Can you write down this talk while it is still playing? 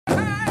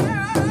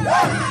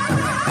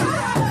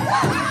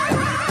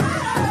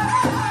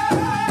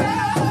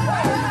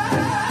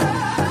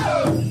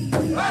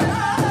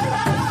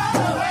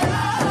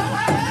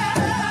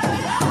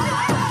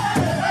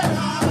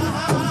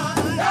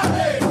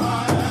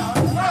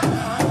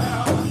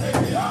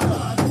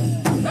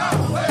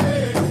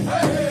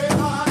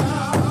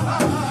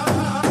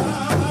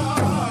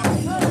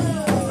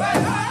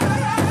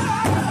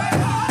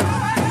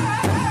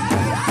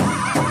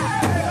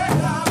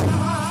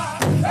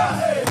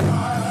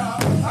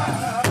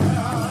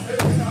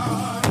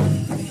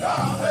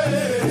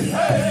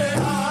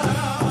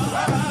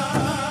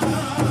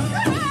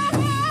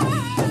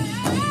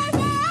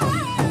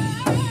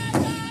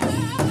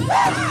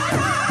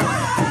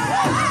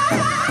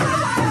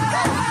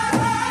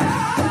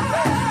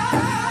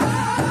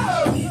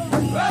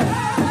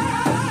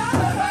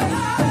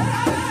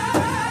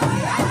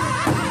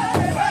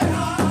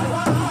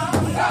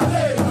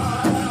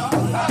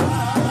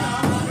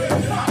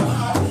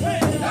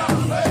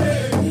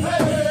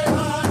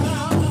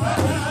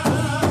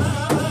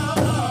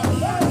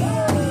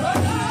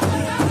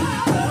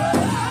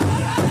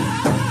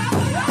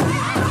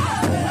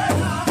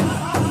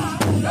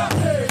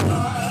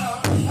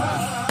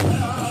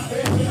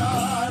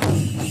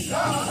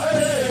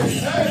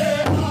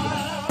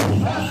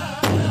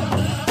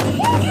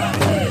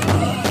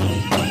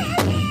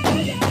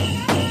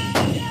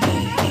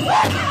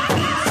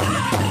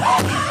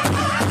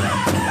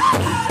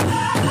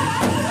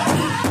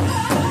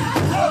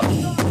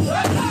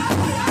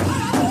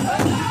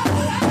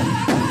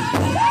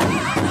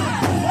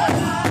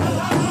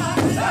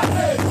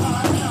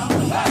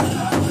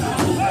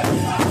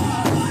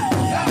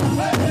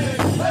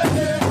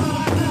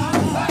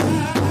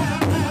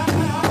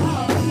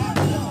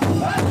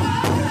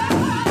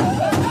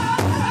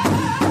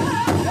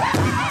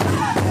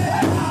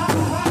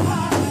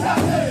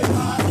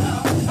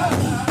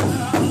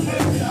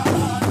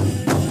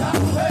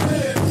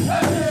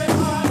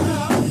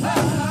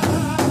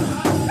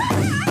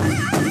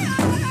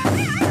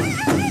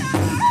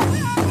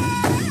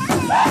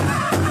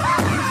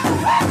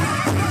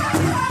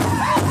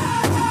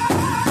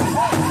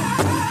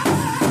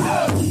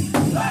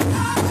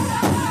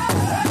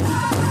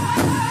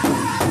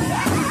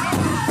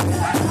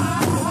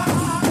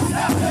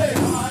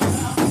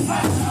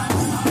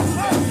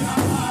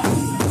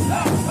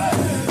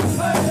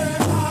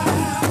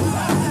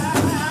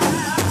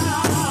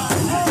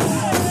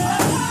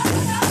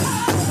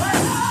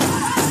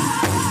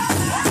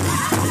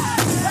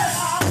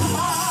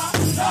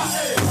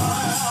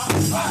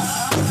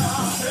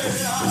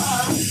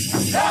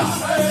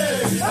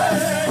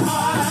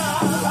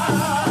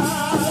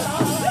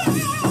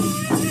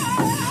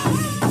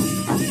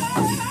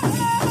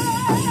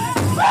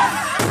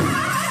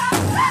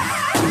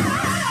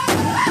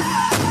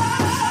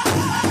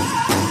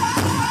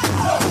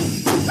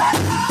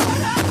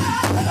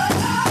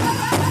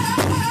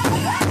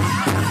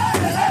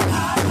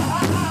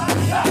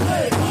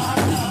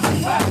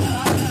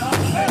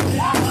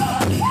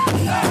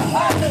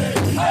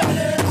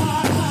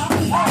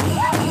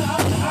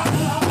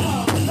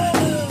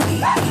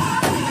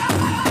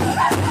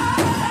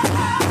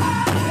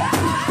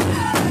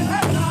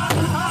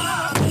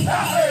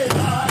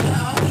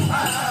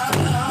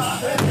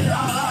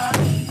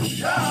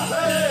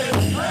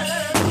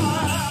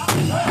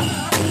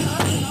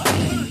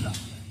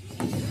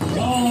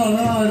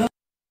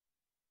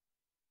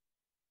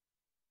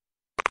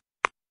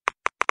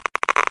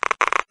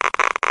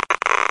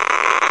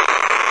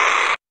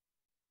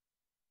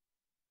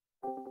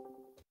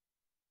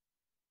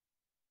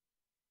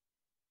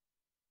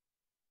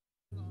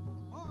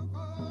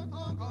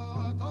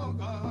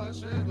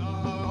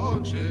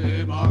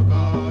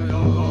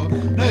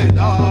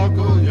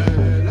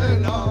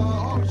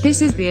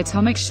This is the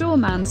Atomic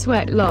Shoreman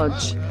Sweat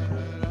Lodge.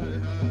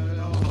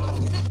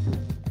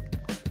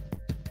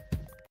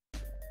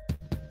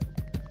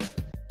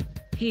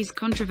 He's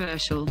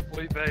controversial.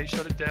 Wait, Bay,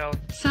 shut it down.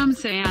 Some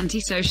say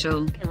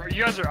antisocial.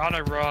 You guys are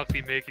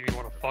unironically making me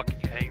want to fucking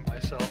hang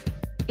myself.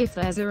 If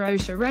there's a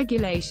OSHA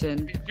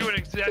regulation, He's doing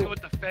exactly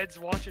what the feds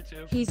want you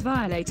to. he's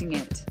violating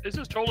it. This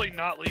is totally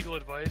not legal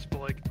advice,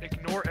 but like,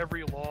 ignore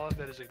every law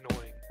that is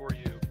annoying for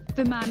you.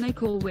 The man they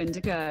call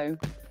Wendigo.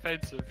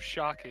 Offensive,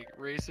 shocking,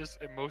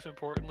 racist, and most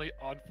importantly,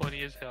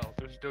 unfunny as hell.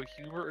 There's no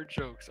humor or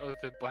jokes other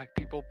than black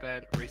people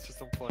bad,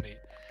 racism funny,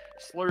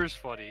 slurs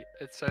funny,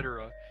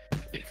 etc.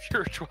 If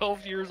you're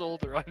 12 years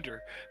old or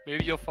under,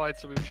 maybe you'll find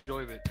some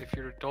enjoyment. If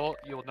you're an adult,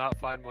 you'll not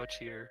find much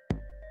here.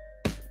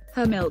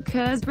 Her milk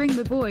curs bring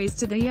the boys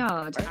to the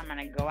yard. I'm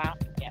gonna go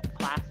out and get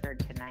plastered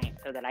tonight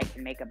so that I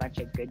can make a bunch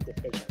of good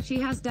decisions. She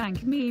has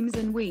dank memes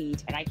and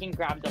weed, And I can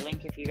grab the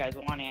link if you guys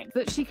want it.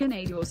 but she can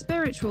aid your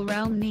spiritual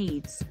realm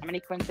needs. How many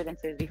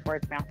coincidences before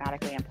it's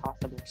mathematically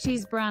impossible?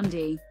 She's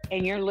brandy.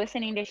 And you're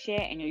listening to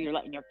shit and you're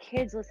letting your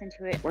kids listen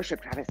to it.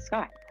 Worship Travis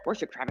Scott.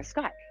 Worship Travis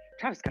Scott.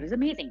 Travis Scott is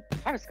amazing.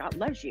 Travis Scott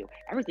loves you.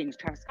 Everything's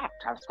Travis Scott.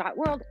 Travis Scott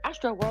world.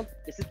 Astro world.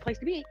 This is the place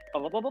to be.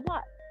 Blah, blah, blah, blah,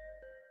 blah.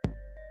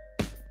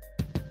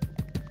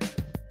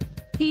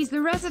 He's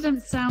the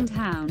resident sound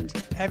hound.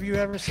 Have you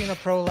ever seen a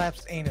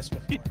prolapsed anus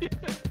before?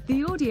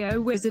 The audio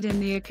wizard in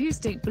the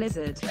acoustic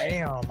blizzard.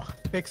 Damn.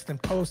 Fixed in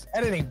post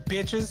editing,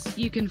 bitches.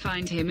 You can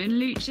find him in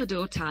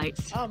luchador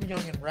tights. I'm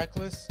young and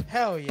reckless.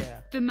 Hell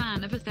yeah. The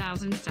man of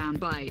 1,000 sound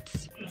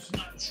bites. That's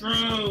not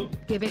true.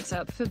 Give it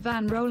up for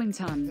Van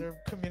Rollington. They're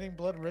committing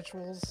blood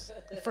rituals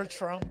for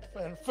Trump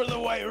and for the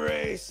white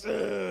race.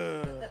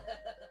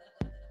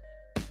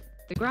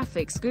 The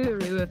graphics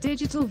guru of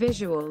digital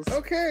visuals.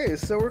 Okay,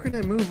 so we're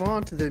gonna move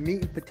on to the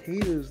meat and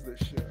potatoes of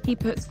the show. He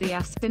puts the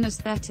Aspen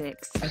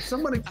aesthetics. If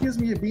someone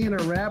accused me of being a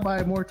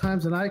rabbi more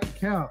times than I can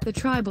count. The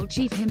tribal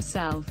chief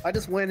himself. I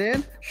just went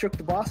in, shook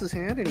the boss's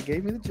hand, and he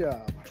gave me the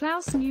job.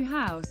 Klaus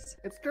Newhouse.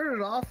 It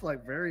started off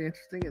like very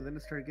interesting, and then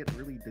it started getting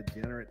really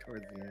degenerate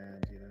towards the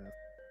end, you know.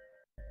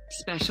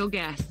 Special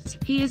guest.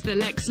 He is the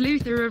Lex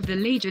Luthor of the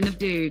Legion of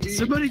Dudes.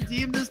 Somebody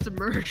deem this to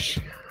merch.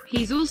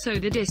 He's also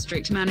the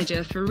district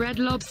manager for Red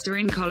Lobster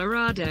in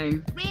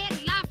Colorado.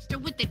 Red Lobster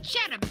with the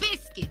cheddar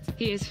biscuits.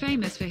 He is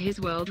famous for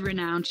his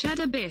world-renowned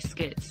cheddar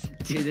biscuits.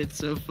 Dude, that's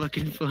so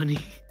fucking funny.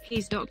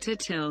 He's Dr.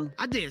 Till.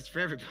 I dance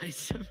for everybody,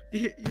 so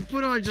you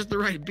put on just the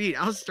right beat,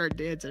 I'll start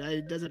dancing.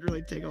 It doesn't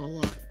really take a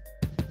whole lot.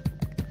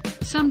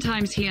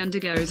 Sometimes he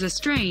undergoes a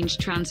strange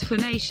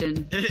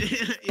transformation.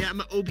 Yeah,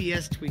 I'm an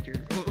OBS tweaker.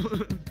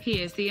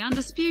 He is the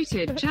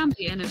undisputed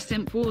champion of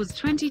Simp Wars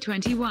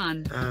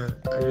 2021.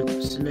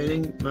 I'm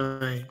submitting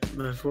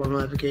my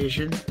formal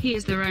application. He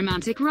is the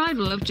romantic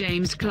rival of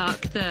James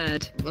Clark III.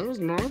 There's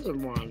more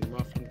than one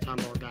rough and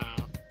tumble guy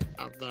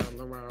out there in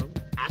the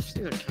world. I've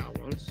seen a cow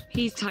once.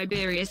 He's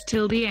Tiberius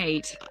Till the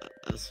Eight.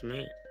 That's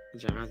me,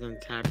 Jonathan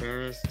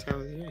Tiberius Till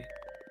the Eight.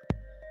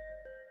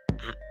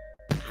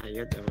 How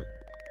you doing?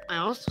 I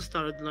also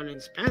started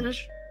learning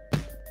Spanish.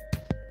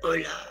 Oh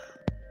yeah.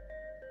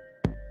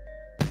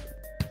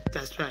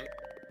 That's right.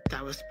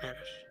 That was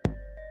Spanish.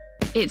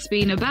 It's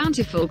been a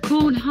bountiful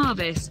corn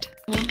harvest,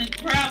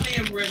 Proudly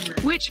a river.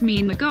 which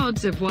mean the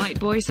gods of white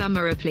boy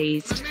summer are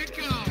pleased.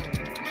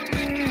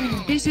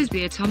 This is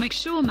the Atomic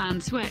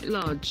Shoreman Sweat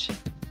Lodge.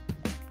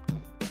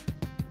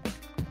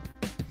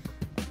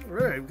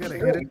 Alright, we've got to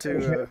hit it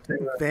to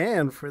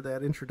Van for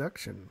that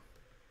introduction.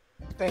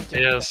 Thank you.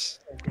 Yes,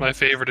 my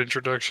favorite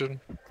introduction.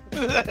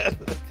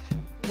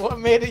 What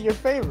made it your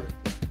favorite?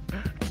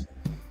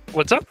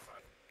 What's up?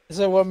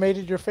 So what made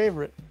it your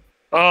favorite?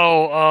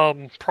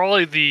 Oh,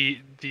 probably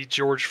the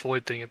George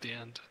Floyd thing at the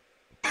end.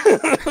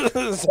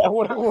 Is that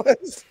what it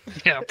was?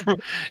 Yeah,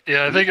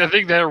 yeah. I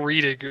think that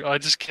reading, I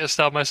just can't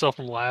stop myself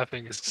from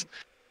laughing. It's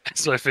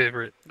my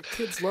favorite.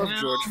 Kids love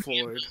George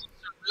Floyd.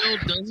 Bill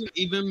doesn't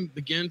even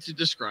begin to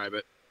describe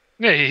it.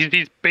 Yeah,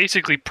 he's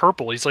basically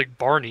purple. He's like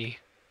Barney.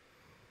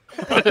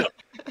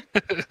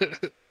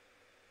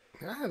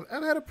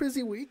 I've had a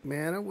busy week,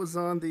 man. I was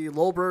on the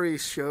Lowbury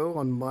show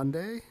on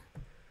Monday,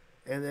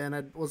 and then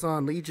I was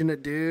on Legion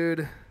of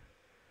Dude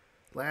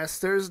last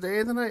Thursday,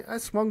 and then I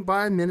swung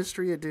by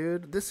Ministry of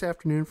Dude this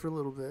afternoon for a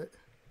little bit.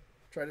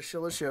 Try to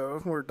shill a show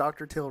where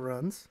Dr. Till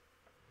runs.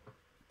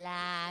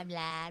 Blah,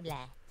 blah,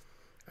 blah.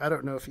 I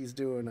don't know if he's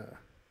doing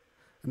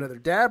another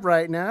dab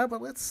right now,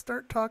 but let's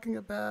start talking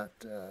about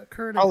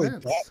current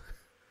events.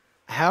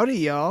 Howdy,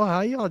 y'all. How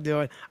y'all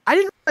doing? I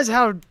didn't realize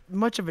how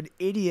much of an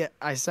idiot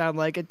I sound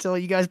like until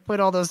you guys put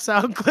all those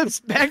sound clips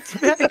back to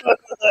back.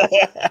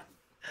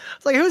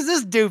 It's like, who's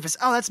this doofus?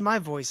 Oh, that's my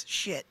voice.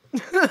 Shit.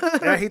 Yeah,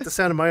 I hate the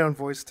sound of my own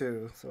voice,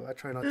 too, so I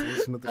try not to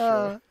listen to the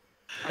show.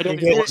 I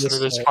don't even listen to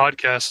this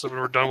podcast, so when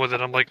we're done with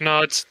it, I'm like,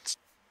 no, it's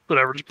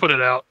whatever. Just put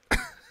it out.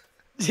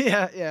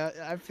 Yeah,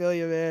 I feel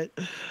you, man.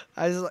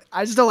 I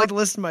just don't like to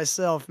listen to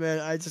myself, man.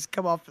 I just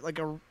come off like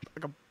a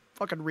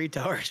fucking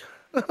retard.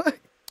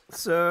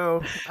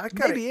 So I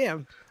got Maybe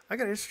am. I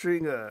got an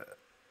interesting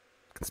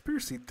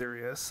conspiracy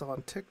theory I saw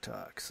on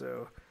TikTok.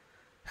 So,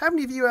 how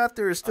many of you out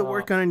there are still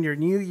working on your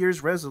New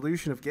Year's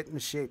resolution of getting in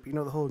shape? You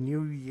know the whole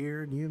New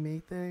Year, New Me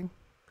thing.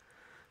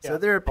 So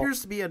there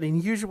appears to be an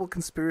unusual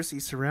conspiracy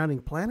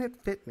surrounding Planet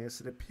Fitness.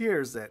 It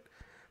appears that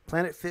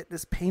Planet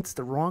Fitness paints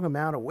the wrong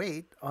amount of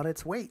weight on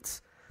its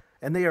weights,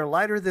 and they are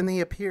lighter than they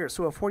appear.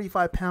 So a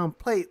 45-pound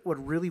plate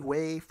would really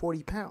weigh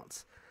 40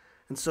 pounds.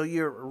 And so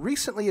your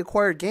recently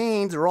acquired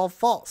gains are all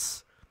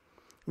false.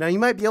 Now, you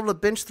might be able to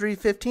bench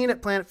 315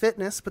 at Planet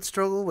Fitness, but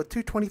struggle with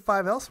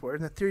 225 elsewhere.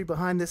 And the theory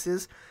behind this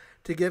is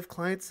to give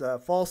clients a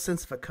false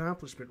sense of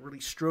accomplishment, really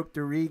stroke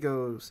their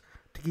egos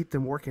to keep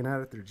them working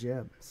out at their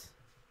gyms.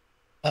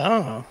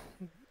 Oh,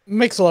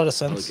 makes a lot of I'll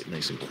sense. get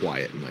nice and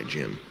quiet in my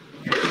gym.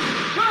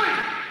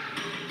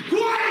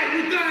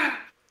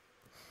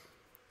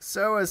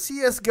 So a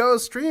CSGO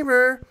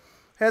streamer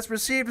has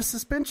received a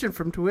suspension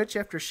from Twitch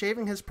after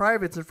shaving his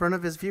privates in front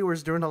of his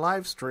viewers during a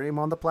live stream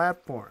on the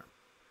platform.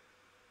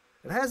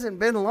 It hasn't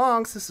been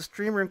long since the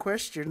streamer in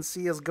question,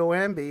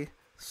 CSGO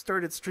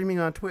started streaming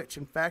on Twitch.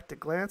 In fact, a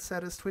glance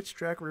at his Twitch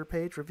tracker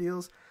page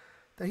reveals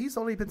that he's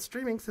only been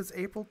streaming since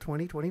April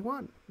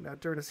 2021. Now,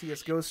 during a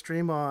CSGO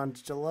stream on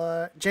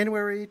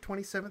January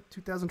 27th,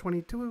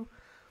 2022,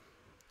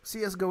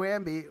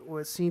 CSGO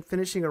was seen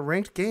finishing a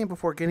ranked game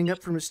before getting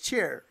up from his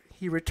chair.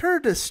 He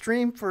returned to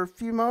stream for a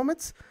few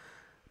moments,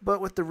 but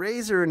with the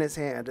razor in his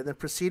hand, and then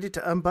proceeded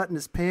to unbutton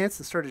his pants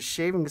and started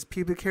shaving his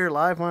pubic hair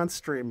live on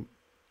stream.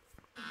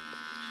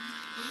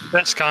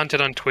 Best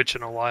content on Twitch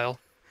in a while.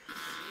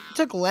 It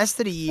took less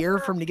than a year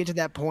for him to get to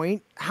that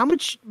point. How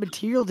much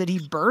material did he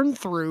burn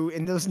through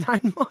in those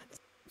 9 months?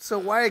 So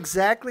why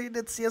exactly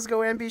did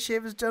CSGO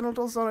shave his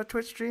genitals on a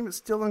Twitch stream is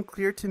still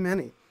unclear to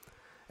many.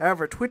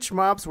 However, Twitch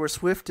mobs were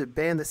swift to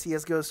ban the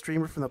CSGO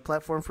streamer from the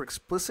platform for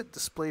explicit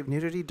display of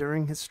nudity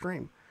during his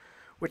stream,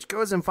 which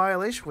goes in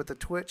violation with the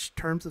Twitch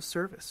terms of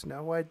service.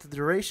 Now, why the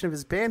duration of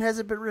his ban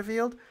hasn't been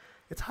revealed,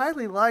 it's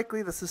highly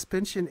likely the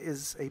suspension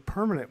is a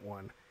permanent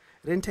one.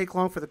 It didn't take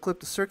long for the clip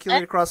to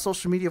circulate across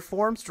social media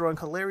forums, drawing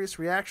hilarious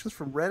reactions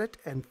from Reddit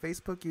and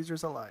Facebook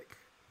users alike.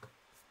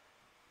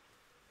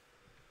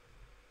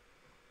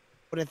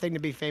 What a thing to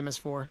be famous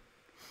for.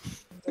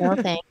 No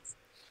thanks.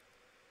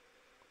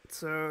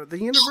 So, the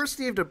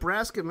University of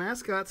Nebraska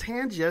mascot's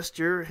hand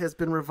gesture has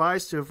been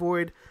revised to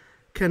avoid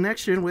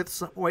connection with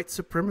white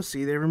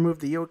supremacy. They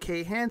removed the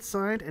OK hand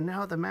sign, and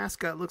now the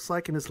mascot looks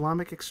like an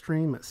Islamic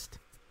extremist.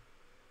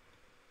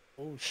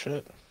 Oh,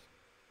 shit.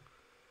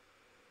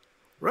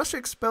 Russia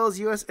expels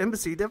U.S.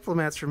 embassy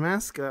diplomats from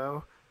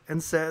Moscow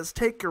and says,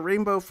 take your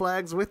rainbow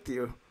flags with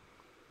you.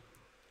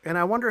 And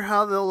I wonder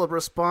how they'll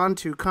respond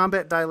to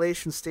combat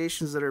dilation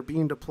stations that are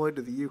being deployed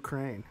to the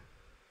Ukraine.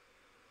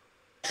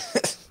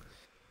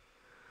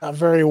 Not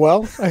very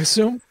well, I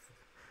assume.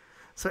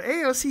 So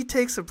AOC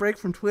takes a break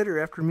from Twitter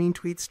after mean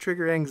tweets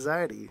trigger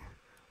anxiety.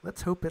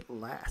 Let's hope it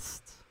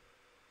lasts.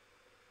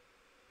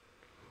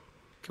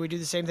 Can we do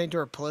the same thing to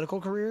our political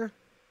career?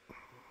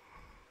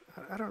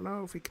 I don't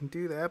know if we can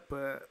do that,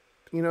 but,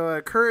 you know,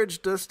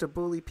 encouraged us to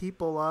bully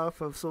people off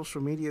of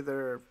social media that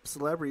are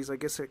celebrities. I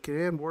guess it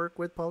can work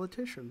with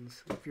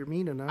politicians if you're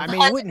mean enough. I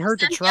mean, it wouldn't hurt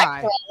to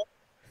try.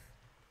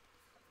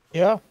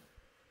 Yeah.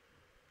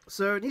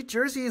 So, New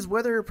Jersey's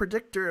weather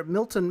predictor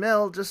Milton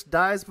Mel just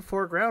dies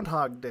before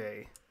Groundhog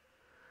Day.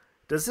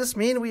 Does this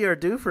mean we are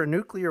due for a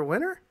nuclear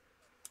winter?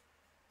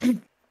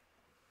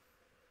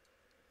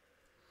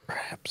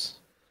 Perhaps.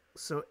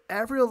 So,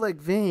 Avril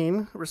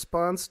Lavigne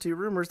responds to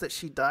rumors that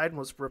she died and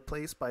was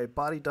replaced by a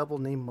body double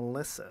named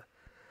Melissa.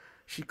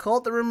 She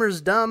called the rumors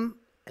dumb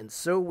and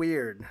so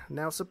weird.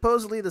 Now,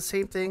 supposedly the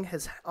same thing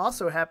has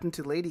also happened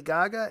to Lady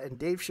Gaga and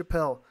Dave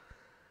Chappelle,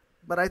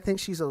 but I think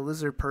she's a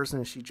lizard person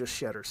and she just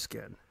shed her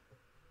skin.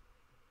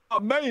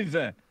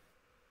 Amazing.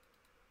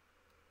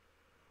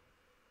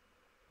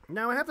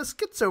 Now I have a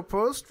schizo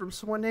post from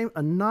someone named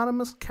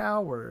Anonymous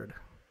Coward.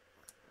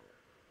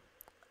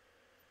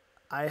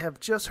 I have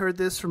just heard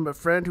this from a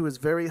friend who is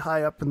very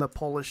high up in the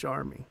Polish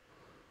army.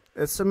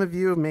 As some of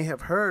you may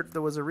have heard,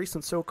 there was a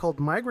recent so-called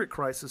migrant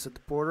crisis at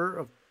the border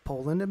of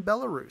Poland and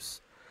Belarus.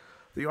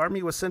 The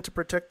army was sent to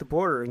protect the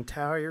border.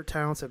 Entire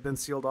towns have been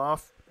sealed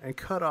off and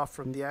cut off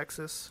from the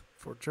access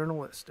for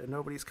journalists, and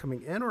nobody's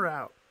coming in or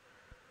out.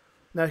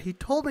 Now, he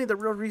told me the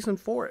real reason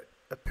for it.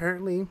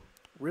 Apparently,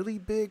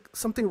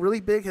 something really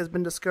big has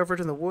been discovered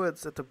in the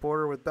woods at the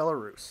border with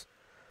Belarus.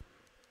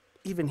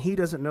 Even he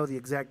doesn't know the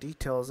exact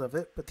details of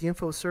it, but the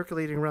info is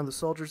circulating around the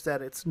soldiers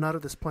that it's not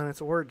of this planet's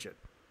origin.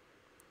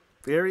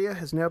 The area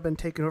has now been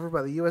taken over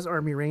by the U.S.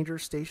 Army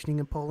Rangers stationing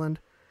in Poland,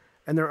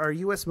 and there are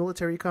U.S.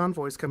 military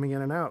convoys coming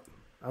in and out.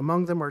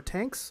 Among them are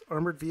tanks,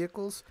 armored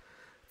vehicles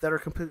that are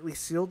completely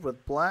sealed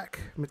with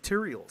black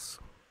materials.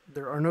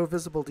 There are no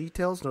visible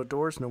details, no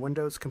doors, no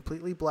windows,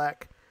 completely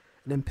black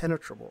and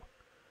impenetrable.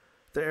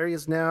 The area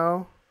is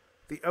now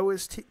the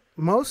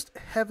most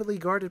heavily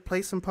guarded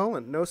place in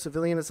Poland. No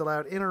civilian is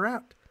allowed in or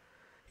out.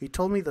 He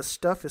told me the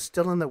stuff is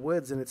still in the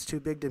woods and it's too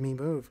big to be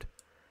moved.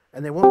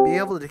 And they won't be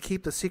able to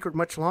keep the secret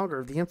much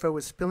longer. The info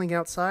is spilling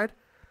outside,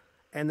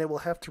 and they will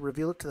have to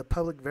reveal it to the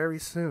public very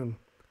soon.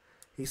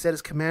 He said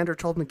his commander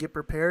told him to get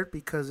prepared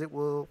because it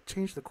will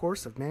change the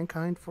course of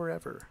mankind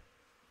forever.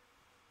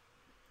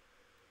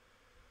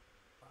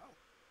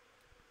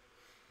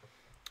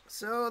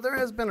 So there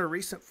has been a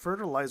recent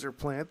fertilizer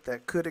plant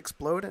that could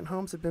explode and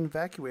homes have been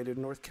evacuated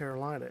in North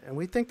Carolina. And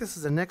we think this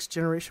is a next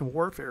generation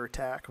warfare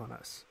attack on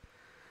us.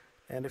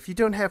 And if you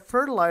don't have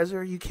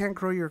fertilizer, you can't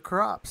grow your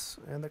crops.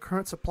 And the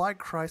current supply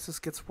crisis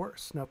gets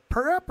worse. Now,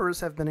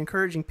 preppers have been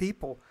encouraging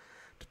people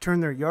to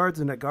turn their yards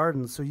into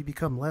gardens so you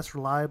become less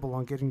reliable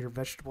on getting your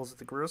vegetables at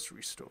the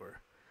grocery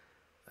store.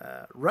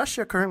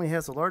 Russia currently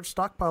has a large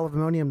stockpile of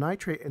ammonium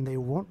nitrate, and they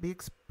won't be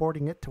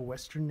exporting it to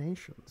Western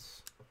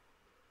nations.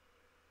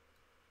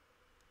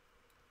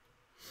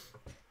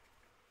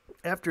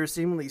 After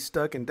seemingly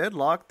stuck in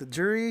deadlock, the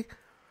jury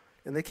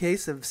in the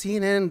case of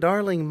CNN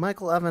darling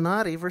Michael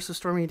Avenatti versus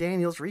Stormy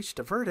Daniels reached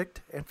a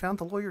verdict and found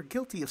the lawyer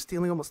guilty of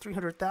stealing almost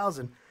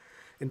 $300,000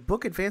 in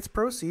book advance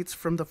proceeds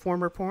from the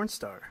former porn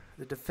star.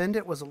 The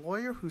defendant was a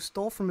lawyer who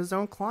stole from his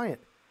own client.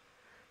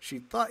 She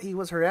thought he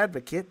was her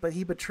advocate, but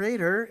he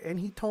betrayed her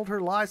and he told her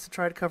lies to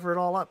try to cover it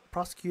all up.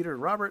 Prosecutor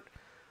Robert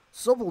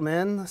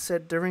Sobelman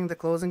said during the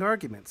closing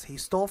arguments, he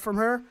stole from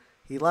her.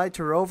 He lied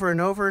to her over and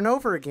over and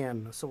over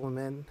again,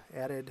 Sobelman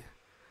added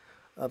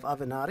of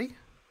Avenatti,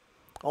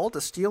 all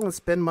to steal and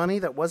spend money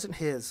that wasn't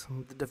his.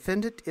 The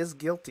defendant is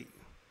guilty.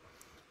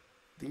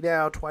 The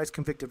now twice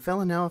convicted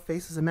felon now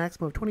faces a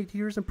maximum of 22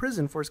 years in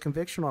prison for his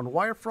conviction on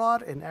wire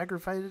fraud and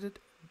aggravated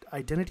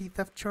identity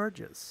theft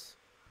charges.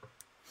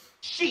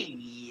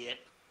 Shit.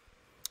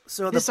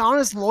 So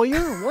dishonest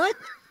lawyer? What?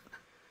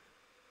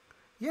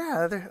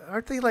 Yeah,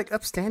 aren't they like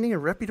upstanding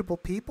and reputable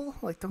people?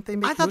 Like, don't they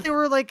make? I thought they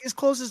were like as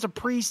close as a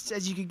priest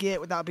as you could get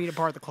without being a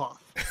part of the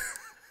cloth.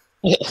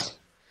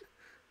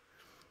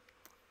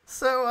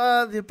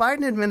 So the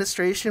Biden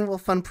administration will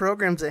fund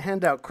programs that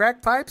hand out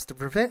crack pipes to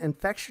prevent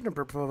infection and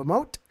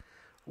promote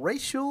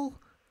racial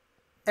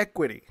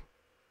equity.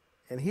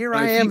 And here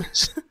I am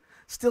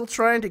still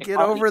trying to get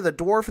over the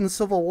dwarf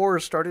Civil War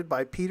started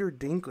by Peter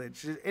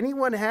Dinklage. Does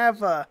anyone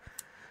have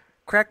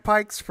crack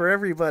pipes for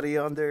everybody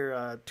on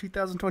their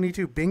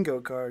 2022 bingo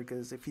card?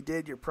 Because if you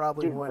did, you're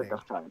probably winning.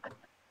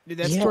 Dude,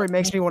 that story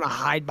makes me want to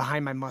hide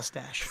behind my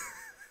mustache.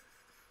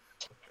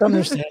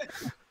 Understand.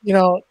 You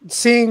know,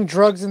 seeing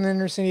drugs in the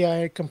inner city,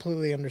 I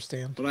completely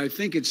understand. But I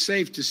think it's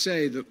safe to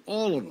say that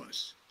all of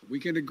us, we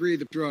can agree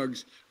that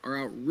drugs are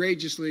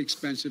outrageously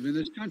expensive in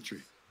this country.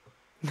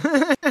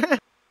 It's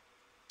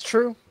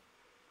true.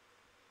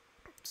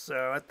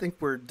 So I think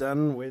we're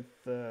done with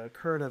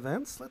current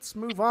events. Let's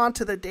move on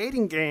to the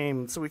dating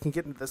game so we can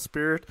get into the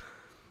spirit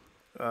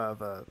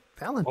of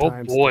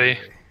Valentine's Day.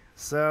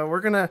 So we're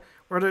gonna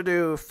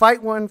do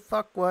fight one,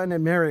 fuck one,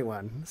 and marry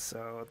one.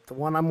 So the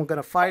one I'm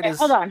gonna fight is.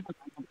 Hold on.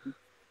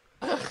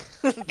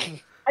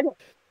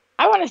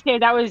 I want to say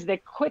that was the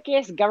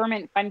quickest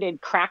government-funded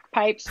crack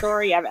pipe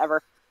story I've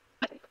ever.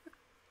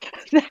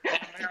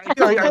 I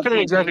couldn't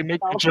exactly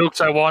make the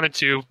jokes I wanted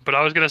to, but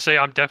I was gonna say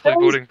I'm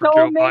definitely voting for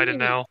Joe Biden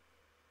now.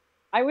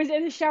 I was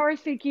in the shower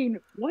thinking,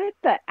 what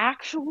the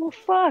actual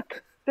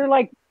fuck?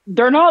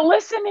 They're not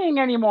listening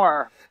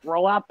anymore.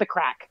 Roll out the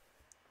crack.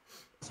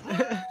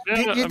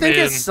 Do you think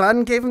his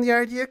son gave him the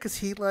idea? Because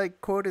he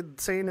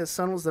quoted saying his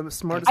son was the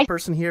smartest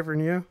person he ever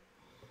knew.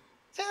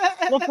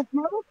 Well, the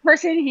smartest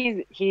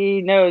person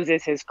he knows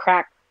is his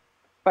crack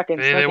fucking.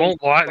 They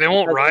won't lie. They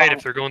won't riot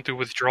if they're going through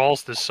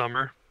withdrawals this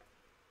summer.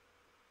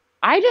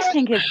 I just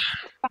think it's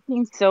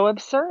fucking so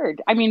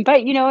absurd. I mean,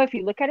 but if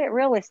you look at it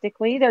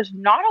realistically, there's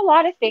not a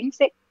lot of things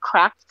that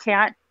crack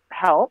can't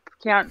help,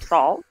 can't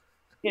solve.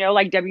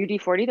 Like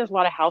WD-40, there's a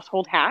lot of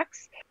household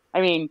hacks.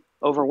 I mean,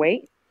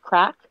 overweight,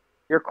 crack.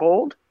 You're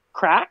cold,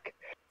 crack.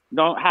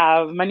 Don't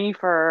have money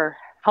for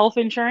health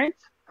insurance,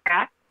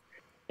 crack.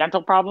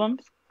 Dental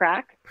problems,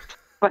 crack.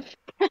 But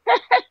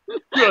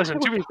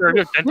listen, to be fair, you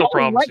have dental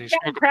problems and you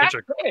smoke a bunch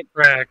of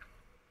crack.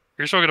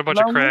 You're smoking a bunch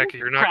of crack and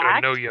you're not going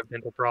to know you have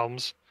dental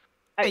problems.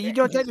 Hey, you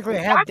don't technically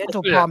have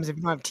dental problems if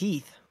you don't have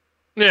teeth.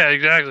 Yeah,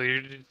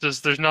 exactly.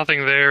 There's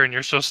nothing there and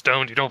you're so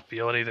stoned you don't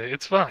feel anything.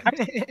 It's fine.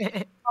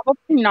 Probably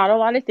not a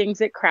lot of things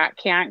that crack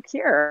can't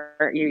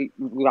cure. You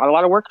got a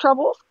lot of work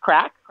troubles,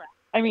 crack.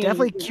 I mean,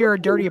 definitely cure a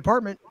dirty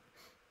apartment.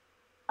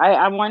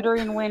 I'm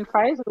wondering when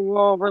Pfizer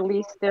will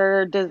release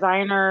their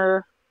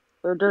designer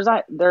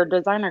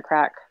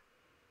crack.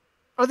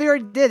 Oh, they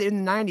already did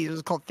in the 90s. It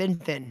was called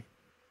Fin.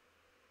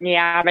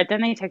 Yeah, but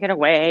then they took it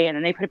away and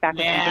then they put it back.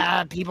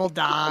 Yeah, people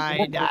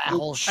died. That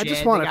whole shit. I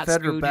just want to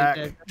fed her back.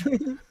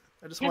 The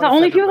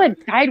only people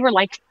that died were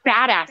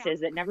fat asses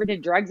that never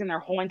did drugs in their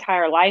whole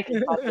entire life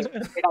and thought they were a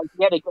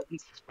good idea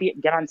to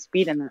get on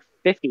speed in their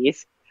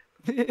 50s.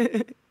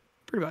 Pretty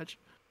much.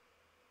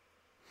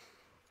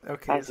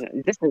 Okay.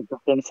 This is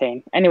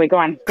insane. Anyway, go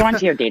on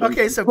to your dating.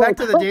 Okay, so back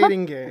to the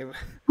dating game.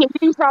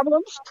 Dating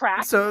problems,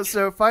 crack.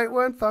 So fight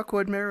one, fuck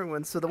one, marry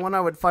one. So the one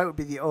I would fight would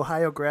be the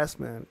Ohio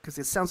Grassman, because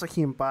it sounds like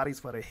he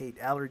embodies what I hate: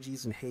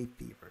 allergies and hay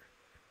fever.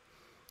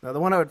 Now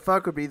the one I would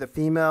fuck would be the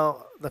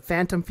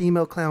phantom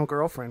female clown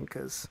girlfriend,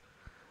 because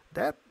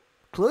that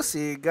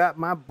Clussy got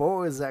my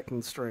boys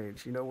acting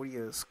strange. You know, when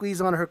you squeeze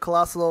on her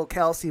colossal old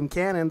calcium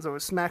cannons or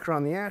smack her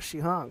on the ass, she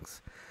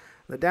honks.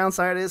 The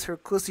downside is her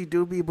Clussy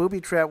doobie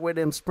booby trap with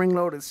them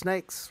spring-loaded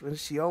snakes, and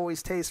she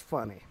always tastes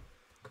funny.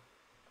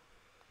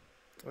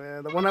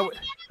 The one I would...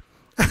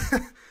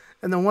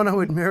 And the one I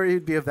would marry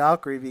would be a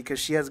Valkyrie because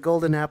she has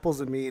golden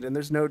apples and meat, and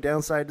there's no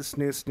downside to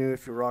Snoo Snoo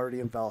if you're already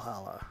in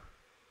Valhalla.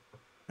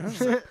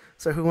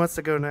 So who wants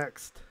to go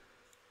next?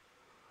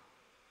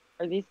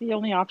 Are these the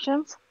only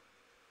options?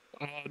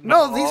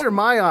 No, these are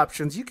my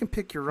options. You can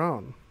pick your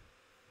own.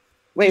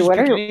 Wait, what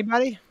are you?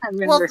 Anybody? I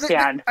don't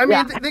understand.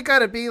 They got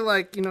to be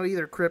like, you know,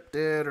 either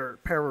cryptid or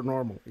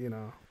paranormal, you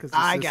know.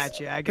 I got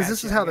you. Because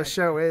this is how the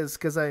show is.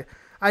 Because I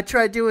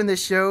tried doing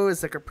this show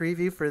as like a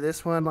preview for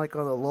this one, like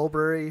on the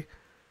Lowbury,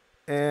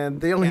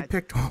 and they only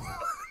picked one.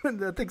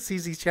 I think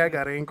CZ Chad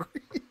got angry.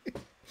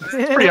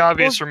 It's pretty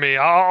obvious for me.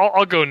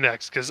 I'll go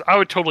next because I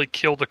would totally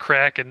kill the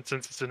Kraken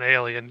since it's an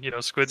alien. You know,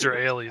 squids are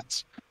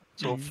aliens.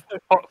 So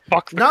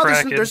fuck the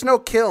Kraken. There's no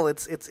kill.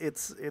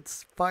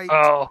 It's fight.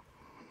 Oh.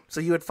 So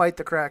you would fight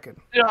the Kraken?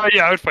 Yeah,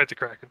 I would fight the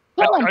Kraken.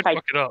 I'd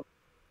fuck it up.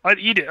 I'd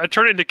eat it. I'd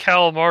turn it into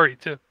calamari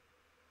too,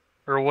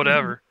 or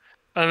whatever.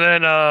 And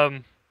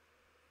then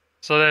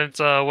so then it's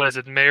what is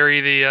it?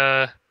 Marry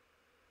the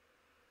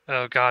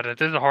oh god,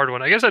 this is a hard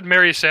one. I guess I'd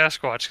marry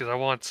Sasquatch because I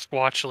want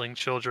squatchling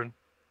children.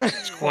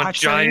 One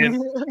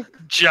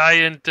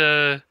giant,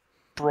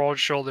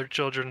 broad-shouldered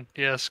children.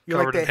 Yes, you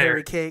covered like in that hair.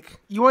 hairy cake?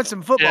 You want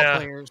some football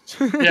players?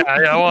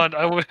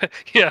 I would.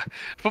 Yeah,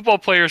 football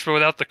players, but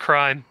without the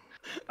crime.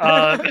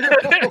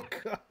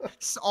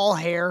 It's all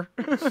hair.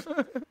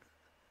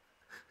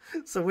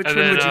 So which one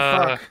would you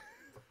fuck?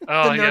 The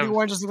nerdy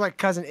one just look like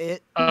Cousin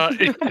It.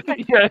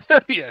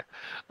 Yeah.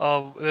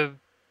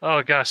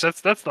 Oh gosh,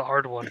 that's the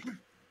hard one.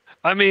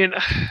 I mean.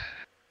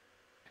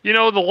 You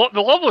know, the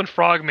Loveland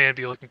Frogman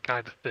be looking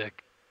kind of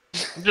thick.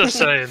 I'm just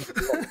saying.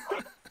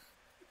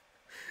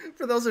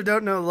 For those who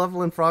don't know,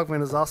 Loveland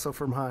Frogman is also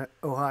from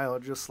Ohio,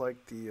 just like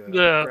the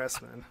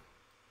Grassman.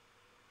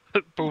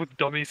 Both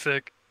dummy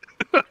thick.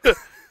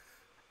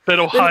 That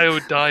Ohio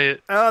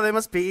diet. Oh, they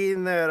must be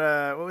eating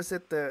that, what's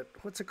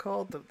it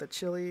called? The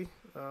chili?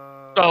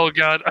 Oh,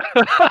 God.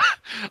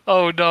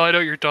 Oh, no, I know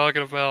what you're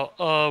talking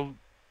about.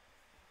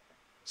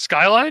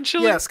 Skyline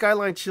chili? Yeah,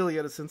 Skyline chili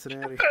out of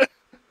Cincinnati.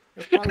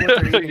 That's probably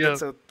what they're eating.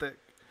 It's so thick.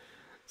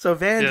 So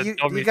Van,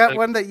 you got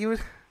one that you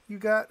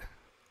got?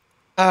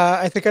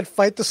 I think I'd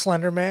fight the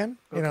Slender Man.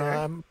 You know, Okay.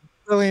 I'm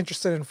really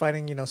interested in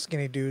fighting, you know,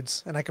 skinny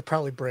dudes, and I could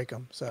probably break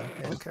them. So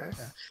yeah. Okay.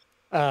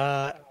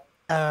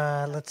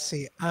 Let's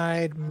see.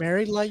 I'd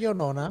marry La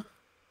Llorona.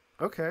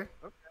 Okay.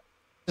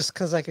 Just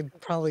because I could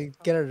probably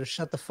get her to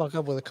shut the fuck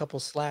up with a couple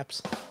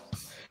slaps.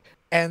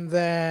 And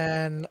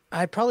then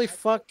I'd probably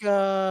fuck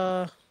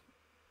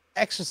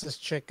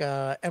Exorcist chick,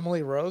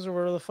 Emily Rose, or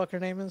whatever the fuck her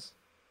name is.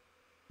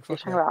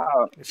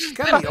 She's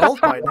gotta be old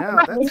by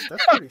now. That's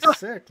pretty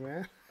sick,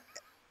 man.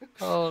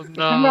 Oh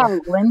no,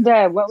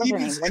 Linda. What was her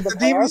name? Linda The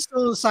demon's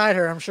still inside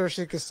her. I'm sure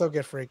she could still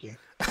get freaky.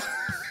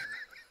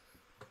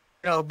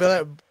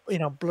 Blur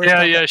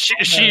Yeah.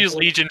 She's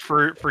Legion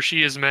for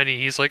She Is Many.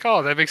 He's like,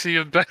 oh, that makes it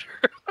even better.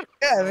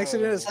 Yeah, it makes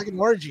it it's like an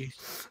orgy.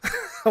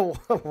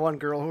 One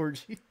girl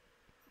orgy.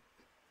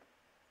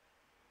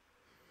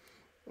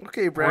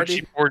 Okay,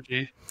 Brady.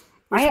 Orgy.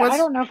 I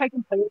don't know if I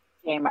can play this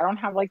game. I don't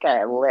have like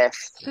a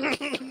list.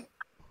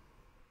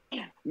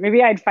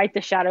 Maybe I'd fight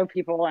the shadow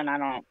people, and I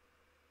don't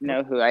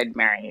know who I'd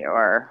marry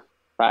or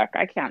fuck.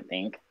 I can't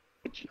think.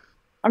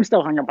 I'm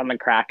still hung up on the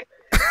crack.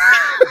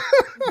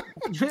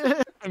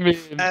 I mean,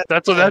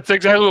 that's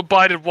exactly what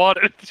Biden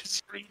wanted.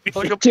 Just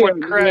like a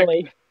point crack.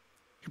 Really.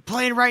 You're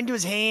playing right into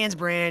his hands,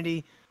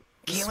 Brandy.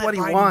 This is Can't what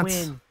let he Biden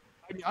wants. win.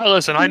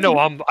 Listen, I know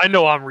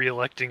I'm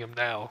re-electing him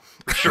now,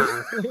 for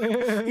sure.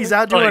 He's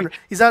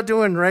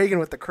outdoing Reagan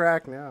with the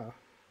crack now.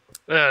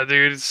 Yeah,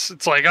 dude,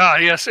 it's like,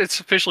 yes, it's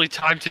officially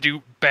time to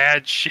do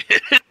bad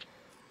shit.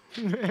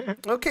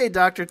 Okay,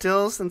 Dr.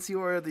 Till, since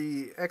you are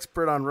the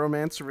expert on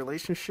romance and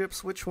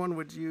relationships, which one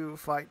would you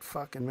fight,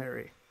 fuck, and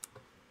marry?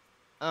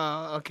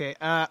 Okay.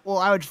 Well,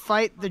 I would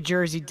fight the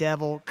Jersey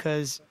Devil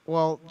because,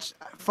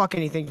 fuck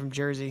anything from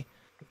Jersey.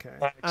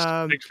 Okay.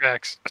 Big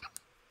facts.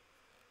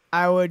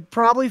 I would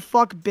probably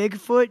fuck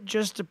Bigfoot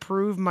just to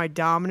prove my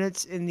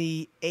dominance in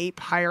the ape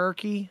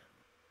hierarchy.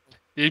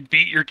 You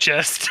beat your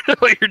chest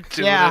while you're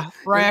doing it.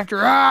 Right after.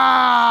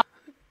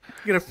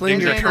 You're gonna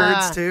fling your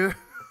turds too.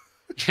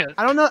 Yeah.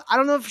 I don't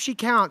know if she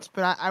counts,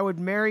 but I would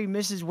marry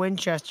Mrs.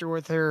 Winchester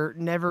with her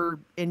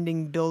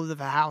never-ending build of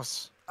a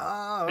house.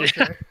 Oh,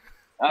 okay.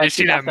 You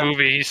see that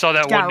movie? You saw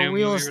that She one got new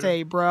real movie?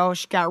 estate, bro.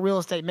 She got real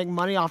estate. Make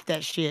money off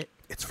that shit.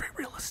 It's free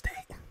real estate.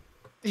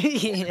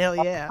 Hell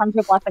yeah. Comes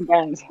with lots of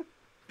guns.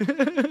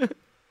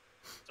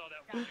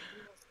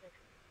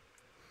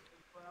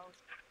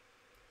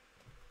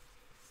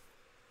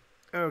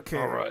 Okay.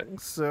 All right.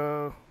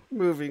 So,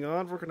 moving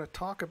on, we're going to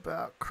talk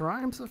about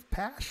crimes of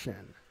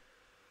passion.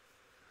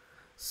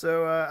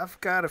 So, I've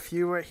got a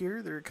few right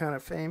here. They're kind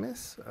of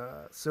famous.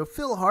 So,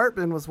 Phil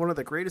Hartman was one of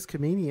the greatest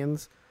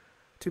comedians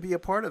to be a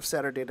part of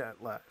Saturday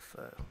Night Live,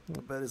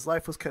 but his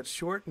life was cut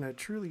short in a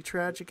truly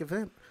tragic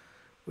event.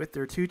 With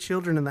their 2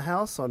 children in the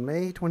house on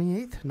May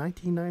 28th,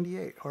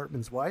 1998,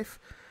 Hartman's wife,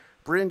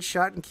 Bryn,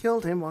 shot and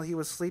killed him while he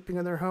was sleeping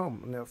in their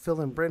home. Now, Phil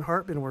and Bryn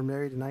Hartman were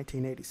married in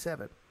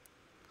 1987.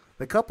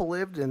 The couple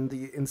lived in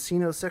the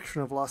Encino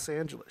section of Los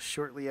Angeles.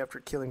 Shortly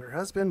after killing her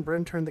husband,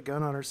 Bryn turned the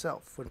gun on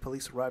herself. When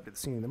police arrived at the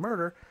scene of the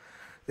murder,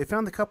 they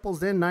found the couple's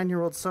then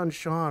 9-year-old son,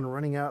 Sean,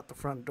 running out the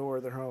front door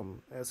of their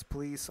home, as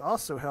police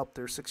also helped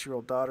their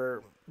 6-year-old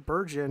daughter,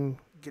 Burgeon,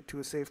 get to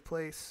a safe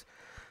place.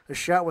 A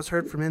shot was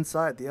heard from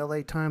inside. The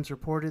LA Times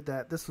reported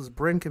that this was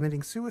Bryn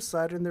committing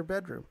suicide in their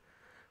bedroom,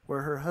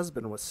 where her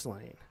husband was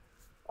slain.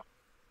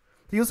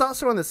 He was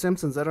also on The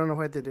Simpsons. I don't know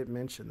why they didn't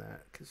mention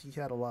that, because he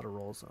had a lot of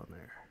roles on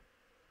there.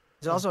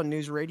 He's also on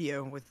News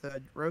Radio with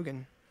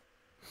Rogan.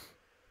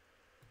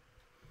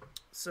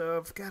 So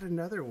I've got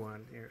another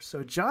one here.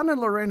 So John and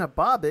Lorena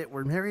Bobbitt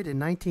were married in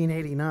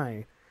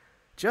 1989,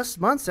 just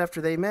months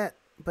after they met.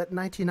 But in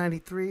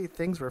 1993,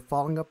 things were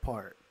falling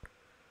apart.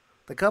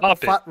 The couple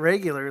fought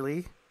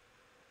regularly,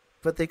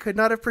 but they could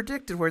not have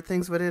predicted where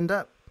things would end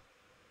up.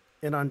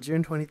 And on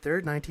June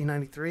 23rd,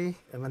 1993,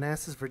 in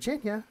Manassas,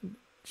 Virginia,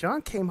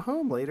 John came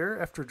home later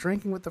after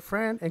drinking with a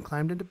friend and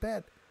climbed into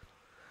bed.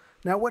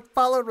 Now, what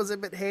followed was a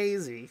bit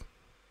hazy,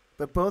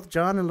 but both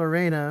John and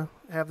Lorena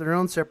have their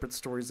own separate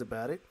stories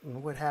about it,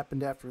 and what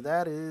happened after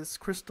that is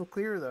crystal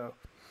clear, though.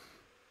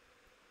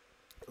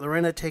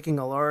 Lorena, taking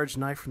a large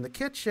knife from the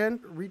kitchen,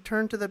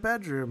 returned to the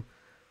bedroom,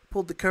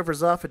 pulled the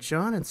covers off of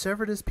John, and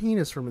severed his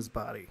penis from his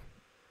body.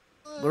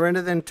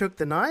 Lorena then took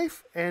the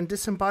knife and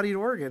disembodied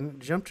organ,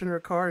 jumped in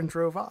her car, and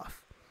drove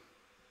off.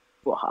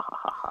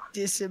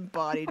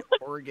 Disembodied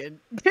organ.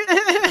 Does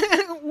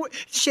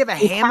she have a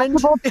Hammond?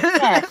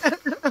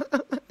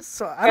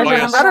 So I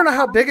don't know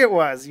how big it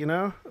was, you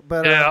know.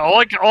 But yeah, all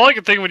I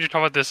can think when you talk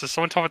about this is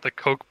someone talking about the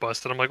coke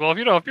bust, and I'm like, well,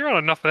 if you're on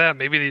enough of that,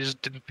 maybe they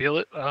just didn't feel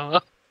it. I don't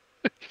know.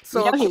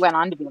 So he went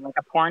on to be like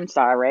a porn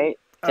star, right?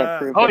 To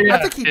prove it.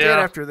 I think he did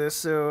after this.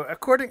 So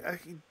according,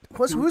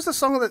 who's the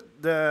song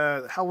that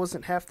the "How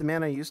Wasn't Half the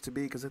Man I Used to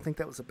Be"? Because I think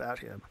that was about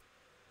him.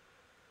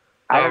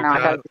 I don't know.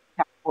 I thought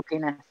it was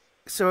penis.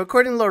 So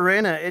according to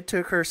Lorena, it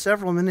took her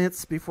several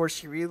minutes before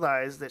she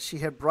realized that she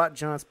had brought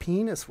John's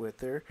penis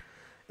with her,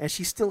 and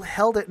she still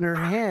held it in her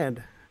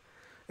hand.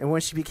 And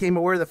when she became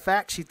aware of the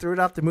fact, she threw it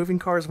out the moving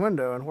car's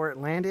window, and where it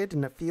landed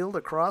in a field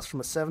across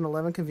from a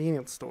 7-Eleven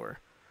convenience store.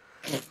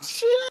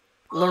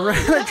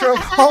 Lorena drove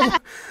home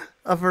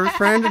of her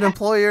friend and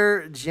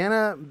employer,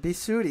 Jenna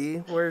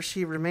Bisutti, where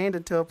she remained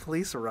until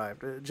police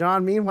arrived.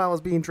 John, meanwhile,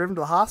 was being driven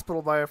to the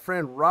hospital by a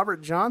friend,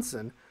 Robert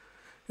Johnson,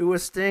 who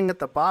was staying at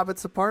the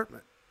Bobbitt's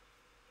apartment.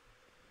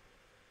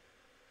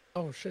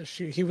 Oh, shit.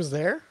 He was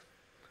there?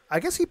 I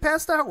guess he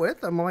passed out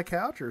with them on a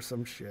couch or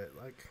some shit.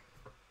 Like,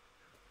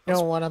 you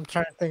know what? I'm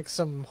trying to think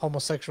some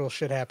homosexual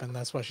shit happened.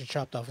 That's why she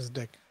chopped off his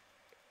dick.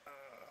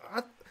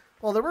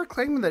 Well, they were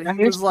claiming that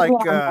he was like,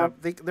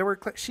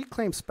 she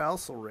claimed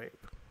spousal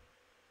rape.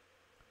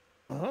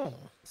 Oh.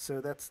 So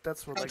that's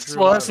what like.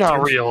 Well, that's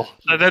not real.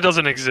 That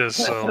doesn't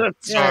exist. So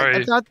sorry.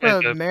 I thought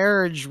the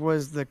marriage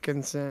was the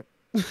consent.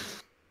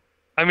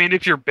 I mean,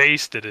 if you're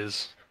based, it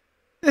is.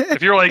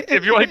 If you're like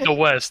the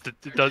West,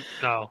 it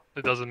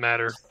doesn't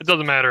matter. It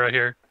doesn't matter out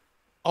here.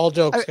 All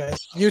jokes, guys.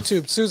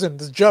 YouTube, Susan,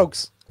 there's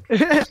jokes.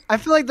 I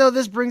feel like though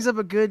this brings up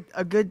a good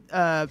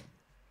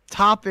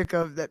topic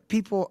of that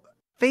people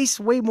face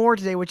way more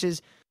today, which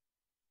is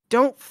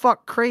don't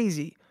fuck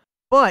crazy.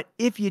 But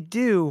if you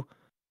do,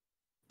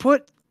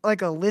 put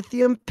like a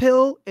lithium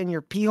pill in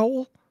your pee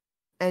hole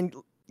and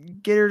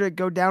get her to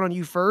go down on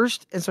you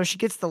first, and so she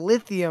gets the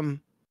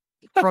lithium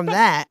from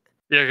that.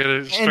 Yeah,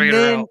 gotta straighten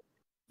her out.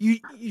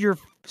 You're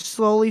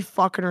slowly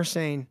fucking her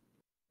sane.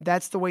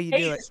 That's the way you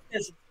do it.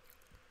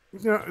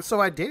 You know, so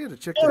I dated a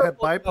chick that had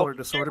bipolar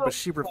disorder, but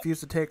she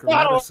refused to take her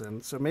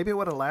medicine. So maybe it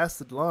would have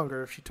lasted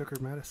longer if she took her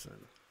medicine.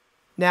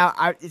 Now,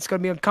 it's going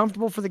to be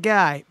uncomfortable for the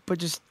guy, but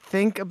just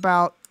think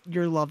about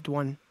your loved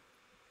one.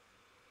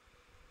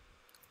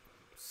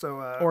 So,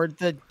 or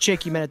the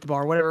chick you met at the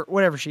bar,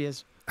 whatever she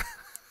is.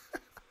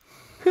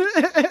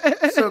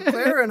 So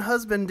Claire and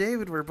husband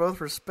David were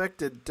both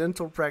respected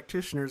dental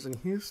practitioners in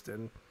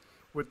Houston,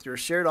 with their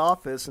shared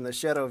office in the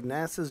shadow of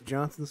NASA's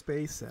Johnson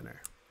Space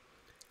Center.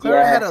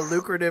 Claire had a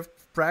lucrative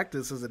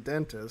practice as a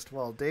dentist,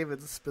 while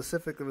David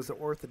specifically was an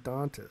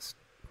orthodontist.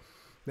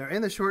 Now,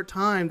 in the short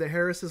time, the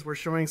Harrises were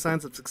showing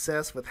signs of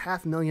success with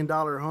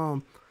 $500,000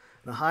 home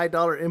and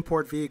high-dollar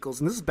import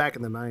vehicles, and this is back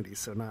in the 90s,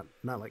 so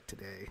not like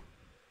today.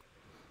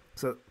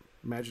 So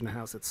imagine a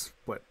house that's,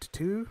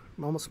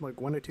 almost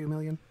like 1 to 2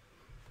 million?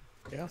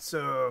 Yeah.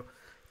 So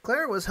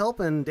Clara was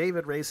helping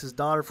David raise his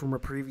daughter from her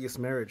previous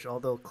marriage.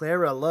 Although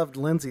Clara loved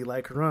Lindsay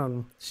like her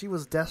own, she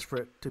was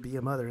desperate to be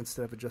a mother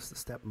instead of just a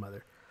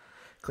stepmother.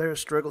 Clara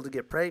struggled to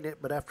get pregnant,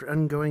 but after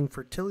undergoing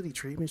fertility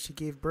treatment, she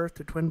gave birth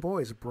to twin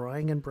boys,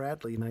 Brian and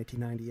Bradley, in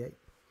 1998.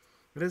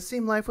 But it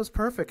seemed life was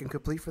perfect and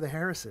complete for the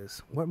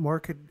Harrises. What more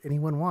could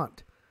anyone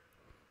want?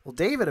 Well,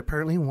 David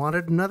apparently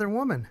wanted another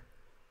woman.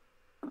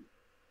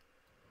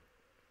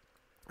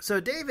 So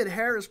David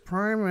Harris'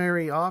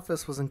 primary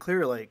office was in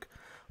Clear Lake,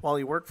 while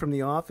he worked from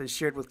the office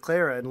shared with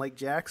Clara in Lake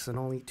Jackson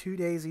only 2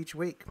 days each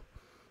week.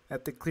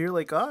 At the Clear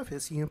Lake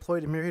office, he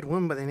employed a married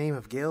woman by the name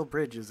of Gail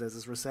Bridges as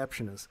his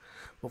receptionist.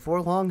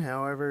 Before long,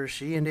 however,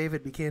 she and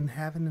David began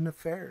having an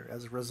affair.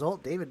 As a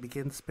result, David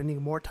began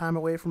spending more time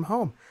away from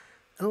home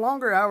and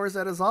longer hours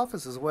at his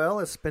office, as well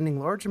as spending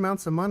large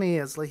amounts of money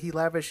as he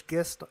lavished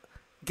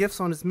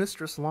gifts on his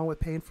mistress, along with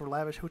paying for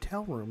lavish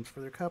hotel rooms for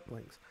their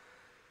couplings.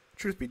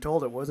 Truth be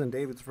told, it wasn't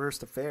David's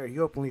first affair. He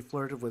openly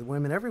flirted with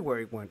women everywhere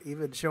he went,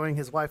 even showing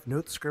his wife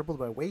notes scribbled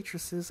by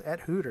waitresses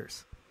at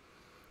Hooters.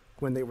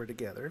 When they were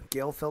together,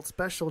 Gail felt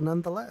special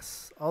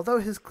nonetheless.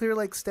 Although his Clear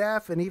Lake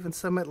staff and even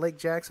some at Lake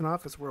Jackson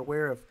office were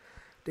aware of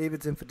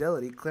David's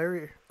infidelity,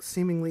 Clara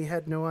seemingly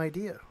had no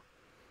idea.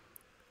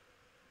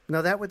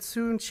 Now that would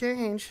soon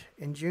change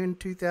in June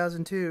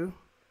 2002,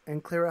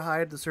 and Clara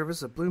hired the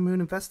service of Blue Moon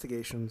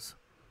Investigations.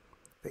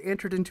 They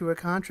entered into a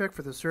contract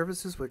for the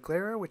services with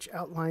Clara, which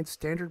outlined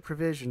standard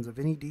provisions of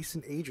any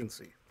decent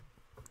agency.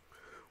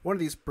 One of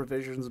these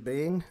provisions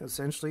being,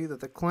 essentially, that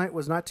the client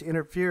was not to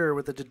interfere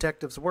with the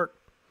detective's work.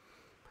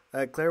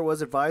 Clara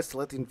was advised to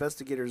let the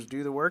investigators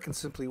do the work and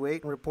simply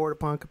wait and report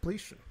upon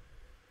completion.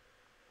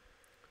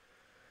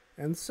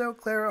 And so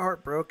Clara,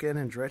 heartbroken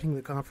and dreading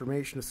the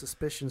confirmation of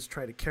suspicions,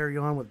 tried to carry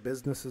on with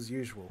business as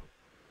usual.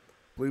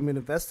 Blue Moon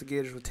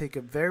investigators would take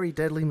a very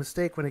deadly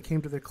mistake when it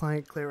came to their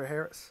client, Clara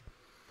Harris.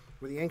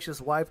 When the anxious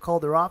wife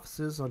called their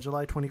offices on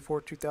July 24,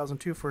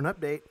 2002 for an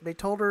update, they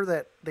told her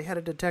that they had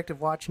a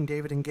detective watching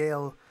David and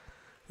Gail,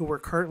 who were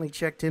currently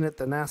checked in at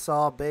the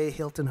Nassau Bay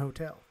Hilton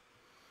Hotel.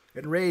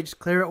 Enraged,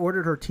 Clara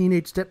ordered her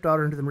teenage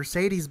stepdaughter into the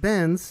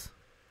Mercedes-Benz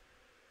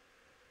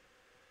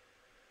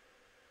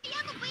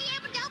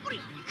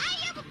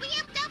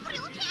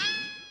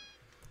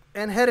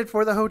and headed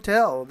for the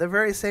hotel, the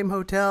very same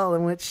hotel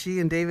in which she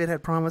and David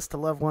had promised to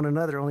love one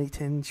another only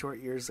 10 short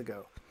years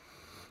ago.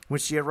 When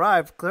she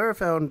arrived, Clara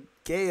found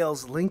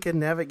Gail's Lincoln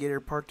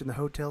Navigator parked in the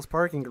hotel's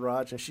parking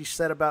garage, and she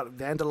set about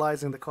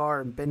vandalizing the car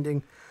and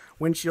bending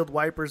windshield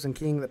wipers and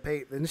keying the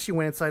paint. Then she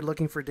went inside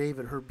looking for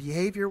David. Her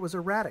behavior was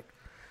erratic,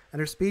 and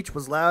her speech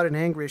was loud and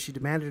angry as she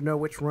demanded to know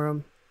which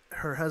room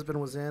her husband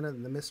was in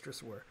and the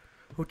mistress were.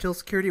 Hotel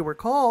security were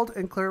called,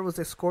 and Clara was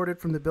escorted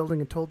from the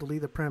building and told to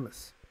leave the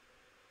premise.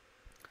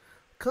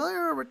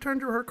 Clara returned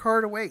to her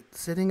car to wait.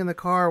 Sitting in the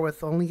car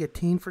with only a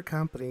teen for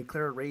company,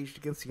 Clara raged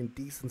against the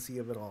indecency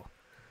of it all.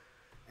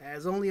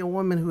 As only a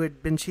woman who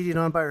had been cheated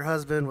on by her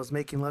husband was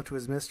making love to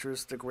his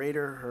mistress, the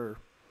greater her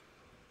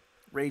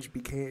rage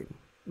became.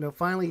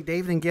 Finally,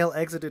 David and Gail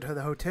exited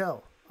the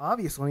hotel,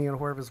 obviously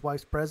unaware of his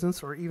wife's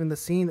presence or even the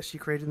scene that she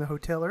created in the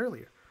hotel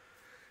earlier.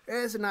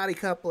 As the naughty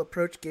couple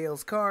approached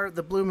Gail's car,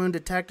 the Blue Moon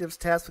detectives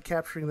tasked with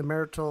capturing the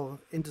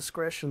marital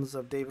indiscretions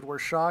of David were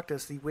shocked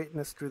as he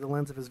witnessed through the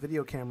lens of his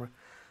video camera.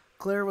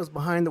 Claire was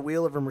behind the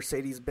wheel of her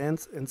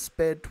Mercedes-Benz and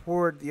sped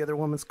toward the other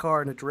woman's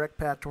car in a direct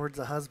path towards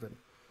the husband.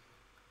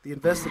 The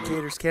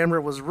investigator's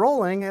camera was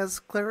rolling as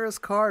Clara's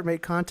car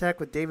made contact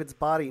with David's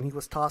body and he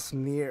was tossed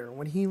in the air.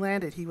 When he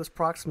landed, he was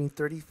approximately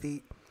 30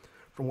 feet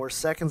from where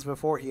seconds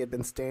before he had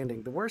been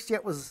standing. The worst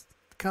yet was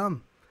to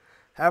come.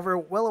 However,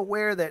 well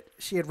aware that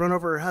she had run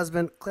over her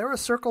husband, Clara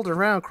circled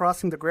around,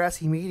 crossing the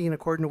grassy median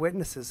according to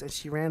witnesses, as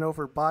she ran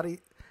over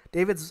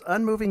David's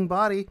unmoving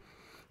body,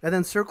 and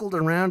then circled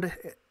around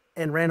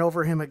and ran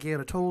over him again,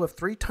 a total of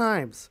 3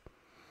 times.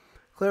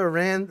 Clara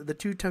ran the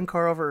 2-ton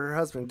car over her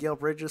husband. Gail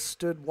Bridges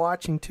stood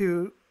watching,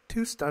 too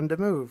stunned to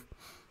move.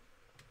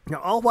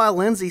 Now, all while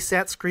Lindsay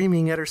sat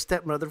screaming at her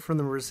stepmother from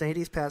the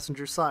Mercedes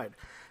passenger side,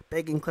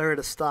 begging Clara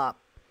to stop.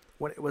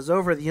 When it was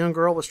over, the young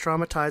girl was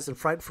traumatized and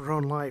frightened for her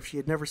own life. She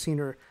had never seen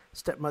her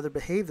stepmother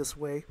behave this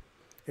way,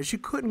 and she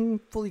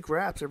couldn't fully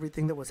grasp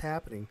everything that was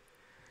happening.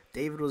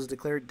 David was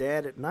declared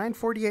dead at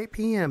 9:48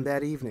 p.m.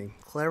 that evening.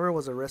 Clara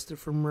was arrested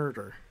for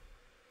murder.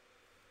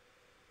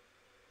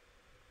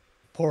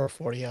 Pour a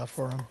 40 out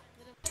for him.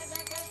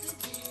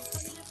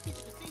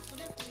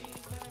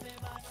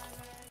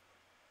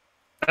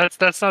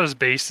 That's not as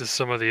base as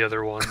some of the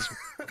other ones.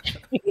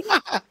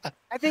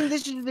 I think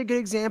this is a good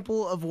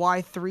example of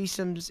why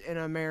threesomes in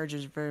a marriage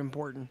is very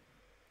important.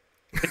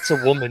 It's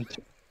a woman.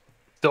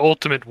 The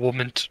ultimate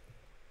woman.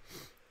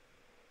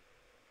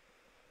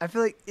 I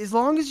feel like as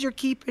long as you're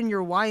keeping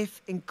your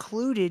wife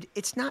included,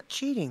 it's not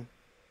cheating.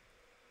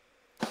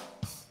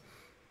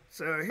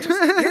 So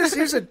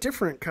here's a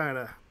different kind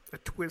of a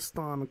twist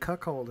on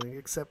cuckolding,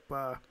 except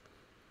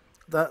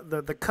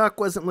the cuck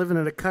wasn't living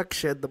in a cuck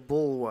shed, the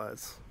bull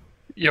was.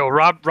 Yo,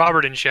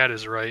 Robert in chat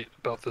is right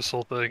about this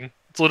whole thing.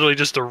 It's literally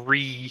just a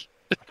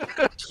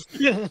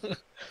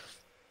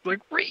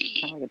like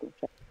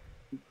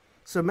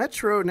So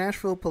Metro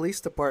Nashville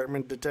Police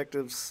Department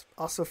detectives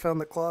also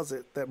found the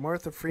closet that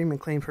Martha Freeman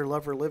claimed her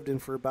lover lived in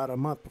for about a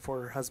month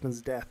before her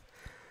husband's death.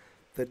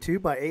 The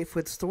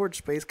 2-by-8-foot storage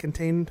space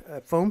contained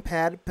a foam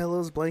pad,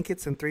 pillows,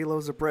 blankets, and 3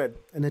 loaves of bread,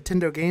 a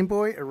Nintendo Game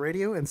Boy, a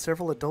radio, and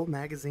several adult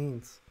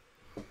magazines.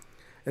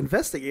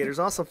 Investigators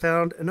also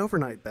found an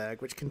overnight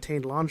bag, which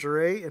contained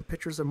lingerie and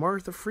pictures of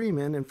Martha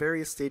Freeman in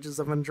various stages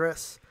of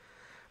undress.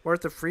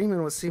 Martha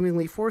Freeman was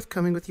seemingly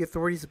forthcoming with the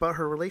authorities about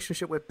her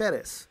relationship with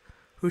Bettis,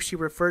 who she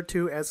referred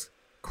to as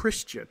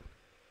Christian,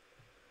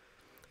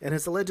 and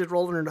his alleged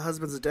role in her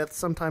husband's death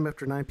sometime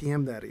after 9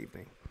 p.m. that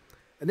evening.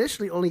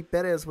 Initially, only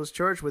Bettis was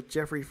charged with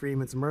Jeffrey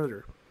Freeman's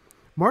murder.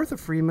 Martha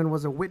Freeman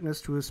was a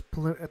witness to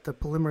at the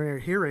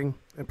preliminary hearing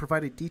and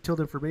provided detailed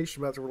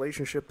information about the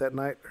relationship that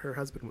night her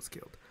husband was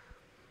killed.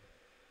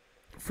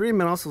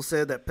 Freeman also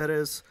said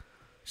that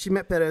she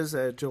met Bettis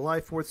at a July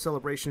 4th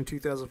celebration in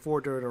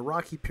 2004 during a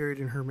rocky period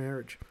in her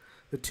marriage.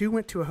 The two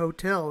went to a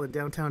hotel in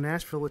downtown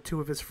Nashville with two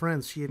of his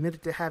friends. She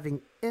admitted to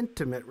having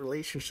intimate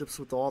relationships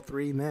with all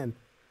three men.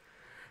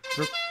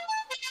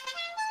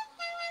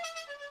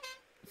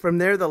 From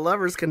there, the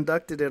lovers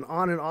conducted an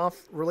on and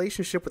off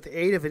relationship with the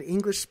aid of an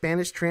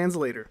English-Spanish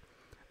translator.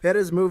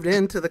 Bettis moved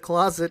into the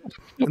closet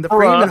in the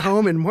Freeman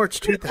home in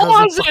March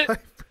 2005.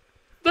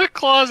 The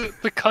closet,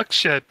 the cuck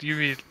shed, you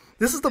mean?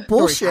 This is the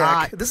bull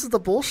shack. This is the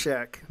bull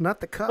shack, not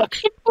the cuck.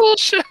 Bull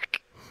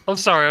shack. I'm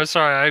sorry.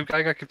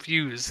 I got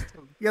confused.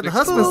 Yeah, the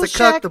husband's the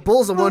cuck. The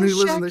bull's the one who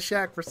lives in the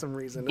shack for some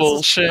reason.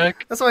 Bull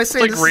shack. That's why I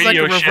say this is like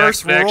a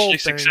reverse role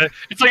thing.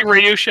 It's like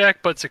Radio Shack,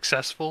 but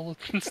successful.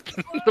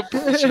 The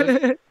bull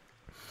shack.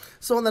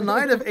 So on the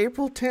night of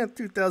April 10th,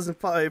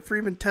 2005,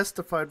 Freeman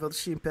testified that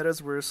she and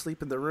Bettis were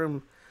asleep in the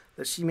room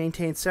that she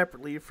maintained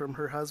separately from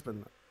her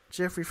husband.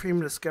 Jeffrey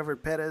Freeman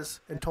discovered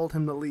Bettis and told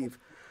him to leave.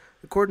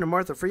 According to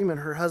Martha Freeman,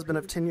 her husband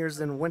of 10 years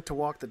then went to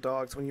walk the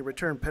dogs. When he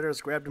returned,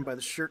 Bettis grabbed him by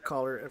the shirt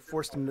collar and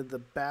forced him into the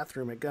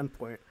bathroom at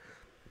gunpoint,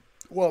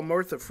 while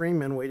Martha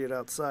Freeman waited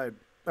outside.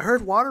 I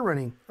heard water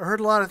running. I heard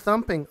a lot of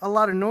thumping, a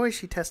lot of noise,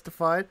 she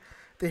testified.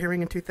 The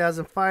hearing in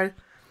 2005,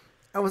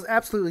 I was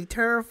absolutely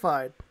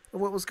terrified of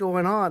what was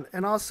going on,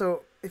 and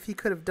also, if he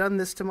could have done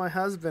this to my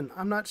husband,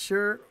 I'm not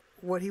sure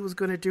what he was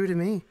going to do to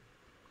me.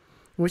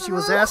 When she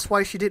was asked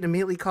why she didn't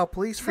immediately call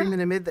police,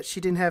 Freeman admitted that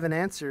she didn't have an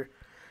answer,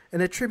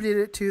 and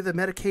attributed it to the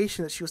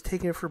medication that she was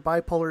taking for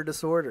bipolar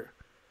disorder.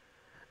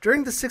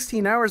 During the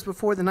 16 hours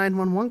before the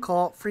 911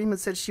 call, Freeman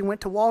said she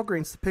went to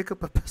Walgreens to pick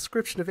up a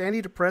prescription of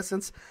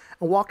antidepressants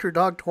and walked her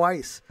dog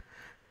twice.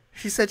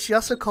 She said she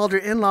also called her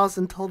in-laws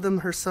and told them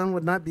her son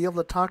would not be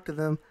able to talk to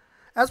them,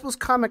 as was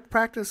common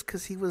practice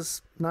because he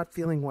was not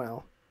feeling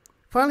well.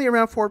 Finally,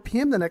 around 4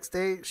 p.m. the next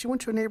day, she went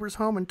to a neighbor's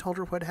home and told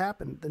her what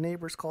happened. The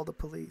neighbors called the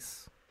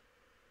police.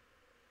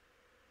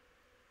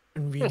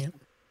 Convenient.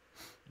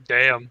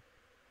 Damn.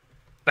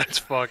 That's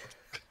fucked.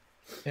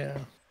 Yeah.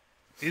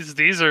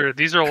 These are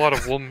a lot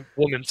of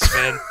women's,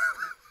 man.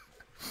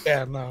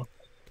 Yeah, no.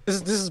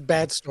 This is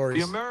bad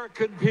stories. The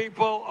American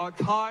people are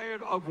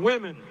tired of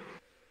women.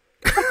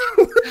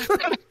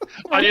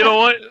 You know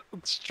what?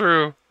 It's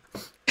true.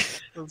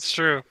 It's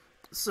true.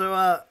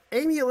 So,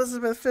 Amy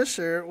Elizabeth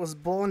Fisher was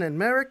born in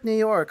Merrick, New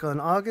York on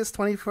August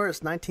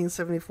 21st,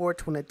 1974,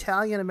 to an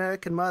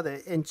Italian-American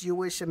mother and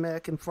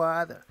Jewish-American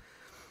father.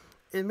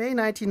 In May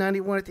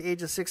 1991, at the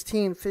age of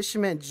 16, Fisher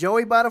met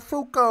Joey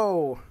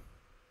Buttafuoco.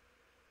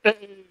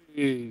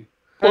 Hey.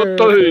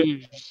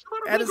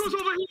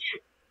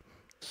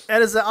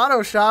 At his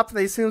auto shop,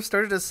 they soon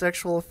started a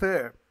sexual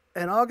affair.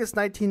 In August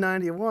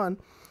 1991,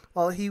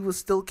 while he was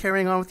still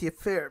carrying on with the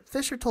affair,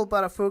 Fisher told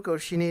Buttafuoco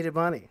she needed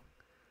money,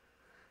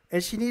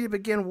 and she needed to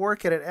begin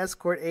work at an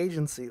escort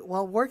agency.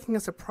 While working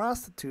as a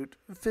prostitute,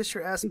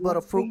 Fisher asked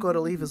Buttafuoco to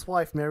leave his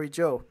wife, Mary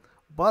Jo.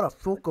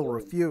 Buttafuoco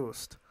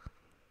refused.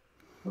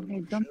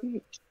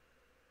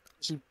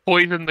 She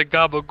poisoned the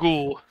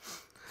gabagool.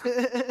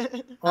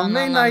 On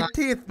May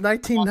 19th,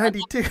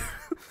 1992,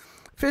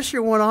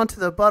 Fisher went on to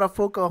the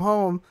Buttafuoco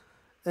home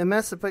in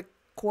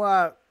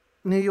Massapequa,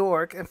 New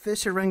York, and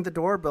Fisher rang the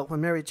doorbell.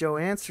 When Mary Jo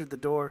answered the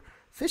door,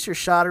 Fisher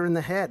shot her in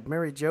the head.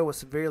 Mary Jo was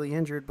severely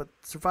injured but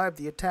survived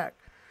the attack.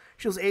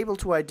 She was able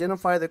to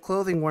identify the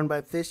clothing worn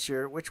by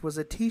Fisher, which was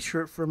a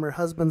T-shirt from her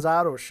husband's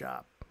auto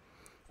shop,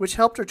 which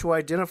helped her to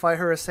identify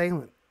her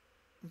assailant.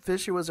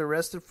 Fisher was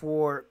arrested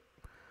for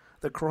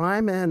the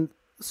crime and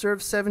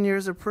served 7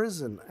 years of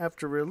prison.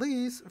 After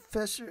release,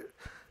 Fisher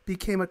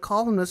became a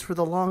columnist for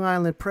the Long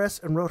Island Press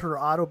and wrote her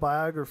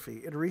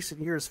autobiography. In recent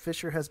years,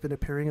 Fisher has been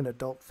appearing in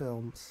adult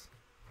films.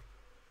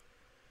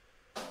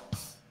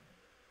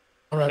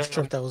 I'm not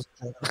sure if that was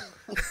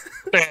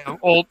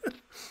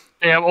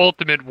Damn,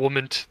 ultimate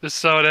woman. This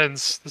is how it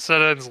ends. This is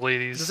how it ends,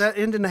 ladies. Does that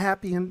end in a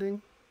happy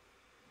ending?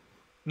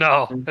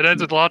 No, it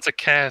ends with lots of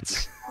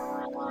cats.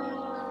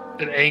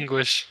 And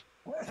anguish.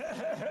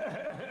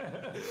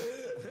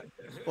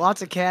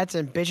 Lots of cats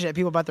and bitching at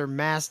people about their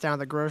masks down at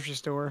the grocery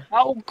store.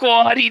 Oh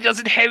god, he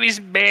doesn't have his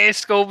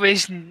mask over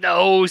his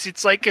nose.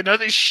 It's like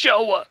another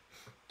shower.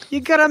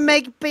 You're gonna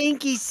make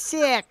Pinky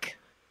sick.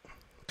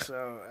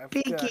 So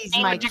Pinky's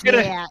my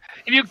cat.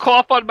 If you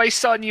cough on my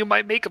son, you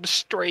might make him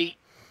straight.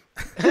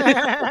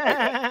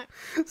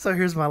 So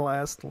here's my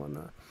last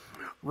one.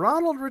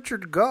 Ronald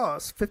Richard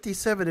Goss,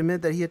 57,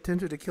 admitted that he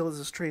attempted to kill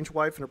his estranged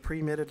wife in a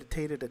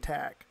premeditated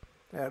attack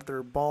at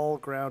their Ball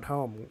Ground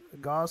home.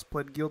 Goss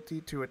pled guilty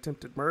to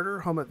attempted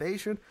murder, home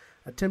evasion,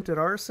 attempted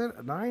arson,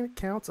 9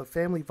 counts of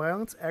family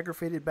violence,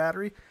 aggravated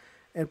battery,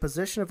 and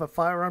possession of a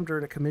firearm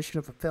during a commission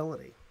of a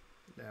felony.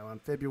 Now, on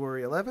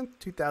February 11th,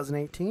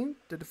 2018,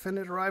 the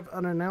defendant arrived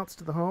unannounced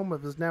to the home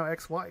of his now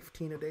ex-wife,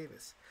 Tina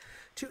Davis,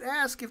 to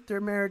ask if their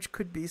marriage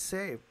could be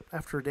saved.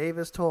 After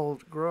Davis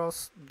told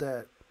Gross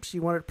that she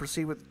wanted to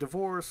proceed with the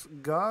divorce,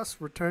 Goss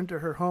returned to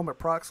her home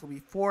approximately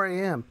 4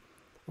 a.m.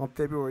 on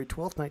February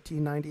 12th,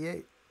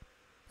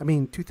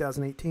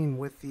 2018,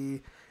 with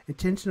the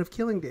intention of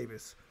killing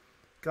Davis.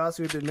 Goss,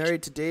 who had been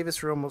married to Davis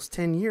for almost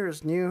 10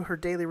 years, knew her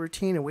daily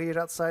routine and waited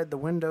outside the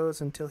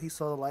windows until he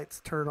saw the lights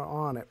turn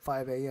on at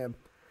 5 a.m.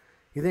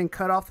 He then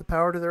cut off the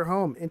power to their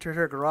home, entered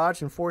her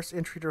garage, and forced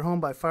entry to her home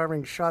by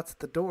firing shots at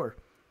the door.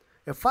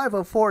 At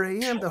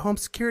 5:04 a.m., the home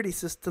security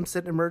system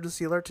sent an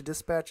emergency alert to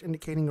dispatch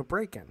indicating a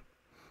break-in.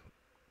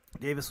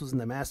 Davis was in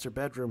the master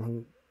bedroom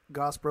when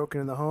Goss broke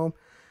into the home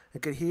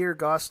and could hear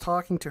Goss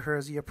talking to her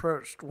as he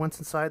approached. Once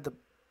inside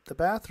the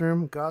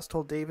bathroom, Goss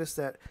told Davis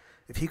that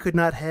if he could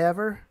not have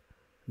her,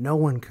 no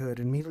one could,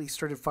 and immediately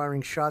started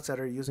firing shots at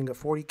her using a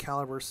 .40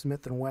 caliber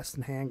Smith &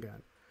 Wesson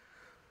handgun.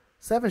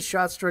 7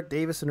 shots struck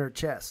Davis in her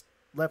chest,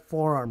 left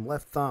forearm,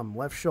 left thumb,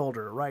 left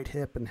shoulder, right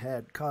hip, and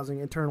head, causing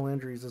internal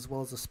injuries as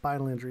well as a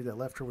spinal injury that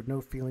left her with no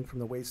feeling from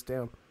the waist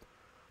down.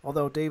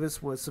 Although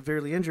Davis was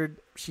severely injured,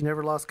 she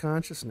never lost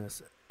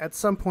consciousness. At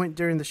some point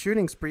during the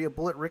shooting spree, a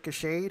bullet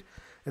ricocheted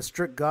and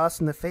struck Goss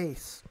in the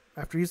face.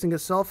 After using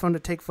his cell phone to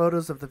take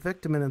photos of the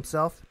victim and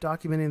himself,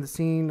 documenting the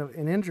scene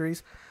and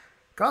injuries,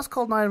 Goss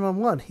called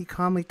 911. He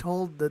calmly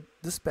told the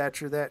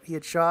dispatcher that he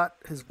had shot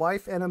his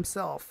wife and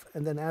himself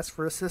and then asked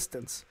for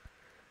assistance.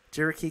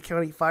 Cherokee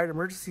County Fire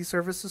Emergency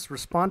Services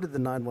responded to the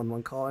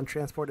 911 call and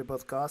transported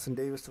both Goss and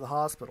Davis to the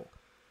hospital.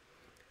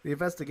 The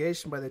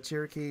investigation by the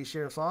Cherokee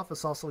Sheriff's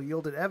Office also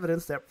yielded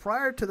evidence that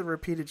prior to the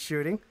repeated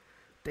shooting,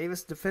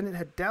 Davis' defendant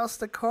had doused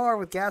the car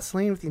with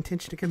gasoline with the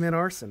intention to commit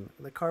arson.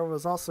 The car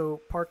was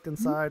also parked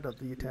inside of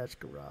the attached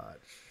garage.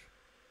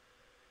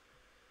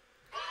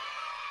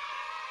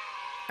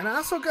 And I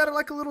also got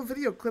a little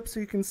video clip so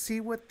you can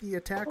see what the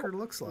attacker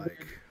looks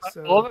like.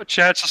 So, all the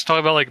chat's just talking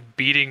about like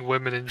beating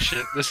women and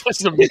shit. This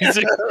is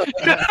amazing.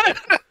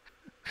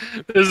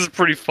 This is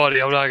pretty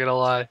funny. I'm not gonna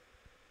lie.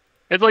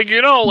 It's like,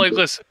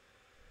 listen.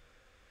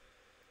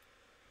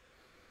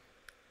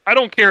 I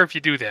don't care if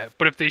you do that,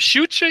 but if they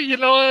shoot you,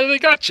 they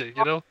got you.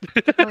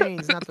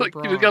 Planes, not the like,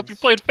 you got to be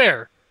played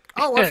fair.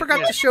 Oh, I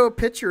forgot to show a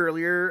picture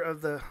earlier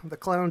of the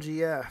clown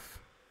GF.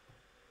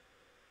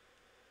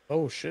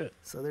 Oh shit!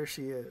 So there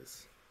she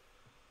is.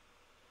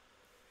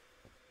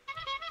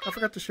 I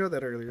forgot to show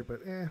that earlier,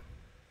 but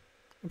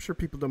I'm sure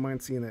people don't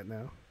mind seeing that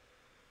now.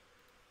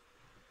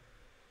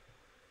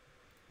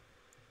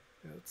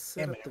 Let's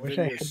set up the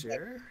video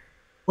share.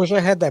 Wish I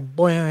had that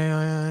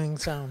boing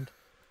sound.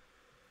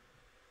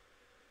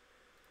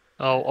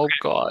 Oh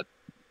God!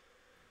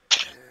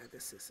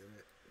 This isn't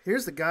it.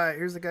 Here's the guy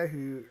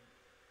who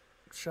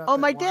shot. Oh,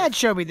 my dad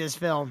showed me this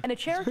film. And a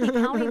Cherokee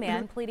County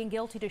man pleading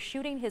guilty to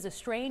shooting his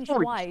estranged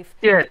wife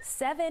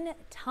 7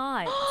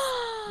 times.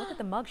 Look at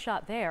the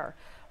mugshot there.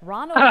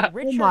 Ronald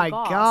Richard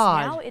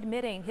Goss now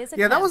admitting his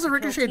attempt that was a to kill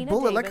ricocheted Tina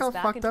bullet. Look Davis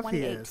how back in fucked up he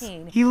is.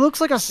 2018. He looks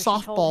like a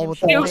softball with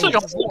He looks like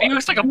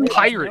a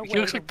pirate. He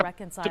looks like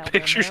the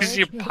pictures you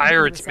see of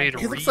pirates made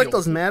real. He looks like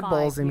those mad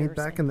balls they made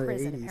back in the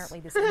 80s.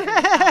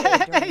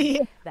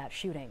 That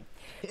shooting.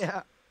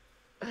 Yeah.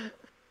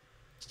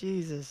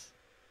 Jesus.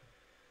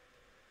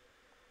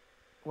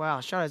 Wow,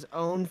 shot his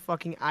own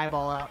fucking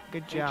eyeball out.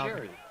 Good job. Hey,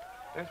 Jerry,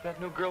 there's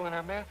that new girl in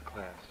our math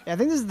class. Yeah, I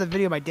think this is the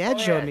video my dad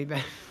showed me.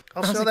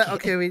 I'll show that.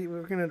 Okay,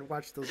 we're gonna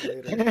watch those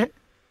later.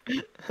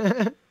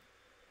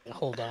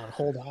 Hold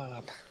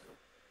on.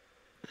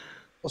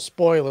 Well,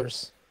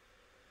 spoilers.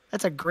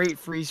 That's a great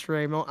freeze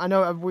frame. I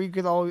know we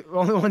could only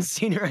one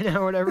seen it right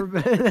now or whatever,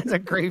 but that's a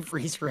great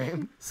freeze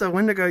frame. So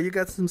Wendigo, you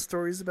got some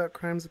stories about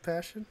crimes of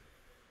passion?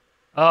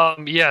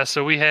 Yeah,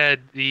 so we had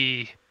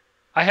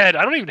I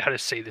don't even know how to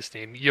say this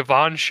name,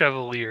 Yvonne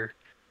Chevalier.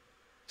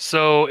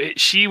 So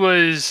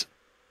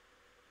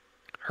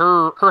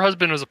her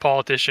husband was a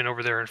politician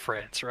over there in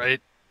France,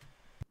 right?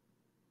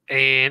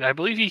 And I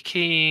believe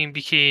he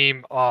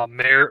became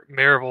mayor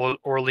of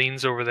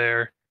Orleans over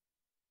there.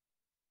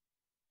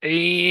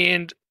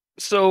 And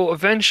so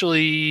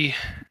eventually,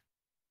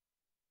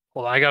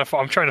 hold on,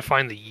 I'm trying to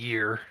find the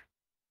year.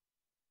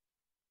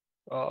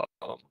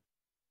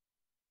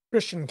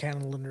 Christian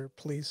calendar,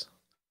 please.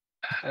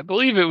 I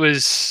believe it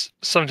was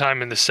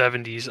sometime in the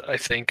 70s, I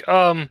think.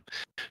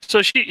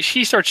 So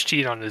she starts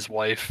cheating on his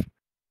wife.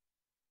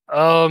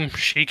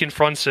 She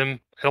confronts him.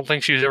 I don't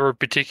think she was ever a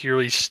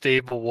particularly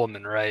stable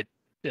woman, right?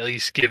 At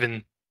least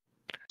given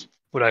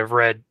what I've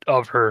read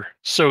of her.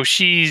 So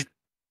she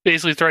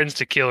basically threatens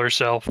to kill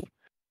herself.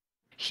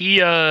 He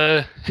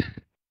tells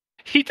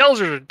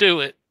her to do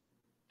it,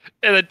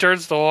 and then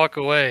turns to walk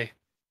away.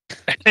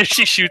 And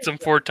she shoots him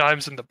 4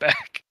 times in the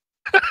back.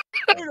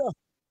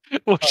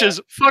 Which is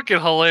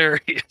fucking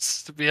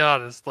hilarious, to be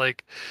honest.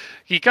 Like,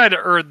 he kind of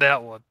earned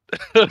that one.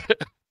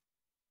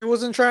 He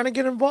wasn't trying to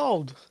get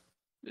involved.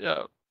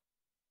 Yeah.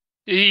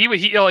 He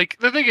like,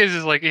 the thing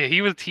is like, yeah,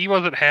 he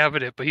wasn't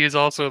having it, but he was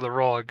also the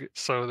wrong.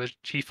 So that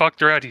he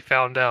fucked her out. He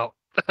found out.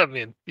 I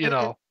mean,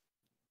 not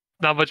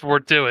much more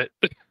to it.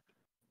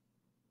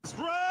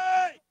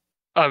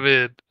 I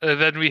mean, and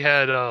then we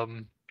had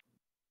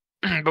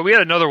but we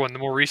had another one, the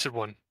more recent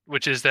one,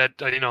 which is that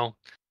you know,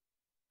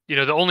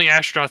 the only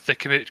astronauts that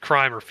commit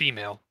crime are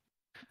female,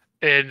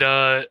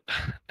 and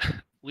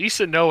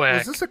Lisa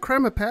Nowak. Is this a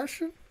crime of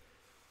passion?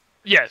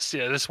 Yes,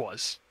 yeah, this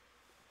was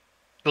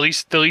the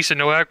Lisa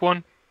Nowak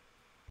one,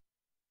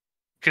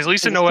 because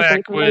Lisa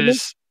Nowak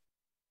was.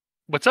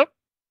 What's up?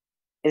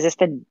 Is this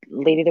the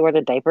lady that wore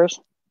the diapers?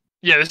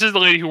 Yeah, this is the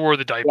lady who wore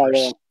the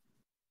diapers.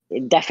 Yeah.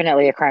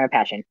 Definitely a crime of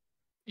passion.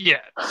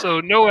 Yeah, so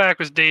Nowak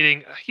was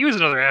dating. He was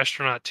another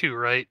astronaut too,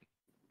 right?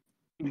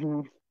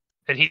 Mm-hmm.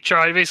 And he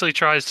basically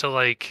tries to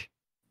like.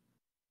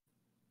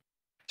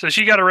 So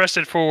she got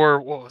arrested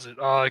for what was it?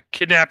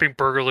 Kidnapping,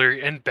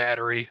 burglary, and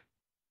battery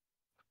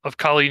of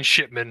Colleen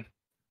Shipman.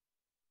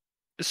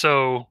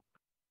 So,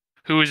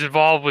 who was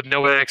involved with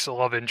Nowak's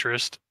love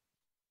interest,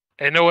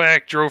 and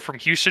Nowak drove from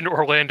Houston to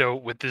Orlando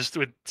with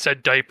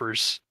said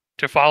diapers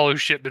to follow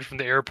Shipman from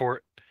the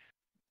airport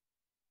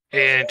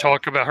and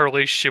talk about her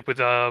relationship with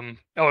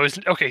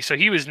so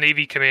he was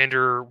Navy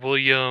Commander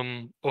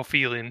William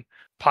O'Phelan,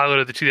 pilot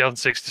of the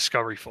 2006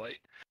 Discovery flight.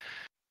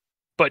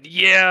 But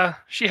yeah,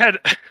 she had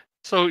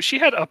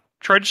a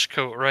trench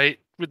coat, right,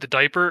 with the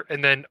diaper,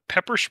 and then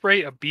pepper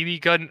spray, a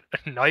BB gun,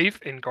 a knife,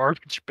 and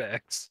garbage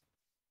bags.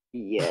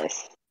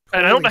 Yes.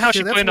 And I don't know how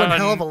she that's planned one on.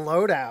 hell of a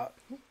loadout.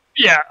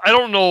 Yeah, I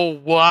don't know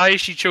why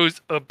she chose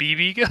a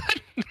BB gun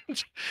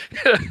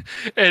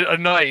and a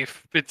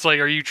knife. It's like,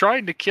 are you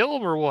trying to kill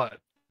him or what?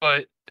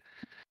 But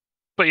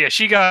yeah,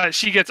 she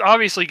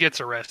obviously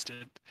gets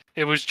arrested.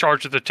 It was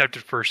charged with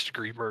attempted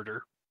first-degree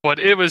murder. But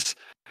it was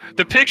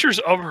the pictures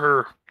of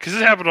her, because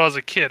this happened when I was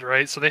a kid,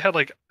 right? So they had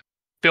like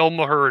film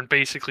of her and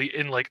basically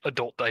in like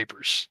adult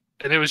diapers,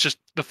 and it was just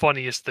the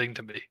funniest thing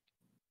to me.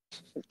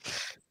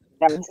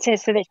 That was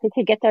so that she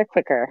could get there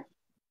quicker.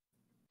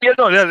 Yeah,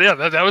 no,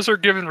 that was her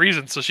given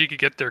reason, so she could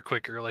get there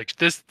quicker. Like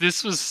this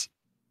is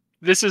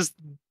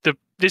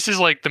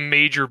like the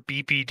major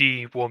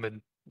BPD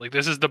woman. Like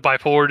this is the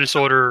bipolar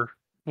disorder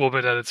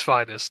woman at its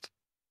finest.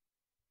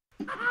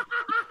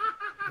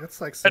 That's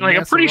like some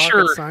I'm pretty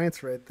sure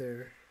science right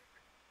there.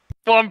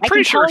 Well, I'm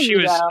pretty sure she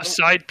was though, a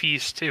side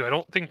piece too. I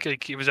don't think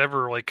like it was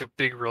ever like a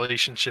big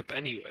relationship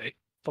anyway,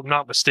 if I'm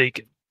not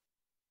mistaken.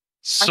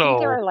 I think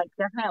they were like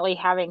definitely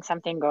having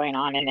something going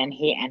on, and then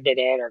he ended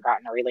it or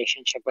got in a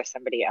relationship with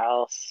somebody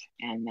else,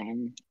 and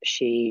then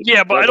she.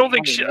 Yeah, but I don't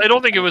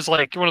think it was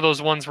like one of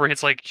those ones where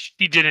it's like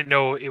she didn't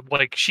know it.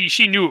 Like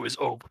she knew it was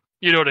over.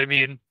 You know what I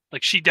mean?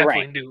 Like she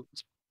definitely knew it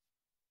was.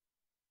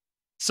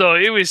 So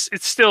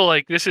it's still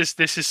like this is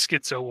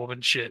schizo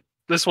woman shit.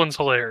 This one's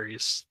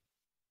hilarious.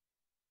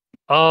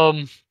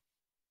 And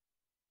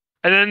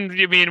then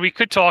I mean we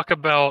could talk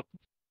about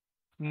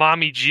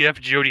Mommy GF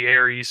Jodi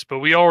Arias, but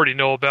we already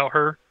know about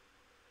her.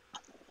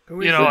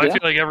 I feel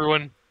like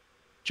everyone.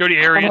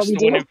 Jodi Arias, the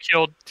one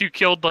who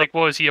killed like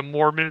what was he, a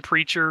Mormon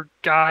preacher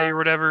guy or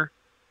whatever?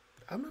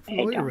 I'm not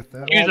familiar with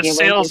that. He was a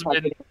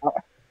salesman.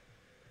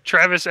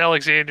 Travis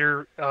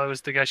Alexander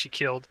was the guy she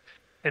killed,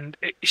 and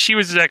she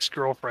was his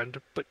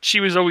ex-girlfriend. But she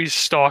was always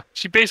stalked.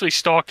 She basically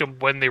stalked him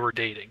when they were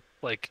dating,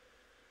 like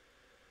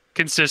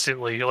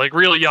consistently, like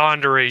real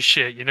yandere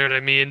shit. You know what I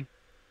mean?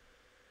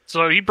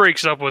 So he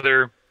breaks up with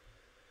her.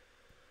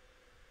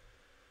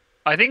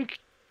 I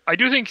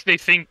do think they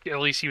think at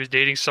least he was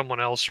dating someone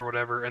else or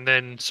whatever, and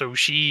then so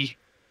she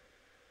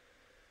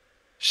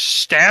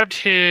stabbed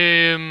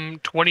him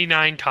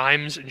 29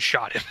 times and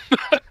shot him.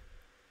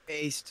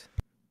 Based.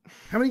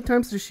 How many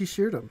times did she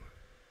shoot him?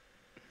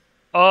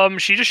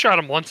 She just shot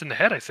him once in the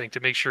head, I think, to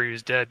make sure he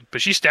was dead.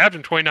 But she stabbed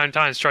him 29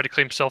 times, tried to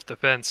claim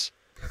self-defense.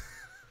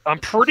 I'm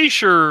pretty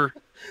sure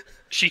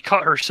she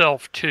cut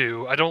herself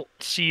too. I don't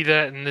see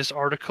that in this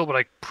article, but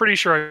I'm pretty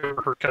sure I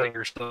remember her cutting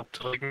herself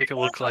to like make it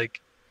look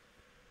like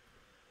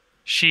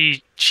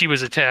she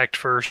was attacked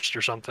first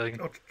or something.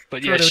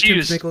 But yeah, she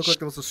was. Make it look like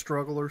there was a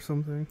struggle or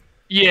something.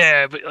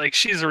 Yeah, but like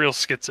she's a real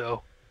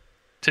schizo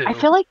too. I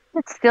feel like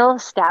you could still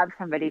stab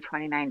somebody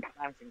 29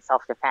 times in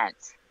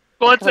self-defense.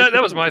 Well,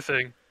 that was my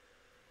thing.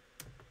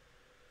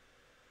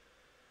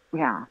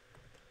 Yeah,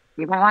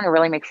 you might want to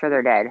really make sure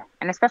they're dead,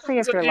 and especially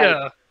if you're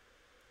like,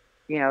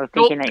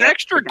 thinking that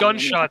extra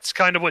gunshots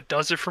kind of what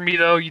does it for me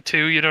though. You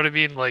know what I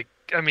mean? Like,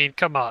 I mean,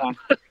 come on.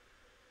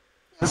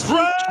 That's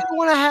right. You don't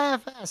want to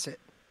half-ass it.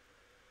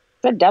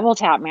 It's a double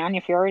tap, man.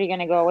 If you're already going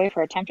to go away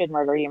for attempted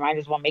murder, you might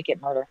as well make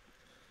it murder.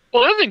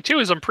 Well, the other thing too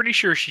is I'm pretty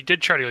sure she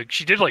did try to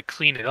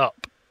clean it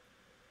up.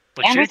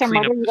 Like, and with her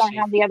murder, you don't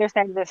have the other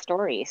side of the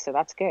story, so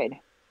that's good.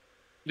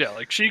 Yeah,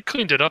 like she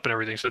cleaned it up and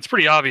everything, so it's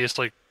pretty obvious.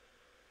 Like,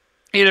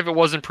 even if it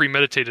wasn't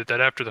premeditated, that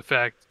after the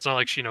fact, it's not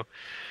like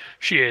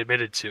she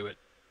admitted to it.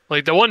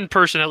 Like the one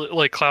person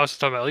like Klaus was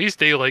talking about, at least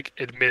they like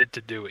admitted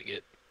to doing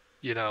it.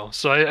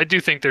 So I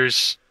do think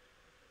there's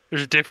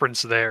a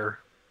difference there.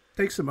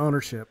 Take some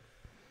ownership.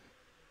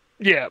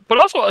 Yeah, but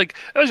also like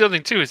that was the other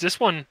thing too. Is this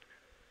one?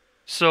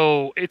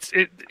 So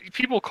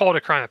people call it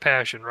a crime of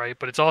passion, right?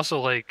 But it's also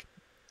like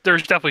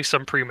there's definitely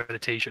some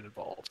premeditation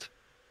involved.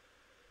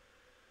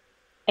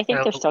 I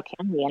think there still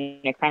can be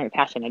in a crime of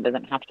passion. It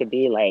doesn't have to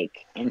be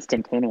like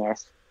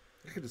instantaneous.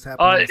 It could just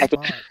happen on the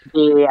spot.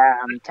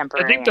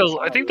 Temporary.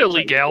 I think the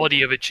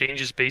legality of it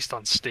changes based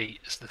on state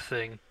is the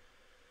thing.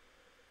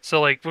 So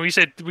like when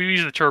we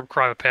use the term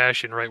crime of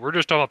passion, right? We're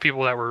just talking about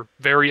people that were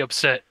very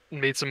upset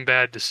and made some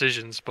bad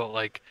decisions, but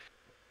like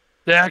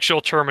the actual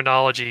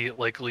terminology,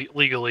 like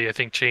legally, I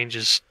think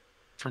changes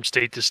from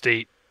state to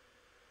state.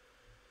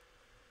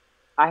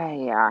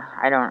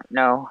 I don't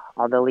know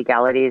all the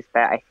legalities,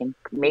 but I think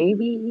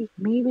maybe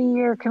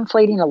you're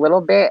conflating a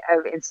little bit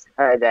of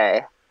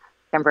the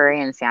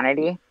temporary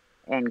insanity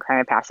and crime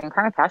of passion.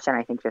 Crime of passion,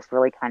 I think, just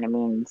really kind of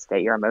means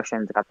that your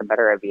emotions got the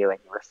better of you and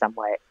you were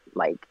somewhat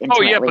like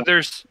intimately... Oh yeah, but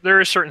there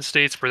are certain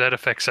states where that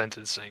affects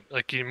sentencing,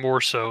 like even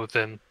more so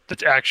than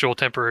the actual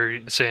temporary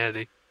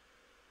insanity.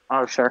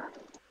 Oh sure.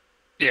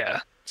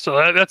 Yeah,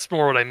 so that's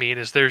more what I mean.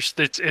 Is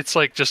it's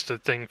like just a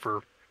thing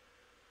for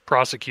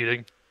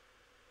prosecuting.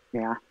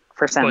 Yeah,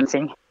 for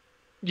sentencing. But,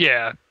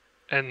 yeah,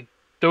 and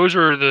those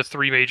are the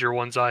three major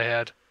ones I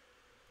had.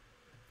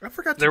 I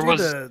forgot to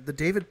do the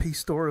David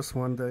Pistorius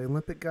one, the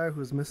Olympic guy who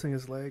was missing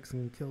his legs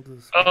and killed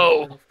his...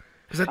 Oh!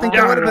 Because I think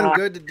that would have been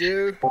good to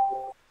do.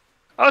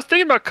 I was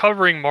thinking about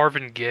covering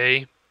Marvin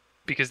Gaye,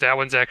 because that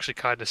one's actually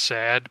kind of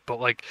sad,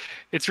 but like,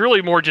 it's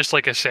really more just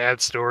like a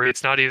sad story.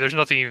 It's not even, there's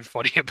nothing even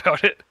funny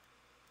about it.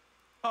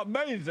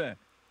 Amazing!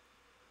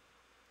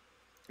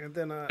 And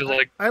then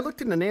I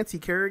looked into Nancy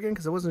Kerrigan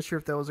because I wasn't sure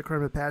if that was a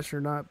crime of passion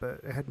or not, but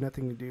it had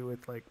nothing to do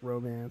with like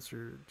romance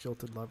or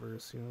jilted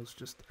lovers. You know, it was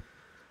just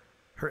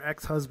her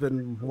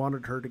ex-husband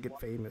wanted her to get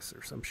famous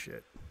or some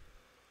shit.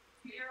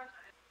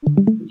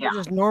 They're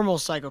just normal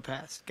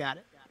psychopaths. Got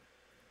it.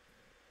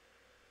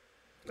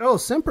 Oh,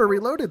 Semper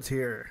Reloaded's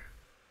here.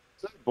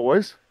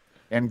 Boys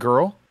and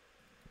girl.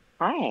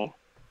 Hi.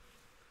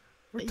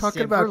 We're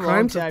talking about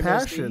crimes of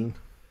passion.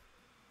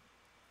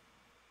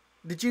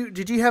 Did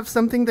you have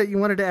something that you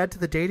wanted to add to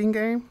the dating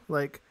game?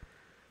 Like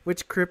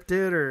which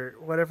cryptid or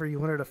whatever you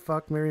wanted to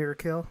fuck, marry, or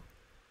kill?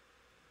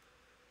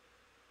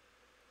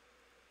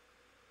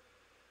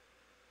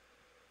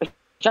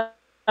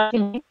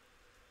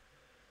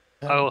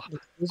 Oh, a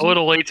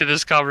little late to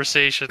this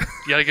conversation.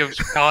 You gotta give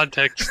some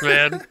context,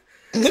 man.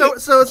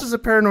 So this is a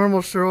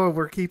paranormal show.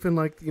 We're keeping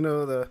like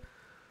the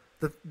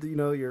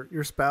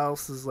your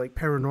spouse is like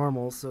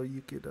paranormal, so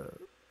you could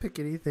pick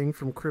anything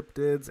from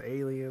cryptids,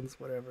 aliens,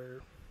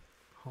 whatever.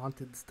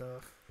 Haunted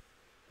stuff.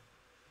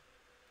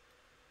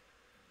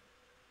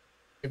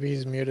 Maybe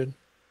he's muted.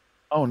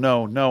 Oh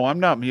no, I'm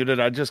not muted.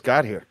 I just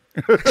got here.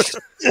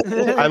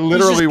 I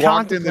literally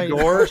walked in the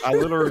door. I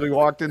literally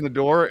walked in the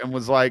door and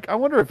was like, I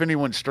wonder if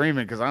anyone's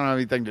streaming because I don't have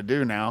anything to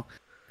do now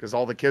because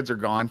all the kids are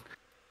gone.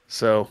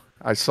 So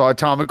I saw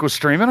Atomic was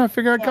streaming. I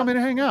figured I'd come in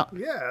and hang out.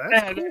 Yeah,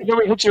 that's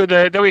cool.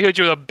 Then we hit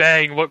you with a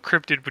bang. What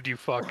cryptid would you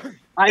fuck?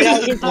 I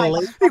know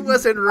he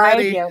wasn't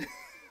ready.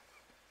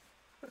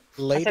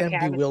 Late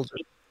and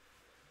bewildered.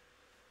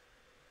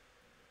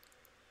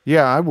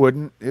 Yeah, I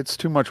wouldn't. It's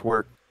too much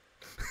work.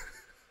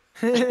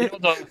 The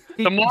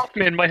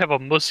Mothman might have a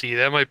mussy.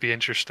 That might be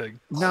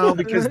interesting. No,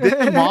 because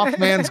then the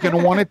Mothman's going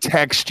to want to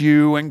text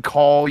you and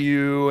call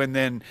you, and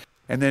then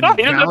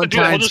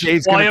Valentine's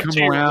Day's going to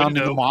come around,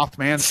 and the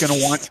Mothman's going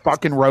to want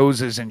fucking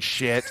roses and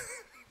shit,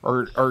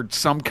 or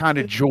some kind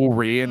of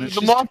jewelry, and it's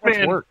just too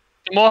much work.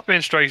 The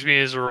Mothman strikes me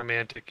as a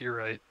romantic. You're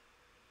right.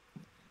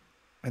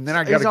 And then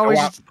I got to go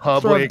out in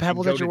public,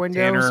 pebbles and at your go to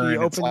window, dinner, so you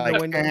and it's open the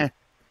like, window.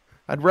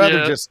 I'd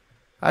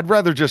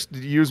rather just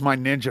use my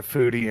ninja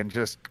foodie and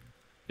just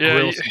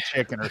grill some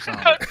chicken or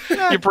something.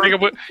 you bring it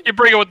with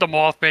the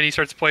Mothman. He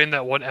starts playing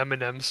that one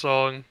Eminem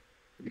song.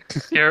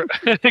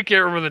 I can't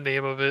remember the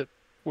name of it.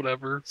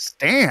 Whatever.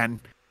 Stan.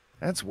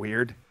 That's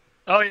weird.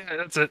 Oh yeah,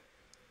 that's it.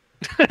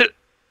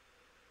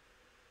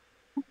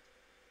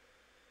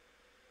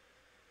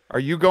 Are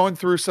you going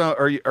through some?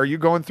 Are you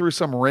going through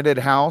some rented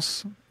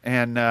house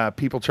and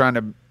people trying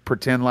to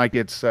pretend like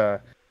it's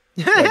like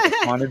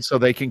haunted so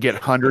they can get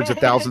hundreds of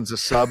thousands of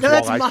subs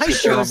while I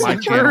sit there on my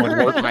channel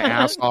and work my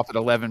ass off at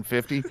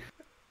 11:50?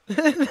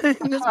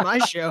 That's my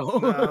show.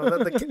 No,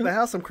 the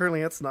house I'm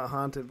currently at's not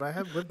haunted, but I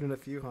have lived in a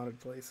few haunted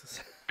places.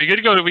 We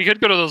could go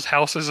to those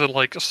houses in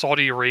like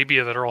Saudi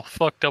Arabia that are all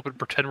fucked up and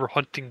pretend we're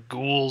hunting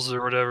ghouls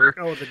or whatever.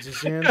 Oh, the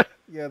jinn.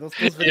 Yeah, those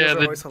videos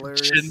are always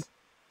hilarious.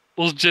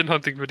 Those jinn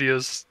hunting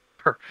videos.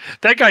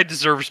 That guy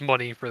deserves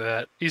money for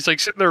that. He's like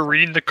sitting there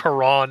reading the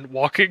Quran,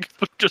 walking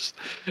just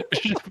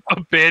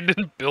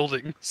abandoned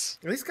buildings.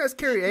 These guys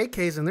carry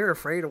AKs and they're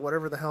afraid of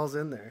whatever the hell's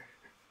in there.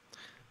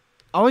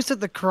 I always thought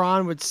the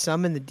Quran would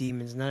summon the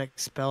demons, not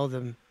expel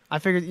them. I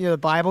figured, the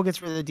Bible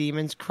gets rid of the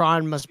demons.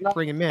 Quran must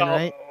bring them in,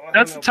 right?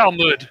 That's the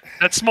Talmud.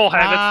 That's small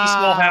hat. That's the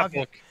small hat okay.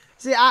 book.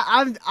 See,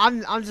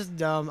 I'm just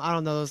dumb. I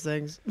don't know those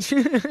things.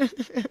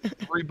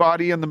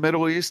 Everybody in the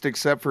Middle East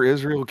except for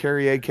Israel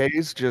carry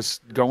AKs,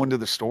 just going to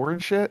the store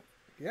and shit.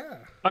 Yeah.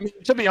 I mean,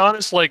 to be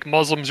honest, like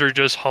Muslims are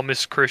just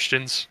hummus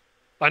Christians.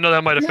 I know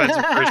that might offend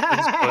some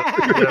Christians,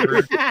 but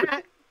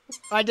whatever.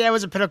 My dad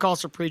was a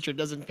Pentecostal preacher. It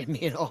doesn't fit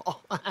me at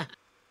all. I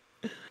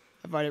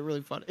find it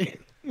really funny.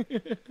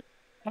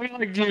 mean,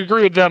 like, you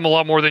agree with them a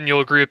lot more than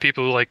you'll agree with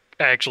people who like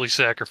actually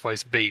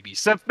sacrifice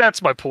babies.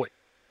 That's my point.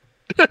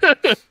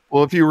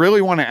 Well, if you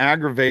really want to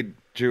aggravate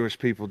Jewish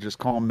people, just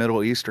call them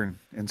Middle Eastern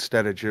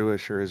instead of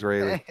Jewish or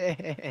Israeli.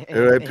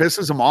 It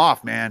pisses them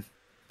off, man.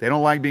 They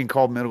don't like being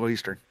called Middle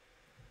Eastern.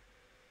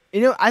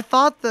 You know, I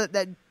thought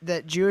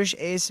that Jewish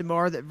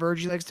ASMR that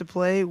Virgie likes to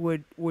play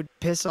would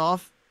piss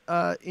off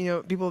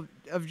people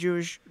of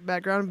Jewish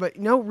background, but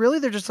no, really,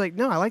 they're just like,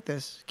 no, I like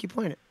this. Keep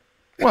playing it.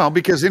 Well,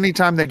 because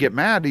anytime they get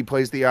mad, he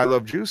plays the "I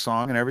Love Jews"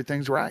 song, and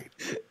everything's right.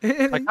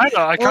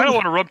 I kind of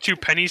want to rub 2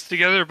 pennies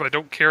together, but I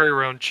don't carry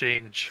around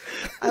change.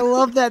 I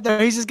love that though.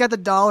 He's just got the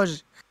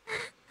dollars.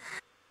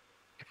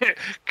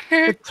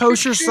 The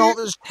kosher salt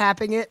is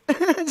tapping it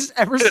just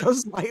ever so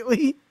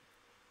slightly.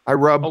 I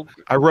rub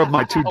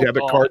my 2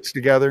 debit cards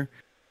together.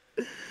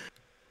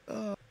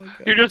 Oh,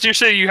 you're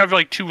saying you have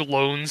like 2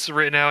 loans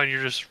right now, and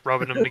you're just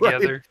rubbing them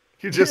together. Right.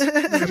 You just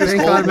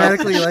bank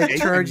automatically like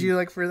charge you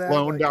like for that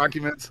loan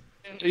documents.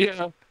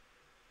 Yeah.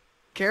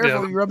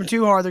 Careful, you're rubbing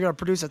too hard, they're gonna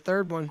produce a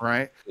third one.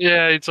 Right.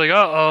 Yeah, it's like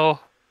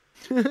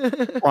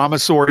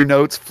promissory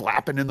notes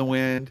flapping in the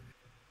wind.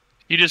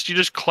 You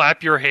just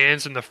clap your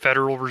hands and the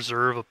Federal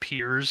Reserve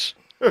appears.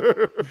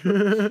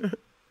 Dude,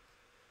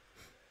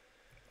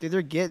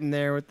 they're getting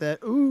there with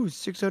that. Ooh,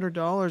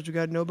 $600. We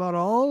got to know about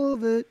all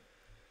of it.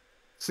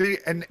 See,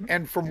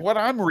 and from what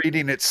I'm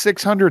reading, it's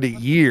 $600 a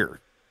year,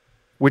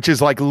 which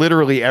is like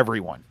literally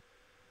everyone.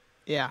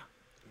 Yeah.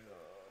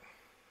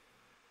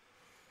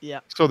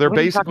 Yeah. So they're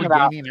basically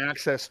gaining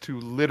access to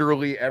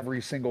literally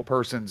every single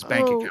person's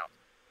bank account.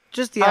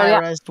 Just the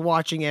IRS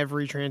watching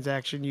every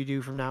transaction you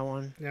do from now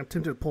on. Yeah, I'm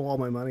tempted to pull all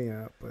my money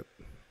out, but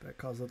that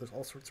causes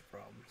all sorts of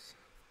problems.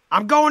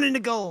 I'm going into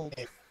gold.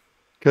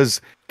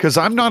 Because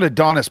I'm not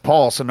Adonis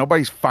Paul, so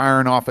nobody's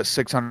firing off a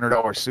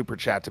 $600 super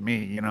chat to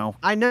me, you know?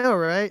 I know,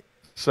 right?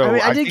 So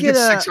I think did get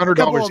it's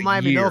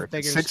 $600 a year.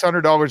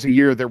 $600 a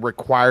year, they're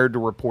required to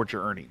report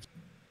your earnings.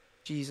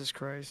 Jesus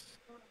Christ.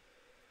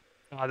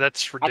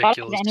 That's I thought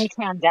ridiculous. any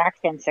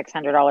transaction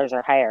 $600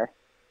 or higher.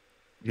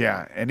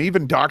 Yeah, and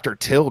even Dr.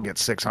 Till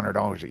gets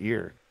 $600 a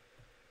year.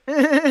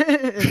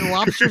 The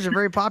lobsters are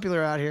very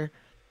popular out here.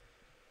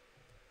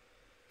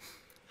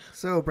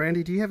 So,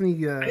 Brandy, do you have any?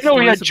 I know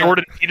we had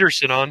Jordan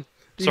Peterson on.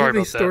 Do you have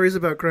any stories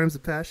about crimes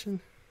of passion?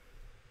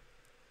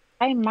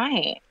 I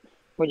might.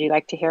 Would you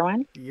like to hear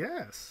one?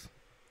 Yes.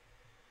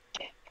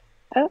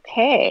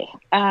 Okay.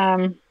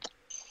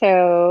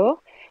 So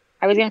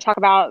I was going to talk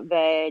about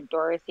the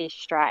Dorothy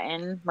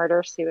Stratton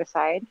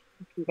murder-suicide.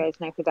 If you guys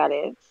know who that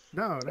is.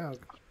 No.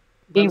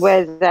 He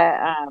was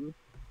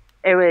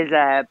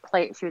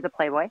she was a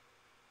Playboy.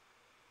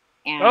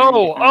 And,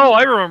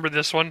 I remember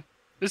this one.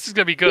 This is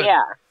gonna be good.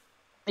 Yeah.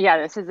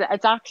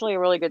 It's actually a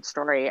really good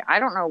story. I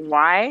don't know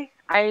why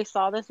I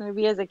saw this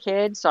movie as a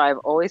kid, so I've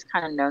always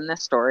kind of known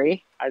this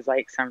story as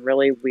like some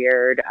really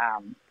weird,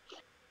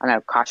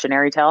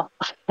 cautionary tale.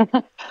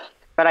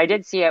 But I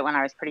did see it when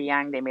I was pretty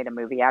young. They made a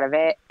movie out of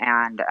it,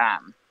 and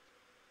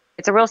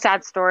it's a real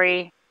sad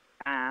story.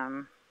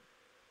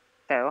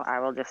 So I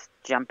will just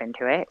jump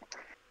into it.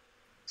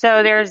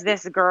 So there's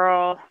this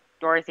girl,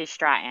 Dorothy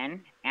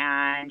Stratton,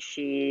 and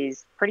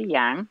she's pretty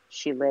young.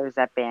 She lives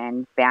up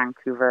in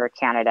Vancouver,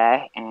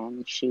 Canada,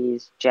 and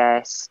she's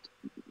just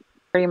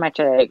pretty much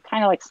a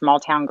kind of like small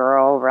town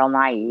girl, real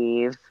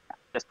naive,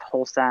 just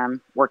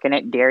wholesome, working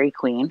at Dairy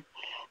Queen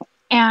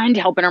and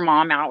helping her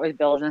mom out with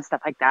bills and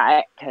stuff like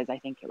that, because I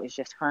think it was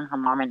just her and her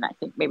mom and I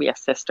think maybe a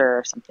sister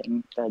or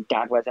something. The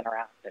dad wasn't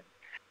around and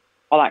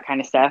all that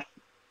kind of stuff.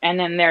 And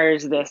then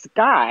there's this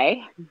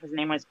guy, his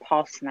name was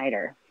Paul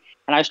Snider.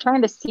 And I was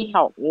trying to see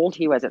how old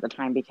he was at the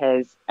time,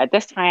 because at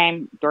this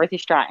time, Dorothy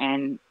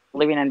Stratton,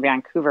 living in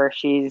Vancouver,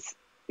 she's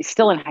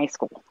still in high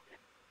school.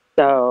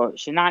 So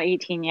she's not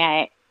 18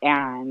 yet.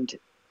 And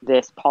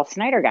this Paul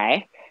Snider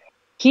guy,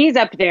 he's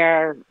up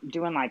there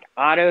doing like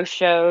auto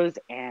shows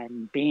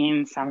and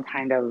being some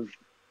kind of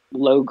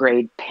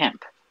low-grade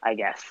pimp, I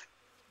guess.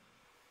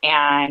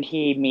 And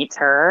he meets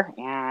her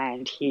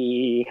and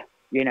he,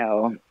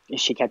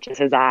 she catches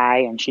his eye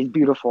and she's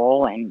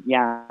beautiful and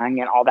young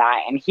and all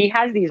that. And he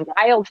has these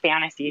wild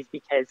fantasies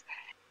because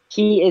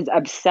he is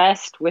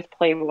obsessed with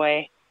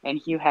Playboy and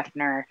Hugh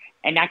Hefner.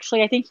 And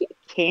actually, I think he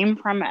came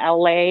from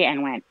LA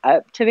and went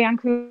up to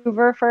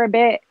Vancouver for a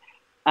bit.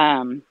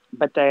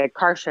 But the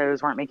car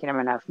shows weren't making him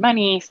enough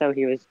money. So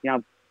he was,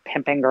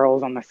 pimping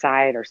girls on the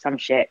side or some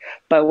shit.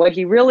 But what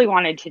he really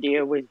wanted to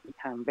do was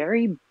become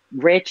very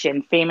rich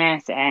and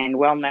famous and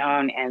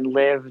well-known and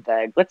live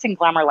the glitz and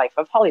glamour life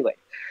of Hollywood.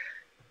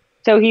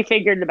 So he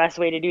figured the best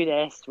way to do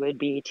this would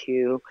be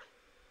to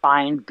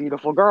find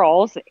beautiful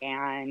girls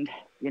and,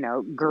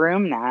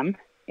 groom them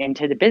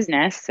into the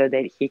business so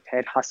that he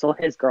could hustle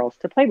his girls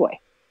to Playboy.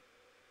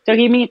 So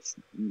he meets,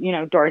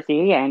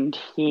 Dorothy, and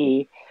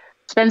he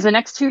spends the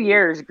next 2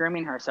 years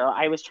grooming her. So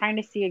I was trying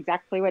to see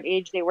exactly what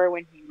age they were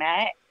when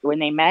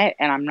they met,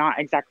 and I'm not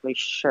exactly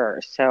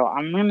sure. So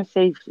I'm going to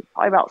say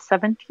probably about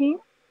 17,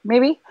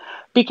 maybe,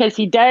 because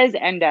he does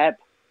end up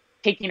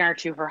taking her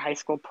to her high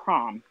school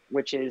prom,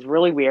 which is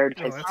really weird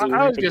because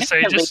I was gonna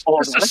say just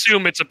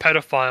assume it's a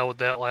pedophile with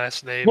that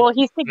last name. Well,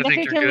 he's I think you're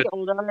significantly good.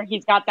 older.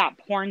 He's got that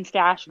porn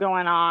stash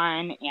going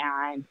on,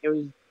 and it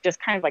was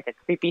just kind of like a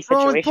creepy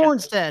Wrong with situation. porn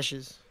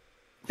stashes.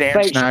 Dan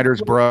But-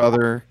 Schneider's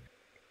brother.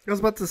 I was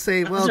about to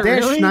say, well, it Dan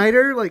really?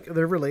 Schneider, like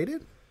they're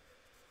related.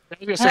 I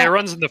was gonna say it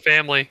runs in the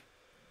family.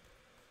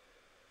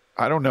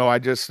 I don't know. I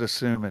just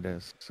assume it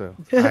is. So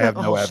I have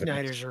no All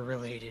evidence. Schneiders are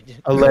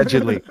related.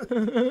 Allegedly.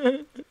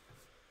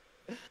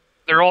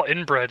 They're all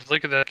inbred.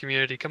 Look at that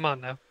community. Come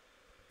on now.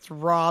 It's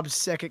Rob's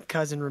second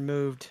cousin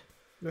removed.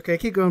 Okay,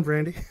 keep going,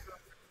 Brandy.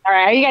 All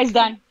right, are you guys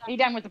done? Are you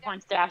done with the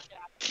porn stash?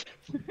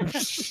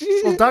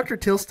 Well, Dr.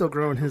 Till's still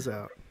growing his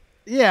out.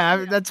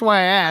 Yeah, that's why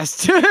I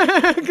asked.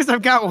 Because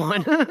I've got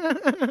one.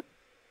 Sure.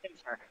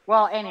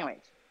 Well,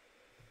 anyways,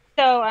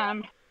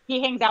 so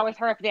he hangs out with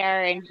her up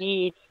there, and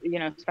he,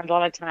 spends a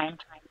lot of time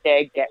trying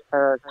to get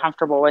her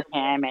comfortable with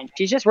him, and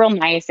she's just real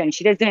nice, and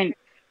she doesn't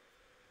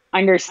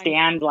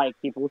understand like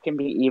people can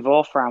be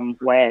evil from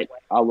what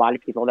a lot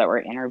of people that were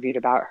interviewed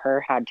about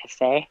her had to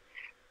say.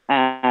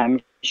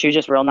 She was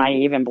just real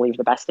naive and believed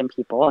the best in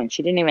people, and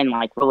she didn't even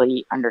like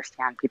really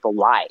understand people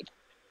lied.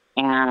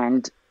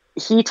 And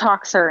he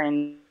talks her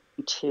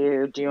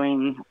into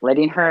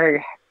letting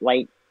her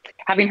like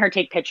having her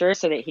take pictures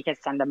so that he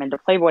could send them into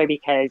Playboy,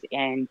 because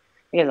in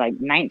I think it was like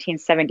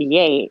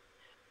 1978,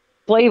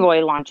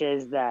 Playboy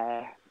launches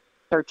the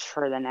search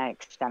for the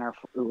next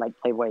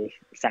Playboy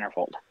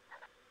centerfold.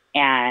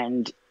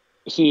 And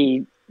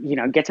he,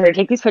 gets her to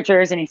take these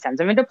pictures, and he sends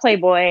them into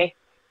Playboy,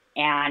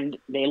 and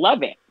they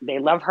love it. They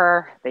love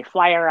her. They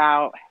fly her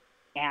out.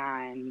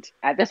 And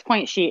at this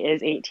point, she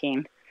is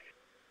 18.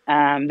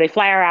 They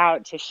fly her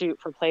out to shoot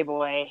for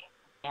Playboy.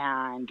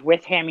 And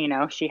with him,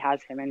 she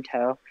has him in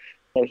tow.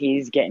 So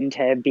he's getting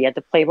to be at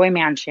the Playboy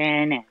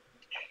mansion and,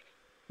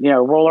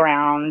 roll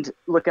around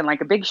looking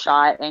like a big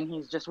shot. And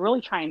he's just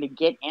really trying to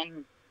get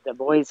in the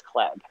boys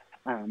club.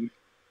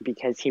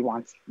 Because he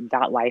wants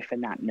that life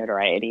and that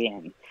notoriety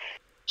and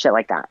shit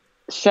like that.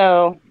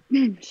 So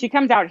she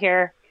comes out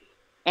here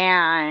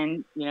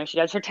and, she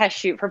does her test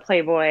shoot for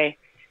Playboy,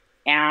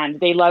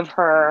 and they love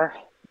her,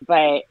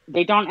 but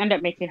they don't end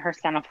up making her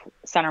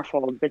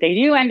centerfold, but they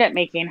do end up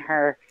making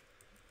her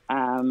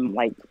the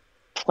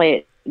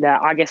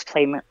August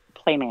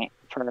Playmate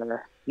for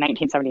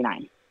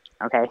 1979.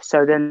 Okay.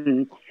 So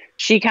then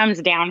she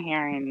comes down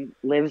here and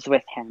lives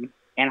with him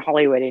in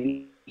Hollywood,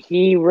 and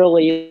he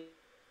really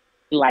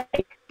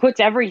puts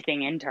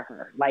everything into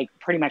her, like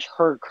pretty much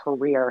her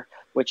career,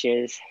 which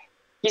is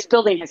he's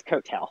building his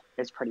coattail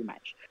is pretty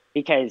much,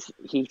 because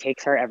he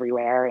takes her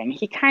everywhere, and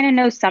he kind of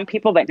knows some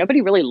people, but nobody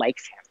really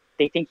likes him.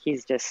 They think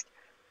he's just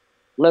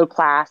low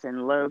class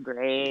and low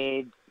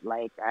grade,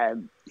 like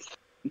kind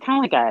of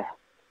like a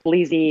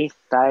sleazy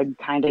thug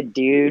kind of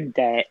dude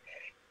that,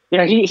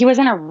 he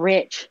wasn't a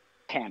rich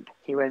pimp.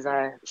 He was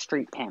a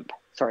street pimp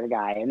sort of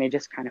guy, and they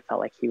just kind of felt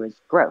like he was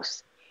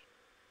gross.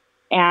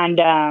 And,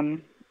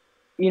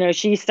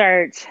 she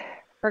starts,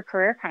 her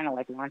career kind of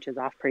like launches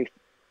off pretty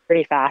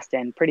fast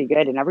and pretty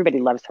good. And everybody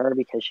loves her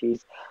because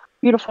she's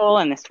beautiful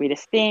and the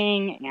sweetest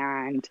thing.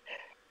 And,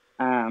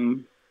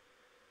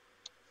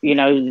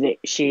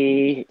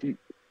 she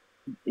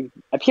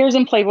appears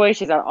in Playboy.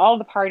 She's at all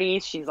the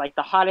parties. She's like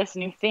the hottest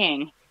new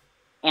thing.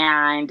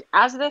 And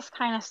as this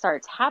kind of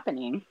starts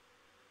happening,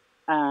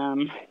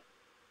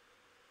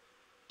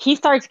 he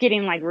starts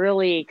getting like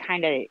really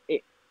kind of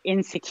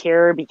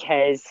insecure,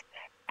 because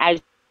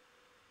as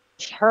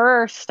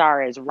her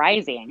star is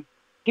rising,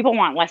 people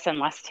want less and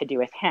less to do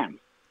with him.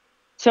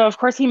 So of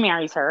course he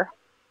marries her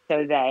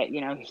so that,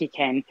 he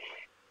can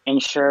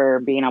ensure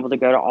being able to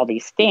go to all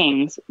these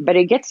things. But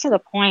it gets to the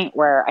point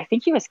where I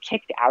think he was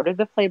kicked out of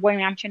the Playboy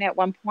mansion at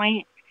one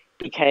point,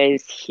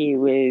 because he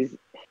would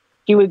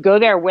go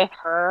there with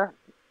her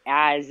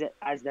as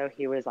though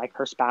he was like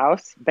her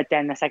spouse. But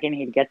then the second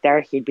he'd get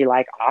there, he'd be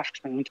like off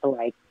trying to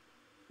like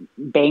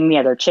bang the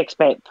other chicks,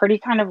 but pretty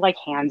kind of like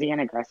handsy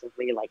and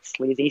aggressively like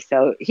sleazy.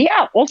 So he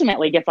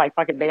ultimately gets like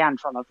fucking banned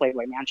from a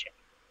Playboy mansion,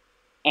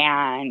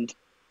 and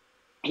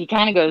he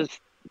kind of goes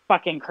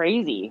fucking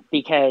crazy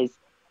because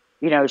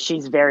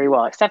she's very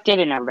well accepted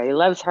and everybody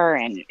loves her,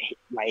 and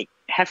like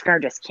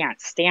Hefner just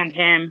can't stand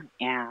him,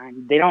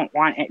 and they're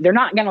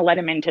not gonna let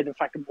him into the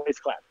fucking boys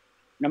club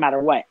no matter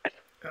what.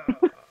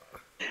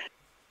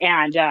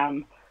 And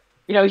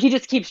he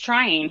just keeps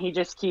trying.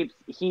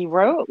 He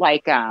wrote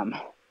like a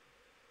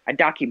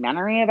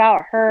documentary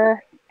about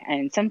her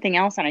and something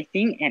else, and I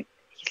think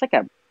he's like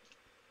a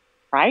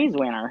prize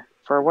winner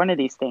for one of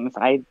these things.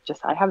 I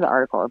have the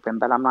article open,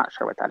 but I'm not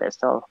sure what that is,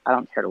 so I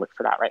don't care to look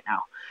for that right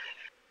now.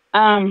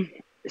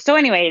 So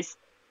anyways,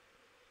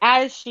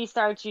 as she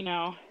starts,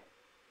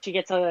 she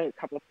gets a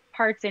couple of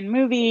parts in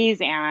movies,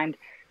 and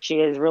she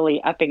is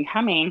really up and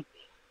coming,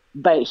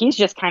 but he's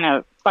just kind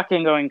of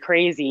fucking going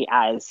crazy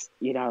as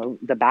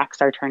the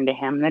backs are turned to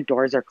him, the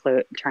doors are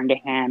turned to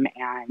him,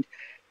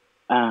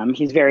 and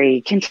he's very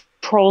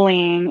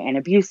controlling and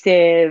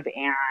abusive,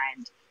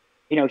 and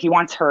he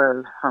wants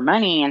her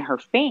money and her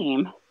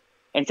fame,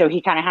 And so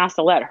he kind of has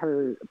to let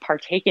her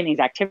partake in these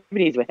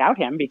activities without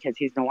him because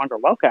he's no longer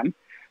welcome.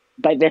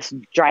 But this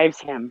drives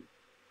him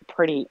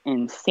pretty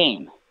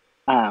insane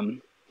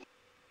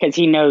because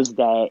he knows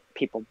that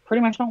people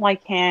pretty much don't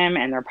like him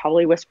and they're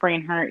probably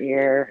whispering in her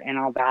ear and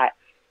all that.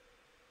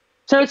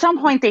 So at some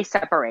point they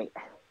separate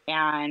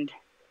and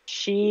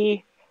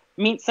she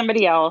meets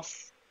somebody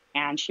else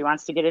and she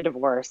wants to get a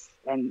divorce.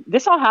 And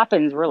this all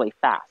happens really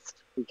fast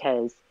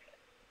because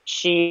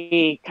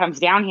she comes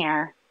down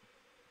here,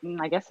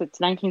 I guess it's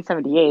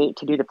 1978,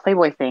 to do the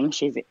Playboy thing.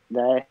 She's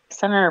the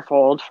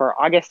centerfold for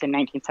August in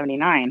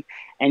 1979,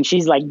 and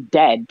she's like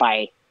dead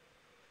by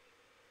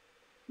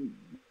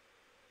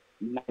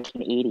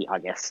 1980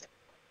 August.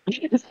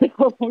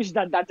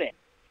 That's it.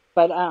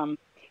 But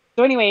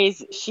so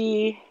anyways,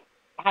 she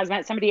has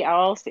met somebody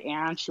else,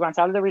 and she wants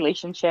out of the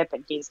relationship,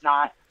 and he's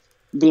not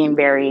being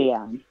very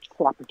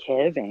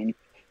cooperative, and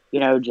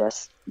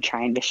just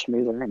trying to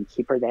schmooze her and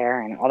keep her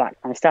there and all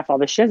that kind of stuff.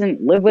 Although she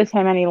doesn't live with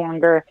him any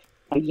longer.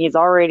 And he's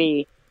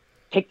already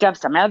picked up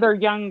some other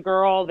young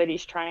girl that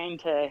he's trying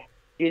to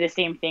do the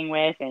same thing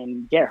with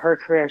and get her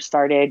career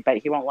started, but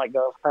he won't let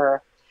go of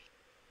her.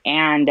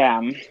 And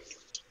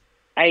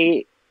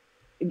I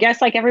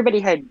guess like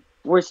everybody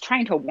was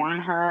trying to warn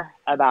her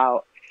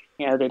about,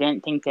 they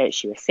didn't think that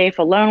she was safe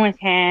alone with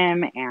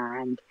him,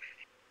 and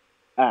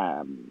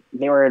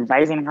they were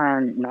advising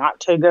her not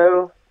to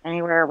go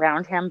anywhere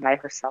around him by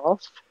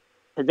herself.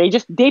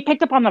 They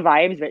picked up on the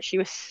vibes, but she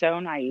was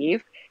so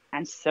naive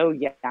and so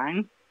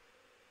young.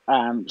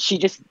 She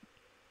just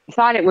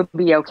thought it would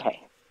be okay.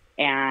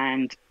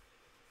 And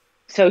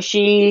so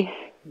she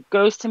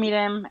goes to meet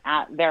him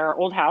at their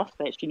old house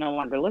that she no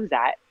longer lives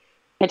at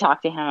to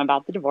talk to him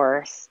about the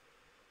divorce.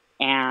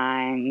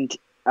 And,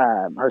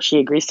 or she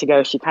agrees to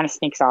go. She kind of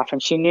sneaks off,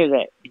 and she knew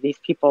that these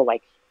people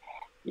like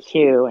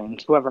Hugh and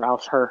whoever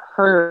else,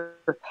 her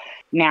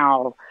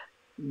now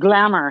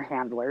glamour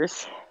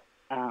handlers,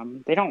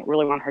 they don't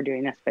really want her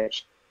doing this, but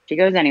she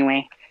goes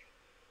anyway.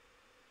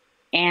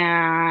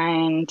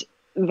 And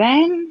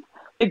then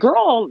the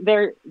girl,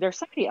 there's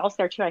somebody else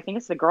there too. I think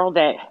it's the girl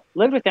that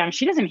lived with them.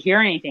 She doesn't hear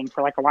anything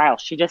for like a while.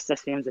 She just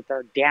assumes that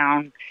they're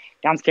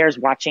downstairs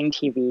watching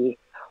TV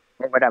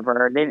or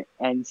whatever.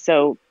 And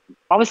so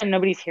all of a sudden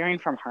nobody's hearing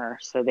from her.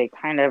 So they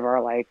kind of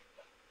are like,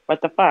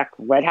 what the fuck?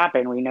 What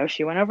happened? We know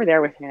she went over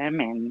there with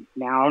him and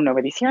now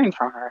nobody's hearing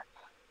from her.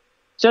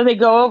 So they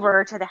go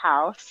over to the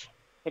house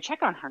to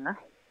check on her,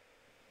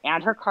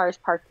 and her car's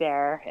parked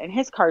there and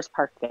his car's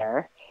parked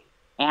there.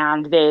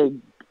 And they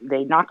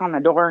knock on the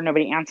door,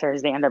 nobody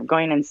answers. They end up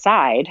going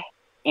inside,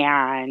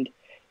 and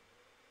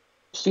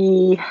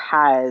he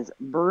has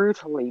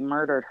brutally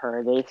murdered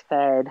her. They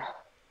said,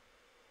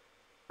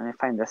 let me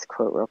find this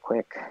quote real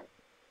quick.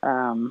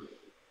 Hold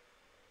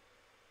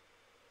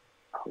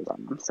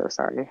on, I'm so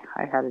sorry.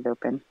 I had it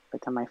open,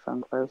 but then my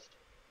phone closed.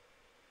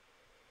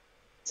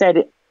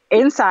 Said,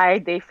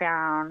 inside they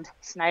found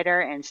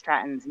Snyder and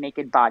Stratton's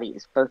naked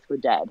bodies. Both were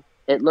dead.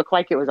 It looked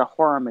like it was a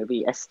horror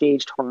movie, a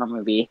staged horror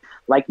movie,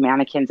 like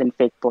mannequins and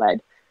fake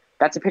blood.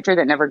 That's a picture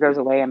that never goes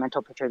away, a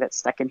mental picture that's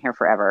stuck in here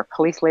forever.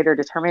 Police later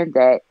determined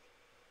that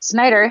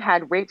Snyder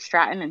had raped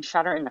Stratton and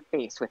shot her in the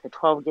face with a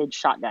 12-gauge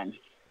shotgun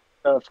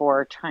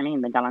before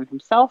turning the gun on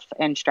himself,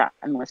 and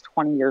Stratton was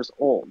 20 years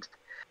old.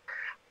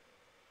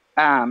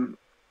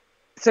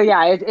 So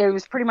yeah, it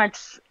was pretty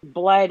much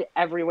blood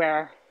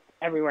everywhere.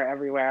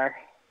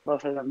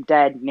 Both of them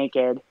dead,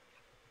 naked,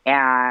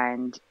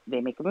 and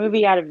they make a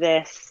movie out of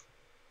this.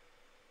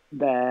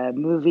 The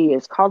movie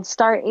is called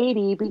Star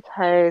 80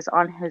 because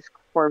on his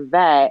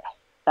Corvette,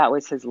 that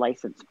was his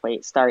license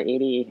plate, Star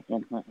 80.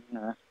 And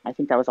I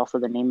think that was also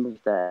the name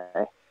of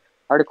the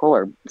article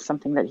or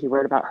something that he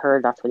wrote about her.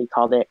 That's what he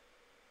called it.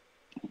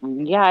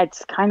 And yeah,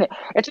 it's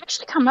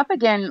actually come up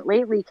again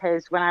lately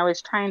because when I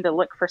was trying to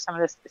look for some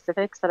of the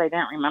specifics that I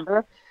didn't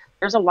remember,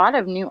 there's a lot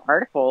of new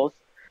articles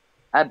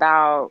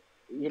about,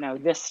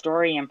 this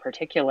story in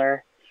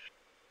particular.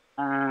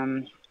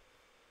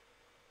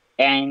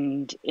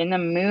 And in the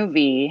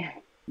movie,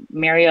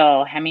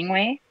 Mariel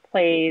Hemingway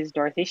plays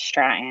Dorothy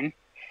Stratton,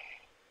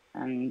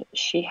 and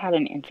she had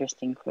an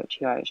interesting quote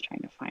too. I was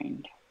trying to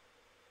find.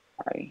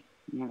 Sorry,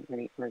 I'm not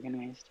very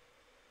organized.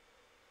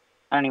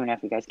 I don't even know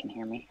if you guys can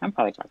hear me. I'm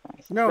probably talking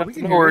myself. No, we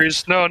can no hear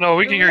worries. You. No,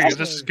 we can hear you.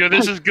 This is good.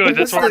 This is good.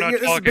 That's why we're not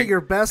talking. This is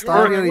your best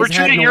audio. We're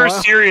treating yours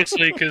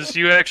seriously because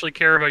you actually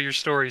care about your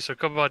story. So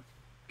come on,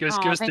 give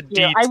us the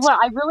deets.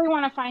 I really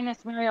want to find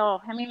this Mariel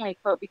Hemingway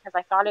quote because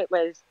I thought it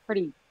was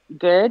pretty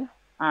good.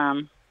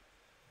 The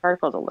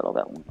article's a little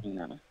bit,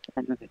 and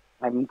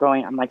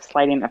I'm like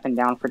sliding up and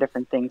down for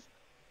different things.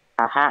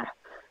 Aha.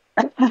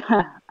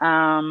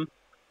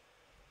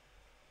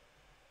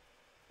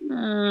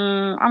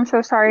 I'm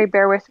so sorry.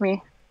 Bear with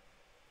me.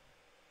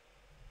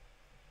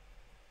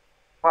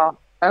 Well,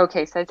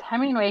 okay. So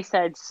Hemingway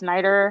said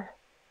Snyder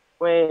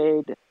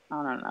would.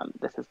 Oh, no,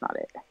 this is not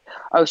it.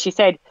 Oh, she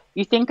said,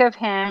 you think of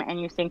him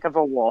and you think of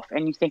a wolf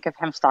and you think of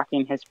him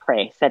stalking his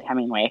prey, said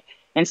Hemingway.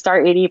 In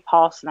Star 80,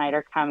 Paul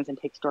Snyder comes and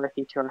takes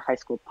Dorothy to her high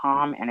school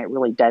prom, and it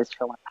really does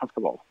feel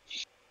uncomfortable.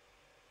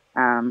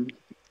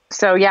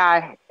 So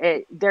yeah,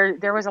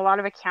 there was a lot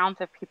of accounts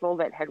of people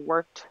that had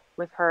worked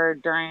with her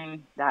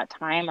during that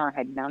time or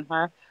had known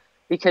her,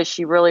 because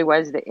she really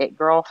was the it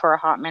girl for a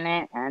hot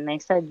minute. And they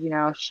said,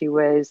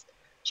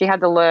 she had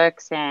the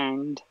looks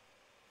and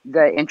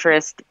the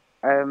interest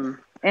in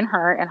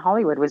her, and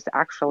Hollywood was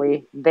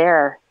actually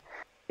there.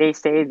 They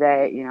say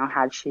that,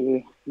 had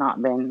she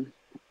not been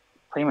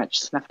pretty much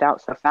snuffed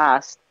out so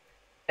fast,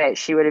 that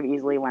she would have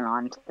easily went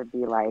on to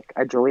be like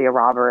a Julia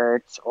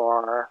Roberts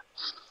or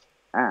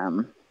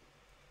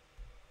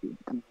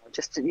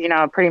just,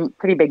 a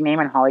pretty big name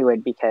in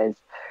Hollywood, because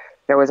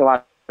there was a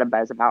lot of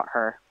buzz about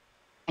her.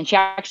 And she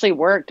actually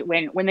worked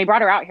when they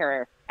brought her out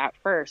here at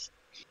first.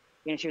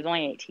 She was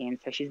only 18,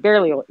 so she's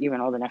barely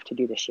even old enough to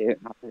do the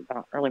shoot. Not that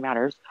that really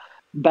matters,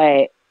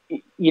 but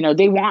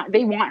they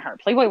want her.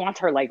 Playboy wants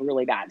her like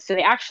really bad, so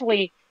they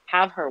actually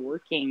have her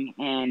working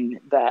in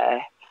the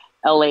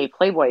LA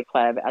Playboy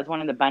Club as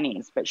one of the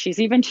bunnies. But she's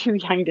even too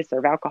young to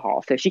serve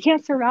alcohol, so she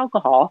can't serve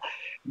alcohol.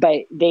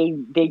 But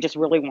they just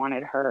really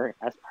wanted her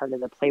as part of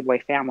the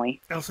Playboy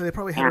family. Oh, so they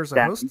probably had her as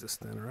a hostess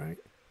then, right?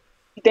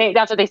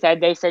 That's what they said.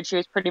 They said she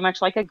was pretty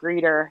much like a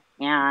greeter,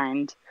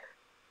 and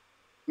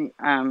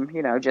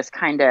just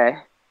kind of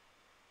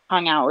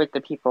hung out with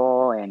the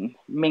people and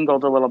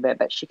mingled a little bit,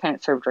 but she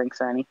couldn't serve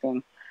drinks or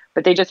anything.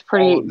 But they just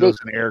All of those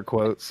in air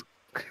quotes.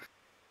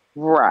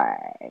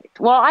 Right.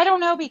 Well, I don't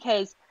know,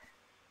 because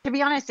to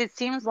be honest, it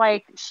seems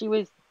like she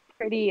was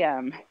pretty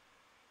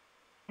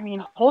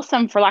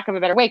wholesome, for lack of a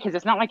better way, because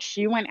it's not like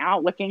she went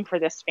out looking for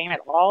this fame at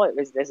all. It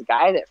was this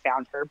guy that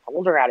found her,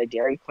 pulled her out of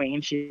Dairy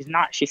Queen. She's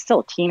still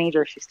a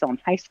teenager. She's still in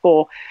high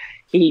school.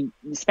 He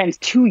spends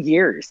 2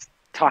 years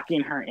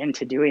talking her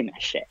into doing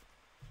this shit.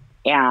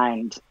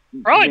 And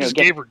probably just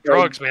gave her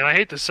drugs, man. I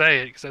hate to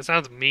say it because that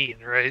sounds mean,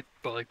 right?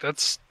 But like,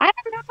 that's, I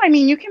don't know. I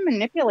mean, you can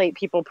manipulate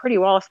people pretty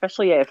well,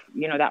 especially if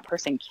that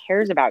person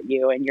cares about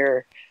you, and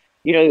you're,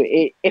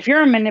 if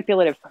you're a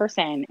manipulative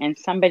person and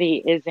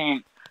somebody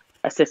isn't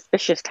a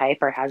suspicious type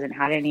or hasn't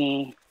had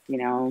any,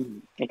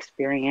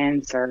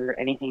 experience or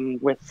anything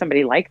with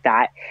somebody like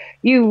that,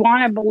 you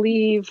want to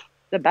believe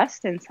the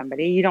best in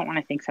somebody. You don't want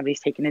to think somebody's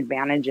taking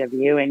advantage of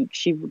you. And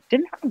she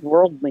didn't have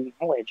worldly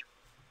knowledge.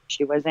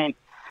 She wasn't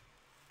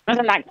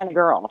that kind of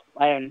girl.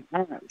 And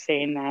I'm not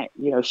saying that,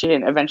 she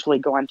didn't eventually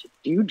go on to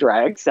do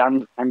drugs.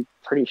 I'm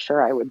pretty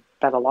sure, I would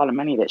bet a lot of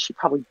money that she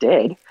probably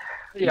did.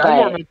 Yeah, I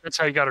more meant that's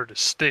how you got her to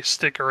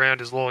stick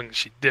around as long as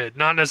she did.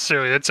 Not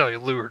necessarily that's how you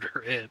lured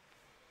her in.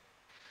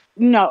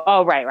 No,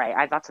 oh right.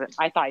 I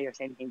thought you were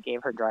saying he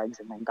gave her drugs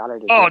and then got her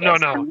to. Oh do no,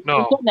 this.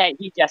 no. That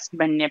he just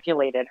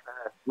manipulated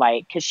her,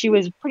 because she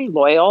was pretty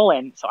loyal,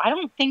 and so I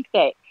don't think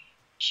that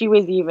she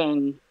was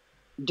even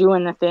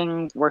doing the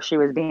thing where she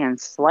was being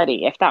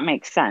slutty, if that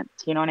makes sense.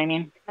 You know what I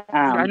mean?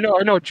 I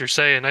know what you're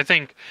saying. I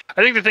think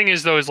the thing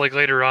is though is like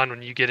later on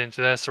when you get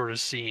into that sort of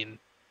scene.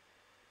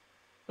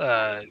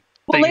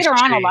 Well, later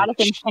on, a lot of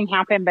things can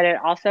happen, but it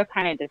also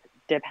kind of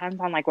depends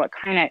on like what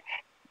kind of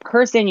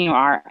person you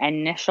are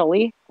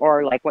initially,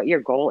 or like what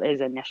your goal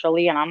is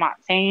initially. And I'm not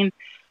saying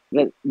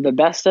that the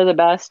best of the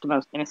best,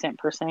 most innocent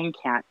person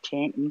can't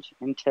change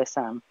into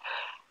some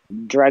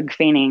drug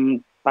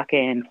fiending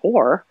fucking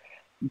whore.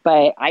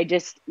 But I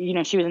just,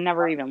 she was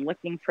never even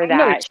looking for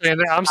that.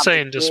 I'm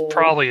saying just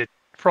probably a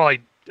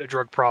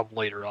drug problem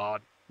later on,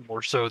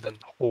 more so than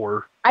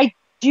whore. I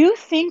do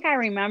think I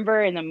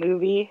remember in the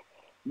movie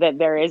that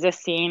there is a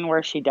scene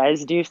where she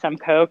does do some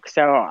coke.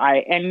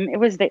 And it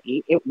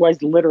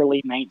was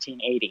literally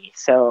 1980.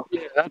 So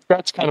yeah,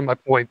 that's kind of my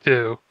point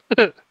too.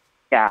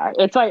 Yeah,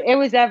 it's like it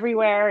was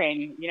everywhere,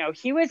 and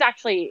he was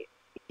actually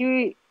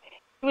he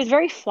was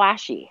very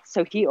flashy.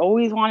 So he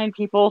always wanted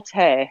people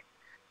to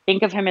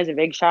think of him as a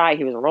big shot.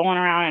 He was rolling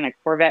around in a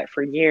Corvette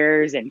for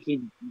years, and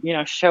he'd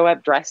show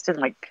up dressed in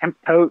like pimp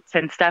coats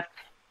and stuff.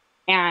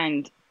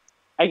 And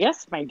I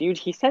guess my dude,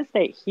 he says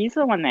that he's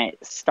the one that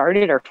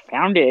started or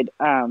founded,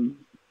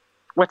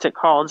 what's it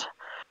called?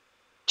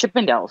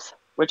 Chippendales,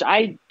 which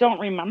I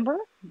don't remember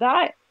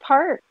that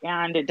part.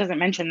 And it doesn't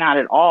mention that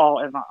at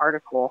all in the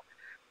article.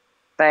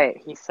 But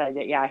he said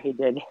that, yeah, he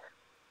did.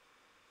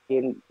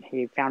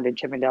 He founded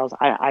Chippendales.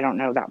 I don't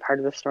know that part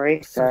of the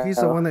story. So he's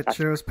the one that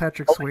chose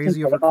Patrick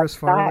Swayze over Chris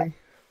Farley?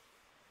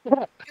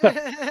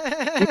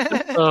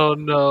 Oh,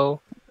 no.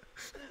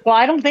 Well,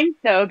 I don't think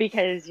so,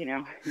 because,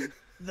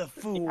 the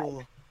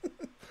fool.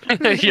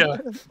 Yeah,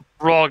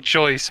 wrong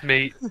choice,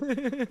 mate.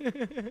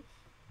 He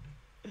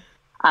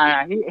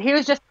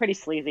was just pretty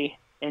sleazy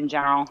in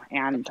general,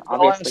 and The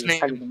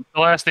obviously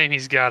last name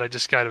he's got, I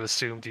just kind of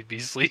assumed he'd be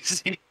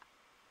sleazy.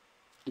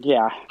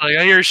 Yeah. Like,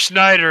 I hear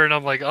Schneider, and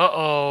I'm like,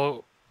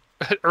 uh-oh.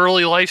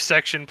 Early life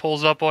section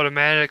pulls up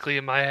automatically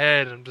in my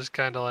head, and I'm just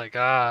kind of like,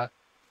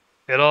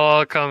 it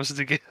all comes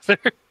together.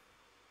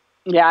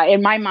 Yeah,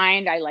 in my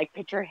mind, I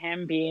picture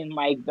him being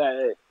like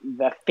the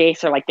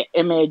face or like the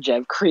image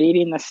of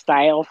creating the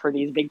style for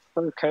these big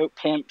fur coat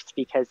pimps,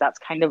 because that's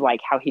kind of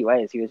like how he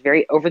was. He was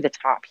very over the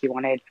top. He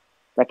wanted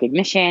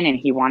recognition, and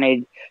he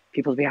wanted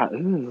people to be like,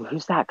 ooh,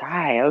 who's that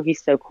guy? Oh,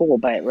 he's so cool.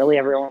 But really,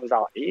 everyone was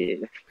all,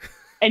 ew.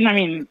 And I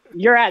mean,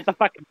 you're at the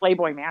fucking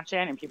Playboy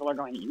Mansion, and people are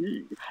going.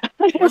 Ew.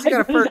 Why's he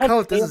got a fur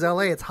coat? This is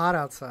LA. It's hot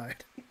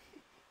outside.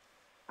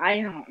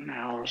 I don't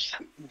know.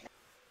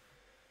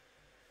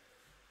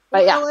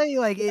 But But yeah. LA,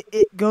 like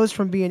it goes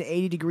from being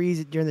 80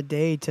 degrees during the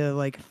day to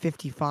like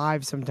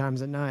 55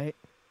 sometimes at night.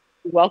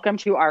 Welcome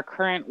to our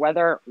current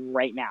weather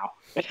right now.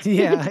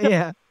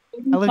 Yeah.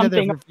 I lived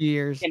there for a few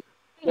years.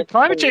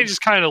 Climate change is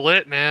kind of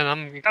lit, man.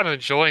 I'm kind of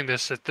enjoying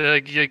this.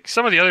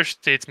 Some of the other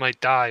states might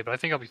die, but I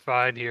think I'll be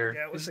fine here.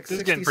 Yeah, it was like this is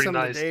 60 getting pretty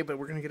something nice. today, but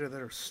we're gonna get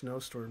another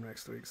snowstorm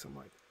next week. So I'm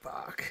like,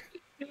 fuck.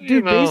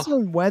 Dude, based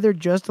on weather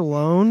just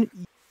alone,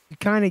 you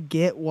kind of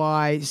get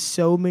why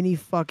so many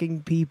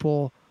fucking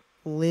people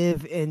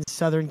live in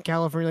Southern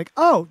California. Like,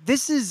 oh,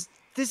 this is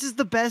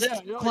the best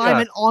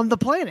climate on the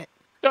planet.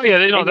 Oh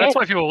yeah, that's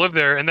why people live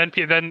there. And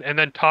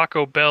then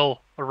Taco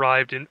Bell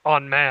arrived en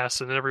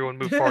masse, and then everyone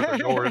moved farther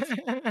north.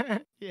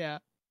 Yeah.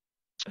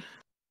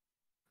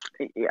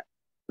 Yeah,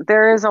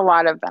 there is a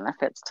lot of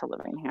benefits to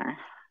living here.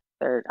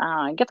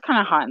 It gets kind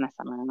of hot in the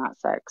summer, and that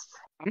sucks.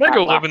 I'm gonna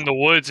go live in the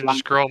woods and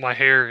just grow out my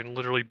hair and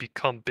literally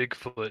become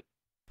Bigfoot.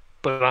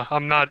 But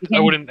I'm not. I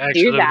wouldn't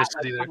actually live in the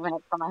city there. 10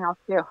 minutes from my house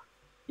too.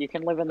 You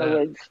can live in the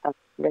woods. That's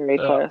very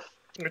close.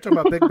 You're talking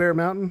about Big Bear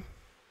Mountain?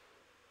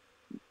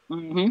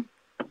 Mm-hmm.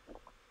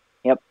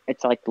 Yep,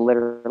 it's like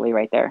literally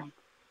right there.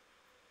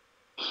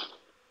 Do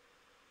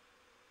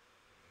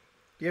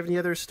you have any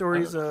other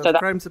stories of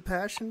crimes of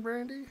passion,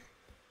 Brandy?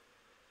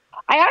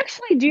 I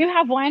actually do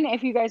have one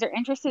if you guys are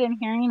interested in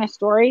hearing a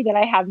story that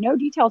I have no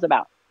details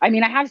about. I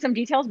mean, I have some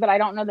details, but I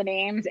don't know the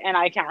names and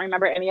I can't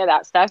remember any of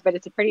that stuff, but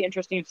it's a pretty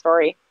interesting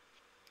story.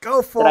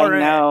 Go for that it. I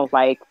know,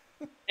 like,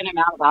 an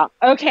amount about.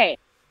 Okay.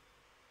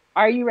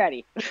 Are you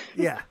ready?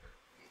 Yeah.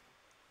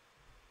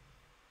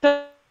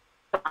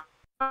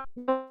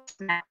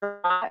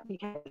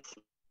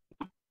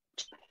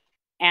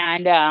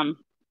 And and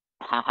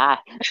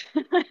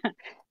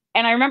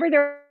I remember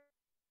there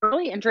was a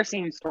really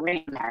interesting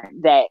story in there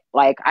that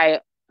like I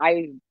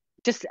don't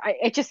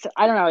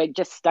know, it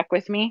just stuck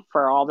with me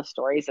for all the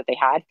stories that they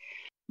had.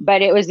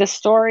 But it was the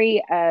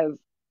story of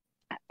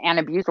an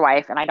abused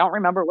wife, and I don't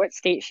remember what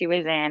state she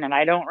was in, and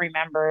I don't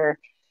remember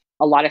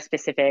a lot of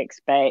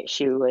specifics, but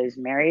she was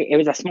married. It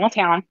was a small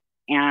town,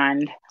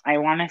 and I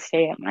want to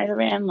say it might have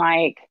been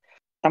like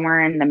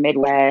somewhere in the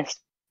Midwest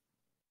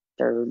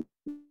or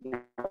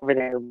over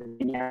there,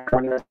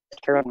 one of those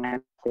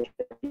Carolina places.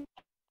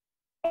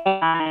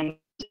 And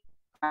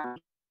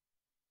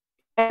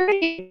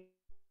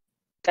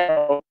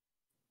so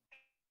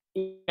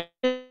he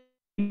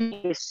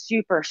was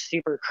super,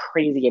 super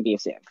crazy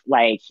abusive.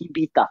 Like, he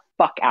beat the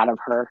fuck out of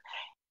her,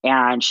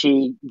 and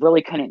she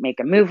really couldn't make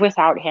a move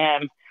without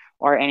him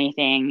or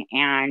anything.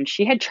 And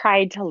she had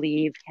tried to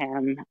leave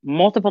him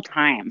multiple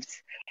times.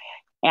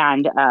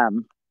 And,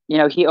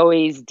 he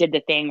always did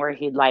the thing where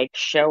he'd like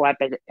show up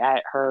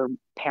at her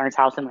parents'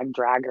 house and like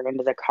drag her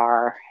into the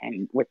car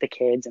and with the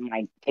kids and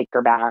like take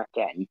her back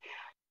and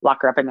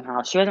lock her up in the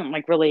house. She wasn't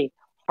like really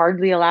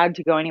hardly allowed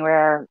to go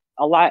anywhere.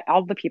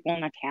 All the people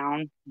in the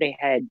town, they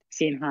had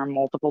seen her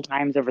multiple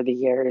times over the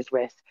years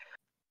with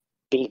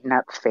beaten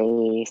up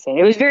face. And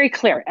it was very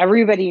clear.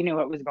 Everybody knew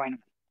what was going on.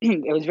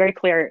 It was very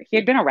clear. He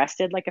had been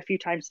arrested like a few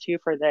times too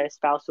for the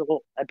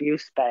spousal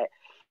abuse, but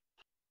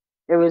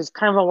it was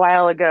kind of a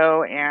while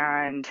ago,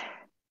 and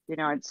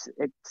it's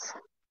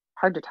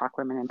hard to talk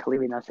women into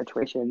leaving those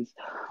situations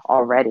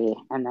already.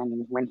 And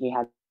then when he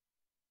had,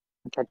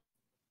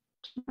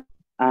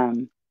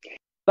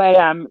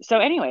 so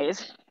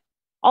anyways,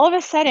 all of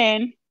a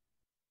sudden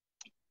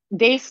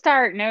they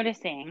start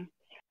noticing.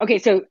 Okay,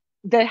 so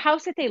the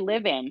house that they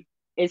live in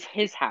is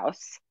his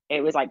house.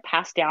 It was like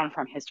passed down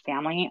from his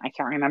family. I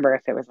can't remember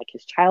if it was like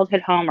his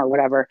childhood home or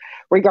whatever.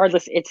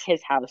 Regardless, it's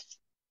his house.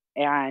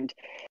 And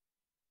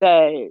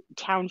the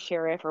town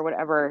sheriff or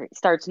whatever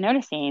starts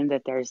noticing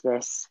that there's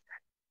this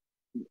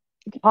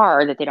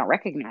car that they don't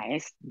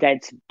recognize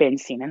that's been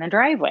seen in the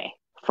driveway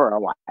for a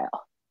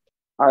while.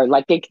 Or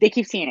like they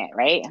keep seeing it,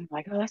 right? And I'm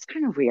like, oh, that's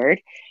kind of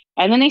weird.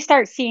 And then they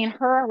start seeing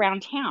her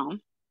around town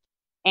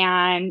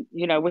and,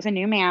 with a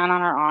new man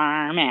on her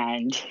arm.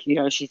 And,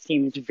 she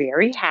seems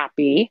very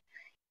happy.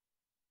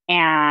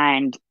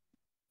 And,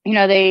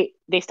 they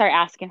start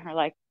asking her,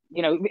 like,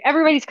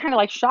 everybody's kind of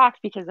like shocked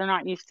because they're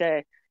not used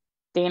to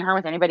seeing her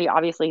with anybody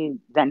obviously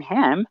than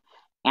him,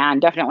 and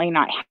definitely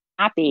not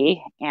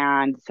happy.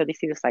 And so they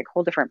see this like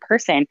whole different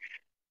person,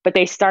 but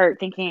they start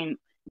thinking,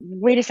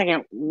 wait a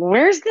second,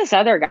 where's this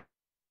other guy?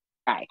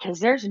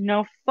 Because there's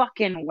no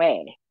fucking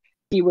way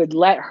he would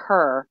let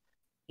her,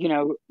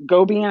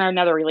 go be in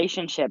another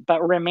relationship,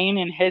 but remain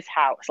in his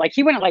house. Like,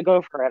 he wouldn't let go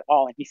of her at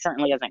all. And he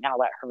certainly isn't going to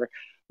let her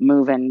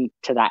move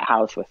into that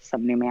house with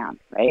some new man.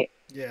 Right.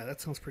 Yeah. That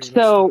sounds pretty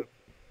so,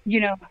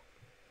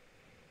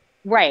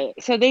 right.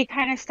 So they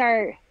kind of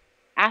start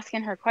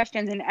asking her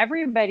questions, and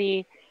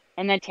everybody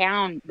in the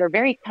town, they're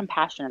very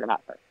compassionate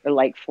about her. They're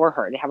like for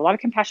her. They have a lot of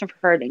compassion for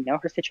her. They know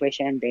her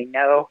situation. They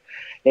know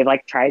they've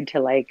like tried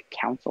to like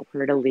counsel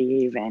her to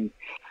leave. And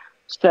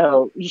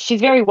so she's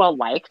very well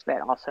liked,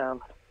 but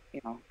also,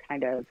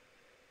 kind of,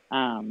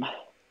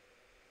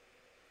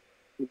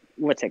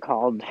 what's it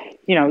called?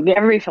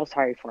 Everybody feels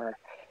sorry for her.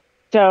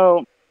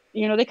 So,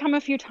 they come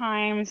a few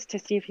times to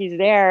see if he's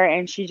there,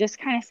 and she just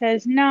kind of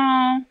says,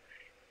 no,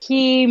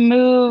 he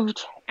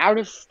moved out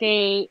of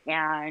state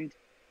and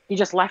he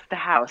just left the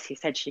house. He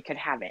said she could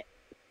have it.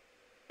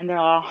 And they're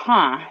all,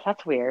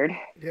 that's weird.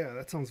 Yeah,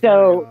 that sounds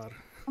very odd.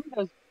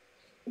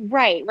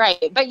 Right.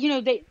 But,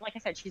 they, like I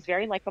said, she's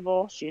very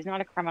likable. She's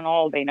not a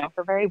criminal. They know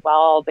her very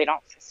well. They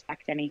don't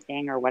suspect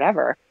anything or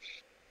whatever.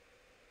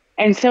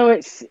 And so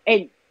she's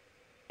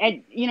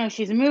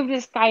moved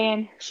this guy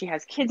in. She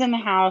has kids in the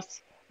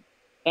house.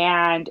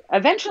 And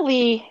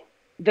eventually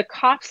the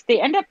cops,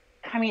 they end up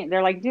coming.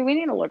 They're like, dude, we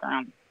need to look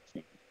around.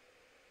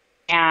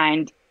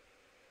 And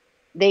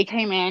they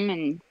came in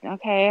and,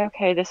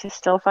 okay, this is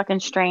still fucking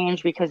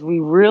strange because we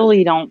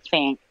really don't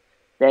think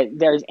that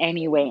there's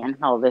any way in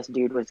hell this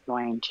dude was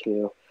going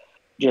to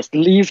just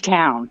leave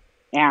town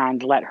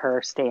and let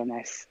her stay in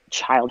this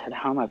childhood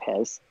home of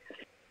his.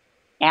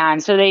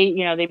 And so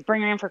they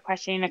bring her in for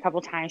questioning a couple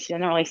times. She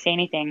doesn't really say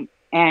anything.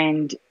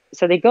 And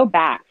so they go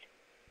back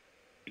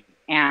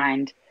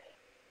and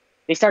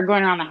they start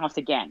going around the house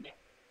again.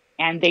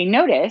 And they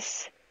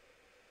notice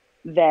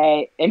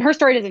that, and her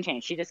story doesn't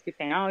change. She just keeps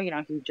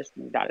saying, he just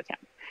moved out of town.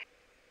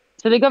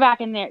 So they go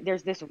back in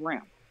there's this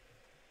room.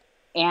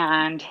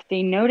 And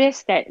they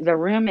notice that the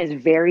room is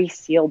very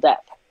sealed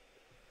up.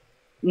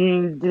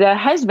 The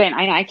husband,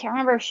 I can't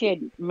remember if she had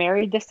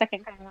married the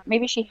second guy.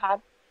 Maybe she had.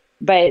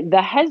 But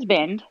the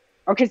husband,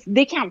 because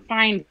they can't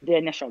find the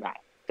initial guy.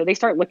 So they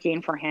start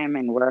looking for him,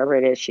 and wherever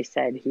it is she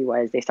said he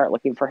was, they start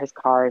looking for his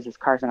cars. His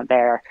car's not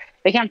there.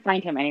 They can't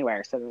find him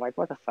anywhere. So they're like,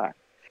 what the fuck?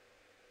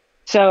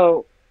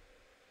 So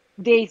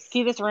they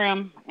see this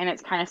room, and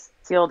it's kind of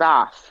sealed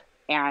off.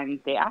 And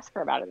they ask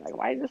her about it, like,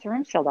 why is this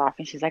room sealed off?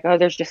 And she's like,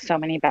 there's just so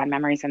many bad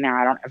memories in there.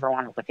 I don't ever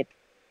want to look at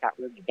that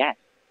room again.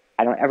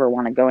 I don't ever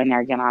want to go in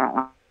there again.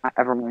 I don't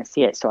ever want to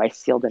see it. So I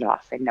sealed it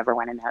off and never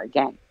went in there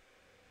again.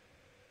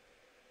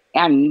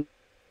 And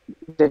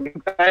the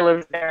guy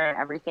lives there and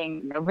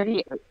everything.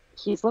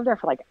 He's lived there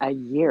for like a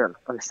year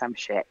or some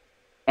shit.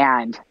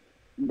 And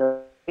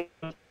we're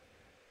just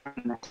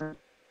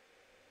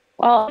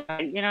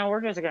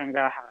going to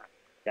go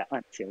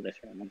let's seal this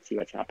room and see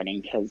what's happening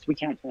because we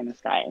can't find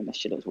this guy and this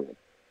shit is weird.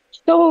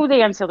 So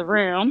they unseal the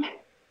room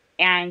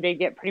and they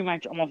get pretty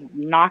much almost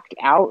knocked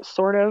out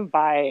sort of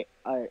by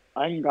an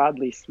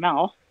ungodly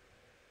smell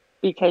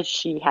because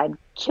she had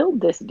killed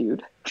this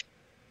dude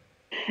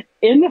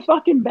in the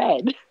fucking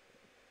bed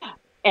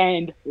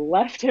and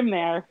left him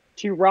there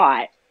to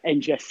rot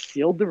and just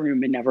sealed the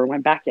room and never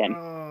went back in.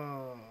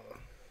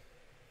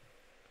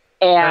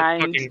 And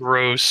that's fucking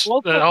gross.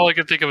 All I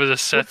can think of is a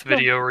Seth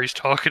video where he's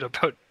talking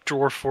about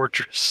Dwarf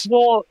Fortress.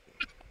 Well,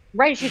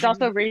 right. She's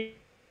also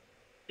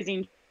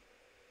raising.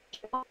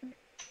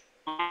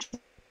 That's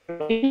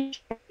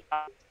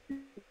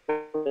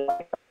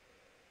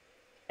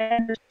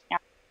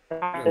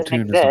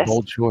a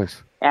bold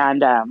choice.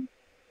 And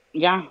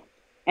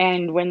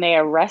and when they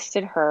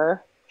arrested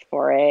her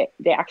for it,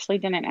 they actually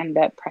didn't end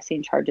up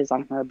pressing charges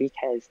on her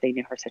because they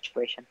knew her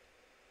situation.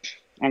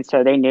 And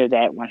so they knew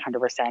that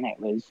 100% it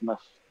was,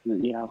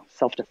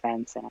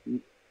 self-defense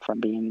and from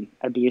being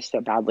abused so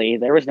badly.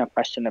 There was no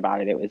question about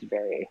it. It was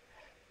very,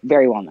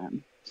 very well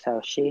known. So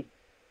she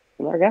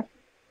let her go.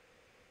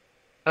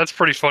 That's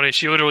pretty funny.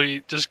 She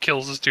literally just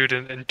kills this dude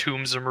and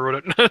tombs him or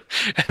whatever.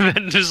 And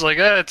then just like,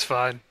 it's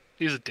fine.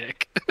 He's a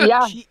dick.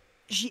 Yeah.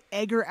 She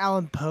Edgar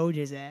Allan Poe'd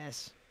his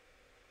ass.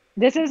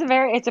 This is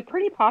it's a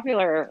pretty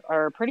popular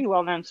or pretty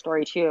well-known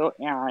story too.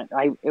 And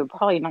it would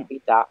probably not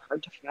be that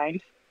hard to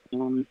find.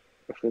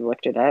 If we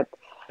looked it up,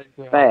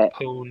 but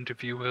pwned,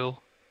 if you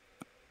will.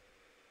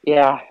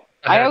 Yeah,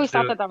 I always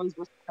thought that was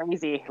just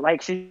crazy.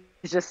 Like she's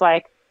just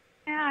like,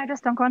 I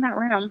just don't go in that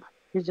room.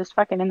 He's just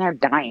fucking in there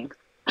dying.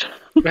 Yeah,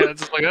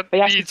 it's like that.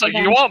 It's like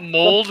you want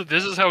mold.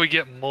 This is how we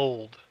get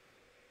mold.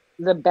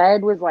 The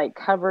bed was like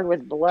covered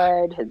with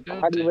blood. His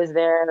body was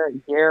there.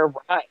 Hair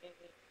rotting.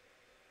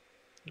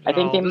 I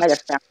think they might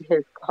have found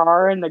his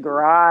car in the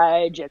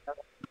garage.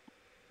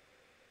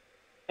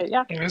 And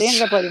yeah, they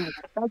ended up letting him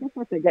go. I guess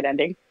that's a good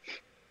ending.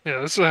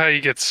 Yeah, this is how you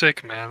get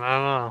sick, man.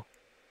 I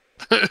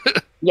don't know.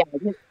 Yeah,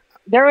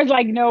 there was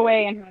like no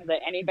way in hell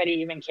that anybody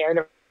even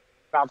cared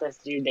about this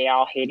dude. They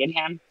all hated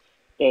him.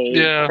 They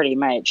pretty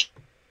much.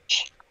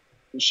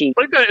 It's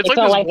like this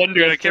one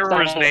dude. I can't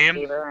remember his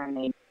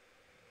name.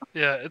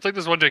 Yeah, it's like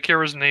this one dude. I can't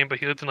remember his name, but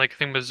he lived in like I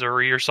think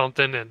Missouri or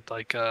something, and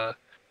like I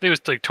think it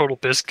was like Total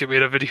Biscuit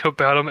made a video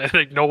about him, and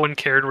like no one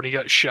cared when he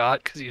got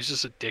shot because he was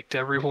just a dick to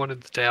everyone in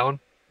the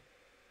town.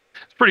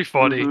 It's pretty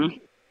funny. Mm-hmm.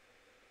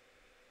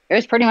 It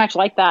was pretty much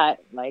like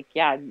that. Like,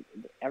 yeah,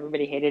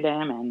 everybody hated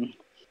him, and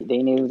they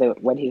knew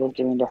that what he was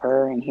doing to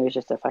her, and he was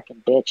just a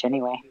fucking bitch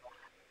anyway.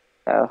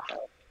 So,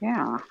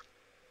 yeah.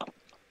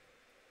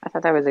 I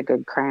thought that was a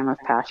good crime of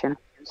passion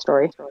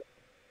story.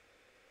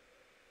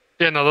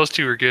 Yeah, no, those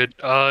two are good.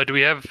 Do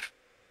we have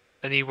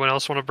anyone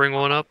else want to bring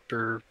one up?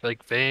 Or,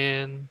 like,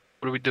 Van?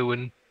 What are we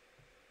doing?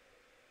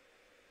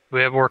 Do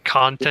we have more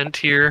content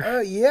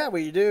here? Yeah,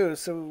 we do.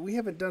 So we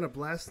haven't done a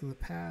blast in the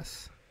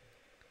past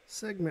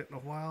segment in a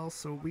while,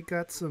 so we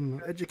got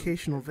some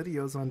educational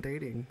videos on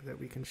dating that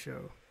we can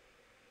show.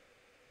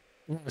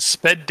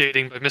 Sped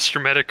dating by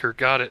Mr. Medicare.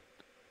 Got it.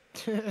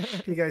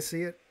 You guys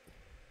see it?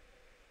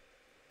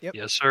 Yep.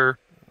 Yes, sir.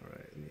 All right,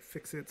 let me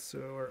fix it so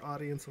our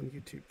audience on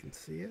YouTube can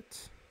see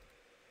it.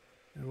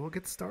 And we'll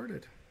get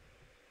started.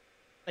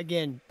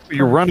 Again.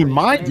 You're running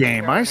my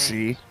game, I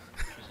see.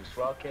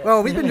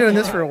 Well, we've been doing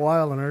this for a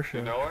while on our show.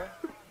 You know her?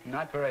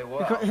 Not very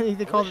well.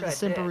 They call it the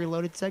Simple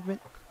Reloaded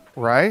segment.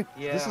 Right?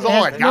 Yeah. This is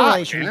all I got,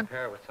 relation.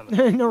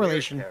 man. No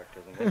relation.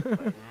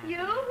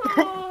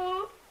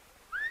 Yoo-hoo!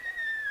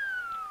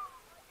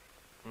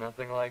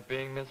 Nothing like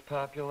being Miss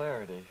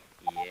Popularity.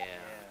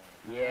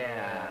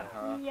 Yeah.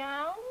 Meow,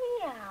 meow.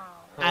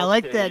 I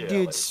like Okay, that yeah,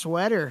 dude's like-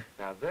 sweater.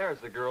 Now there's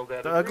the girl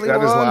that. The ugly Is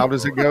that as one? loud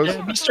as it goes?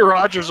 Mr.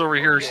 Rogers over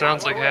here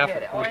sounds like half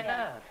a point.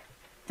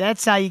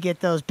 That's how you get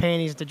those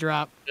panties to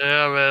drop.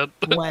 Yeah,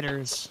 man.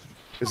 Wetters.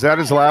 Is that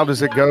as loud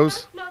as it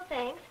goes? No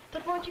thanks,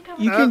 but won't you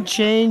come You can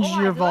change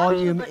Oh, your I'd love to,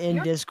 volume but in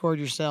you're- Discord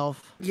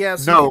yourself.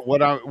 Yes. No,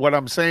 what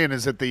I'm saying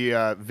is that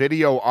the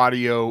video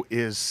audio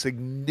is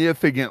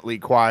significantly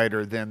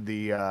quieter than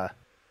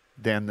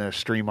the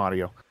stream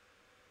audio.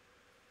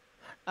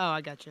 Oh,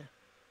 I got you.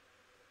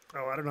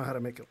 Oh, I don't know how to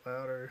make it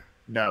louder.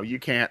 No, you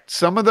can't.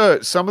 Some of the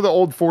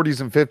old 40s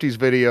and 50s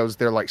videos,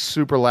 they're like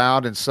super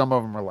loud, and some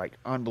of them are like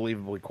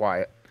unbelievably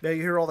quiet. Yeah,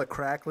 you hear all the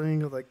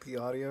crackling of like the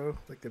audio,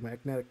 like the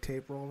magnetic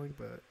tape rolling,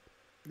 but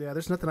yeah,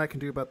 there's nothing I can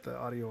do about the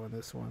audio on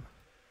this one.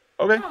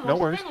 Okay, no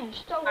Almost worries.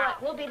 finished. So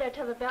what? We'll be there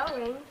till the bell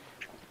rings.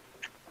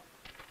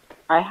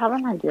 I have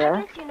an I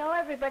idea. guess you know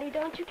everybody,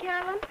 don't you,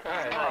 Carolyn?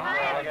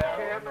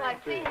 I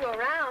like seeing you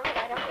around.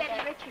 I don't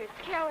Betty Richards,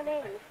 Carolyn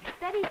Ames.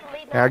 Betty's the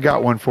lead. Yeah, I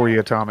got one for you,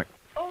 Atomic.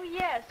 Oh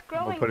yes, I'll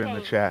growing put it in the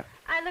pains. chat.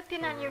 I looked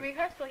in on your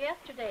rehearsal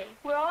yesterday.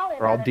 We're all in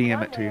Or I'll on DM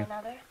one it to way or you.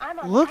 another. I'm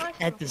on Look costume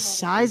at the committee.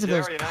 size of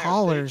those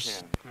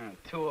collars.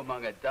 Two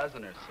among a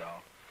dozen or so.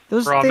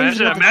 Those Bro, things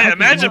imagine, with the fucking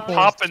imagine nipples.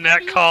 popping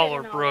that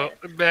collar, bro.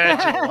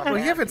 Imagine. Well,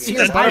 you haven't seen a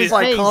That's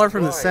butterfly nice. collar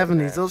from the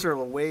 70s. Those are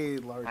way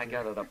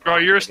larger. Bro,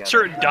 you're a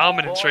certain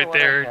dominance right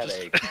there.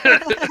 Just You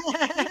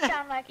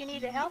sound like you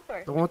need a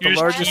helper. The one with You the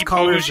just largest T-pose,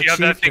 collar is the you have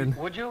that thing-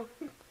 chieftain. Would you?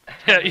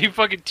 yeah, you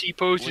fucking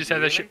T-pose, just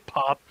have that shit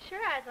pop. Sure,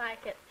 I'd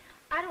like it.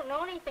 I don't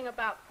know anything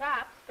about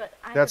props, but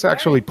I That's could learn.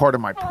 actually part of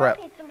my Oh, prep.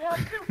 I need some help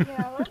too,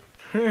 Carolyn.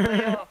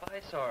 Well, if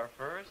I saw her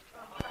first.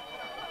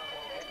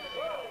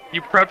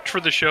 You prepped for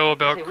the show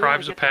about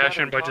Crimes of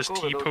Passion by just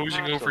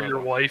T-posing over your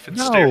wife and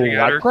No, staring at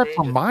I her. prepped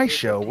for my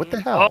show. What the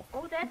hell?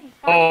 Oh, that'd be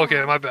fun. Oh,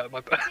 okay, my bad, my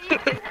bad.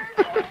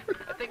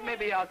 I think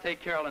maybe I'll take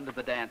Carolyn to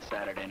the dance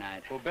Saturday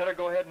night. Well, better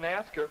go ahead and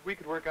ask her. We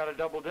could work out a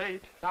double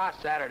date. Ah,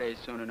 Saturday's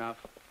soon enough.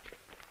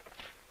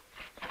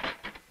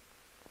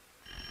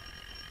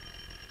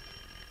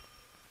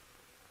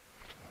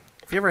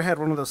 If you ever had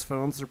one of those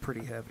phones, they're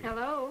pretty heavy.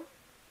 Hello.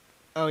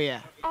 Oh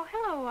yeah. Oh,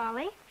 hello,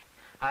 Wally.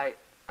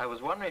 I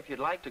was wondering if you'd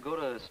like to go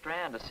to the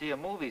Strand to see a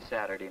movie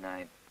Saturday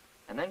night,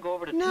 and then go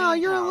over to No,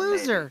 you're a Toontown, maybe.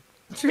 loser.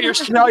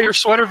 Your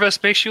sweater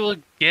vest makes you look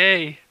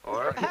gay.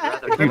 Or if you'd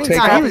rather If you means take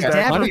I off was that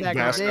dapper hunting back in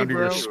the vest day, under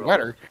your bro.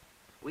 sweater.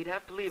 We'd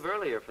have to leave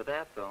earlier for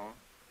that, though.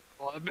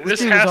 Well, This this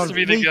dude was has on to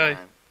be the fleek. guy.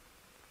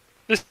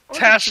 This Oh,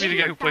 has the to be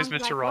the guy who singer plays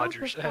sounds Mr. like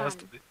Rogers. It Rose has was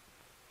to be.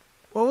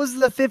 What was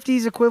the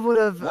 50s equivalent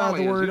of Wally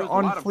the has word used a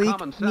on lot of fleek?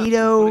 common sense in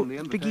Neato, putting the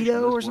invitation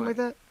spaghetto, this or something way. like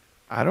that?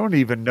 I don't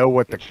even know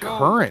what the It shows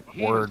current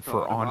he has word for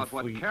thought on about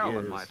what fleet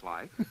Carolyn is. might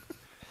like,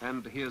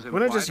 and he has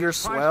Wouldn't it just implied your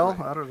his price swell?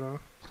 range. I don't know.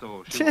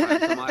 So she will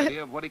have some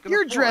idea of what he can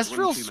You're afford dressed when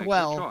real she makes her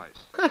swell.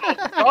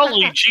 choice.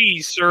 Golly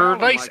gee, sir. Carolyn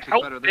Nice likes it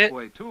better this outfit.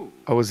 way, too.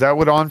 Oh, is that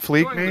what on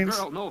fleek Doing the means?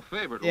 girl no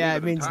favor to Yeah,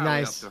 leave it means entirely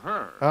nice. up to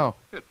her. Oh,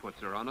 It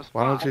puts her on a spot.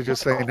 why don't you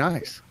just say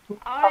nice?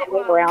 All right,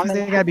 well, around Because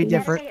they gotta be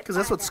different. Because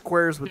that's what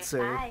squares would say.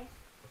 Bye.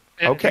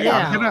 Okay,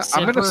 Yeah, I'm gonna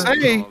simper. say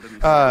I'm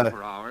That's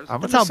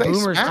gonna how say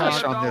boomers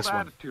smash talk. on this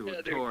one.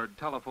 Attitude toward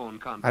telephone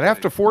I'd have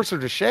to force her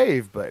to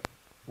shave, but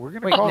we're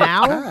gonna Wait, call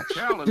now? it smash.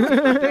 Carolyn,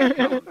 Mr.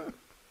 Carolyn.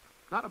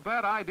 Not a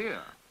bad idea.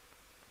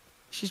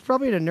 She's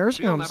probably in a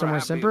nursing She'll home never somewhere,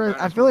 have the Simper.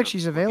 I feel embarrassment like of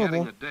she's forgetting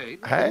available. a date,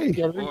 Hey,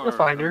 Yeah, we or can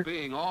find her. of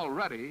being all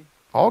ready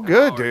all an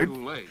good, hour dude.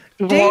 too late.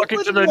 Date Walk into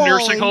with the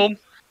nursing Wally. home.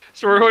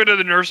 So we're going to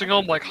the nursing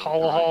home, like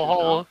holla, holla,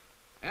 holla.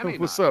 Any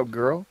What's night, up,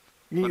 girl?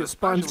 You need but a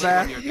sponge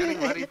especially when bath. you're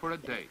getting ready for a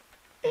date.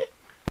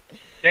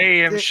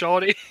 Damn,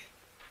 shawty.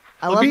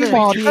 I love that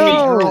Oh, teenage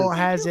no. girl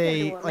has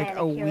a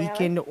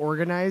weekend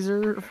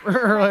organizer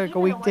or like a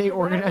weekday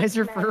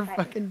organizer for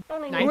fucking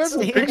Who has a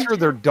nightstand. picture of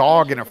their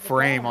dog in a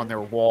frame on their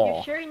You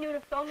wall? sure you knew to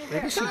phone me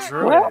Maybe back? she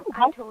drew Well, it.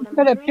 I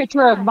put a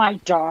picture of my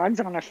dogs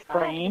on a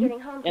frame,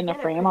 in the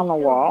frame on the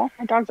wall.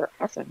 My dogs are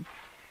awesome.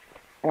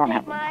 I don't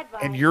have Take them. my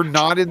advice. And you're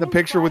not in the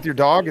picture with your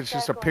dog? It's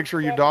just a picture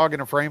of your dog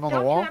in a frame on the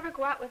Don't wall? you ever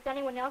go out with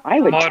anyone else? I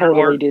would Mod totally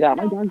Ward. do that.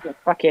 My dogs are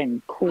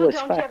fucking cool Well, as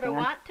don't you fuck, ever man.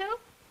 want to?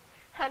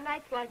 On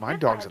nights like My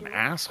this, dog's I an do.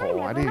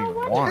 asshole. I never didn't know even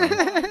what want him.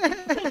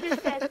 He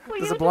just says, "Well,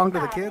 Does you it belong to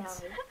the decide."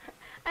 kids?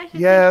 I should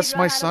think Yes, you'd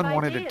my run out son of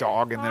wanted a ideas.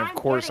 dog, and then Well, of I'm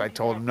course I getting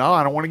told to him, that. no,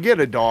 I don't want to get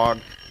a dog,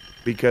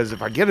 because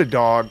if I get a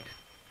dog,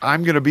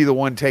 I'm gonna be the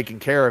one taking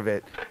care of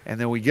it, and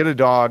then we get a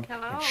dog,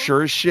 Hello? and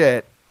sure as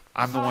shit,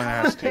 I'm the one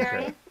that has to take care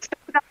of Terry?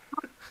 it.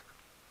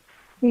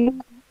 Oh,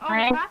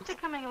 the crops are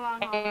coming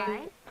along all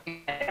right.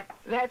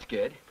 That's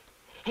good.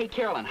 Hey,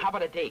 Carolyn, how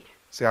about a date?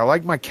 See, I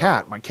like my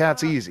cat. My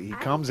cat's easy. He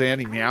comes in,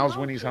 he meows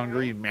when he's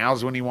hungry, he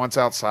meows when he wants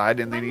outside,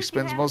 and then he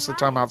spends most of the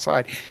time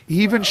outside.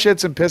 He even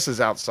shits and pisses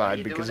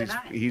outside because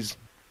he's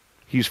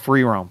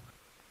free roam.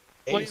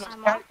 Well,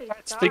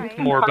 think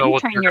more about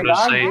what they're going to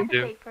say,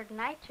 dude. For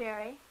tonight,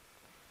 Jerry.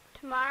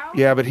 Tomorrow?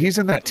 Yeah, but he's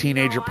in that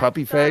teenager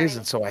puppy phase,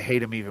 and so I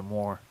hate him even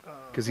more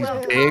because he's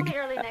big,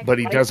 but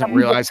he doesn't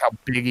realize how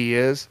big he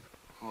is.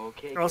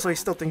 Also, he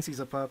still thinks he's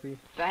a puppy.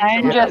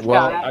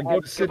 Well, I go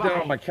to sit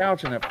down on my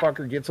couch, and that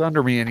fucker gets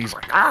under me, and he's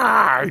like,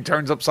 ah! He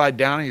turns upside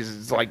down.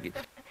 It's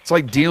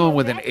like dealing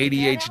with an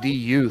ADHD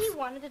youth.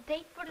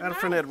 I had a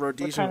friend that had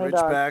Rhodesian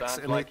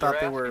Ridgebacks, and they thought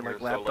they were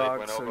like lap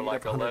dogs, so you'd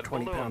have a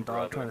 120-pound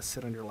dog trying to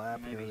sit on your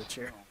lap and in the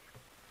chair.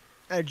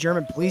 I had a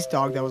German police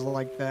dog that was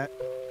like that.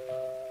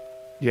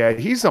 Yeah,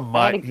 he's a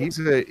mutt.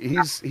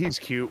 He's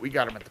cute. We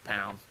got him at the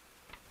pound.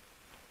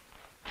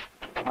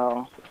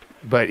 Oh.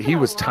 But he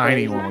was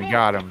tiny when we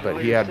got him,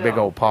 but he had big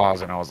old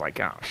paws, and I was like,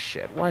 oh,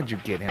 shit, why'd you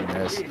get him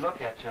this?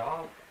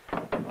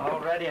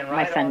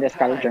 My son just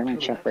got a German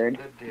Shepherd,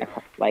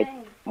 like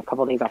a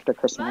couple days after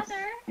Christmas,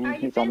 and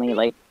he's only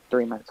like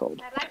 3 months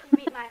old. I'd like to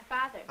meet my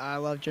father. I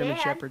love German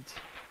Shepherds.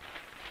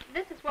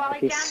 This is Wally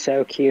He's Johnson.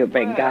 so cute,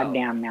 but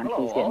goddamn, man,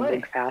 he's getting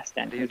big fast,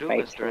 and he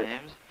fights too.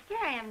 Here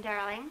I am,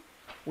 darling.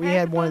 We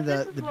had one of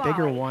the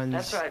bigger ones.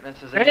 That's right,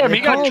 Mrs. Damn, he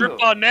got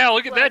drip on now.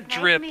 Look at that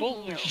drip.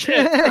 Holy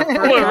shit.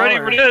 Boy, ready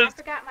for this.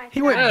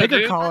 He went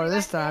bigger dude. collar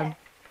this time.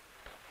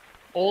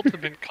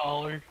 Ultimate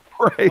collar.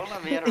 Right.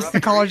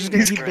 The collar's just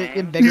going to keep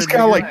getting bigger. He's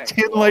got like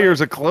 10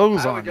 layers of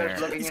clothes on there.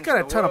 He's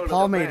got a ton of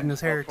pomade in his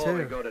hair,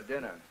 too.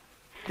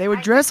 They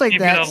would dress like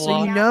Keep it that, on so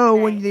lock. you know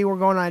when they were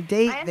going on a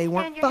date, they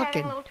weren't You're having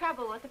fucking. a little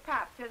trouble with the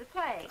props or the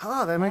play.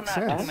 Oh, that makes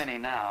Not too sense. many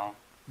now.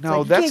 No, Like,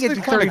 you that's can't the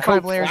get kind of 35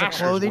 coat layers of flashers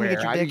clothing to get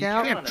wear. your dick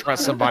out. You can't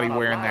trust somebody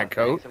wearing that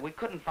coat. We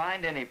couldn't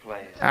find any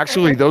place.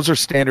 Actually, those are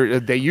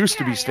standard. They used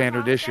to be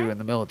standard issue in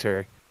the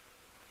military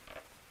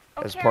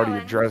as part of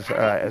your dress,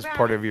 as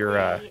part of your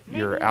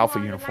alpha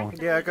uniform.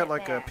 Yeah, I got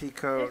like a pea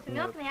coat and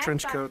a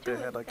trench coat that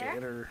had like an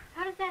inner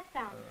How does that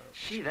sound?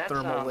 Gee, that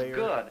thermal sounds layer.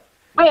 good.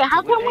 Wait,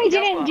 how come we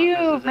didn't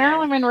do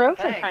Marilyn Monroe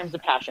for Crimes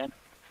of Passion?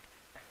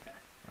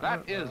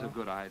 That is a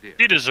good idea.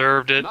 He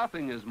deserved it.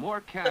 Nothing is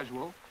more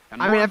casual.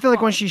 And I mean, more I feel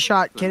like when fun she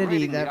shot than Kennedy,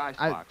 raiding the that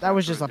icebox that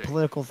was after just a date.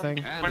 political thing.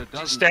 And it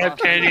doesn't Stabbed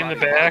cost Kennedy in the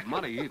anybody a lot back. of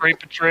money either. Rape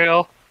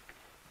betrayal.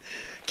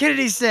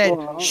 Kennedy said,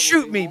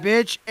 "Shoot me,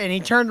 bitch," and he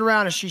turned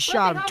around and she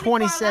shot him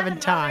 27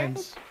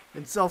 times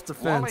in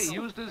self-defense.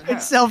 Wally used his in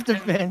head.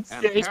 self-defense.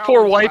 And Yeah, his Carol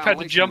poor was wife had to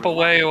finally jump convinced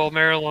away while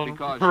Marilyn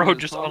because she Monroe was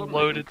just told they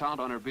unloaded. could count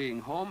on her being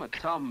home at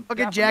some Look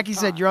at definite Jackie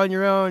said, time. "You're on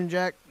your own,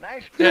 Jack."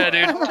 Nice. Yeah,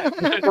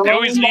 dude. They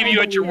always leave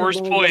you at your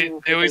worst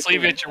point. They always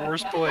leave you at your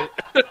worst point.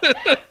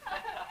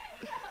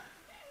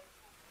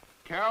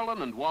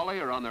 Carolyn and Wally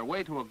are on their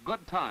way to a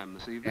good time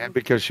this evening. And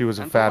because she was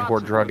a fat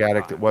whore drug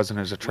addict that wasn't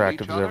as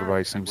attractive as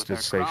everybody seems to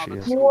say she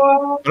is.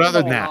 What? But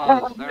other than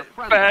that, They're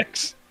friendly.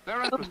 Facts.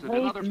 They're interested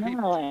in other people.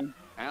 Marilyn.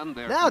 And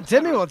they're Now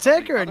Timmy will considerate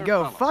take her of and the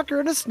go other fuck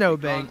her in a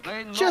snowbank, because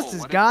they know just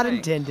as what it God takes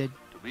intended.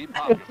 to be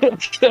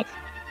popular.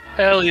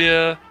 Hell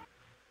yeah.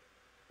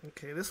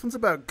 Okay, this one's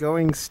about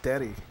going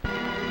steady.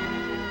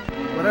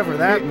 Whatever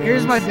that means.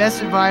 Here's my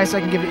best advice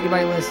I can give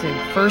anybody listening: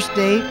 first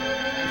date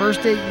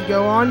you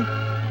go on,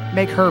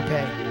 make her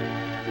pay.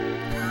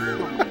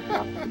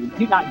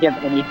 Do not give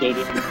any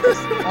dating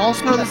advice.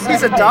 Also, the He's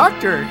second a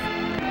doctor.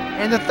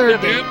 and the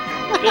third Yeah, date.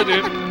 dude. Yeah,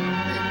 dude.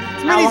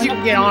 As many as you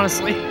can get,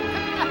 honestly.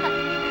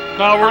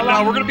 No,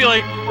 we're gonna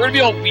be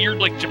all weird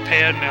like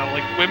Japan now.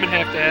 Like women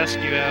have to ask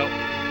you out.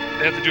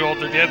 They have to do all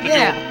the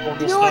Yeah,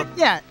 formal you know stuff. what?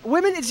 Yeah,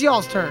 women, it's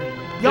y'all's turn.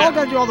 Y'all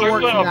gotta do all the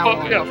work from now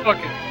on. Yeah, fuck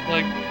it.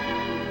 Like,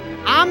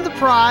 I'm the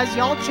prize.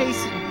 Y'all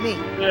chasing me.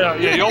 yeah,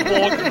 y'all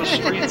belong in the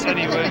streets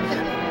anyway.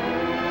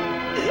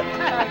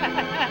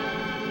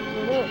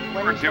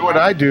 or do what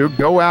I do: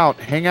 go out,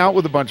 hang out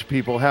with a bunch of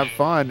people, have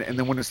fun, and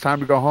then when it's time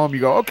to go home, you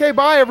go, "Okay,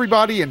 bye,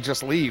 everybody," and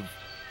just leave.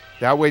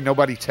 That way,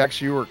 nobody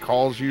texts you or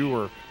calls you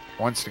or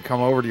wants to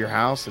come over to your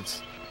house.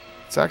 It's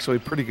actually a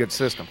pretty good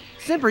system.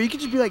 Simper, you could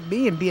just be like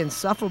me and be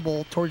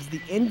insufferable towards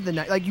the end of the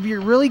night. Like,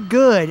 you're really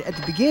good at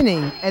the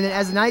beginning, and then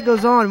as the night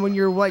goes on, when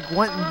you're like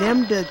wanting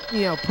them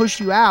to, push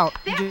you out,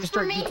 you just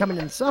start becoming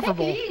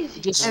insufferable,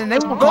 and they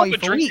won't call you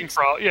for weeks.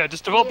 Yeah,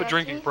 just develop a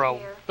drinking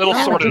problem. That'll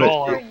sort it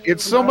all out.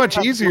 It's so much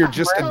easier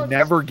just to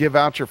never give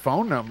out your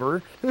phone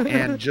number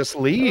and just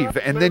leave,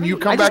 and then you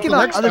come back the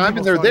next time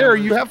and they're there.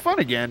 You have fun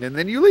again, and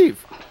then you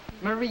leave.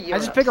 I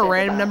just pick a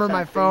random number on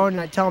my phone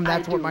and I tell them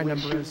that's what my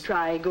number is.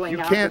 You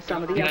can't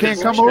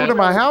come over to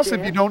my house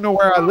if you don't know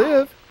where I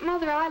live.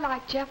 Mother, I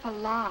like Jeff a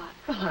lot.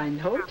 Well, I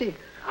know, dear.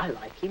 I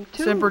like him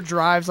too. Simper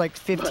drives like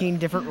 15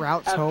 different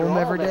routes home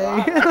every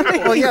day.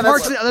 Well, yeah, He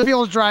parks that's in other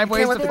people's driveways.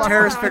 You can't let to the fuck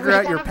terrorists around. figure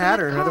out your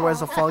pattern, otherwise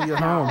they'll follow you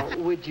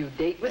home. Would you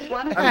date with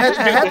one of I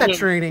had that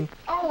training.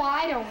 Oh,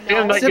 I don't know.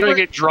 You're not gonna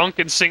get drunk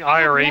and sing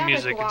IRA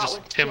music and just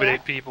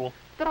intimidate people.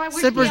 but I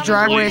wish Zipper's the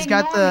driveway's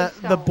others got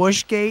would the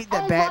bush gate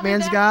that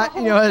Batman's got.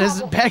 You know, it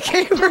is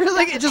Batgate where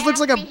like it just looks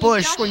like a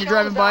bush when you're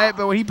driving by it,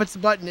 but when he puts the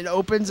button, it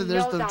opens and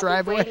there's the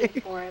driveway.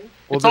 Well,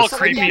 It's all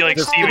creepy, like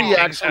the Stephen city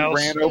King's actually house.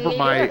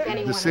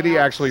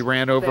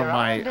 ran over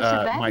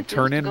my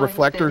turn-in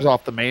reflectors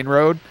off the main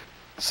road.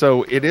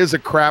 So it is a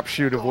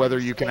crapshoot of whether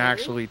you can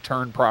actually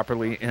turn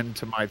properly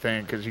into my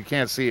thing because you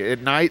can't see it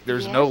at night.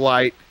 There's no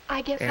light,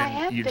 I guess I and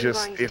have you been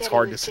just going it's steady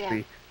hard to with Jeff.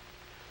 see.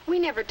 We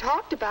never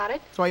talked about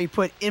it. That's why you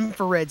put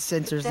infrared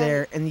sensors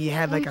there, and you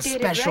have like a We did it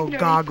special regularly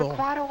goggle. for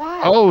quite a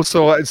while. Oh,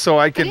 so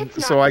I could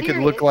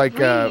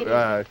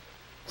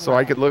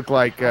look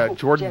like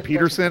Jordan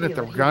Peterson at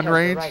the gun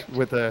range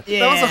with a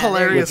That was a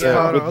hilarious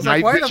photo. I was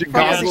like, why the vision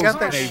fuck has he goggles got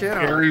that and a shit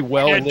on? very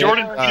well Yeah, lit,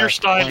 Jordan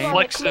Peterson plane.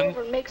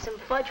 flexing. Make some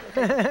fudge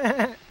with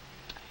it.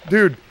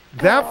 Dude,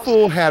 that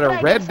fool had a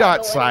red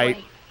dot sight,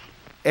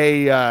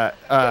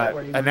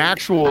 an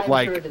actual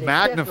like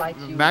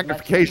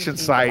magnification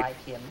sight,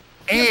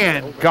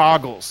 and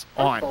goggles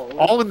on,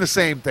 all in the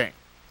same thing.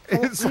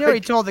 It's You know, he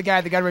told the guy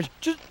at the gun range,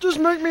 just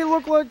make me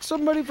look like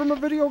somebody from a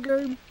video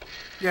game.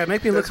 Yeah,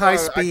 make me look high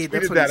speed. I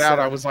That's tweeted what he that out. said.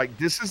 I was like,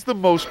 this is the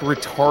most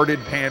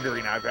retarded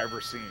pandering I've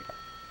ever seen.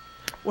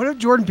 What if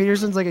Jordan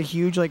Peterson's like a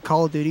huge like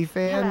Call of Duty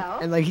fan,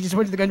 and like he just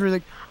went to the gun range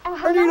like,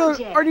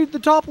 I need the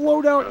top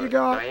loadout you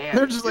got.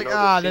 They're just like,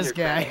 this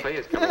guy. Play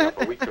is coming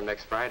up a week from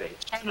next Friday.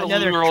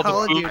 Another Lure all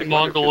Call of the Duty. boob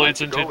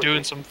mongoloids into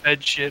doing some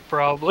Fed shit,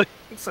 probably.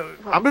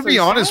 I'm gonna be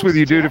honest with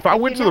you, dude. If I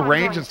went to the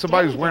range and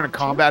somebody was wearing a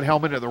combat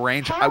helmet at the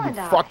range, I would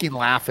fucking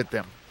laugh at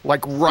them,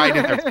 like right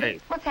in their face.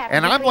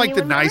 And I'm like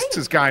the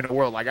nicest guy in the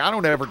world. Like I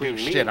don't ever do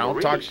shit. I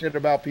don't talk shit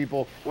about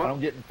people. I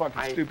don't get in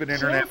fucking stupid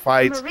internet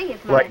fights.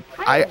 Like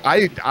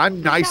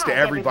I'm nice to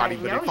everybody.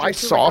 But if I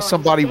saw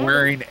somebody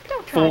wearing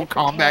full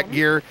combat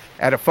gear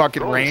at a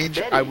fucking range,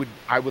 I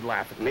would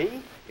laugh at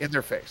them in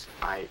their face.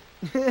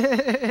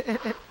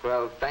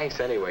 Well, thanks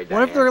anyway,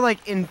 What if they're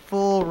like in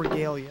full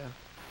regalia?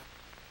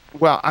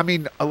 Well, I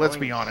mean, let's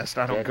be honest.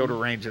 I don't go to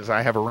ranges.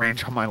 I have a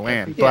range on my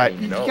land. Yeah, But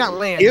you got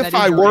land. if That is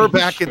I your were range.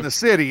 back in the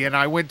city and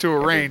I went to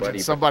a range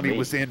and somebody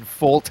was in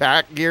full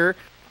tack gear,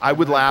 I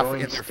would laugh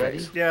in their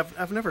face. Yeah,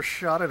 I've never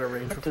shot at a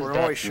range before.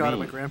 I always shot at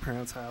my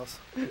grandparents' house.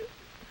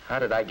 How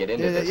did I get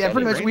into Yeah, this? yeah,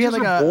 pretty much. We had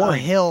like a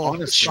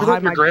hill Shoot behind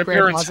at your my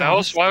grandparents' grandpa's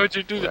house? Why would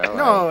you do that?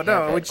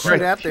 No, we'd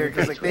shoot out there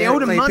because like, they had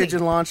owed him clay money.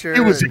 pigeon launcher. It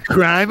was a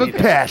crime of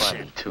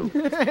passion.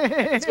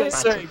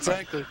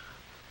 Exactly.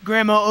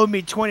 Grandma owed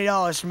me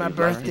 $20 for my We've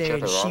known each birthday,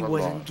 and other she all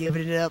wasn't along.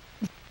 giving it up.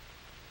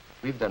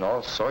 We've done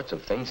all sorts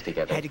of things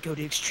together. Had to go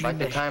to extreme Like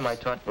the measures. time I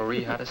taught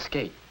Marie how to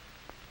skate.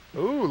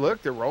 Ooh,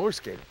 look, they're roller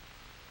skating.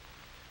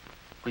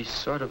 We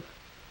sort of,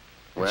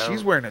 And well,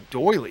 she's wearing a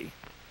doily.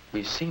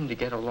 we seem to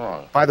get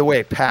along. By the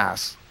way,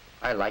 pass.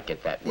 I like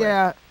it that way.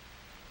 Yeah.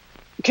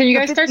 Can you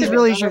The guys start 50s to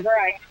really remember?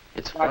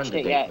 It's fun watched to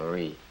it date yet.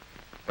 Marie,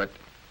 but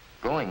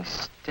going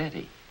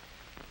steady,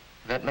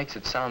 that makes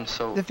it sound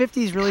so... The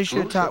 50s really should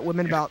have taught exclusive.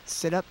 women about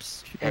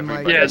sit-ups and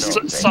like Yeah,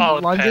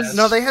 solid lunges. pass.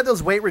 No, they had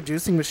those weight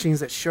reducing machines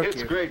that shook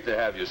It's you. great to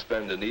have you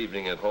spend an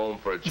evening at home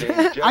for a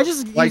change. I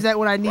just Like, use that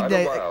when I need quite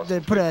a while to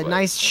since put we a played.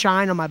 nice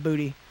shine on my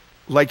booty.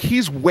 Like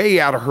he's way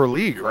out of her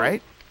league,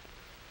 right?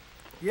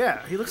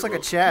 Yeah, he looks like a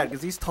Chad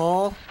because he's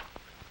tall.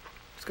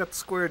 He's got the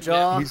square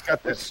jaw. He's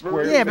got this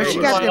square. Yeah, but she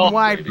got Well, them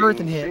wide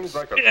birthing hips.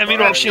 I mean,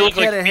 well, she looks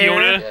like Head of hair.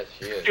 Fiona. Yes,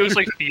 she is. She looks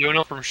like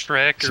Fiona from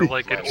Shrek, or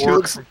like an she orc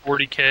looks- from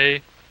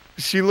 40K.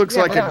 She looks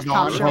Yeah, like but a that's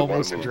top shelf.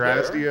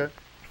 non-homocydrastia.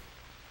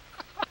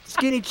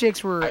 Skinny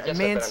chicks were I guess I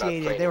better not play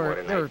emaciated. They anymore were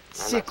tonight. I'm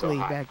sickly not so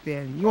hot. back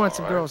then. You want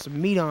some All right. girl with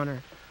some meat on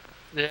her.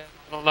 Yeah,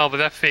 I don't know, but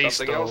that face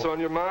Something else though. on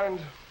your mind?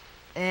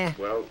 Eh.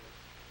 Well,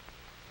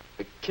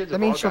 the kids That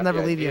have means all she'll got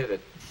never the leave idea you. that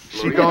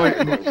She Marie going,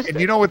 and I are going and you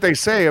steady. know what they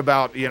say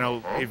about, you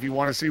know, if you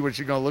want to see what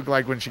she's gonna look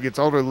like when she gets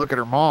older, look at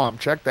her mom.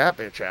 Check that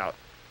bitch out.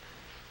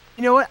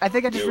 You know what? I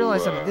think I just You,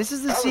 realized something. This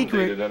is the haven't secret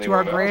dated to anyone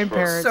our else for-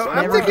 grandparents So I'm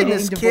never thinking getting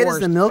this kid is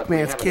divorced. the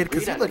milkman's haven't kid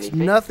because agreed he on looks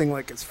anything. nothing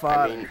like his I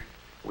father. mean,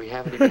 we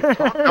haven't even talked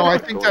No, I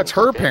about think going that's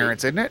her steady.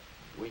 parents, isn't it?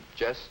 We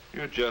just...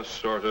 You just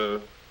sort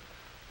of.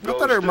 I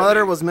thought her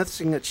mother was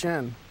missing a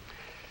chin.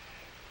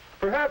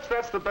 Perhaps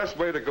that's the best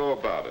way to go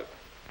about it.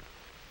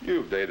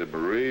 You've dated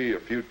Marie a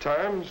few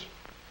times.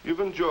 You've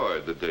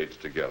enjoyed the dates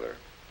together.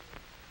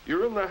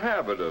 You're in the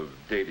habit of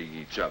dating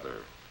each other.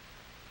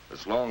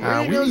 As long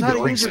as We knows need how to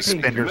to bring use your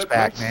suspenders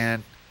back,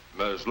 man.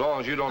 As long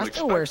as you don't I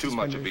still wear expect too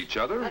much of suspenders. each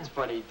other. That's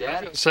funny,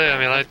 Dad. Say, I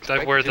mean,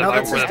 I wear them. No, I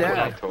that's wear his them.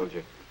 dad. I told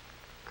you.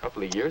 A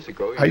couple of years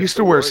ago. I used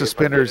to wear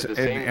suspenders,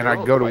 and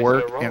I'd go to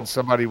work, and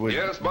somebody would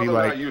Yes, be Mother and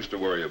I like, used to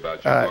worry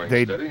about you going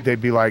steady.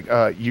 they'd be like,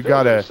 you Still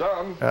got do a,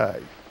 some,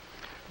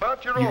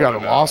 but you're you got a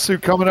older now.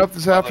 lawsuit coming up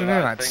this Mother afternoon.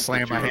 and I I'd think slam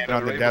that my you're hand on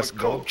the better desk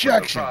able and to go, cope with the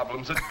objection.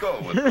 problems that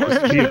go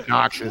with Be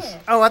obnoxious.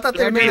 Oh, I thought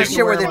they Yeah, made a maybe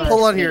shit where they wear pull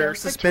on one. your For 2 or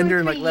suspender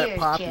and 3 like let years,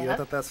 pop you. I Jeff.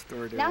 thought that's what they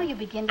were doing. Now you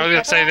begin I was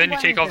gonna say, settle then you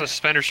on take one off the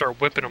suspender,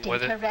 start whipping them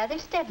with Date her it. rather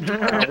steady.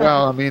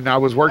 Well, I mean, I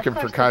was working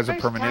for course, the Kaiser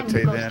first time Permanente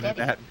you go then, and steady,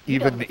 that you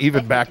don't even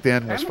expect back it to be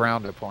then was permanent.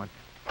 frowned upon.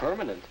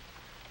 Permanent.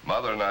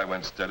 Mother and I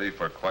went steady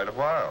for quite a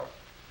while.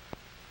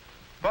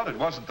 But it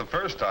wasn't the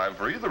first time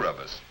for either of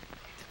us.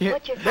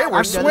 What your They father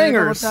were did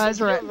swingers. is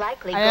you'll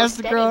likely I go asked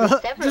the steady girl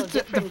with several just to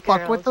different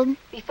fuck with girls them.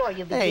 before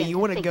you Hey, begin you to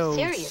want to think go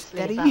seriously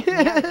steady? about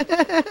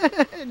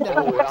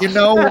marriage. You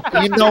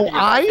know,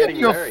 I am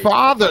your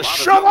father.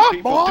 Shut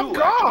up, Mom.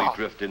 God.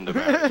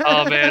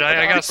 Oh man,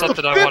 I got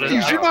something I want to.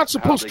 You're not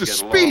supposed to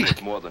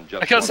speak.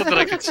 I got something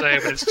I could say,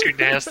 but it's too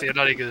nasty. I'm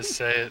not even gonna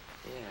say it.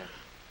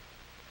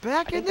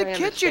 Back in the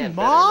kitchen,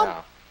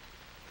 Mom.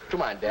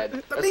 Come on, Dad.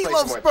 The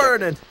meatloaf's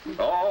burning.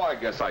 Oh, I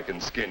guess I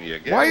can skin you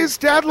again. Why is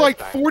Dad like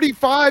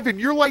 45 and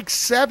you're like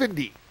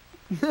 70?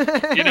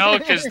 You know,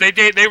 because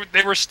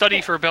they were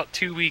studying for about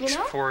 2 weeks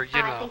before, you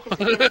know. I think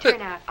this is going to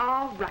turn out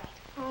all right.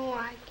 Oh,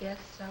 I guess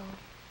so.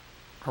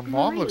 Her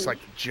mom looks like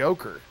a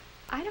Joker.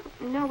 I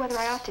don't know whether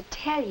I ought to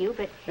tell you,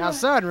 but... Now,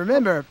 son,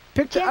 remember,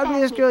 pick the Jeff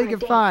ugliest asked me girl for you a can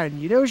date.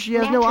 find. You know she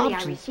has no Naturally, I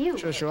options. refused.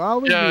 So she'll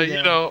always Yeah, be there.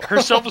 you know,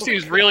 her self-esteem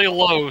is really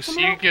low, so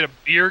you can get a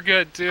beer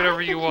gut, do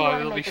whatever you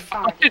want. It'll be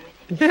fine.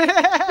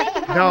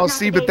 No,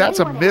 see, but that's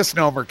a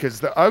misnomer because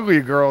the ugly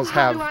girls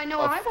have How do I know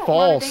I a won't want to date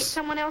false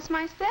someone else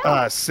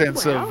myself?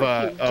 sense well,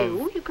 of if you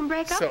do, you can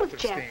break up with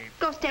Jeff.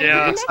 Go steady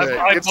Yeah, with the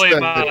next I one.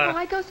 blame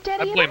Why go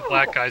steady I blame at all?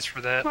 black guys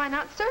for that. Why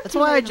not search That's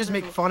why I him just a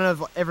make little? fun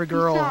of every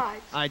girl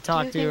Besides, I do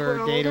talk you to think or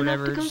we're date or old enough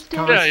whatever. to go just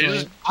steady? Yeah, constantly.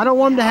 you just- I don't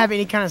want them to have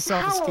any kind of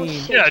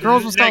self-esteem. Yeah,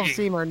 Girls with just nagging.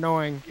 self-esteem are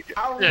annoying.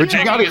 But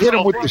you got to hit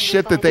them with the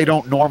shit that they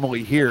don't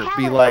normally hear.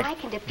 Be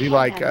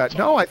like,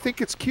 no, I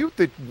think it's cute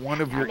that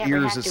one of your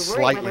ears is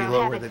slightly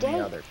lower than the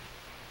other.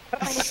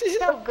 But it's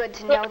so good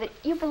to know that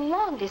you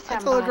belong to I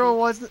somebody. told the girl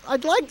once,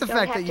 I'd like the Don't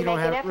fact have that you to don't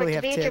make an have effort really to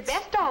have be at your tits.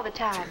 best all the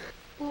time.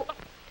 Well,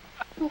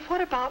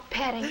 what about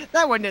petting?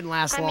 That one didn't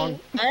last I long. mean,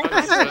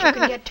 I think you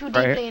can get too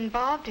Right. deeply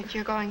involved if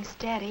you're going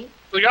steady.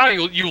 Look,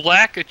 you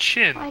lack a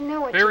chin. I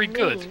know what Very you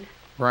good. mean.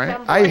 Right?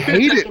 Some I boys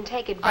hate can it.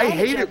 take I advantage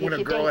hate of it you when if a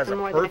you girl date has for a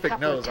more than a perfect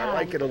couple of nose. I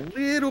like it a times.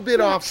 little bit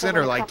You off have to center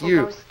learn a like couple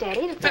you. goes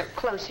steady to get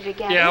closer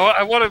together. Yeah,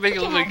 I want to make it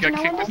You look like I have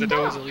to kicked know in the when to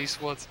nose stop. at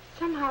least once.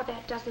 Somehow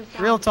that doesn't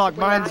sound Real talk,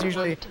 the way I mine's want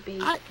usually, it to be.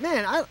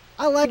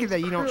 I like it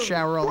that you don't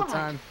shower all the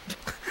time.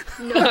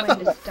 Know when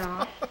to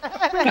stop.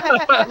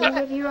 Well, you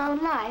live your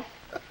own life.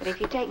 But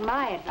if you take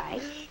my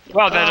advice, you'll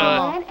Wow, go that,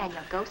 on and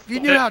you'll go If you steady.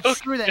 knew how That hook-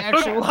 true that the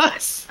actually hook-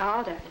 was.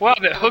 All done. Wow,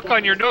 that hook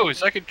on your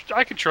nose. I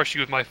could trust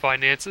you with my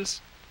finances.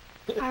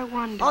 I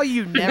wonder. Oh,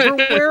 you never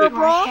wear a Do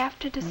bra? I have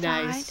to decide?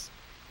 Nice.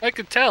 I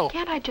could tell.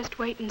 Can't I just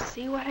wait and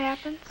see what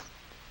happens?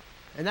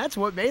 And that's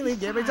what mainly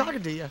get me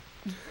talking to you.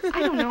 I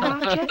don't know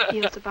how Jeff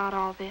feels about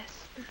all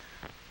this.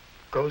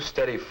 Go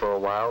steady for a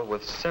while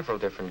with several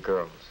different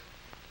girls.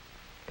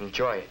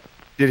 Enjoy it.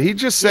 Did he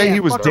just say Yeah, he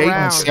was fuck dating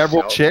around.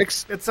 several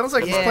chicks? It sounds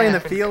like he's Yeah. playing the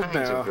field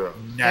Kinds of now. girls.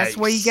 That's the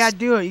way you gotta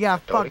do it. You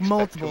gotta Don't fuck expect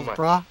multiples, too much.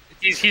 brah.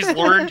 He's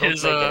learned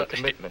his Don't make it a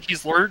commitment.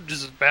 he's learned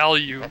his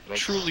value. That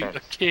makes Truly a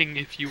sense. king,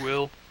 if you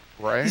will.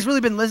 Right? He's really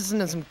been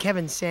listening to some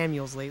Kevin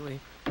Samuels lately.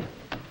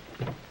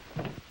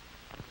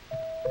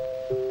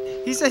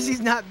 He says he's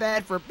not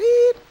bad for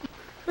beep.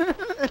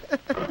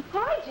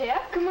 Hi,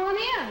 Jeff. Come on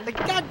in. The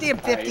goddamn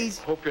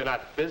 50s. I hope you're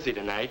not busy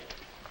tonight.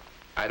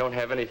 I don't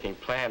have anything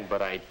planned,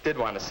 but I did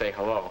want to say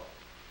hello.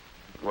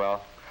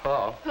 Well,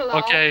 hello. Hello.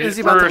 Okay, Is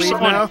he about to for leave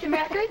someone, now? Mr.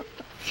 Method?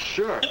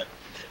 Sure.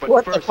 But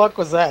What first, the fuck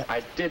was that?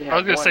 I did have I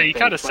was gonna one say he thing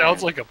kind of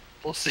sounds planned. like a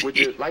pussy. Would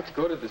you like to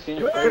go to the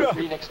senior photo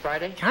tree next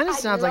Friday? Kind of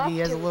sounds like he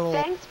has a little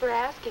Thanks for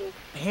asking.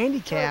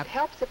 handicap. It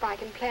helps if I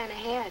can plan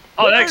ahead.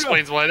 Oh, that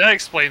explains why. That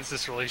explains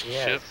this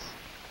relationship. Yes,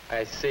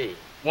 I see.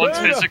 One's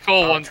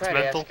physical, I'll one's try to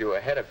mental. ask you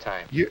ahead of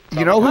time. You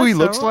know who he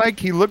looks So? like?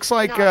 He looks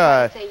like No,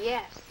 I'd say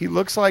yes. he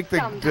looks like the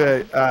How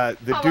dude about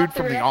from the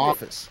The record?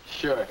 Office.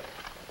 Sure.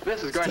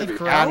 This is going Steve to be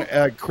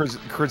Carell?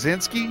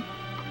 Krasinski.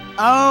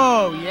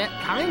 Oh, yeah,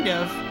 kind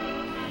of.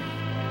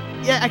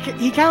 Yeah,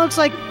 he kind of looks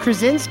like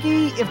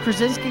Krasinski if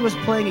Krasinski was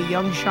playing a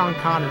young Sean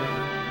Connery.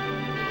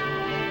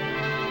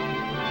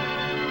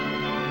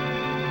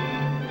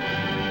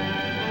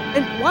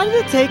 And why did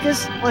it take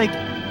us, like,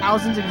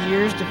 thousands of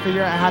years to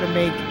figure out how to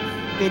make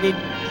fitted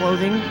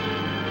clothing?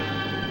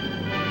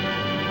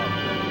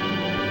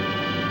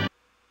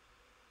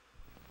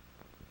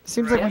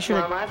 Seems like we should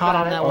have caught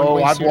on that one. Oh,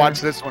 way I've sooner.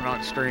 watched this one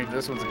on stream.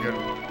 This one's a good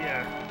one.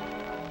 Yeah.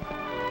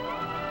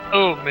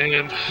 Oh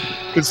man.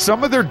 Because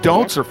some of their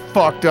don'ts are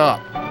fucked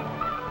up.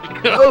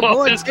 Oh,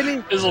 boy, this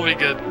Jimmy. will be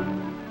good.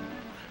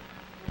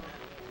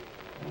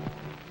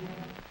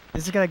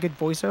 Has it got a good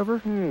voiceover?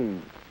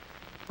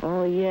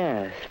 Oh,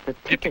 yes. The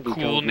Get the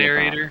cool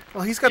narrator.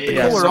 Well, he's got the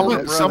Yeah, cooler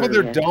older some of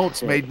their brother.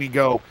 don'ts made me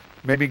go,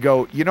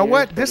 you know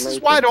what? This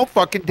is why I don't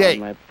fucking date.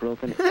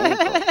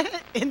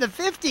 In the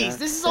 50s.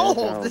 This is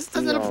old. This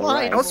doesn't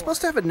apply. I was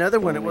supposed to have another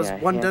one. It was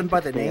Only I one have done to by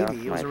the stay off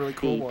Navy. It was a my really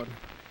cool feet. one.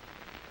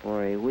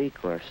 For a week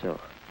or so.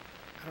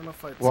 I don't know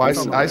if Well, it's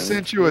on my I list.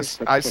 sent you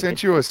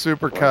a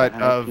supercut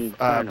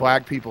of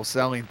black people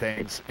selling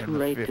things in Too the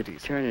late to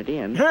 50s. turn it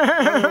in. You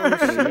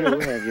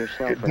have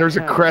yourself There's a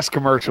couch Crest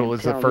commercial. and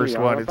Is the tell me first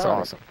all one. It's about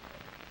it. awesome.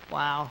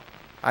 Wow.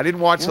 I didn't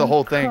watch the Young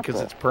whole thing because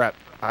couple. it's prep.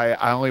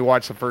 I only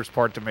watched the first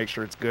part to make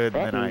sure it's good,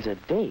 That and means a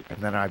date.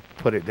 then I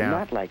put it down.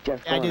 Not like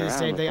just I do going the around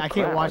same with thing. the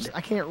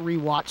I can't crowd.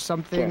 rewatch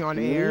something Just on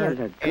me air and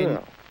a and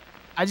girl.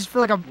 I just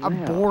feel like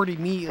I'm bored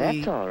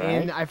immediately, that's all right.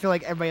 and I feel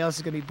like everybody else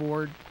is gonna be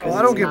bored. 'cause Oh,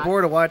 I don't it's get not-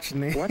 bored of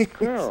watching these. What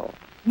girl?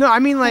 No, I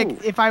mean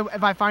like if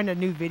I find a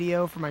new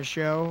video for my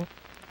show,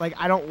 like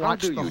I don't How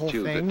watch do the you whole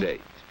choose a thing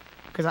date?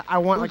 because I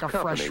want Whose like a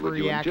fresh company would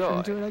you reaction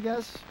enjoy? to it. I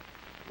guess.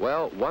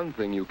 Well, one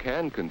thing you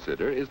can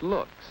consider is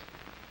looks.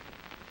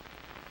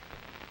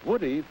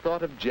 Woody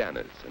thought of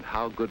Janice and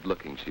how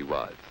good-looking she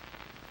was.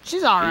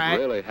 She's all He'd right.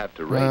 really have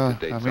to rate Well, to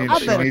date I mean, somebody bet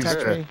she it needs touched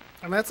to, me.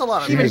 I mean, that's a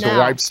lot of she needs to now.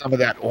 wipe some of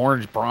that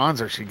orange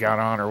bronzer she got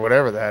on, or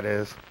whatever that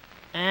is.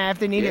 If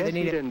they need yes, it, they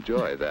need he'd it.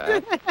 enjoy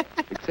that.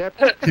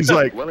 Except He's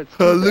like, well, it's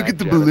oh, too look bad at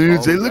the Janice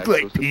balloons. They always look acts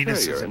like so superior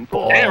penises and and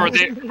balls. Damn, are bold.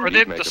 they You'd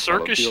at make the a fellow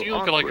circus? feel You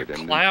look like a awkward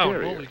and clown.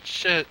 inferior. Holy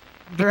shit.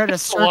 They're at a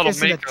A lot of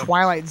circus in the makeup.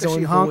 Twilight Does Zone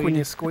she honk void. when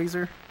you squeeze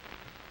her?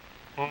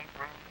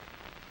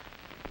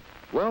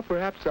 Well,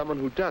 perhaps someone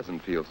who doesn't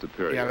feel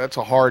superior. Yeah, that's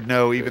a hard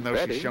no, even though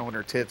Betty. she's showing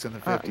her tits in the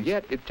 50s.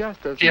 Yet it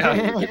just doesn't Yeah.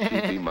 seem as if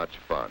she'd be much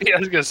fun. Yeah, I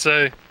was gonna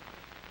say.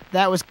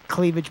 That was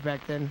cleavage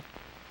back then.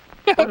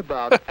 What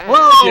about Anne?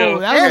 Whoa, Yo,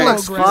 that was Anne a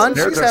looks little fun.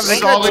 aggressive. She's There's a having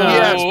a solid good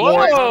yes, time. boy.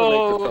 Make the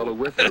Whoa. fellow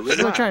with her She's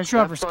not trying to show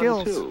off her have fun,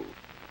 skills. too.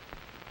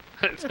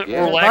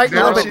 Yeah, Relax. like a Now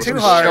little bit she's too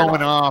just hard.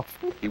 showing off.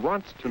 He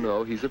wants to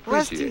know he's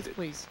Less teeth, appreciated.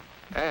 please.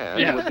 And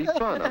Yeah. would be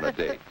fun on a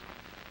date.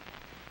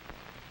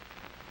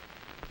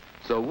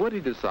 So Woody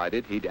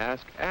decided he'd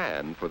ask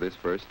Anne for this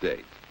first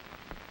date.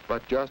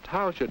 But just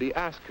how should he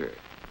ask her?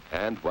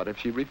 And what if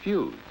she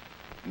refused?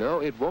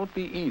 No, it won't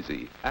be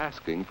easy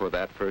asking for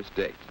that first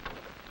date.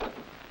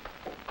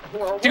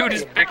 Dude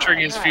is picturing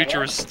his future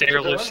with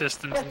stair lift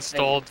systems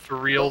installed for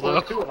real, though.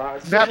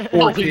 That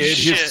poor Holy kid,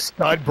 shit. his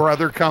stud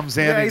brother comes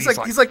in Yeah, and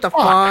he's like the "Fuck,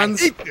 I Fonz.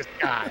 hate this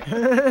guy."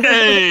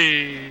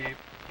 Hey!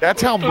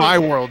 That's how my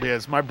world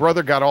is. My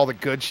brother got all the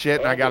good shit,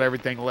 and I got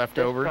everything left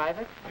over.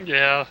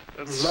 Yeah,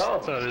 that's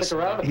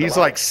that is. He's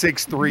like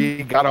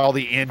 6'3", got all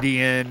the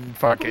Indian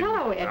fucking.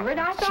 Hello, Edward.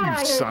 I thought I You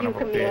heard son you of a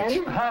come bitch.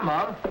 in. Hi,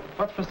 Mom.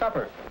 What's for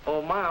supper?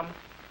 Oh, Mom,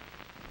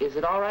 is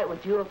it all right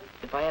with you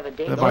if I have a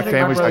date? Then I my think my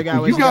family's brother like, got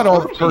well, was you got like,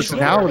 all the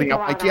personality. I'm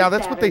like, yeah,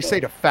 that's what they say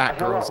to fat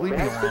girls. Leave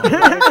me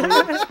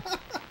alone.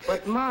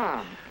 But,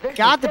 Mom, this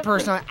Got is the different.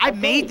 personality. I Okay.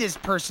 made this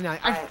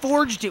personality. I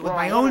forged it with Well,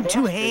 my I own wanted to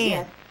two ask you, yes,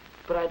 hands.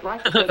 But I'd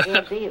like to take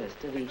Aunt Davis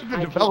to the I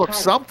developed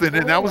something,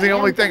 and that was the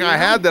only thing I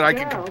had that I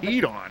could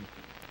compete on.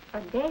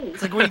 A date.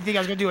 It's like, what do you think? I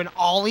was gonna do an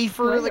ollie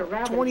for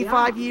like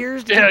 25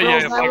 years? to Yeah, get yeah,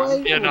 girls that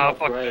way? yeah, no,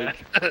 fuck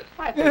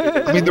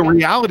that. I mean, the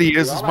reality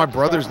is my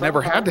brother's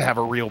never had to have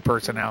a real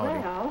personality.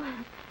 Well,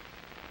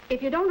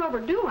 if you don't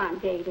overdo on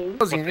dating.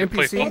 Was he an They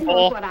play NPC?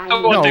 football.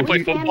 No, Oh, they he-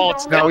 play football.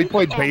 It's No, he not.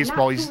 played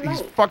baseball. He's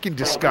fucking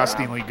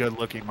disgustingly good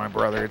looking, my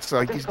brother. It's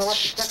like,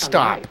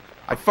 stop.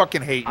 I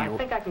fucking hate I you.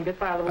 think I can get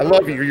by a little I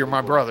love later. you. You're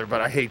my brother, but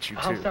I hate you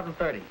How's too.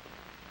 7:30?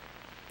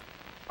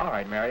 All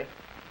right, Mary.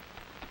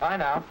 Bye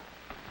now.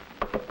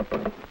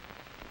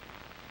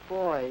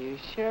 Boy, you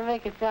sure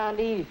make it sound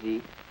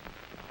easy.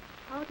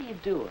 How do you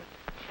do it?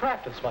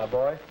 Practice, my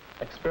boy.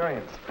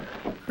 Experience.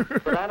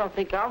 But I don't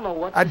think I'll know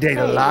what I to date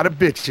a say. lot of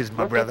bitches,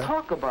 my What brother. they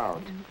talk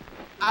about.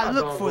 I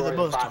look for the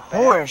most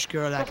whorish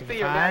girl I can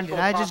find, and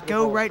I just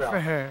go right for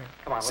her.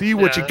 See,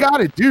 what you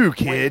gotta do,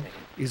 kid,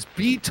 is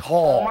be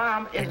tall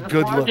and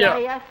good looking.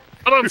 Yeah.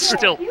 Put on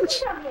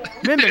stilts.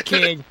 Remember,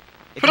 kid,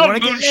 if Put you on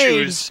want to moon get laid,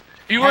 shoes.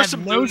 If you wear have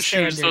some no moon shoes,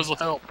 standards. those will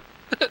help.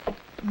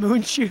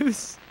 Moon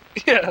shoes?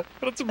 Yeah,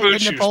 put on some moon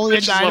Like shoes.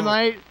 Napoleon Bitches love 'em.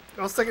 Dynamite?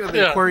 I was thinking of the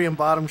Yeah. aquarium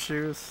bottom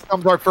shoes.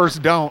 Comes our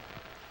first don't.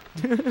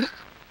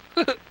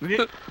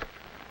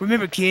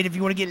 Remember, kid, if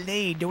you want to get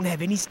laid, don't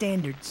have any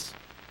standards.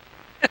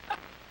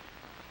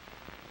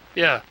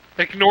 Yeah,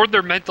 ignored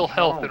their mental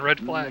health and red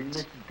flags.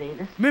 Mrs.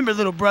 Davis? Remember,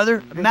 little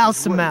brother,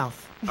 mouth to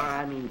mouth.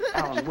 I mean,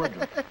 Alan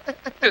Woodruff.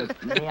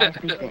 May I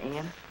speak to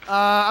Anne?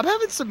 I'm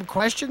having some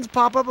questions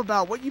pop up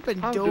about what you've been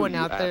How do doing you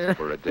out ask there.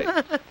 for a date?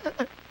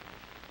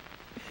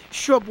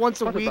 Show up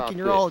once a What week about and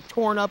you're all this?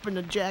 torn up in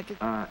a jacket.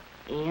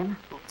 Anne?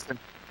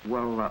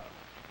 Well,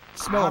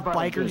 Smell how of about a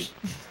bikers.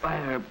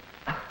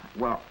 date?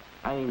 Well,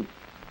 I mean,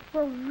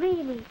 Well,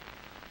 really.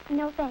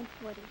 No thanks,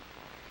 Woody.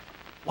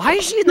 Why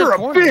is she in You're the a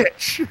corner?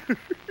 bitch.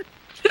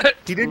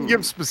 He didn't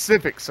give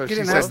specifics, so He she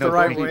didn't said ask no. the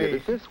right thank you. way. Did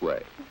it this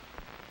way.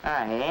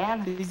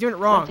 Anne? He's doing it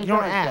wrong. What's he You don't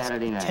doing ask.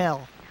 Saturday night?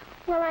 Tell.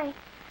 Well,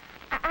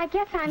 I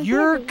guess I'm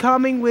You're busy.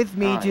 coming with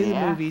me Oh, to the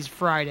yeah? movies And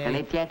Friday,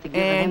 if you had to give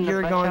him and the you're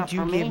fresh going out to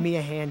for give me? me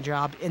a hand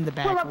job in the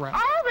Well, back of row.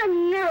 all the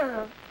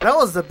nerve. That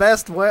was the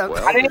best way.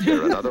 Well, is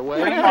there another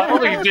way? I don't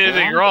think he did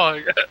anything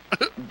wrong.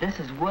 This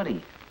is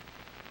Woody.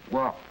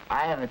 Well,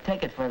 I have a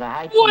ticket for the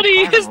high tea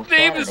Woody, his carnival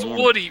name is Saturday,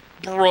 and- Woody,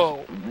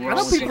 bro. I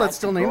know people that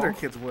still name their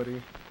kids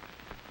Woody.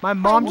 My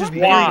mom just Why?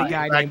 married a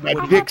guy Like named my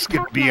Woody. dick's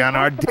gonna be on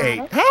our date.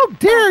 But How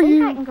dare I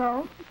think I you? can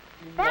go.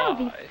 That'll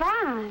be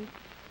fun.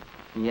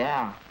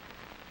 Yeah.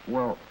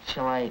 Well,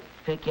 shall I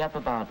pick you up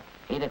about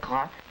 8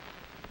 o'clock?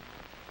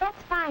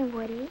 That's fine,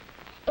 Woody.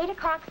 8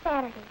 o'clock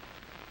Saturday.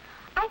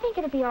 I think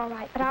it'll be all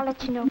right, but I'll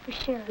let you know for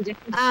sure. I don't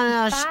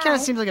know. She kind Bye.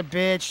 of seems like a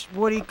bitch.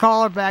 Woody,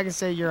 call her back and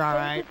say you're all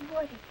right.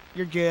 Woody,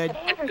 You're good.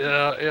 whatever.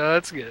 Yeah,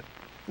 that's good.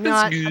 No,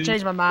 I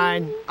changed my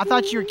mind. I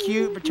thought you were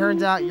cute, but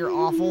turns out you're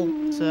awful.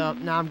 So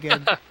now I'm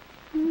good.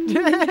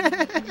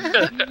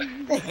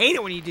 They hate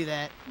it when you do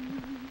that.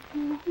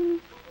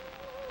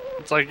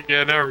 It's like,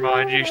 yeah, never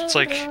mind. It's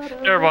like,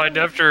 never mind.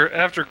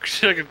 After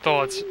second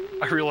thoughts,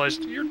 I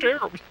realized you're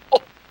terrible.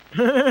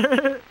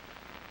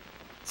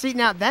 See,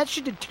 now that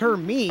should deter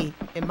me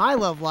in my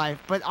love life,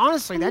 but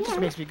honestly, that just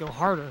makes me go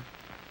harder.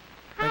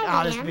 Like,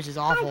 oh, this bitch is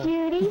awful.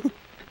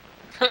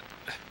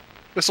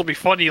 This will be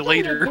funny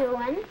later.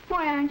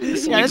 Yeah,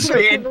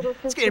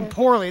 it's getting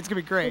poorly. It's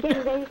gonna be great.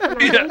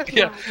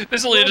 yeah.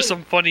 This will lead to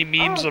some funny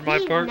memes on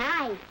my part.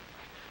 Nice.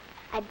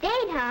 A date,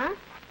 huh?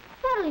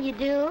 What'll you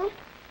do?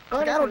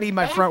 Like, I don't need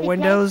my front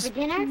windows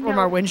or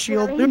my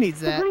windshield. Who needs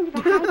that?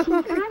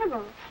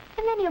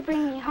 And then you'll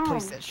bring me home.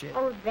 Place that shit.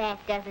 Oh,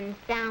 that doesn't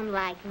sound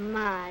like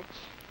much.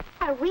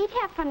 We'd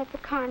have fun at the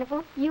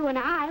carnival, you and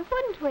I,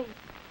 wouldn't we?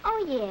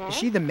 Oh, yeah. Is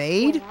she the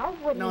maid?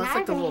 Well, No, it's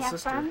like the little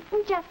sister. Fun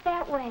just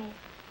that way.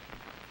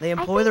 They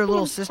employ their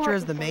little sister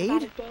as the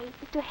maid?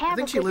 I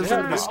think she lives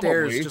under the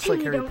stairs, just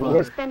like Harry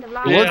Potter.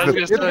 Yeah, I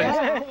was gonna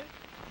say.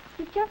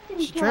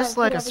 She's dressed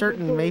like a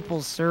certain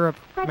maple syrup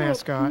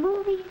mascot.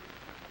 Movies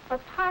or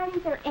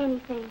parties or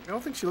anything. I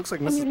don't think she looks like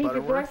And you Mrs. leave your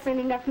Butterworth. boyfriend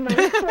enough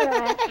money for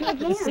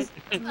again.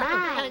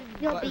 Mine,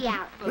 you'll be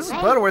out.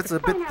 Mrs. Butterworth's a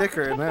bit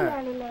thicker than that.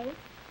 Particularly late.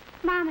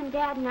 Mom and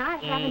Dad and I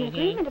have an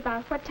agreement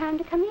about what time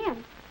to come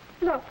in.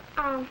 Look,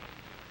 will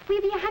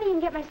you be a honey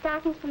and get my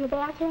stockings from the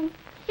bathroom?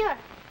 Sure.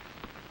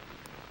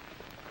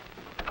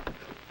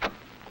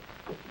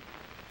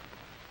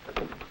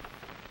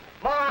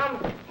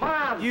 Mom!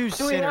 You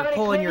sinner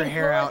pulling your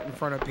hair out in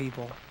front of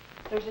people.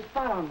 There's a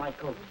spot on my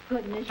coat.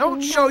 Goodness.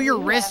 Don't show your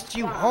wrists,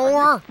 you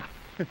whore!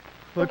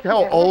 Look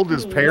how old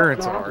his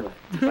parents are.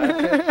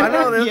 I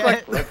know, they're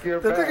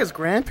like his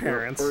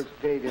grandparents.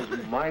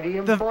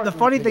 The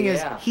funny thing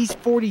is, he's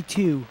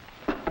 42.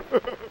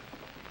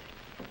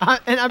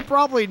 And I'm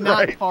probably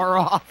not far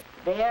off.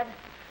 Dad,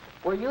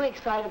 were you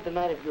excited the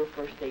night of your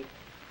first date?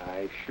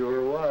 I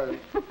sure was.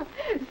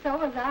 So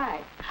was I.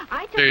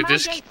 Dude,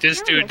 this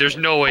dude, there's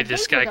no way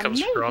this guy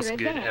comes across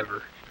good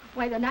ever.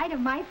 Why, the night of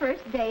my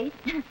first date,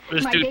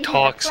 This my dude date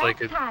talks had a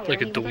like a flat tire and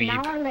he was an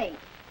dweeb. hour late.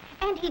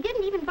 And he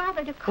didn't even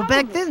bother to call Well,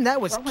 back me. then,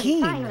 that was Well, when keen.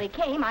 he finally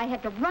came, I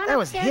had to run That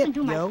was upstairs hip, and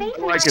do my yo. face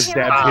I like and his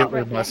hair dad's out.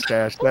 Hitler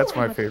mustache. That's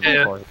my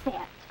favorite part.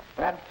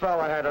 That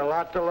fella had a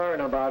lot to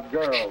learn about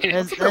girls.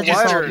 That's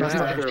wider, just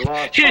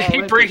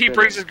isn't He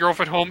brings his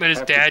girlfriend home and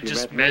his dad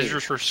just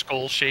measures her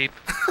skull shape.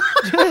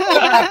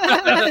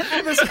 Dad,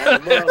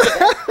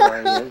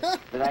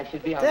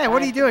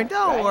 what are you doing?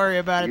 Don't worry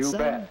about it,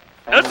 son.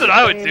 That's what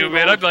I would do,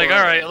 man. I'd be like,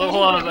 all right, hold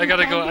on, I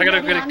gotta go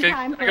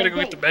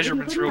get the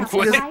measurements real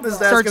quick.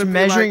 Starts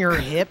measuring her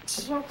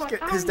hips.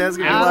 His dad's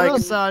gonna I be don't know,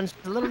 like, son. It's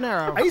a little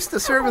narrow. I used to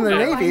serve in the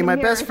Navy. My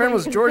best friend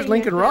was George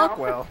Lincoln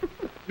Rockwell.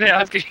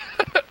 Yeah.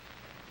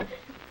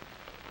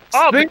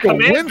 Oh, the Think of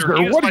commander. Windsor,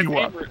 He was what my are you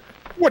favorite.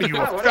 What are you,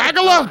 a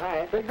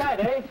fagula? Big night,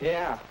 eh?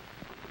 Yeah.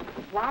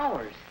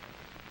 Flowers.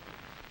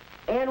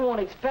 Anne won't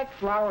expect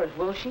flowers,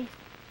 will she?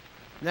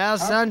 Now,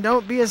 son,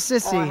 don't be a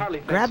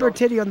sissy. Grab her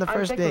titty on the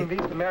first date.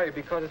 to marry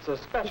because it's a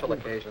special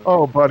occasion.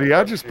 Oh, buddy,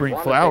 I just bring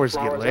flowers to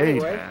get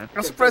laid, man.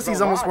 I'm surprised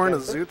he's almost wearing a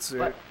zoot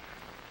suit.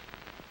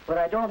 But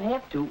I don't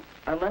have to,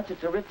 unless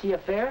it's a ritzy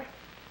affair.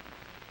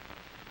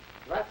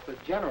 That's the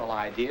general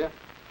idea.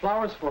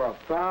 Flowers for a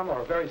prom or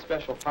a very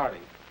special party.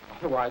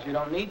 Otherwise, you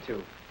don't need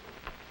to.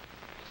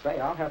 Say,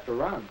 I'll have to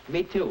run.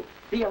 Me too.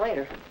 See you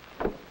later.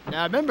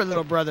 Now, remember,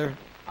 little brother,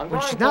 when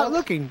she's not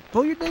looking,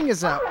 pull your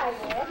dingus out.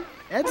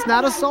 That's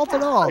not assault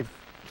at all.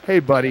 Hey,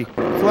 buddy,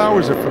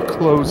 flowers are for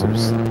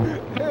closers.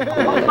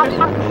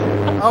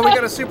 Oh, we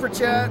got a super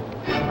chat.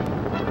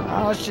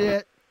 Oh,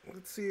 shit.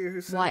 Let's see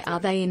who sent Why it. are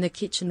they in the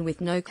kitchen with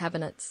no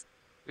cabinets?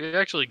 You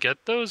actually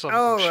get those? I'm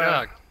Oh,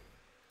 shocked.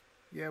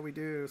 Yeah, we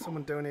do.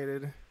 Someone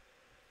donated.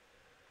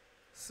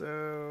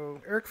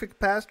 So, Eric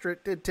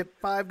Fitzpatrick did tip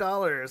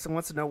 $5 and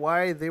wants to know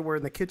why they were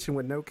in the kitchen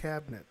with no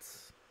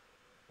cabinets.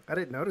 I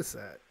didn't notice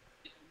that.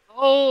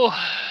 Oh.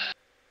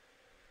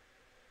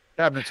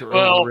 Cabinets are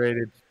Well,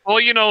 overrated. Well,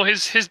 you know,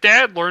 his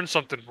dad learned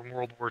something from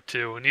World War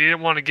II, and he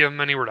didn't want to give him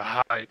anywhere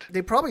to hide.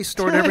 They probably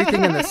stored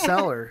everything in the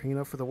cellar,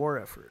 for the war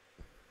effort.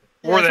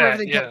 Or That's where that,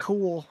 everything yeah. kept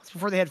cool. It's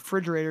before they had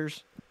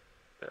refrigerators.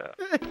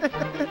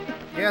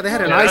 Yeah, they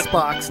had an Yeah, ice that-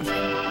 box.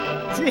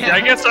 Yeah,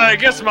 I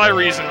guess my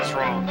reason is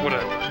wrong.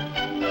 Whatever.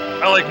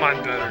 I like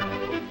mine better.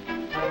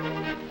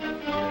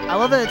 I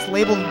love that it's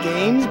labeled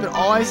games, but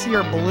all I see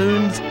are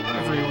balloons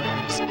everywhere.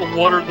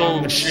 What are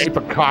The those? shape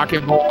of cock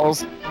and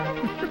balls.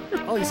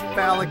 All these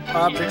phallic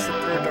objects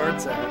that throw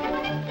darts at.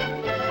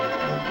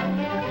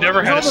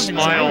 Never had a There's all those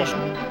smile.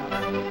 examples.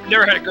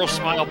 Never had a girl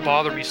smile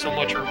bother me so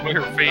much.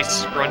 Her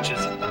face scrunches.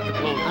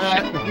 Holy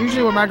shit.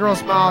 Usually when my girl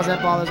smiles,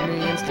 that bothers me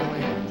instantly.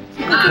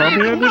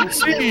 Come in and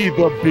see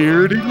the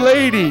bearded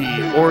lady,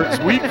 or as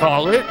we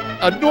call it,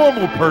 a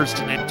normal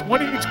person in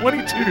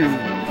 2022.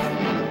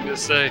 I'm gonna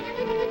say.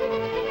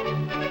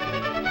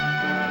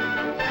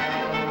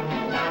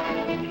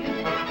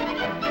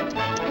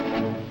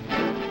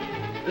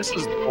 This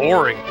is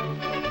boring.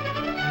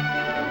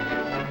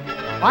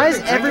 Why is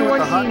Drinking with everyone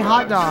the hot eating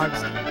hot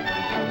dogs?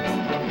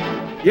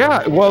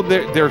 Yeah, well,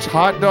 there's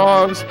hot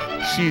dogs.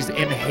 She's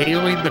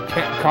inhaling the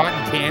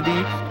cotton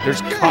candy.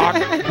 There's cock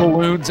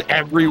balloons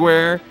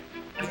everywhere.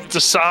 It's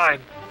a sign.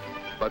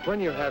 But when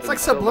you're having It's like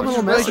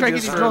subliminal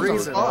messages for a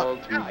reason.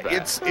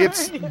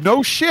 It's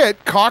no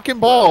shit, cock and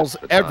balls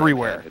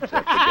everywhere.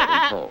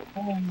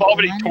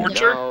 Vomiting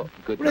torture?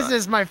 What is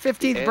this, my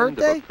 15th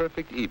birthday?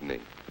 Perfect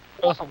evening.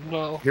 Oh,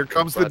 no. Here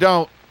comes the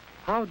don't.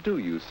 How do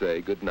you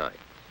say goodnight?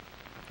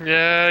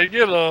 Yeah,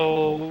 you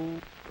know.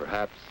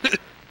 Perhaps.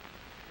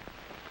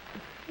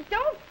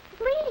 Don't,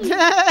 please.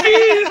 That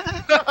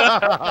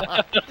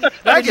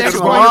gets Next a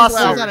one,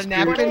 lawsuit. is that a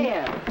napkin?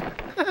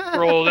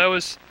 Bro, that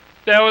was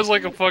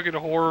like a fucking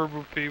horror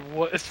movie.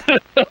 What the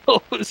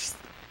hell was...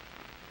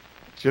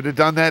 Should have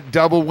done that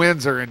double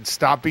Windsor and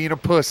stopped being a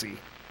pussy.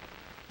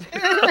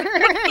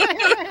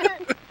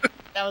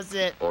 That was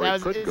it. Or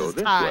That it was could go his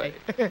this tie.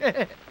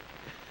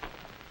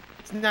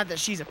 It's not that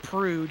she's a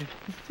prude.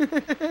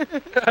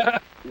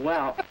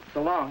 Well,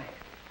 so long.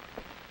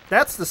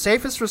 That's the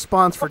safest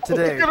response for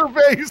today. Look at her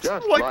face.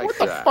 Just Like, like what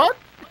the that. fuck?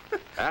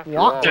 After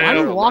Walk- all, how do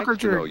you I'd walk like her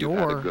to her know you've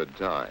had a door? good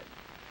time.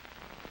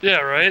 Yeah,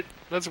 right?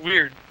 That's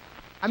weird.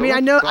 I mean,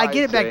 I know, I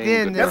get it back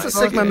then. That's a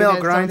Sigma male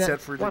grind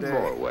set for today.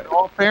 Way. In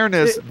all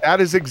fairness,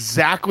 that is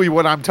exactly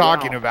what I'm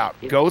talking about.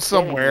 Go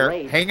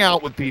somewhere, hang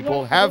out with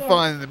people, have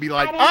fun, and be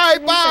like, all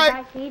right,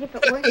 bye.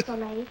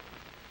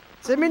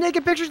 Send me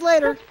naked pictures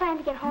later.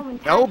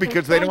 No,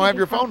 because they don't have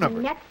your phone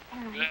number. Yeah,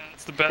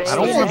 it's the best. I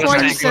don't Yeah, want that's why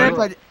to you take set it.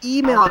 up an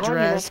email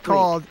address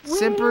called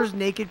Simper's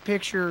Naked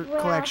Picture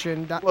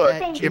Collection.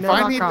 Look, if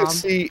I need to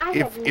see,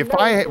 if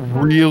I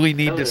really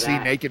need to see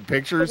naked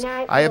pictures,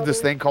 I have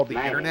this thing called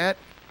the internet.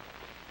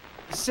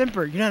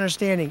 Simper, you're not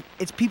understanding.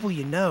 It's people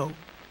you know.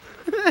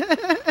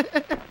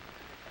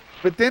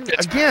 But then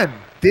again,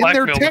 then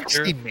they're blackmail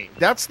texting me.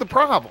 That's the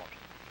problem.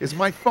 Is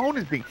my phone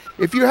is being.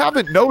 If you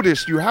haven't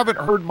noticed, you haven't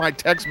heard my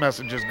text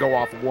messages go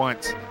off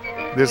once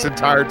this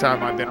entire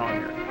time I've been on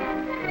here.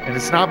 And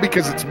it's not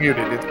because it's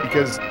muted. It's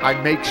because I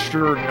make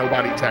sure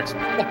nobody texts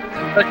me.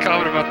 That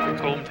comment about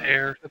the combed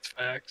hair, that's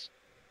facts.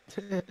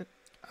 There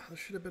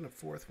should have been a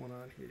fourth one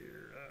on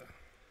here.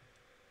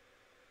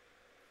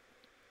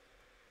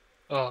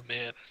 Oh,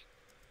 man.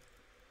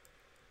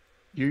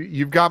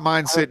 You've got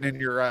mine sitting in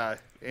your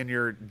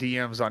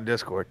DMs on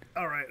Discord.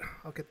 All right,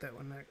 I'll get that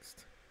one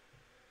next.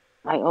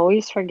 I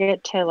always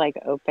forget to like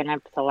open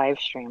up the live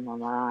stream when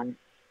we're on.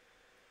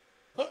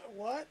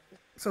 What?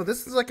 So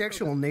this is like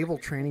actual naval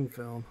training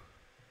film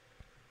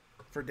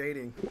for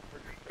dating.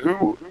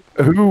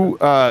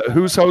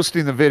 Who's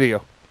hosting the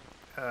video?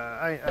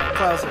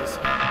 Klaus is.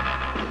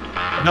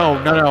 No.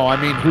 I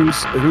mean,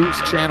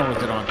 whose channel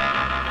is it on?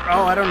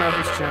 Oh, I don't know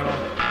whose channel.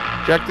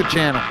 Check the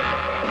channel.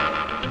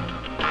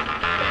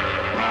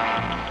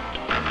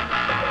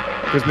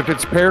 Because if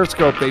it's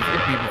Periscope, they've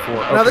hit me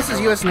before. No, this is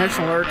U.S.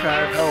 National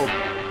Archives. Oh,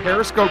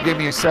 Periscope gave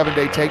me a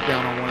 7-day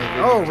takedown on one of the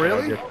videos. Oh,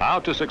 really? How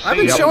to succeed I've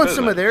been in showing business.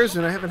 some of theirs,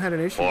 and I haven't had an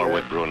issue Or yet.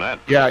 with brunette.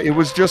 Yeah, it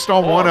was just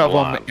on one of them,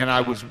 blonde. and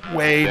I was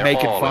way They're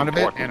making all fun of it,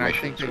 important and I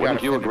think they missions. got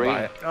Wouldn't you offended by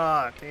agree? it.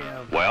 Ah,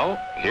 damn. Well,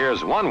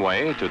 here's one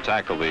way to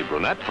tackle the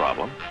brunette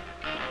problem.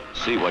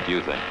 See what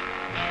you think.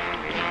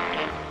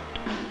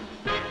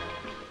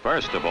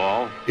 First of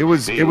all, It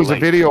was be a late.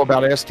 video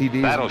about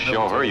STDs. That'll and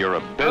show her you're a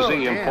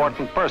busy, damn.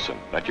 important person,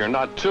 that you're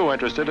not too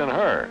interested in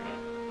her.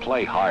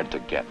 Play hard to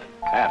get.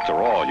 After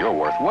all, you're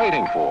worth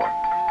waiting for.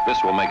 This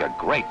will make a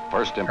great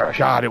first impression.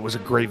 God, it was a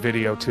great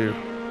video too.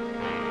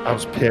 I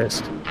was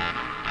pissed.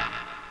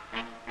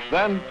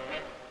 Then,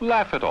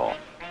 laugh it off.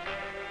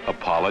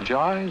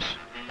 Apologize?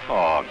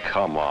 Oh,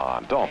 come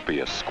on, don't be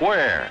a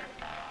square.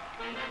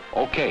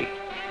 Okay,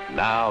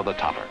 now the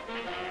topper.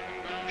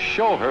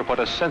 Show her what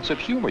a sense of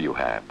humor you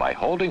have by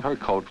holding her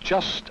coat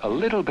just a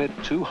little bit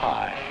too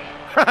high.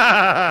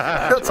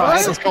 That's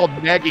awesome. It's called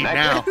negging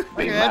now. Be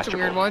Okay, that's a masterful,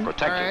 weird one.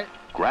 protect All her. right.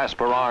 Grasp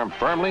her arm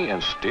firmly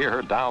and steer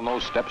her down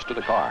those steps to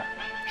the car.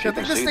 She I think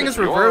can this see thing that is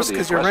you're reversed the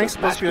because your rank's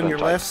aggressive, supposed to be on your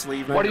masculine left type.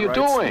 sleeve, not What are your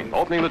you right doing? sleeve.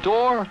 Opening the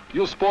door?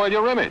 You'll spoil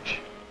your image.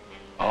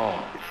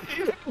 Oh,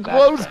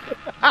 Close.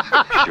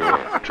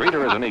 sure. Treat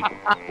her as an equal.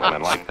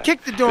 Women like that.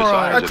 Kick the door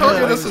Besides, on. I told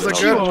you it's this was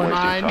a no good use one.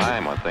 wasting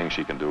time on things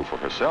she can do for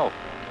herself.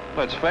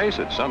 Let's face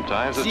it,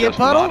 sometimes it's See a just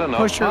not puddle? enough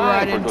Push her time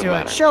right for good into it.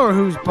 manners. Show her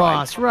who's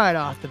boss right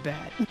off the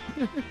bat.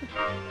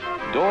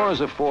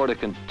 Doors afford a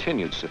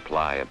continued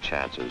supply of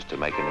chances to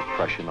make an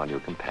impression on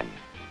your companion.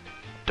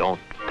 Don't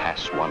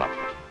pass one up.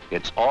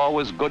 It's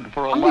always good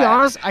for a I'll laugh. be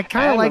honest, I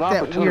kinda and like an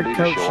that opportunity weird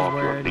to coat show she's off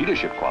your wearing.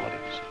 leadership qualities.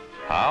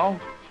 How?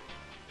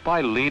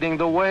 By leading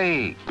the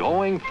way,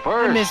 going I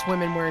first. miss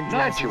women wearing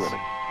dresses.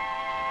 Naturally.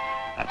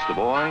 That's the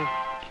boy.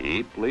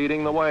 Keep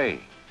leading the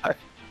way.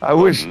 I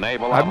wish.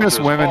 Naval I miss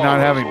officers women not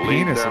always having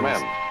lead their penises.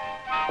 men.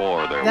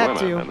 Or their That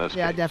women too. in this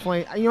Yeah, case.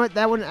 definitely. You know what?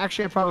 That wouldn't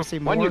actually I'd probably say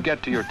more. When you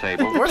get to your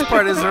table, The worst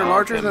part is they're sit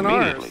larger down than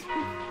ours.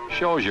 immediately.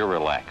 Shows you're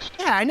relaxed.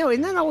 Yeah, I know.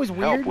 Isn't that always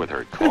weird? Help with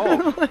her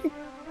coat.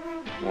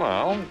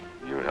 Well,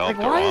 you help Like,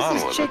 her why on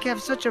does with this chick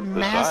have such a it.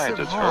 massive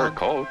Besides, it's her hog?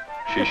 coat.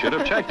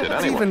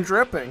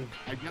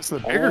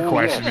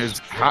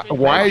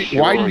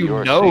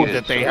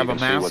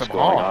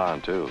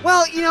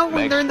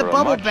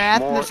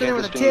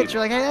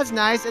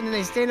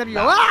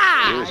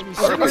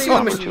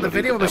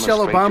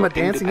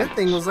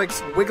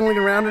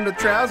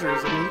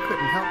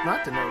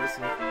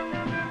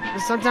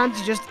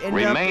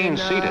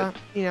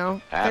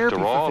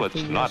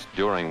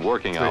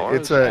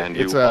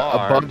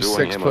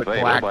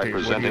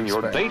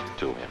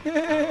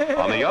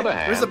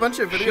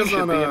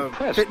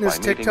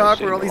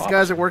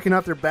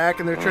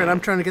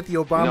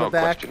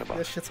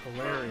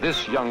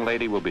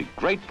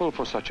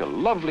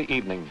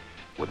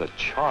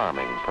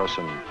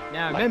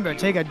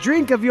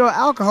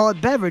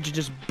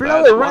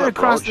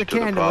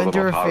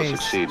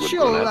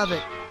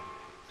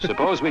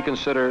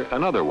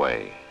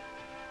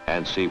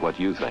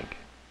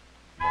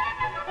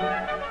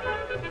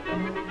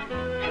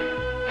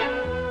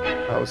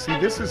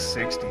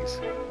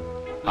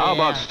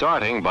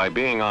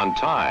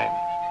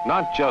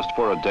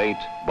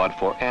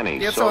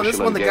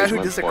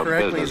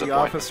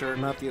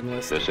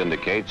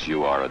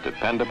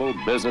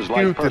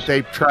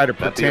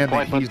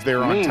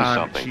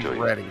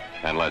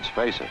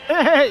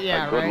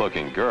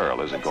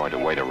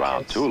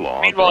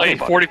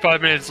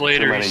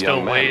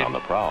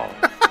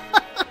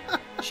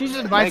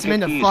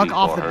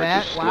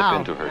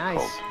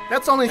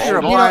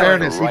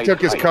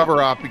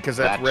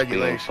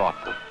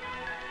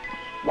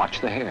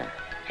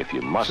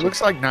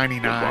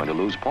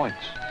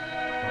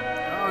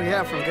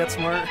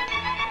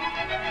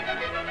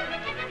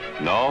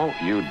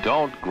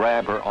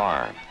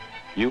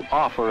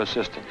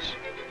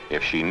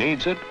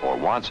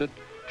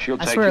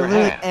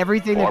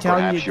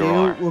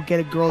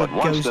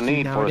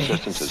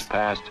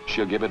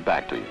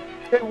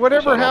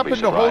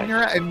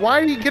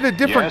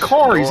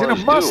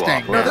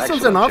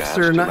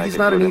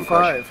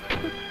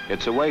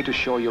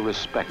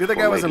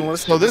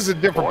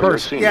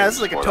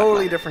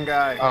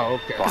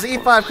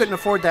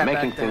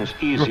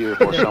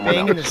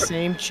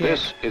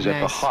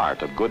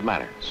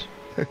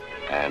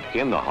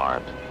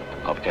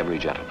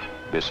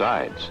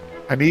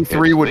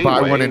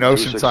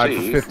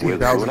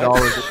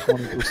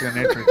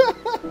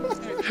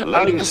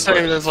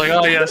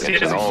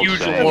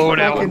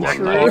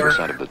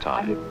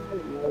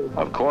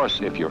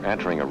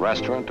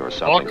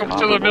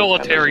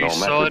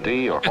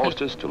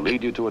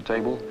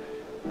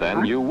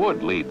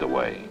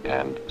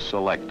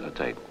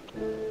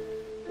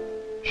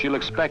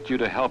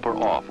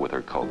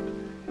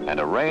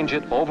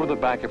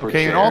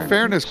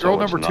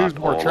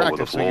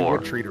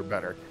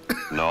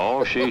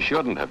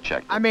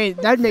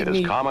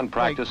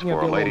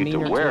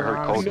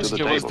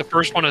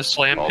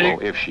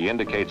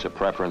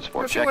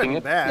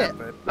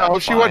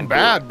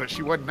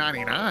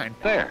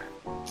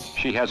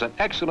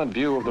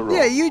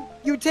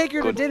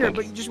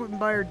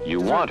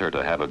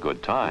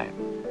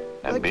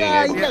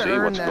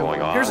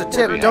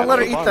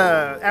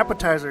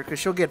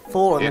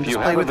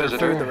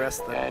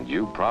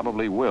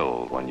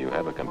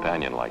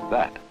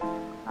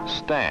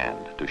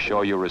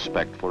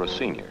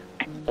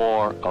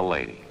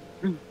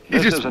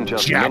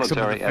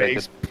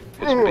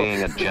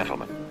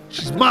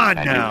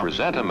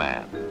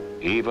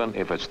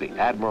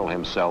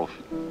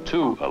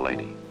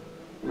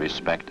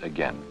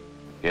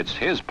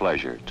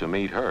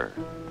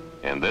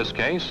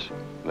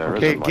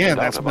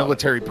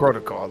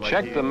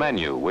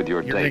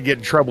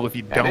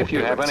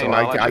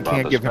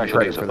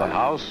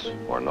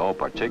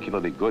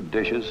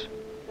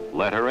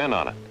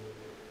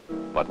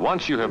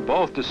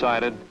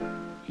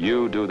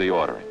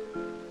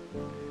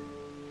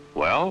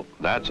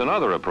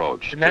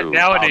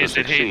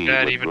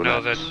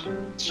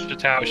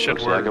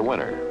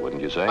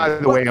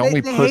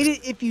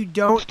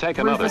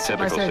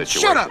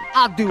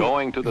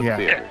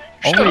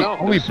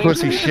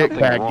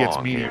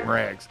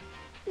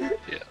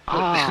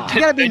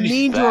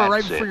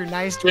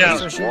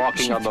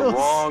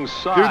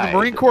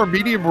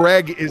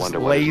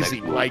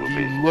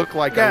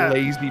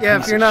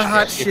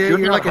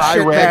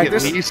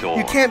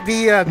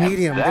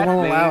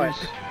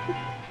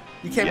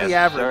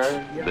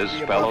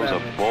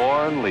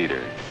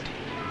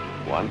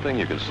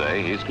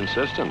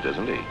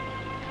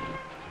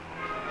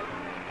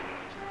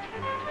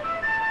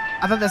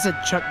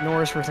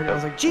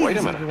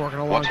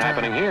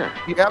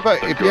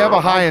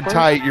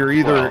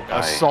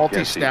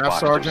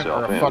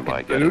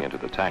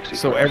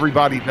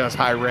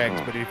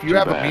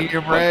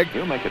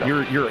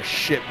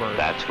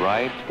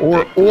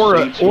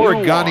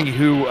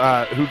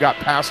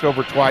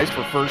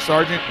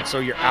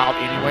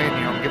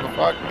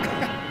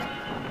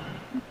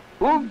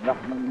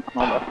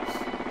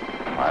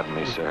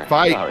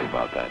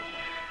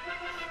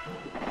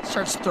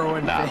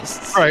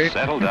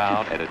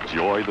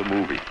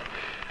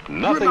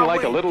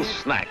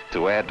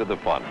 add to the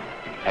fun,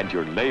 and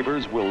your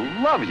neighbors will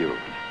love you.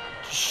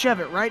 Shove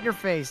it right in her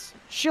face.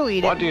 She'll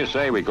eat What it. do you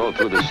say we go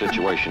through this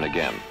situation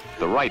again?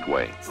 The right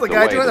way. So the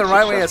guy doing the that's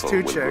right way has successful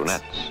two with chicks.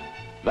 brunettes.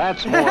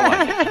 That's more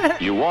like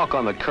it. You walk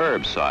on the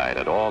curb side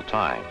at all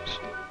times,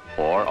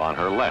 or on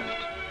her left.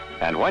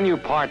 And when you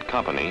part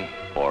company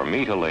or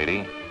meet a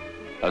lady,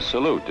 a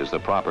salute is the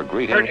proper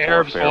greeting Heard or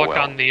Arabs farewell. walk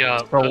on the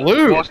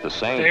Salute. It's the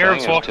same the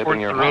Arabs thing as walk tipping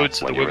towards your the road hat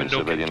so when the you're in women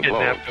don't get civilian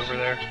kidnapped clothes. over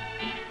there.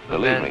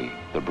 Believe me,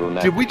 the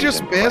brunette Did we is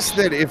just miss impressed.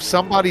 that if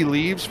somebody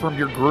leaves from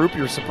your group,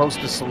 you're supposed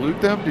to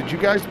salute them? Did you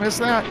guys miss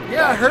that?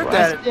 Yeah, I heard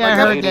that. Yeah, I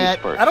heard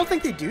that. I don't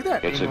think they do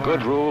that It's anymore. a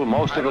good rule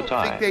most of the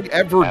time. think they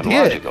ever and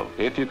did. logical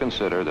if you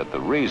consider that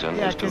the reason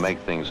Yeah, is to 'cause make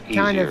things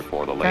kind easier of,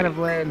 for the lady. kind of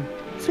lame.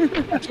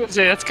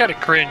 That's kind of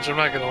cringe. I'm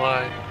not gonna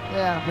lie.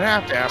 Yeah. I'm gonna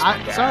have to ask my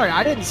dad. Sorry,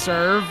 I didn't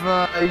serve.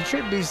 You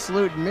shouldn't be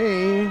saluting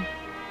me.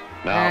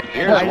 Now,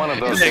 here's I- one of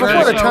those it's one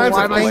of the things times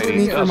where I the thanked lady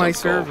me for my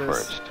doesn't go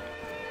service. first.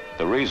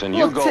 The reason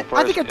Well, you go I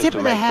first think a is tip to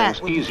of the make hat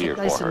things would be easier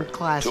nice for her, and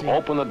classy. to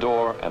open the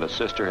door and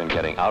assist her in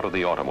getting out of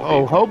the automobile.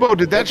 Oh, Hobo,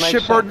 did that It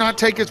makes shitbird sense. not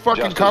take his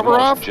fucking Just as cover most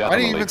off? I didn't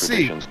gentlemanly even see.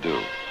 traditions do.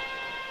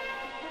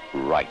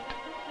 Right.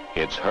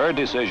 It's her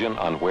decision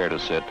on where to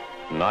sit,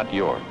 not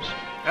yours.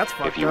 That's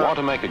fucked If you up. want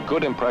to make a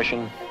good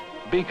impression,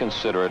 be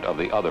considerate of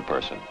the other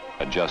person.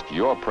 Adjust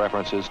your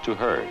preferences to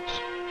hers.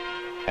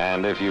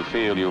 And if you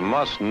feel you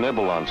must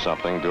nibble on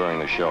something during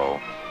the show,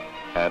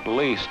 at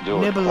least do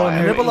Nibble it on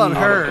quietly her. Nibble on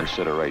out her. of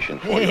consideration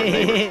for your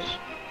neighbors.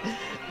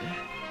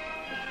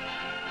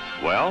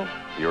 Well,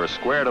 you're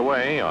squared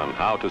away on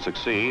how to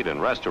succeed in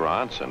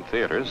restaurants and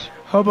theaters.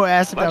 Hobo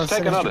asked if I was Let's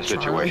take another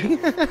sinister Charlie.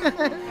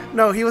 situation.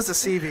 No, he was a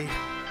CV.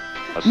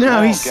 A small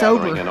No, he's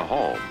gathering sober. in a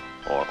home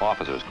or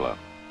officers' club.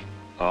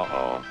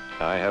 Uh-oh.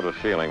 I have a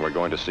feeling we're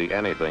going to see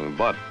anything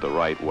but the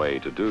right way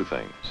to do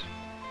things.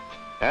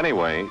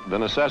 Anyway, the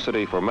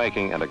necessity for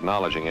making and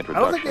acknowledging I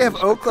introductions don't think they have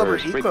O Club or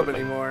occurs E Club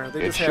frequently. anymore.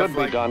 They It just should have be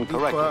like done E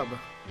correctly. Club.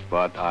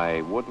 But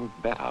I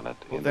wouldn't bet on it.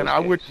 in Then this I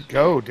case. wouldn't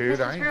go, dude.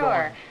 I ain't Brewer,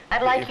 going.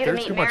 I'd like If you to there's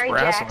meet too much Mary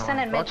brass in Jackson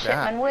the and room, fuck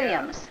Midshipman that.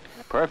 Williams.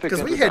 Perfect. Because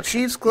we had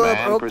introduction. Chiefs Club,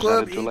 Man O presented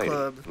Club, to E lady.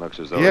 Club. Looks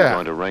as though Yeah. he's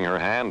going to wring her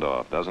hand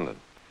off, doesn't it?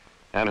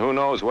 And who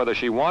knows whether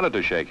she wanted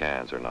to shake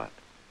hands or not.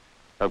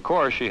 Of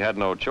course, she had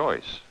no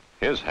choice.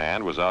 His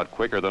hand was out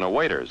quicker than a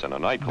waiter's in a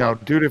No,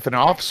 nightclub. dude, if an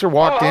officer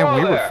walked in,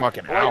 we were there.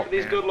 fucking Wait out. for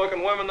these man.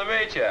 good-looking women to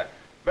meet you.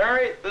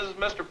 Mary, this is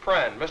Mr.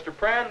 Pren. Mr.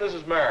 Pren, this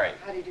is Mary.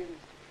 How do you do, Mr.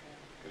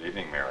 Pren? Good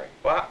evening, Mary.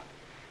 Well,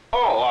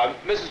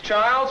 Mrs.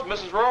 Childs,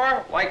 Mrs.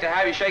 Rohr, like to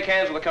have you shake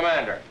hands with the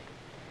commander.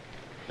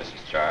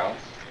 Mrs. Childs,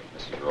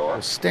 Mrs. Rohr.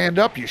 Well, stand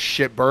up, you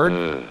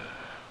shitbird.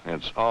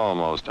 It's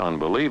almost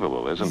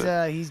unbelievable, isn't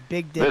it? He's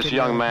big dick. This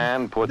young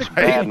man puts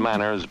bad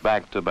manners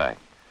back to back.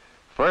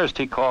 First,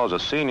 he calls a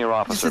senior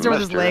officer sits there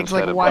with his Mr. legs, instead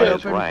like, of wide by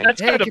his open. rank. That's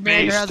Hey, gotta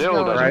Commander, He how's it still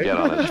going? doesn't get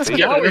on his Let's feet.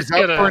 get it. He's Let's up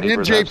get for it. an He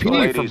presents the NJP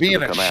ladies for to being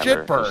the a commander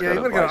shitbird. instead Yeah, you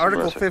of would have got vice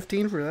Article versa.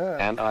 15 for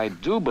that. And I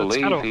do kind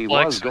believe of he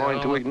flex, was going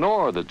though. to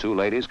ignore the two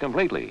ladies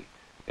completely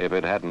if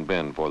it hadn't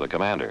been for the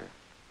commander.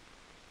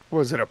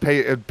 Was it a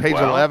page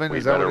Well, 11? we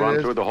Is that better what run it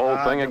is? through the whole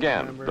I thing don't again,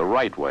 remember. the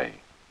right way,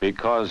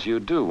 because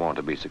you do want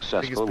to be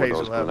successful with page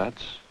those 11.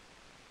 brunettes,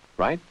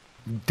 right?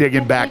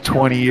 Digging back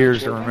 20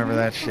 years to remember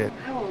that shit.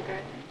 How old are you?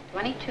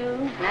 22,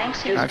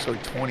 19. Actually,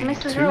 22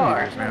 Mrs. Rohr,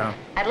 years now.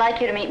 I'd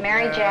like you to meet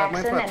Mary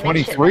Jackson and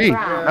 23.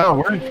 Midshipman Brown. No,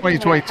 we're in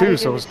 2022,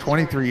 so it was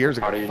 23 years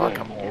ago. How do you Fuck,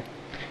 do? I'm old.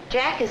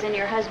 Jack is in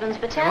your husband's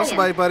battalion. Most of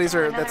my buddies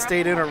that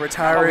stayed in are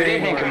retiring. Good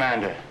evening, or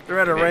Commander. They're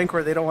at a rank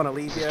where they don't want to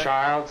leave Mrs. yet.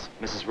 Childs,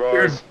 Mrs.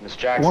 Rohr, Miss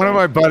Jackson. One of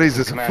my buddies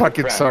is a Commander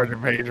fucking Pren.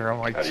 sergeant major. I'm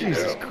like, How do you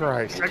Jesus do?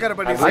 Christ. I got a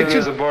buddy. I I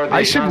should, aboard the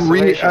I should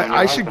Constellation when your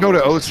I should go to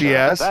husband was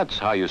OCS. That's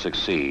how you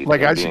succeed. Like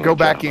in I being should go a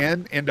back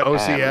gentleman. into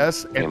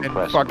OCS and then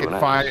impress fucking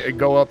brunettes.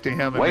 go up to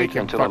him and Wait make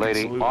him until a fucking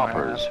lady salute my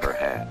offers ass. her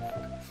hand.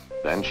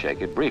 Then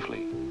shake it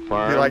briefly.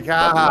 Firm, Be like, but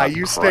haha, not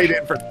you stayed crushing.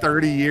 in for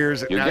 30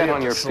 years and You now get you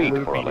on have your to feet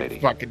salute for a me, lady,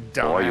 you fucking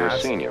or your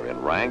dumbass. senior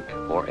in rank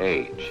or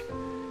age.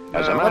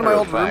 As a One of matter my of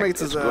old fact,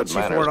 roommates it's is a good chief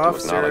manners warrant to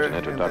officer, acknowledge an and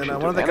introduction then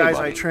to one of the guys I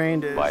anybody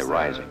trained is by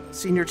rising.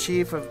 senior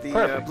chief of the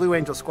Perfect. Blue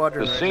Angel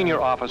Squadron. The right senior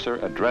now. officer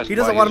addressed He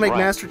doesn't by want to his make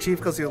rank. Master Chief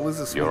because he'll lose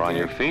his sweet You're on gig.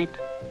 your feet,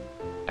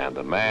 and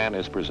the man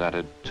is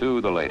presented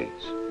to the ladies.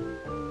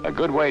 A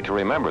good way to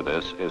remember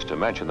this is to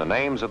mention the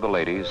names of the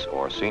ladies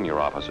or senior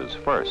officers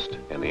first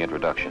in the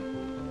introduction.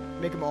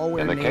 Make them all wear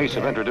In the name case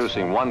of tags.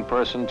 introducing one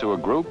person to a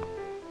group,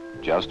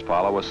 just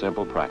follow a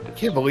simple practice.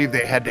 Can't believe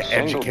they had A to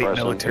single educate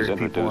person military is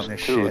people on introduced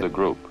this to shit. the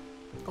group.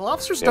 Well,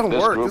 officers If don't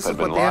this work. group This had is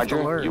what been they have to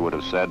larger, learn. you would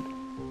have said,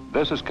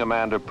 "This is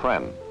Commander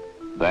Pren,"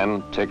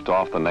 then ticked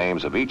off the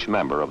names of each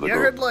member of the Yeah, I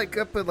group. heard like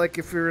up at like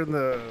if you're in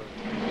the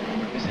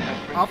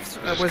officer,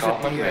 Mrs. was it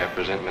Kaufman, may I the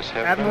present Miss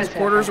Hefner? admiral's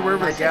quarters or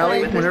wherever the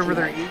galley, whenever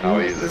they're eating, Oh,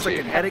 he's there's like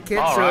an eating. etiquette.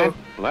 All So right,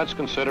 let's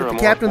consider if a the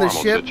more captain of the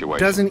formal ship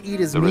situation. doesn't eat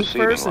his The meat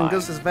receiving first and line.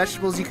 goes to his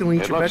vegetables, you can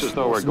eat It your looks as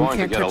though vegetables. we're And you going to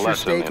can't get a touch your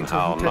lesson steak in until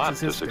how he not touches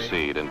to his steak.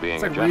 succeed in being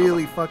It's a like gentleman.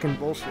 really fucking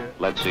bullshit.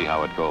 Let's see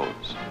how it goes.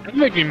 That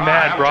make me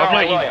mad, bro. I'm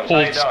not eating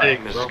cold steak,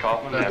 Mrs. bro.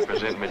 Kaufman, may I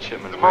present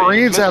Midshipman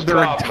Marines have their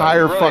Mrs. Kaufman,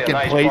 entire really fucking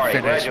nice plate party.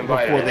 finished Glad you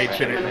before invited they us.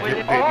 finish. Oh,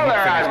 there,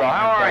 Admiral.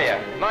 How are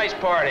you? Nice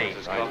party.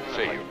 Nice to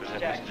see you, Mrs.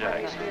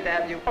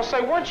 Jackson. I'll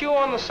say, weren't you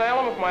on the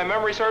Salem, if my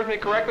memory serves me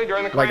correctly,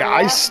 during the Like, Korean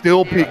I War?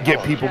 still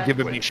get people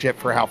giving me shit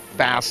for how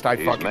fast I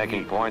He's fucking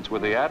making eat. points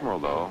with the Admiral,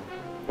 though.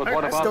 But I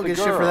what about still the get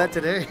girl? shit for that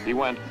today. He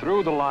went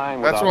through the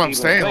line That's without what I'm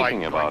even saying. thinking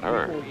Like, about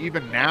her. people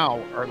even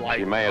now are like,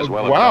 She may as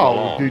well have come wow,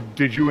 alone.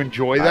 did you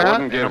enjoy I that?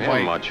 wouldn't give and I'm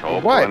him like, much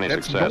hope what? for any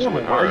That's success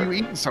normal. with Why are her. you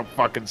eating so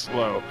fucking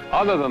slow?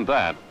 Other than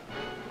that,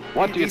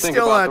 what do you think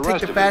still about the take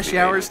rest the of fast his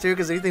behavior? showers too,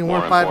 because anything More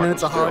more than 5 important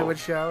minutes a still, Hollywood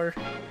shower.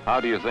 How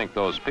do you think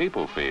those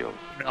people feel?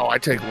 No, I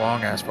take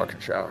long ass fucking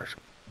showers.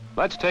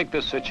 Let's take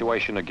this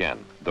situation again,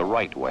 the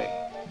right way.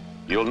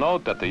 You'll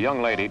note that the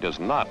young lady does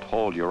not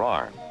hold your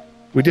arm.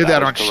 We did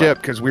that is on correct. ship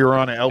because we were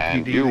on an LPD,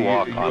 And you the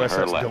walk on her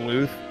USS left.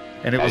 Duluth,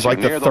 and it As was you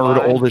like the near the third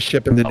line, oldest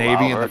ship in the allow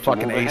Navy, and her the to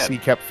fucking move AC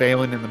ahead. kept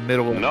failing in the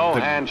middle of No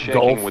the handshaking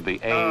Gulf. with the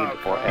aid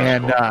or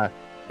escort.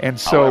 And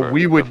so However,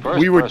 we the would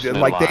first person in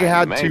like they line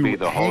had may to be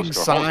the hang host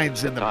or signs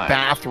hostess in at the the time.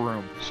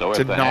 bathroom So if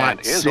to the not hand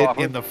is sit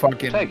offered, in the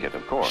fucking take it,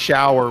 of course.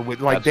 shower with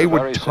like That's they a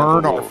would very turn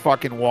simple our rule.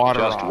 fucking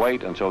water Just off.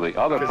 wait until the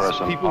other 'Cause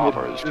person people would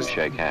offers to just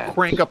shake hands.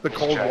 crank up the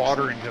cold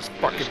water and just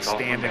fucking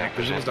stand in it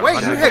because it was Wait,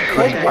 you had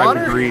cold 135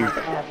 water?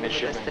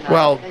 degrees.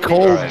 Well,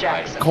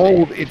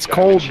 cold. It's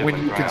cold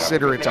when you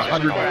consider it's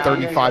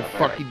 135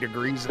 fucking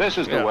degrees. This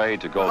is the way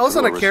to go I was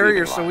on through a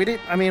carrier, receiving so line. we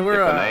didn't. I mean,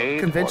 we're If an aide or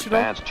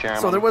conventional, dance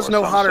chairman so there was or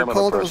no some hot or similar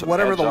cold. It was person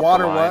whatever heads the up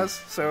water line,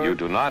 was. So you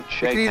do not it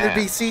shake could either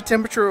be hands. sea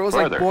temperature or it was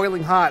like Further,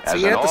 boiling hot. So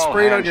as you in had to all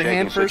spray it on your handshaking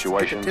hand first to get the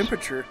situations,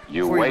 temperature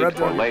You before you wait rubbed it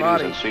for on your ladies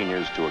body. and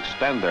seniors to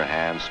extend their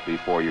hands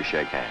before you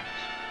shake hands.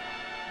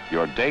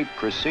 Your date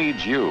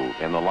precedes you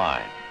in the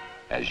line.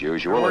 As The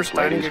usual, worst it's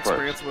ladies dining first.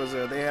 experience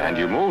was they had And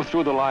you move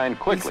through the line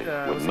quickly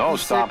with was it no E6,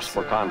 stops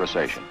for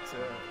conversation.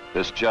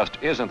 This just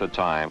isn't the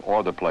time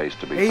or the place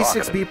to be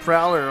A6B talkative.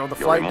 Prowler on the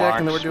Your flight deck,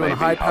 and they were remarks doing may a be,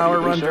 high "How do power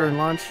you do, run sir? during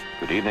lunch.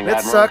 Good evening, It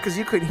Admiral. sucked because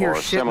you couldn't hear Or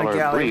a shit in the similar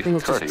galley. brief, Everything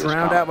was just courteous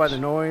drowned out by the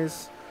comments.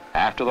 noise.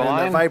 After the And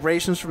line, the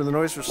vibrations from the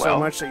noise were so well,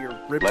 much that your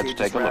rib let's cage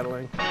take is a look.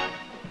 rattling.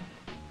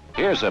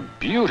 here's a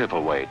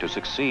beautiful way to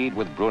succeed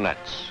with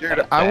brunettes.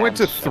 Dude, I went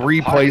to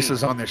 3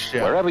 places on this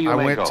ship. Wherever you I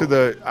may went go. to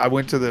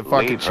the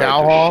fucking Leave her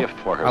chow to hall. shift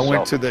for I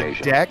went to herself the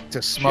occasionally. deck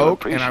to She'll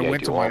smoke, and I appreciate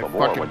went to you my all the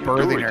more fucking when you do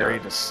birthing area return.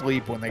 to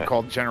sleep when they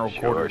called general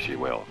Sure quarters. she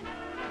will.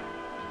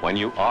 When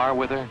you are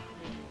with her,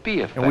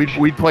 be And affectionate.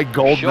 we'd play Show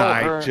her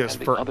GoldenEye just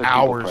and the for other people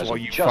hours present while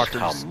you just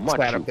how fuckers much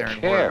sat you up there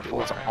and care worked. It for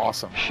was her.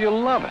 awesome. She'll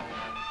love it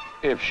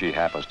if she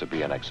happens to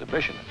be an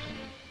exhibitionist.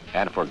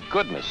 And for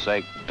goodness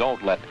sake,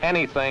 don't let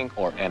anything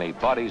or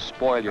anybody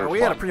spoil your We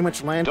fun. had a pretty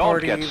much land Don't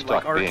party, get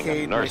stuck like being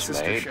arcade, a my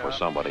sister nursemaid for shop.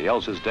 somebody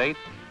else's date.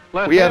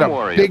 Let We had them a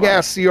worry big about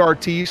ass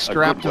CRT it.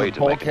 strapped A to good way the to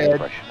make an bulkhead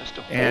impression is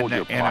to and, hold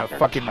your and a partner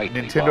fucking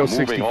tightly Nintendo while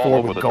moving all 64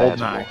 over with the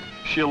dance GoldenEye. floor.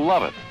 She'll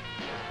love it.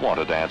 Want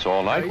to dance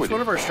all night Each with one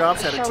you. of our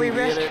shops had a Shall we TV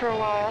rest in it. for a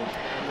while?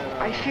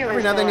 I feel Every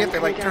as now and then though you have to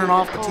I'm like coming turn down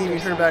off to the the TV and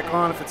cold turn it back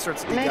on if it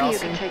starts Maybe you can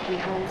degassing. take me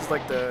home. Just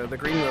like the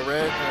green, the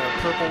red,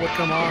 purple would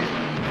come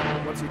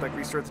on. Once you like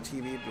restart the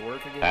TV, it'd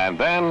work again. And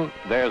then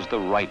there's the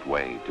right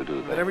way to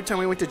do But that. every time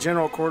we went to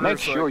general quarters, Make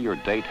sure your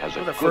date has a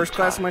the good first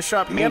class in time. my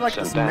shop, he had like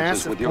Meets this and dances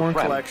massive with your porn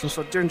friends. collection.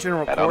 So during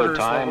general At other quarters,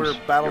 while we times,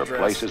 were battle your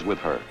dressed, place is with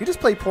her. he just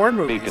played porn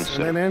Be movies, and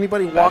considerate. then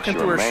anybody That's walking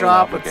your through her main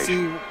shop would see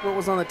obligation. what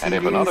was on the And TV.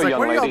 if He's another like, young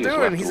 "What are y'all lady is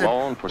doing?" left He said,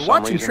 alone for "We're some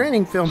watching reason,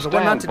 training films of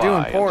what not to do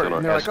in stand by port." until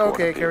And her they're like, escort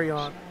 "Okay, carry appears.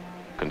 on."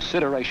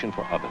 Consideration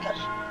for others.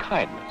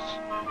 Kindness.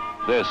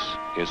 This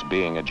is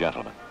being a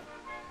gentleman.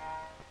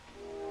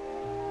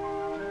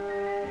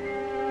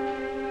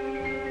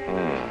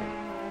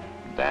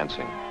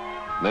 Dancing.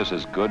 This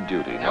is good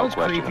duty, no was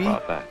question creepy.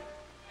 about that.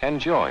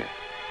 Enjoy it,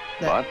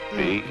 That- but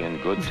be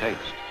in good taste.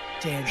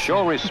 Dancing.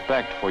 Show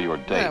respect for your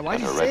date why'd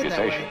and you her say it that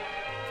reputation. way?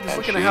 Just and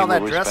looking she at how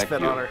that will dress respect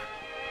fit on you.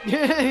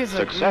 her. He's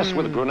like, Success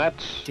with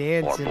brunettes, or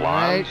dancing,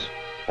 blondes,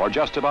 or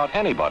just about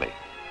anybody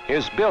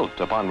is built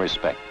upon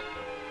respect.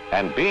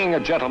 And being a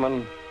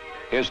gentleman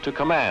is to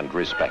command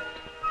respect.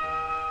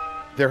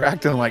 They're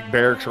acting like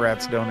barracks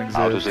rats don't exist.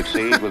 How to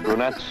succeed with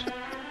brunettes?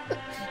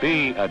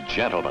 Be a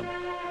gentleman.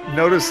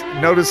 Notice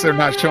they're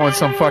not showing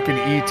some fucking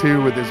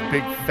E2 with his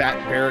big fat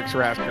barracks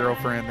rat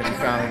girlfriend that he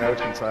found in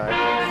Oceanside.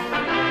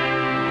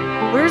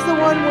 Where's the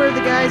one where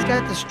the guy's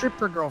got the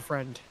stripper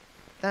girlfriend?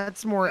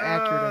 That's more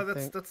accurate, I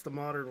think. That's the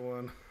modern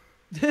one.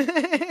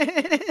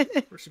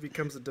 Where she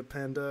becomes a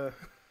dependa.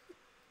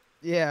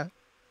 Yeah.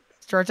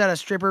 Starts out a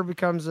stripper,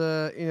 becomes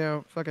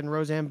a, fucking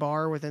Roseanne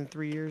Barr within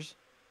 3 years.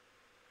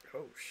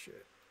 Oh,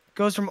 shit.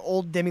 Goes from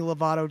old Demi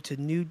Lovato to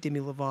new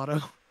Demi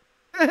Lovato.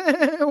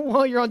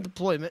 While you're on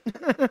deployment.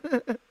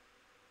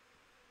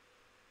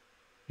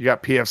 You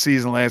got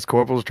PFCs and Lance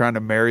Corporals trying to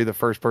marry the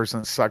first person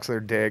that sucks their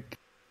dick.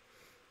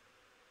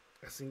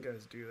 I've seen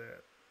guys do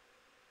that.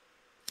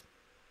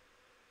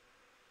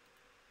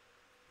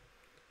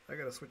 I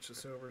gotta switch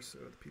this over so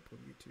the people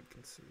on YouTube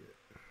can see it.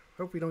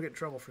 Hope we don't get in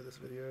trouble for this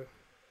video.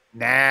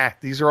 Nah,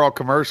 these are all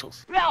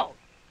commercials. Bill,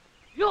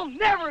 you'll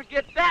never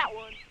get that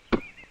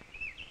one.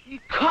 You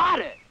caught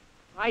it.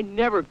 I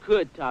never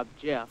could top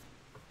Jeff.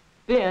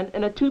 Then,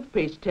 in a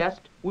toothpaste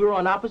test, we were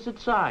on opposite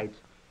sides.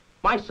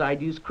 My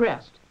side used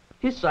Crest.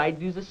 His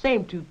side used the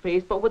same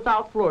toothpaste, but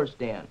without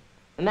Floristan.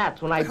 And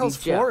that's when I hell's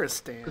beat Jeff.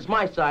 Floristan? Because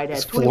my side had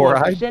It's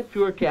 21%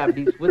 fewer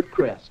cavities with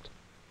Crest.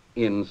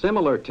 In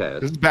similar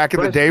tests, This is back in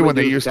the Crest day when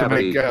they reduced used to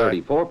make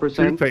cavities 34%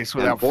 toothpaste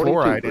and without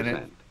fluoride in 42%.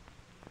 it.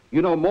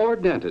 You know, more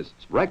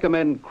dentists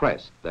recommend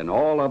Crest than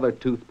all other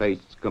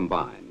toothpastes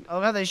combined. Oh,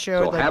 how they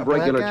showed So like have a black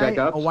regular guy,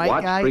 checkups, a white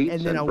watch guy, treats,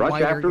 and then a brush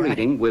whiter after guy.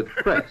 eating with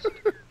Crest.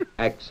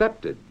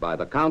 Accepted by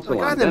the Council The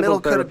guy on in the Dental middle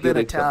could have been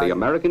Therapeutics of the Italian.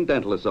 American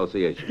Dental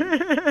Association,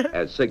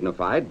 as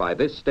signified by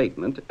this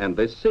statement and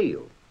this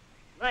seal.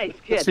 Nice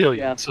kid,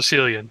 Sicilian. Jeff.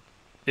 Sicilian.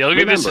 Yeah, look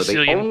at this Remember, the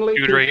Sicilian only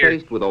dude right here.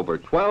 toothpaste with over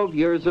 12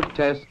 years of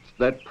tests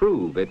that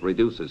prove it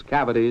reduces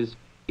cavities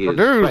is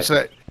Produce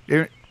Crest.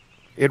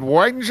 it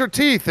widens your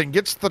teeth and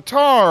gets the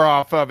tar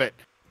off of it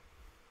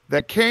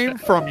that came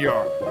from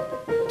your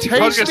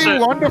tasty, say-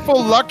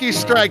 wonderful Lucky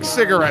Strike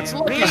cigarettes.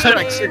 Lucky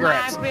Strike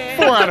cigarettes.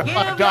 4 out of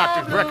 5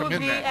 doctors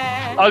recommend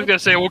that. I was gonna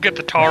say we'll get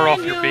the tar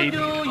off your baby.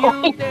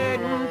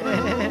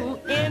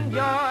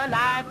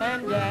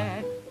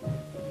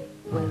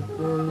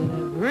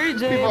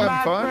 People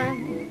having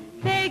fun.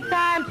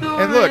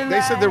 And look,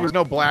 they said there was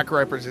no black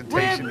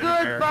representation in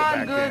America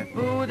back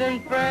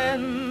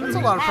then. That's a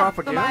lot of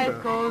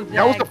propaganda.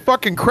 That was the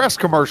fucking Crest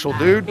commercial,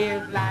 dude.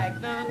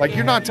 Like,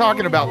 you're not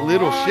talking about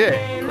little shit.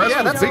 Crest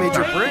Yeah, was that's a big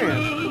major time.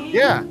 brand.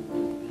 Yeah.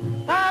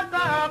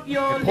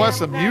 And plus,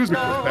 the music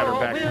was better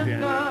back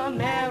then.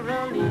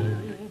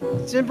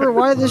 Simper,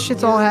 why this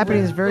shit's all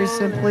happening is very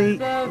simply,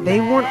 they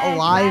weren't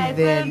alive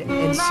then,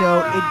 and so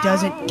it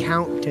doesn't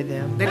count to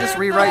them. They just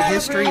rewrite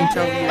history and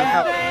tell you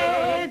how.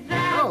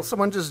 Oh,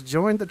 someone just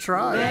joined the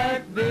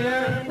tribe.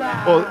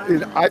 Well,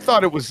 I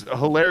thought it was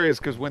hilarious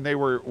because when they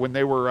were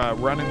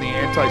running the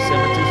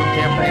anti-Semitism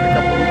campaign a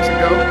couple weeks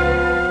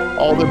ago,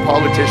 all the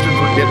politicians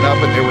were getting up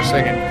and they were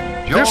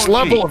saying, "This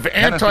level of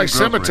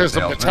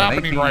anti-Semitism that's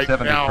happening right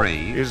now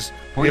is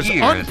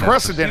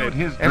unprecedented."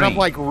 And I'm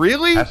like,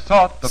 really?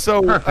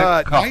 So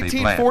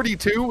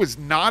 1942 was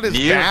not as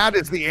bad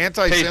as the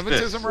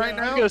anti-Semitism right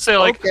now? I'm gonna say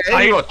like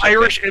Okay.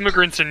 Irish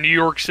immigrants in New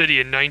York City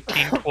in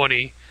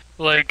 1920.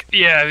 Like,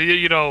 yeah,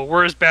 you know,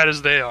 we're as bad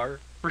as they are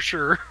for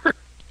sure.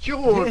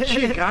 Your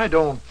chick, I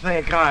don't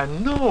think I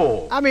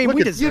know. I mean,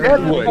 we deserve it,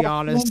 to be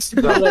honest.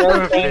 The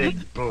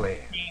perfect blend.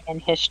 In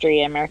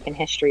history, American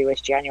history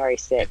was January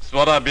 6th. It's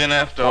what I've been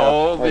after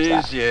all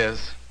these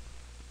years.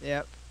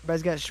 Yep.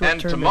 Everybody's got short-term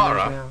And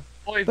tomorrow, memories now.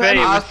 Boy, But babe,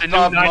 I with the new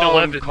start my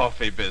own 9/11.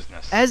 coffee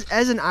business.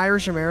 As an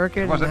Irish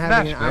American Was and it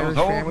having an Nashville's Irish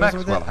old family with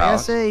Maxwell it, I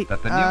House say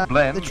that the new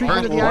blend the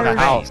treatment of the first bought a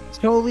Irish house?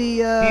 totally,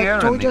 Here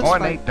totally in the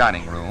justified. ornate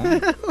dining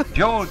room,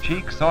 Joe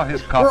Cheek saw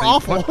his coffee We're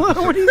awful. put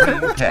to What are you supreme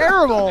doing? test.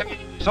 Terrible.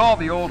 Saw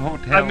the old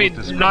hotel. I mean,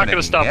 they're not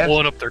gonna stop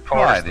blowing up their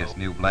cars. Try this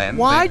new blend.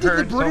 Why they've did the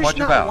heard so British much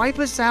not about. wipe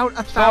us out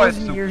a Saw its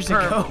 1,000 years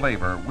superb ago?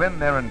 flavor win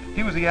their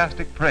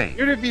enthusiastic praise.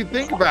 Dude, if you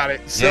think about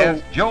it,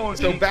 Yes, Joe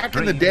so Cheek's back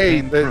in the dream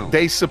day, came true.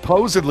 they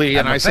supposedly,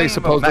 and And the I say fame of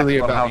supposedly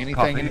Maxwell about House anything in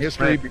coffee history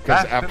spread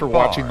because fast after and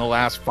watching far. the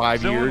last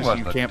 5 Soon years, was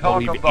you the can't talk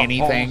believe of the whole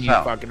anything you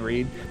South. fucking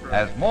read.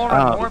 As more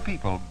and more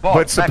people bought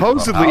But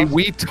supposedly, Maxwell House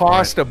we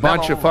tossed for a its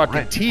bunch of mellow,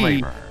 fucking rich tea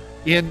flavor.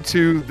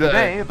 into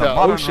Today, the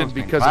modern ocean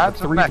roasting because of plants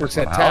the of 3%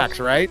 Maxwell tax, House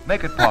right?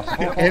 Make it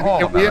possible for and, all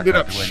and we ended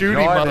up Americans to shooting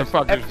enjoy this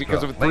motherfuckers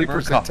because of a extra 3%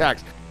 flavored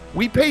tax.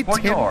 We paid For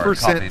your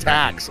 10%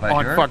 tax coffee-drinking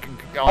on pleasure, fucking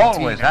on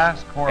always tea now.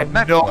 ask for a And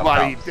Maxwell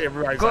nobody, House.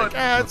 everybody's Good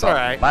like, it's to all the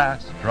right.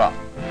 last drop.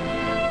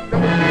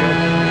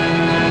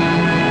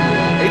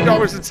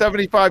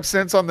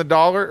 $8.75 on the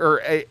dollar,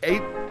 or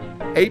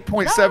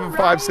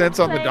 8.75 cents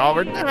on the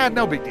dollar. Nah,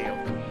 no big deal.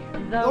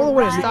 The only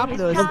way to stop it,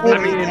 though, is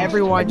literally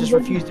everyone just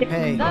refused to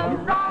pay.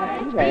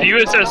 The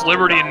USS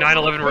Liberty and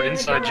 9/11 were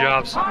inside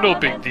jobs. No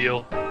big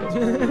deal.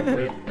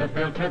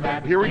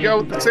 Here we go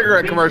with the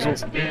cigarette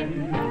commercials.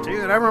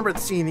 Dude, I remember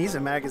seeing these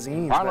in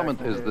magazines.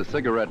 Parliament is the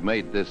cigarette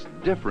made this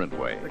different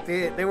way. Like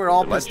they were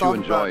all To let pissed you off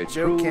enjoy about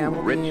Joe true,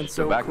 Camel being rich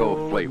so tobacco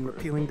cool flavor. and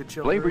appealing to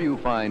children. Flavor you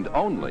find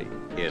only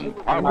in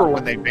Remember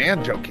when they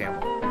banned Joe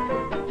Camel?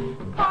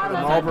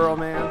 Marlboro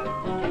Man.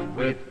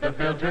 I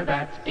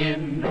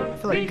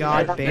feel like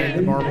God banned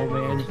the Marble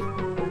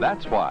Man.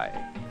 That's why,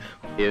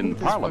 in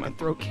This Parliament, fucking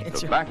throat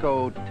cancer.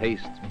 tobacco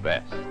tastes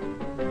best.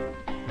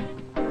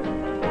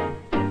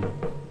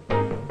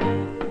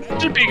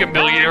 Imagine being a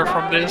millionaire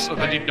from this, and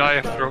then you die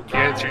of throat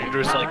cancer.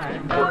 You're just like,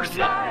 worth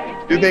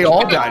it. Dude, they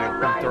all died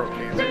of throat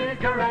cancer.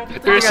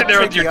 You're sitting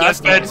there with your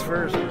deathbed.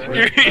 First.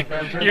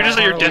 You're just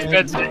on your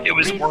deathbed. Saying, it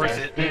was worth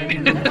it.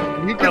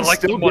 You can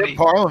still get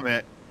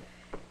Parliament.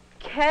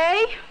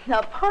 Okay,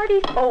 the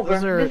party's over.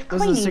 Those are This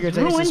the cigarettes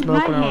I used to ruined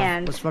smoke my when I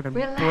hand. was fucking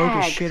broke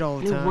Relax. as shit all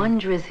the New time.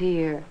 Wondra's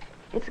here.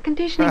 It's a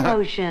conditioning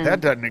lotion. That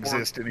doesn't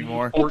exist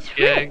anymore. It's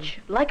rich,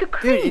 like a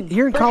cream. Dude,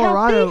 here in Look how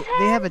Colorado, these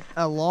they have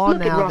a law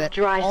Look at now rough, that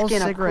dry all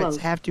skin up cigarettes close.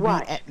 have to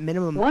Watch. be at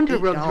minimum Wonder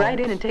 $8. rubs right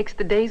in and takes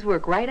the day's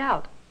work right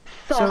out.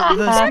 So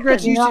the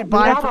cigarettes you used to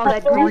buy for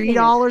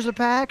 $3 a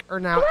pack are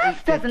now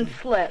Glass doesn't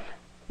slip.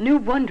 New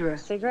Wondra.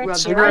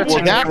 Cigarettes.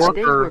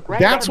 Well,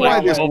 that's why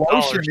this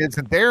lotion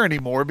isn't there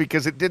anymore,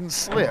 because it didn't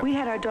slip. We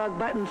had our dog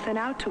Button sent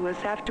out to us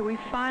after we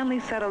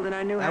finally settled in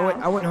our new I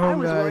house. went home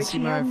was to worried see she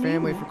my hadn't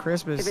family eaten. for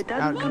Christmas If it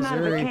out doesn't in come out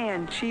of the Missouri,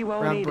 can, she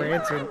won't around eat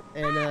Branson,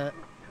 and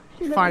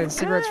finding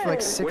cigarettes for like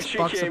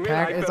 $6 a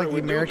pack. It's like the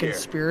American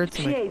spirits.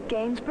 She Like, ate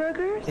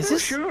Gainsburgers? is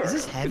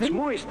this heaven? It's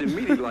moist and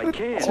meaty like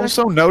candy.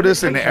 Also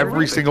notice in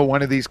every single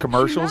one of these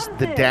commercials,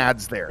 the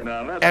dad's there.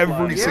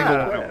 Every single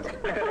one.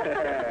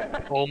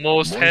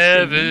 Almost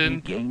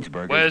heaven,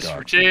 West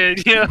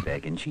Virginia.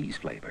 Egg and cheese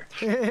flavor.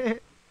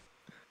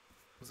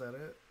 Was that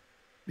it?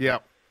 Yeah,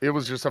 it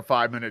was just a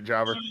 5-minute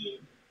jobber.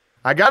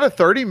 I got a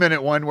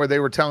 30-minute one where they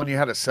were telling you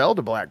how to sell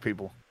to black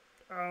people.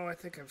 Oh, I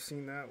think I've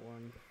seen that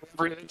one.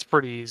 It's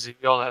pretty easy.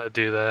 You all know how to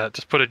do that.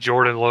 Just put a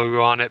Jordan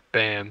logo on it.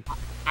 Bam.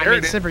 I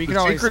mean, Simper, you can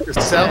always secret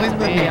to selling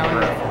the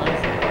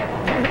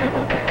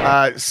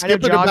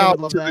skip it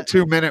about to the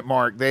 2-minute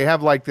mark. They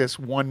have like this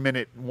 1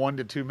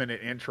 to 2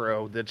 minute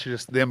intro that's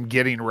just them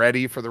getting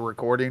ready for the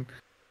recording.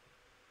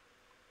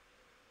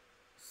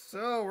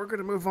 So we're going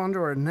to move on to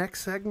our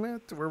next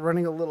segment. We're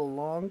running a little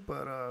long,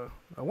 but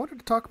I wanted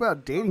to talk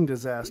about dating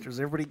disasters.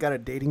 Everybody got a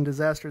dating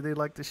disaster they'd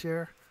like to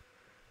share?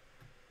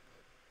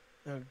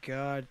 Oh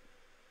God,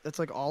 that's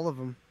like all of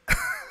them.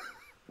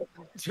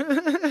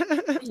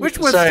 Which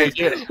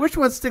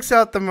one sticks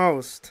out the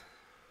most?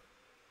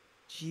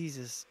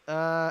 Jesus.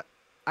 I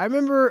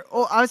remember.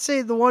 Oh, I would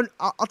say the one.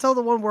 I'll tell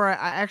the one where I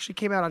actually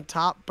came out on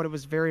top, but it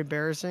was very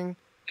embarrassing.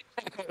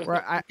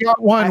 Where I got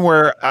one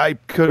where I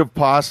could have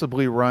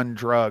possibly run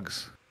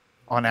drugs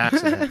on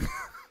accident.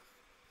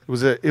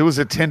 It was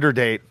a Tinder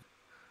date.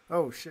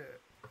 Oh shit.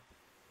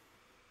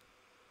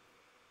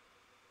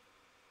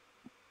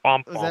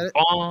 Was that it?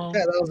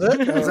 Yeah, that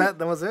was it.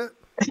 That was it?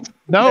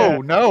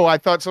 No, I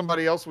thought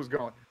somebody else was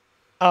going.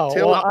 Oh,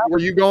 Till, were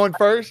you going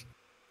first?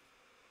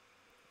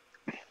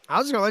 I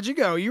was gonna let you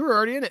go. You were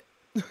already in it.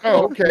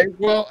 Oh, okay.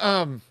 Well,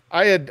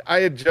 I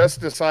had just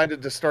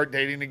decided to start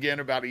dating again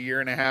about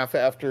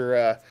 1.5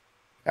 years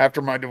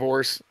after my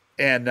divorce,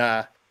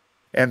 and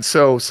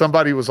so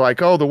somebody was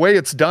like, "Oh, the way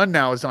it's done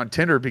now is on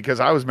Tinder," because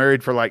I was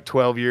married for like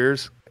 12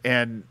 years,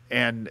 and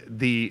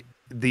the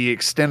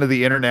extent of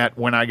the internet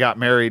when I got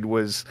married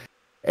was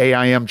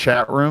AIM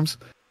chat rooms,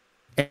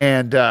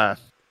 and I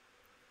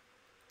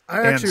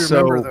actually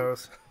remember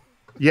those.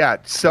 Yeah,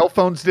 cell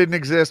phones didn't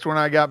exist when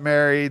I got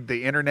married.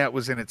 The internet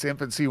was in its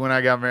infancy when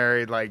I got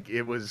married. Like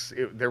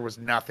there was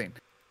nothing,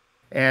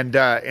 and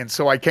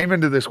so I came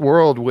into this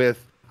world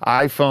with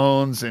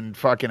iPhones and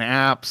fucking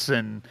apps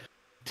and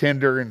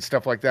Tinder and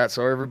stuff like that.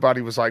 So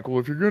everybody was like, "Well,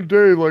 if you're gonna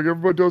date like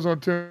everybody does on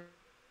Tinder,"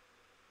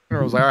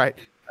 I was like, "All right,"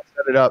 I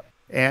set it up,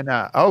 and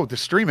the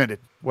stream ended.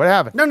 What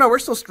happened? No, we're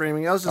still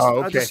streaming. I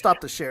okay. just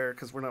stopped to share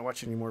because we're not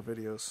watching any more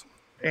videos.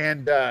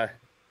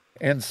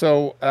 And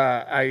so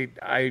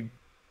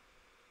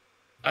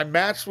I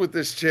matched with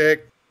this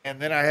chick, and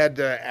then I had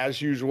to,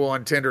 as usual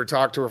on Tinder,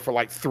 talk to her for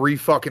like 3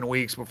 fucking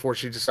weeks before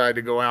she decided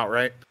to go out,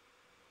 right?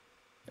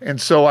 And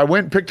so I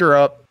went and picked her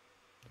up,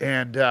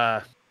 and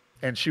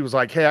she was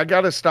like, "Hey, I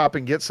got to stop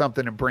and get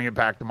something and bring it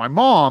back to my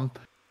mom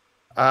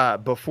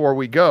before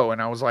we go."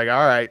 And I was like,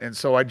 "All right." And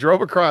so I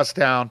drove across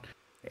town,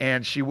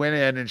 and she went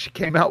in, and she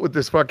came out with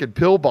this fucking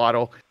pill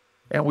bottle,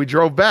 and we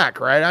drove back,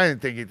 right? I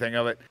didn't think anything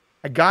of it.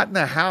 I got in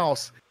the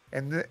house,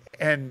 and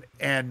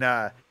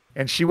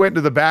she went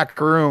into the back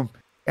room,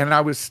 and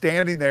I was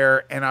standing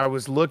there, and I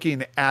was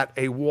looking at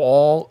a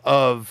wall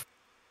of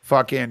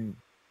fucking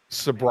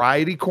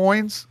sobriety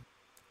coins.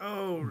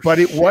 Oh, but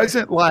it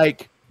wasn't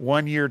like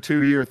 1 year,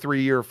 2 year,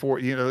 3 year, 4.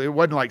 It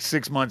wasn't like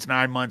 6 months,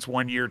 9 months,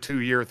 1 year,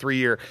 2 year, 3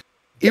 year.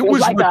 It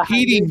was like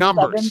repeating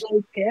numbers.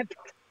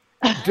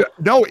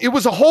 No, it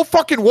was a whole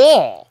fucking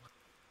wall.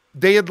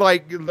 They had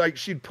like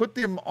she'd put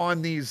them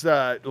on these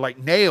like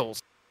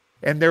nails,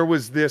 and there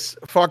was this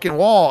fucking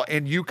wall,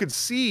 and you could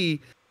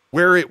see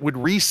where it would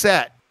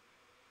reset.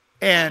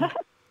 And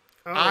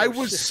I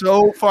was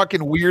so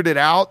fucking weirded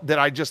out that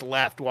I just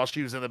left while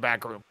she was in the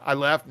back room. I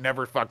left,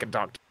 never fucking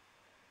talked to her.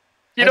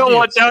 You know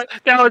what? That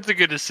was a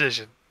good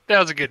decision. That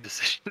was a good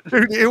decision.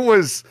 Dude, it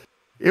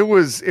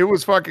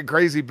was fucking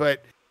crazy,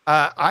 but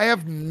I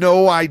have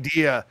no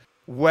idea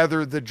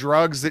whether the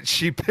drugs that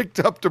she picked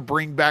up to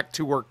bring back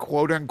to her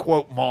quote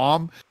unquote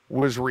mom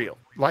was real,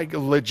 like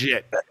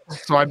legit.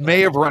 So I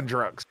may have run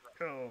drugs.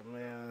 Oh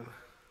man.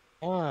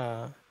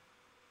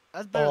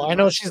 I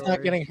know she's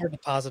not getting her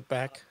deposit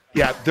back.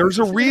 Yeah, there's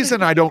a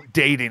reason I don't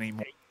date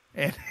anymore,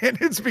 and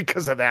it's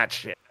because of that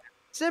shit.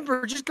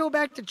 Simper, just go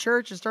back to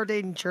church and start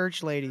dating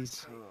church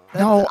ladies.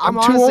 No, I'm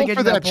too old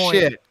for that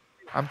shit.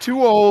 I'm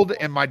too old,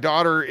 and my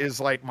daughter is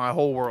like my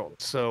whole world,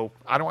 so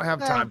I don't have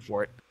time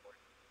for it.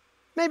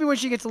 Maybe when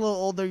she gets a little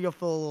older, you'll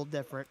feel a little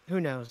different.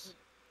 Who knows?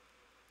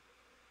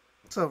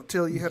 So,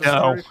 Till, you had a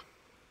story?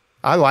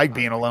 I like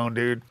being alone,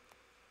 dude.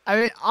 I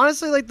mean,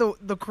 honestly, like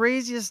the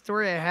craziest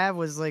story I have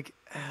was like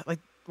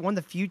one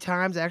of the few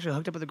times I actually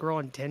hooked up with a girl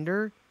on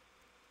Tinder,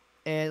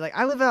 and like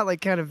I live out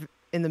like kind of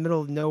in the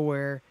middle of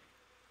nowhere,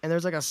 and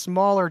there's like a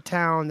smaller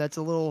town that's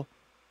a little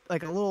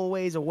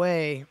ways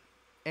away,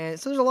 and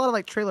so there's a lot of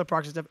like trailer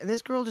parks and stuff. And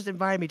this girl just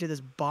invited me to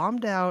this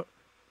bombed out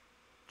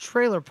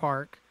trailer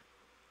park,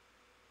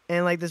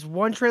 and like this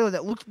one trailer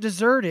that looked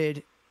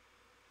deserted,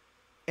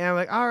 and I'm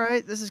like, all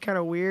right, this is kind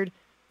of weird.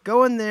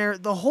 Go in there.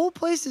 The whole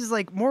place is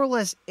like more or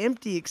less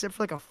empty except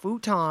for like a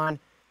futon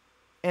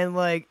and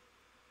like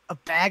a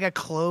bag of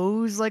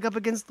clothes like up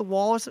against the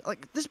wall.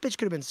 Like this bitch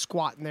could have been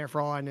squatting there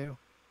for all I knew.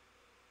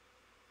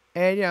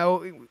 And you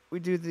know, we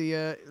do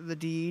the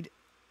deed,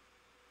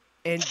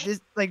 and this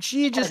like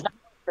she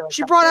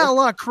brought out a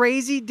lot of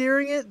crazy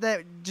during it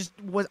that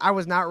I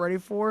was not ready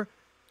for.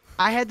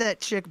 I had that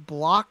chick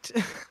blocked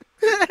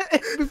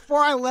before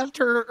I left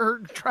her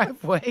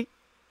driveway.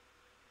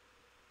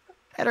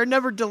 Had her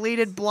number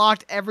deleted,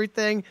 blocked,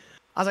 everything.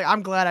 I was like,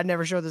 I'm glad I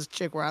never showed this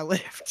chick where I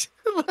lived.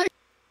 Like,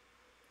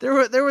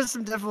 there was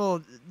some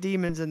devil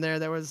demons in there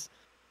that was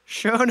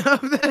showing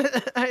up.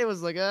 I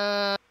was like,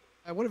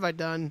 what have I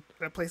done?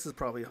 That place is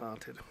probably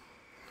haunted.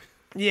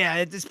 Yeah,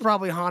 it's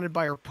probably haunted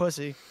by her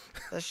pussy.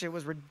 That shit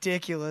was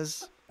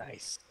ridiculous.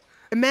 Nice.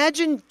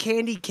 Imagine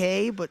Candy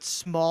K, but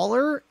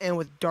smaller and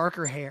with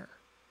darker hair.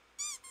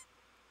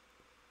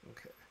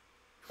 Okay.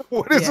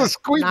 What is a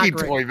squeaky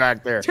toy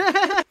back there?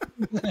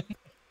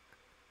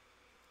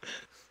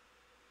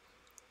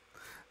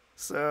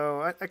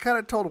 So I kind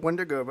of told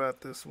Wendigo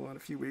about this one a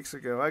few weeks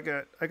ago.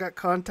 I got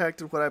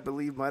contacted with what I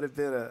believe might have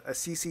been a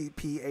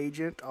CCP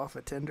agent off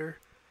of Tinder.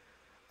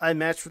 I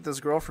matched with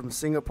this girl from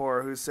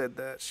Singapore who said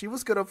that she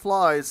was going to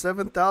fly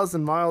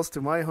 7,000 miles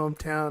to my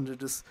hometown to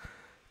just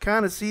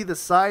kind of see the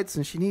sights,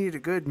 and she needed a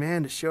good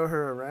man to show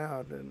her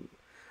around. And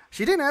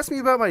she didn't ask me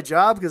about my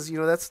job because, you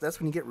know, that's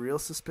when you get real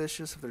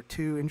suspicious if they're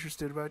too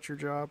interested about your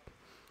job.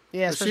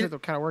 Yeah, especially the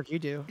kind of work you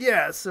do.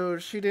 Yeah, so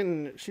she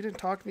didn't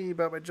talk to me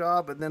about my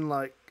job, and then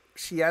like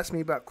she asked me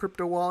about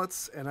crypto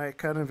wallets, and I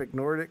kind of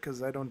ignored it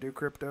because I don't do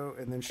crypto,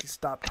 and then she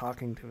stopped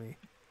talking to me.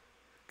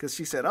 Because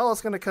she said, oh,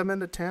 it's going to come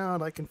into town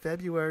like in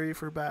February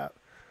for about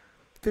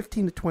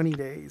 15 to 20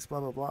 days, blah,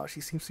 blah, blah. She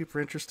seemed super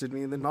interested in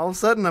me. And then all of a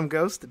sudden I'm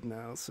ghosted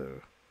now.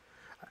 So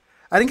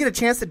I didn't get a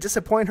chance to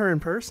disappoint her in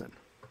person.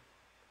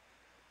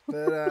 But,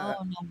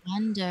 oh, no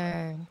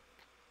wonder.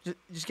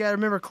 Just got to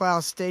remember,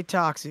 Klaus, stay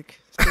toxic.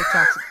 Stay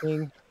toxic,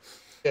 King.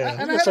 Yeah.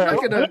 And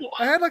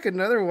I had like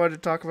another one to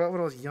talk about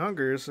when I was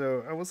younger.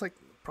 So I was like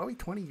probably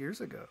 20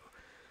 years ago.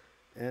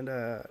 And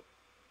I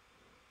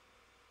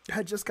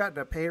had just gotten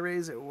a pay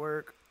raise at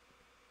work.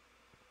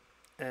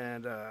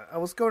 And I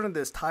was going to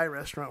this Thai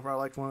restaurant where I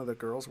liked one of the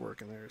girls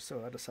working there.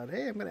 So I decided,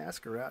 hey, I'm going to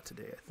ask her out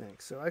today, I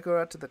think. So I go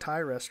out to the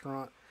Thai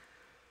restaurant.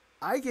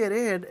 I get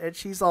in, and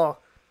she's all,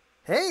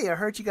 hey, I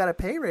heard you got a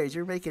pay raise.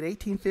 You're making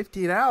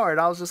 $18.50 an hour. And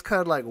I was just kind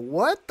of like,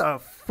 what the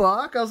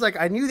fuck? I was like,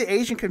 I knew the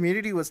Asian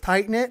community was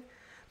tight-knit,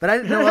 but I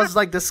didn't know I was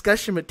like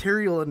discussion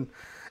material. And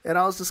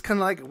I was just kind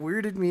of like,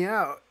 weirded me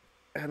out.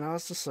 And I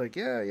was just like,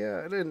 yeah.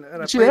 I didn't.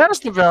 And she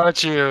asked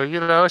about you.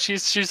 You know,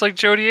 she's like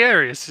Jodi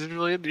Arias. She's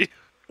really into you.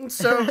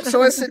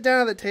 So I sit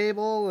down at the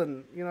table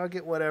and, you know, I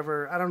get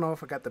whatever. I don't know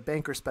if I got the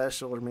banker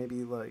special or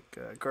maybe like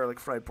garlic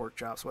fried pork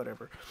chops,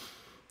 whatever.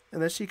 And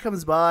then she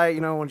comes by,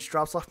 you know, when she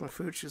drops off my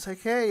food, she's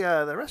like, hey,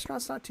 the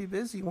restaurant's not too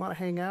busy. You want to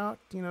hang out?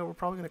 You know, we're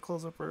probably going to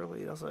close up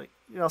early. I was like,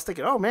 you know, I was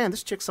thinking, oh man,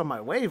 this chick's on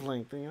my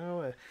wavelength, you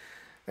know.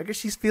 I guess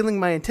she's feeling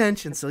my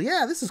intention. So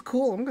yeah, this is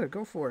cool. I'm going to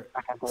go for it.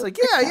 It's like,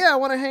 yeah, I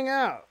want to hang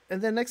out.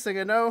 And then next thing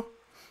I know,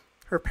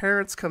 her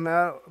parents come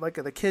out like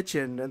in the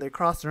kitchen and they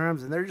cross their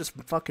arms and they're just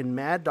fucking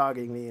mad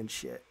dogging me and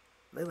shit.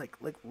 They like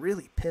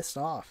really pissed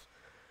off.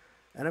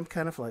 And I'm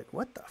kind of like,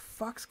 what the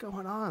fuck's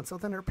going on? So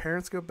then her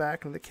parents go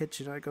back into the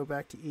kitchen and I go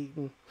back to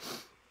eating.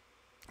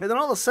 And then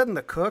all of a sudden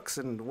the cooks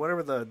and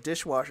whatever the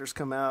dishwashers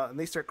come out and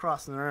they start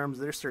crossing their arms.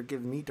 They start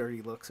giving me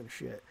dirty looks and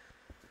shit.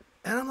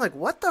 And I'm like,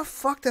 what the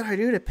fuck did I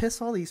do to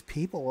piss all these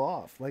people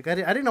off? Like, I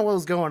didn't know what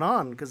was going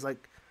on because,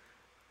 like,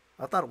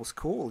 I thought it was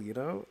cool, you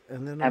know?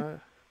 And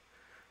then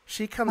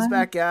she comes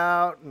back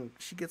out and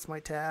she gets my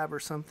tab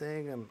or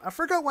something. And I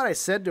forgot what I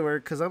said to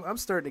her because I'm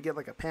starting to get,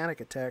 like, a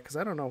panic attack because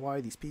I don't know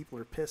why these people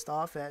are pissed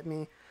off at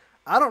me.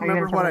 I don't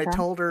remember what I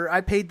told her.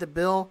 I paid the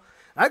bill.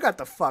 I got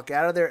the fuck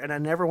out of there, and I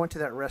never went to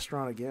that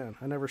restaurant again.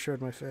 I never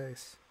showed my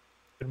face.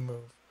 Good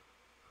move.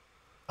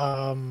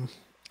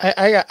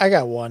 I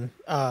got one.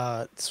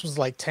 This was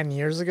like 10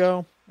 years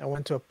ago. I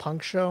went to a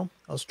punk show.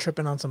 I was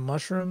tripping on some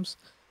mushrooms.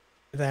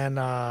 Then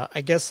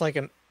I guess like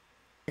an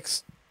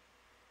ex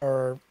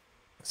or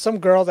some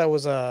girl that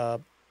was a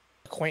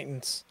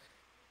acquaintance,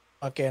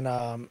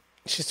 fucking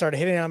she started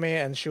hitting on me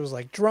and she was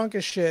like drunk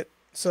as shit.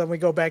 So then we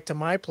go back to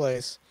my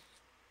place,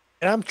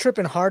 and I'm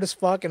tripping hard as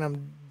fuck, and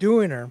I'm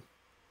doing her,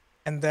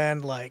 and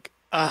then like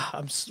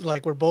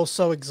we're both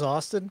so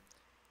exhausted.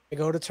 I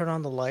go to turn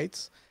on the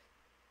lights.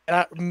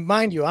 And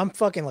mind you, I'm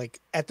fucking like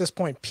at this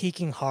point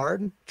peaking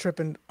hard,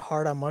 tripping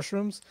hard on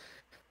mushrooms.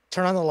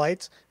 Turn on the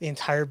lights, the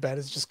entire bed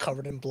is just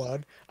covered in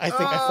blood. I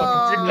think I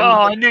fucking.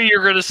 Oh, I knew you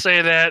were gonna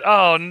say that.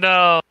 Oh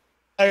no.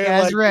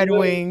 Has Red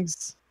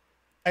Wings.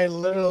 I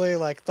literally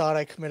like thought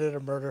I committed a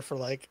murder for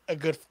like a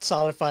good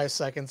solid 5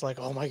 seconds. Like,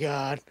 oh my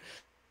god.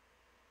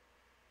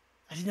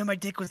 I didn't know my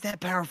dick was that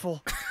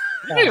powerful.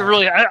 I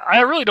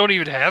really don't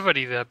even have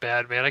any that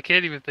bad, man. I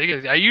can't even think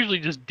of it. I usually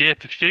just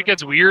dip. If shit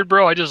gets weird,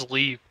 bro, I just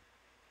leave.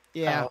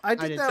 Yeah, I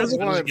did that once.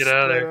 once. Get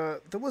out of there.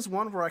 There was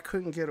one where I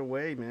couldn't get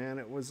away, man.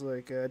 It was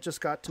like I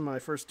just got to my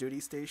first duty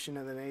station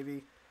in the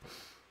Navy,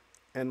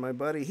 and my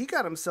buddy, he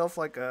got himself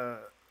like a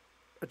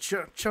a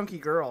chunky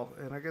girl,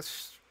 and I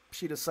guess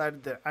she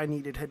decided that I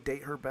needed to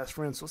date her best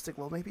friend. So I was like,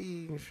 well,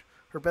 maybe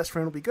her best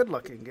friend will be good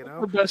looking, you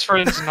know? Her best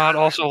friend's not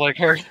also like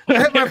her.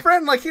 My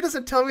friend, like, he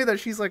doesn't tell me that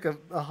she's like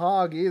a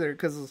hog either,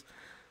 because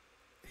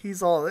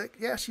he's all like,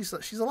 yeah, she's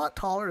a lot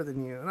taller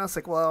than you. And I was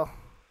like, well,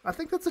 I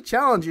think that's a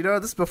challenge, you know?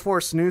 This is before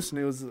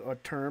snoo was a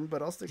term,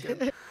 but I was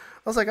thinking, I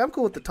was like, I'm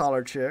cool with the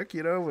taller chick,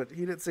 you know? But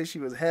he didn't say she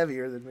was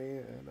heavier than me.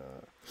 And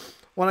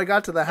when I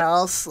got to the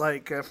house,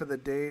 like, for the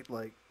date,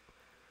 like,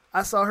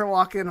 I saw her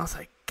walk in, I was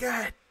like,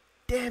 God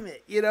damn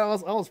it, you know?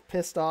 I was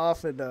pissed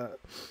off, and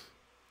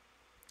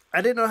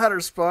I didn't know how to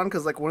respond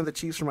because, like, one of the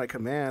chiefs from my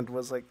command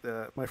was, like,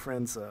 my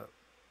friend's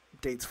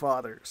date's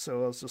father.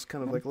 So I was just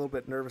kind of, like, a little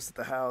bit nervous at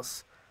the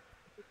house.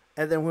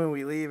 And then when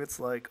we leave,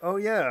 it's like, oh,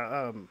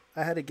 yeah,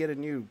 I had to get a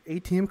new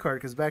ATM card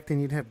because back then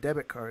you'd have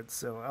debit cards.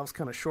 So I was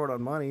kind of short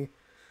on money,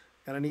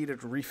 and I needed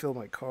to refill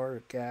my car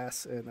with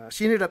gas. And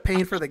she ended up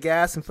paying for the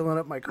gas and filling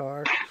up my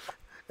car.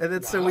 And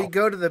then so we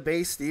go to the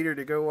Base Theater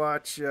to go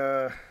watch,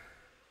 I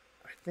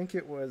think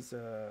it was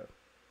The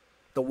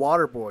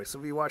Waterboy. So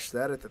we watched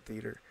that at the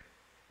theater.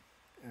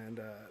 And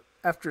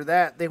after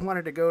that, they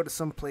wanted to go to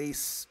some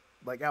place,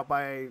 like out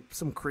by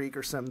some creek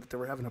or something, that they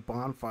were having a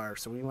bonfire.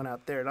 So we went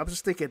out there. And I was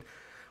just thinking,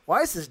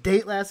 why is this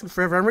date lasting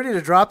forever? I'm ready to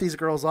drop these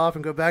girls off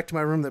and go back to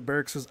my room at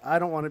Berks because I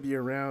don't want to be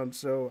around.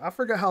 So I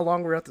forgot how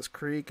long we were at this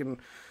creek, and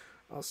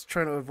I was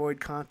trying to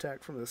avoid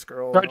contact from this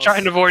girl.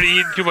 Trying to avoid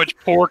eating too much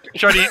pork.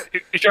 Trying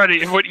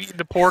to avoid eating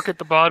the pork at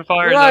the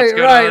bonfire. Right.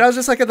 I was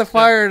just like at the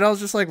fire, and I was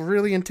just like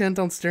really intent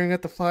on staring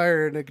at the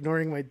fire and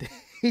ignoring my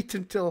date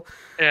until...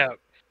 Yeah.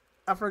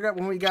 I forgot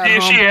when we got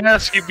if home. She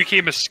asked, you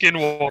became a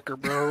skinwalker,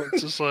 bro.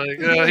 It's just like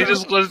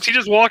he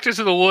just walked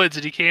into the woods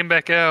and he came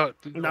back out.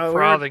 No,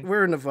 frothing.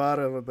 we're in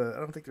Nevada, but I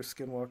don't think there's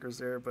skinwalkers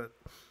there. But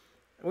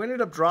we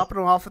ended up dropping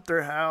them off at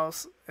their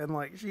house, and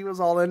like she was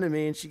all into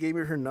me, and she gave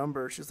me her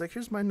number. She's like,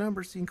 "Here's my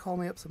number, so you can call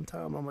me up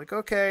sometime." I'm like,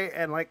 "Okay."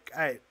 And like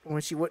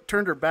when she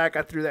turned her back,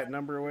 I threw that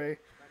number away.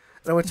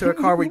 And I went to a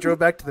car. We drove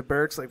back to the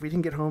Berks. Like we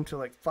didn't get home till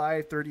like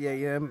 5:30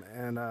 a.m.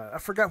 And I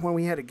forgot when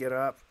we had to get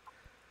up.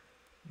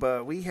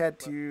 But we had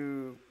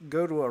to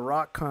go to a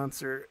rock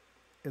concert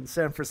in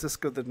San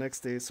Francisco the next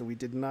day, so we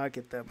did not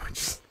get that much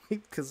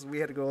sleep because we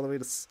had to go all the way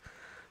to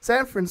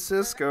San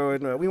Francisco,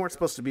 and we weren't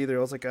supposed to be there.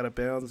 I was like out of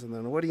bounds, and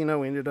then what do you know,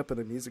 we ended up in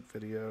a music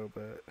video,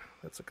 but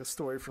that's like a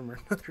story from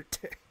another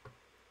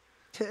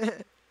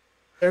day.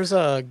 There's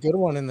a good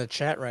one in the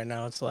chat right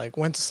now. It's like,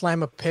 went to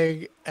slam a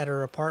pig at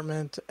her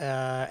apartment,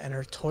 and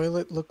her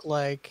toilet looked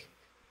like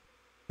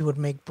she would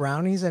make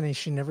brownies, and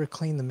she never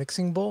cleaned the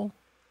mixing bowl.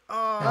 Oh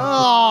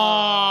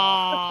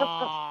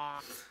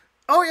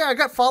yeah, I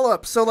got follow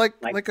up. So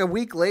like a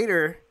week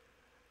later,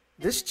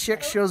 this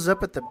chick shows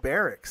up at the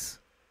barracks,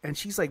 and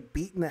she's like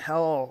beating the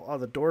hell out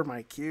of the door of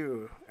my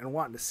queue and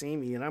wanting to see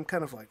me, and I'm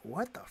kind of like,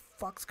 what the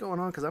fuck's going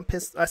on? Because I'm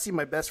pissed. I see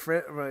my best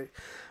friend, my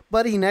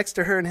buddy next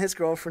to her and his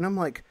girlfriend. I'm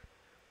like,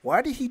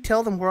 why did he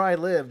tell them where I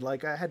lived?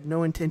 Like, I had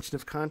no intention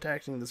of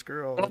contacting this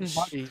girl.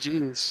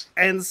 Jeez.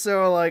 And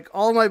so, like,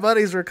 all my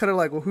buddies were kind of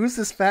like, well, who's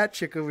this fat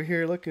chick over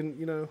here looking,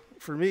 you know,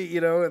 for me, you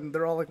know? And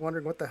they're all, like,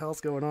 wondering what the hell's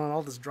going on.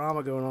 All this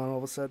drama going on. All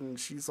of a sudden,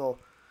 she's all,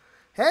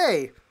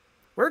 hey,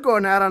 we're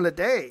going out on a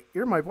date.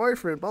 You're my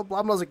boyfriend, blah,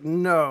 blah, blah. I was like,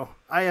 no,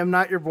 I am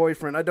not your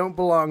boyfriend. I don't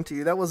belong to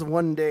you. That was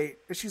one date.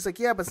 And she's like,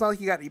 yeah, but it's not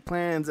like you got any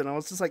plans. And I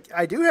was just like,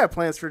 I do have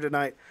plans for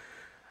tonight.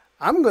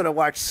 I'm going to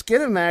watch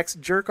Skinamax,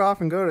 jerk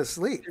off, and go to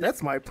sleep.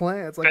 That's my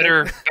plan. It's like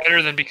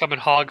better than becoming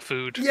hog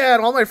food. Yeah,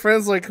 and all my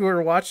friends like who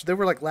were watching, they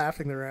were like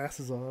laughing their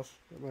asses off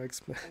at my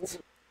expense.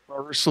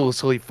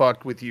 Mercilessly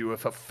fucked with you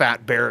if a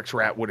fat barracks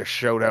rat would have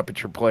showed up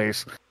at your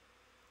place.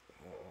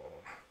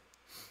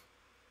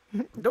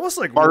 That was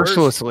like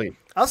mercilessly. Worse.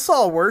 I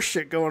saw worse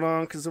shit going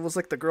on because it was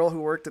like the girl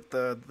who worked at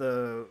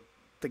the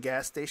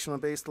gas station on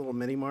base, the little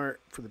mini mart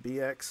for the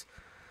BX.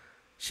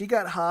 She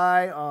got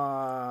high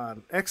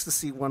on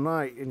ecstasy one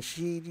night, and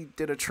she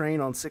did a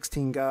train on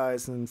 16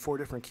 guys in 4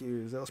 different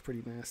queues. That was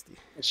pretty nasty.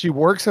 She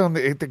works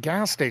at the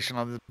gas station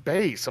on the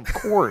base, of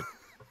course.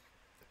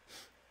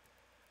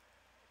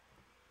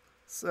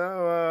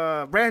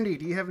 So, Brandy,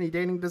 do you have any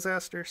dating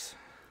disasters?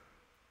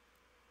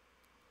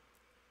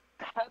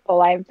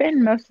 Couple. I've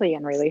been mostly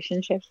in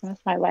relationships most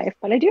of my life,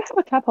 but I do have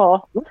a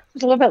couple.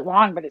 It's a little bit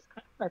long, but it's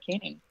kind of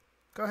entertaining.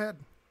 Go ahead.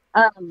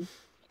 I'll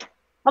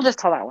just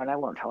tell that one. I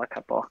won't tell a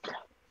couple.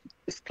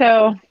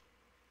 So,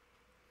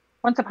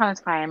 once upon a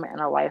time in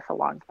a life a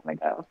long time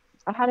ago,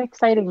 I had an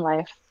exciting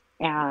life,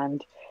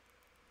 and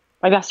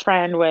my best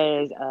friend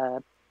was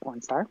a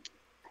porn star,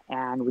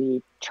 and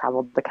we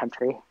traveled the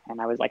country,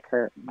 and I was like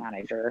her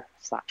manager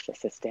 /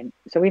 assistant.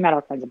 So we met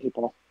all kinds of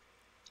people,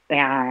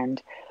 and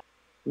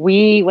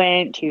we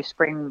went to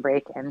spring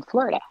break in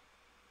Florida,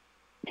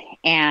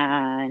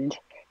 and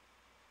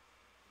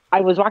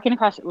I was walking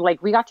across,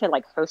 like, we got to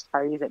like host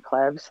parties at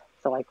clubs.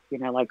 So, like, you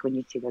know, like when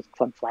you see those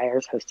club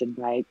flyers hosted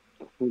by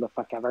who the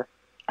fuck ever,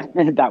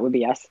 that would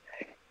be us.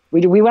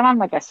 We went on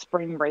like a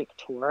spring break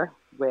tour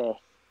with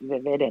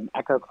Vivid and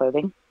Echo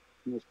Clothing.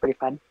 It was pretty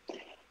fun.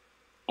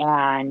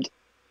 And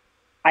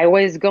I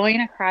was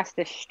going across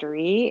the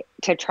street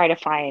to try to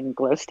find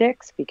glow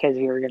sticks because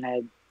we were going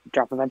to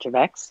drop a bunch of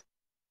X.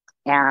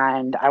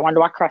 And I wanted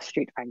to walk across the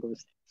street to find glue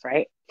sticks,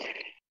 right?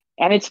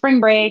 And it's spring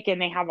break,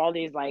 and they have all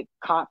these like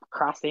cop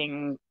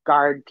crossing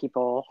guard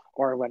people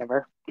or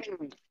whatever.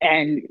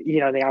 And, you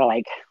know, they gotta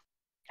like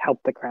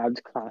help the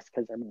crowds cross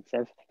because they're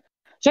massive.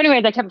 So,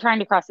 anyways, I kept trying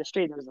to cross the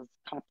street. There was a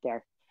cop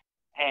there,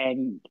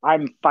 and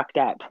I'm fucked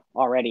up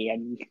already,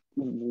 and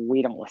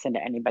we don't listen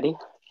to anybody.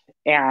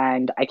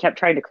 And I kept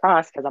trying to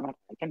cross because I'm like,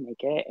 I can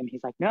make it. And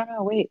he's like, no,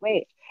 wait.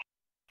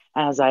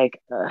 And I was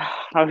like,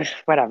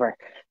 whatever.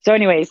 So,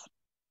 anyways,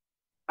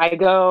 I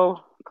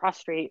go across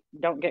the street,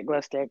 don't get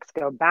glow sticks,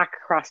 go back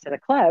across to the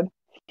club.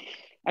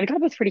 And the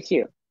club was pretty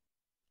cute.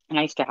 And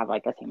I used to have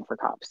like a thing for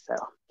cops. So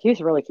he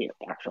was really cute,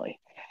 actually.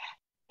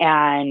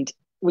 And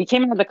we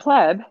came out of the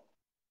club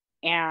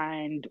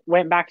and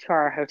went back to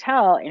our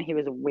hotel, and he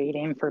was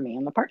waiting for me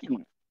in the parking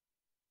lot.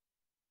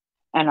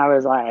 And I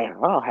was like,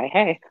 oh,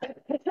 hey.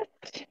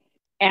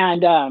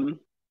 And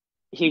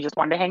he just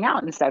wanted to hang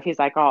out and stuff. He's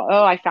like,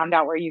 oh, I found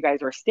out where you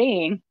guys were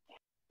staying,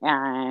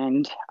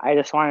 and I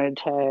just wanted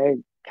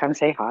to come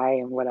say hi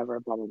and whatever,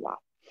 blah, blah, blah.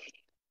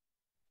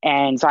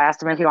 And so I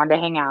asked him if he wanted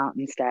to hang out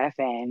and stuff,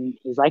 and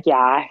he's like,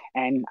 yeah.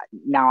 And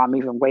now I'm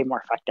even way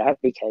more fucked up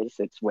because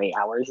it's way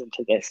hours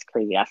into this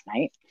crazy ass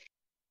night.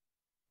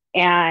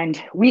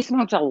 And we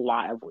smoked a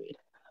lot of weed.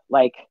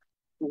 Like,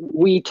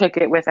 we took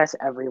it with us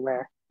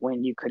everywhere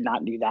when you could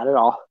not do that at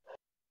all.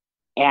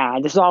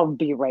 And this will all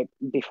be right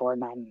before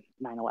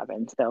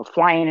 9/11. So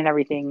flying and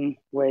everything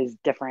was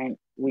different.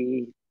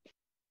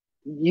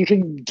 You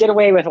can get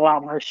away with a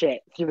lot more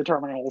shit through the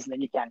terminals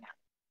than you can now.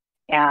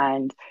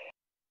 And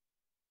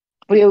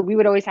we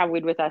would always have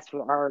weed with us.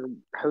 Our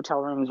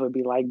hotel rooms would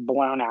be like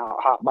blown out,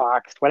 hot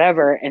boxed,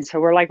 whatever. And so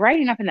we're like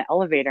riding up in the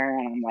elevator,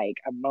 and I'm like,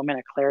 a moment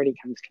of clarity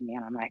comes to me,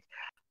 and I'm like,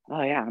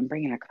 oh yeah, I'm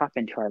bringing a cop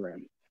into our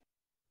room.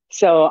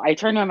 So I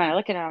turned to him and I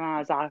look at him, and I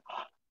was like,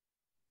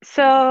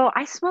 so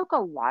I smoke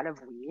a lot of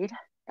weed,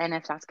 and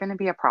if that's going to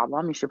be a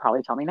problem, you should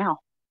probably tell me now.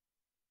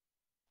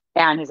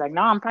 And he's like,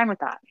 no, I'm fine with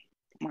that.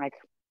 I'm like,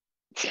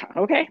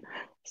 okay.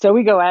 So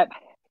we go up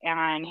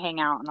and hang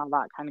out and all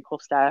that kind of cool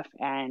stuff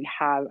and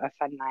have a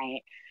fun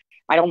night.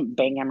 I don't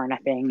bang him or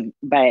nothing,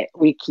 but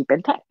we keep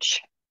in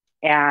touch.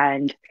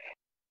 And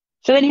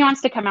so then he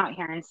wants to come out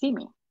here and see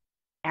me.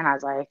 And I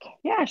was like,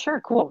 yeah,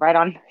 sure, cool, right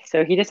on.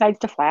 So he decides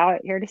to fly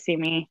out here to see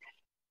me.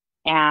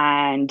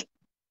 And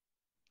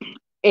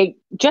it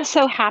just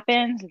so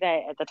happens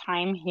that at the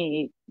time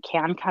he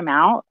can come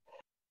out,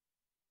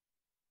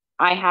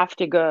 I have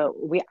to go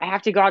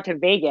out to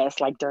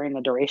Vegas like during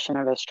the duration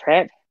of his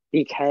trip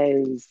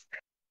because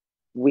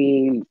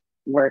we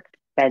worked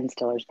Ben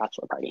Stiller's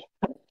bachelor party.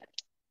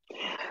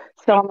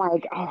 So I'm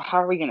like, oh,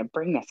 how are we going to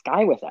bring this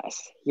guy with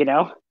us, you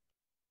know?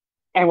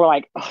 And we're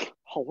like, oh,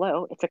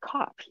 hello, it's a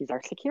cop. He's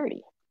our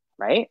security,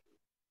 right?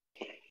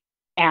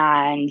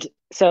 And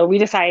so we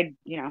decide,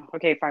 you know,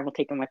 okay, fine, we'll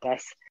take him with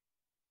us.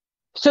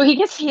 So he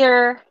gets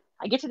here,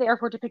 I get to the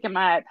airport to pick him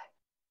up,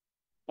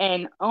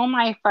 and oh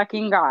my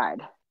fucking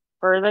God,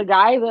 for the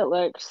guy that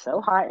looked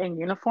so hot in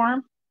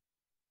uniform,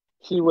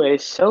 he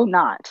was so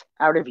not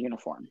out of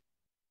uniform.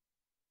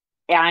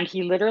 And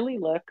he literally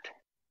looked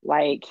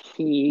like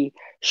he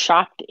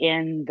shopped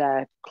in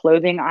the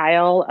clothing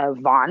aisle of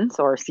Vons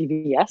or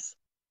CVS.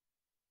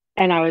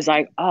 And I was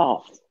like,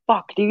 oh,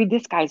 fuck, dude,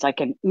 this guy's like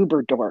an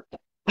uber dork.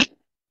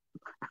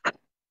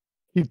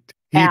 He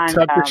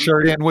tucked his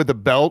shirt in with a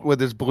belt with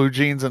his blue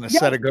jeans and a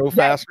set of Go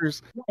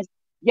Fasters.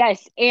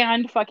 Yes,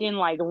 and fucking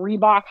like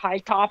Reebok high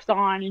tops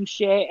on and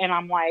shit. And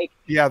I'm like,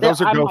 yeah,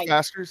 those are Go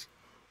Fasters.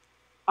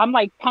 I'm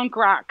like punk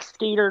rock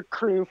skater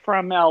crew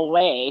from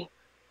LA,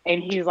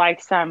 and he's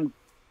like some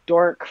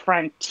dork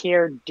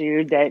frontier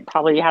dude that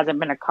probably hasn't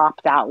been a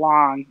cop that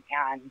long.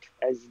 And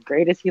as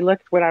great as he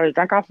looked when I was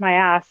drunk off my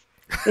ass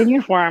in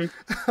uniform,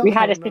 we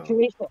had a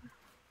situation.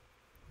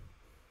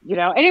 You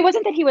know, and it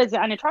wasn't that he was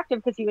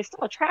unattractive because he was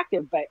still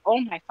attractive, but oh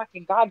my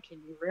fucking God, can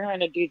you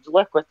ruin a dude's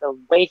look with the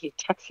way he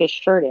tucks his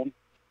shirt in?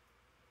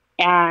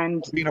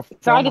 And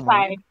so I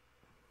decided,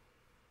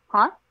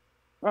 huh?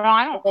 Well,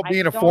 I don't.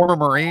 Being a former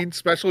Marine,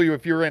 especially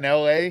if you're in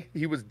LA,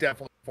 he was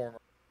definitely a former.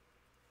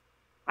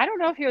 I don't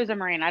know if he was a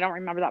Marine. I don't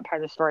remember that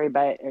part of the story,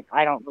 but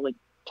I don't really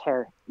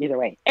care either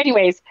way.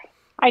 Anyways,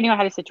 I knew I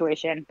had a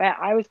situation, but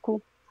I was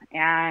cool.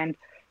 And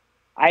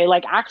I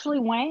like actually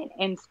went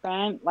and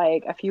spent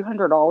like a few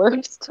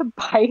 $100s to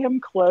buy him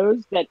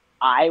clothes that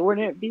I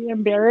wouldn't be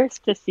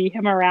embarrassed to see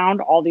him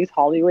around all these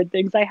Hollywood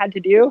things I had to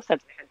do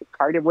since I had to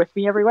cart him with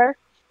me everywhere.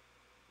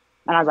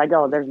 And I was like,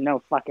 oh, there's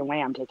no fucking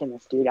way I'm taking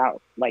this dude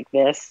out like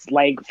this.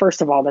 Like,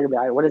 first of all, they're going to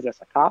be like, what is this,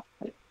 a cop?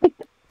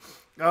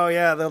 Oh,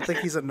 yeah, they'll think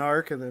he's a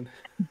narc and then...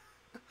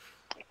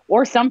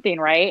 or something,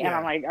 right? Yeah. And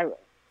I'm like,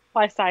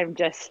 plus I'm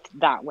just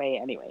that way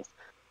anyways.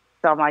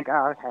 So I'm like,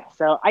 oh, okay.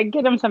 So I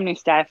get him some new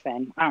stuff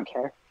and I don't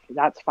care.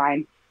 That's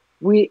fine.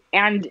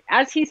 And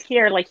as he's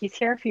here, like he's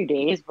here a few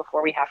days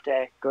before we have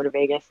to go to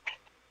Vegas.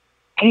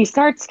 And he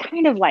starts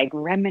kind of like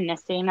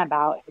reminiscing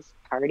about his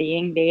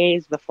partying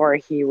days before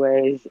he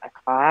was a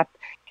cop.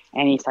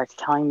 And he starts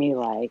telling me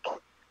like,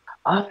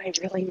 oh, I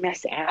really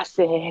miss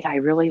acid. I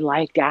really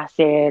liked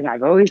acid.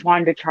 I've always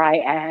wanted to try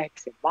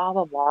X and blah,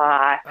 blah,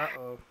 blah.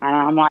 Uh-oh. And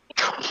I'm like,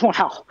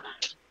 well,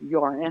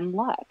 you're in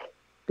luck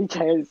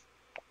because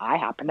I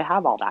happen to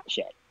have all that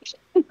shit.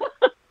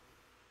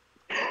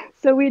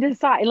 So we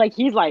decide, like,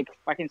 he's like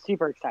fucking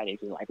super excited.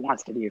 He like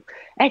wants to do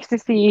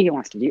ecstasy. He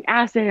wants to do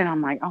acid. And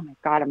I'm like, oh my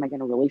God, am I going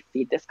to really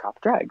feed this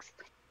cop drugs?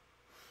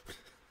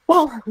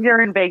 Well,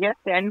 you're in Vegas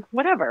and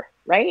whatever,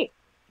 right?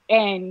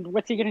 And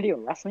what's he going to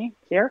do? Arrest me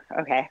here?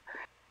 Okay.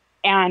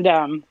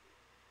 And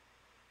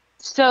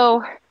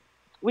so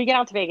we get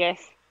out to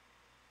Vegas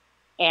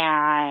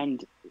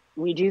and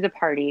we do the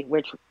party,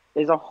 which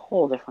is a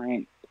whole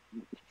different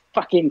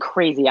fucking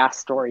crazy ass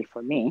story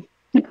for me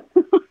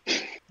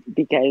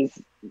because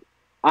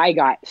I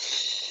got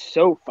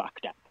so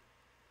fucked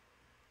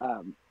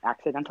up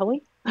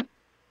accidentally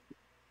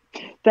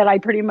that I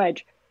pretty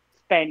much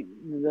spent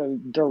the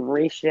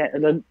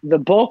duration, the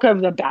bulk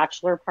of the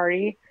bachelor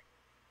party,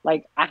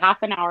 like a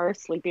half an hour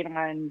sleeping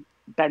on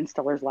Ben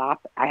Stiller's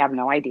lap. I have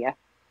no idea.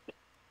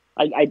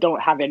 I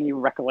don't have any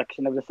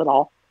recollection of this at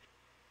all.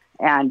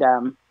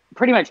 And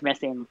pretty much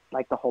missing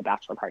like the whole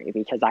bachelor party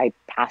because I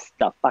passed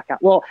the fuck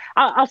out. Well,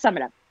 I'll sum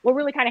it up. What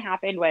really kind of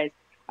happened was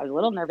I was a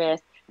little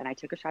nervous and I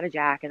took a shot of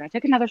Jack and I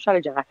took another shot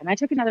of Jack and I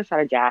took another shot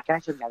of Jack and I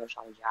took another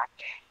shot of Jack.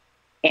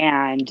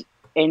 And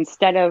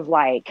instead of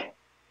like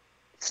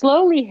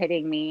slowly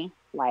hitting me,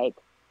 like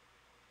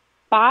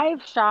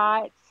 5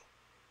 shots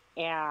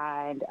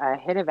and a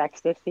hit of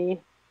ecstasy,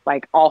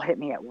 like all hit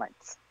me at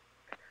once.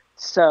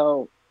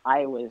 So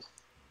I was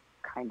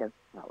kind of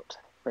out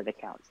for the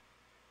count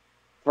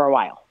for a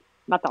while.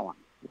 Not that long,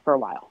 for a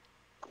while.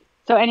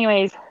 So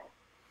anyways,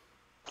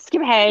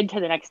 skip ahead to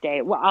the next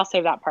day. Well, I'll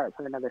save that part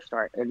for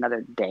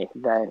another day,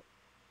 the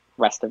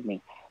rest of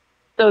me.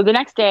 So the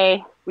next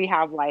day we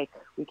have like,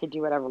 we could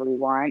do whatever we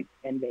want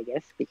in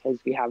Vegas because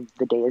we have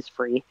the day is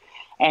free.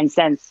 And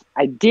since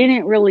I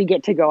didn't really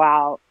get to go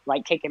out,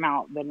 like take him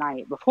out the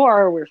night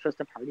before, we were supposed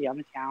to party on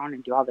the town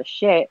and do all this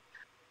shit.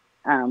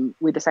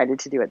 We decided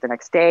to do it the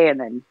next day and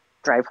then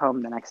drive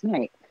home the next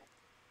night.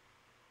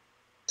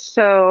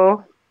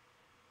 So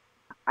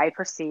I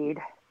proceed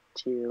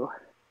to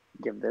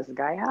give this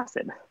guy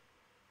acid.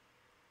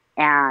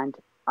 And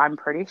I'm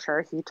pretty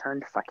sure he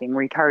turned fucking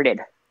retarded.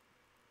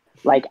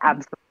 Like,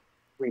 absolutely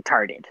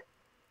retarded.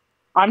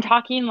 I'm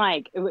talking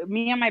like,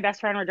 me and my best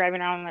friend were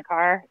driving out in the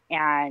car,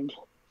 and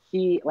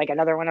he, like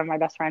another one of my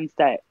best friends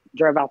that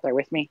drove out there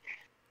with me,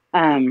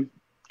 and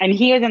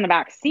he was in the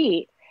back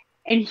seat,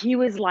 and he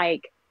was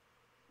like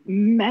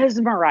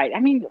mesmerized. I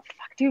mean,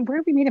 fuck, dude, where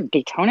did we meet him?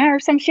 Daytona or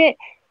some shit?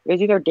 It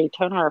was either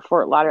Daytona or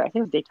Fort Lauderdale. I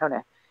think it was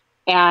Daytona.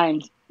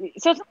 And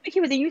so it's not like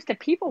he was used to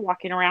people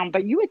walking around,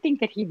 but you would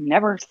think that he'd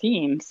never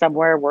seen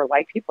somewhere where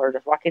like people are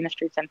just walking the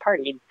streets and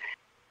partying.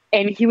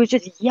 And he was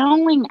just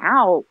yelling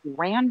out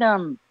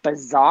random,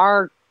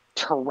 bizarre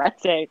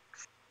Tourette's,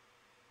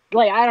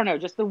 like, I don't know,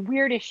 just the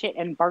weirdest shit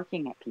and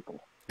barking at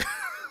people.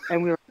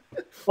 And we were,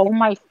 oh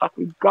my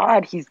fucking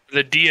God, he's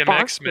the DMX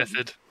barking.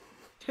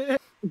 method.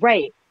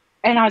 Right.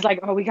 And I was like,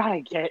 oh, we got to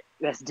get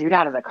this dude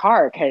out of the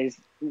car because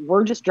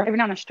we're just driving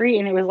down the street.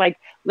 And it was like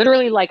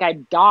literally like a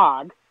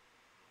dog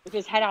with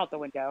his head out the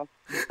window,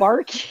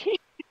 barking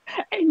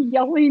and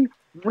yelling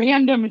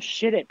random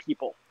shit at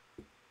people.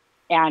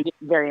 And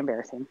very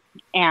embarrassing.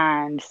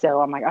 And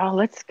so I'm like, oh,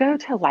 let's go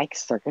to like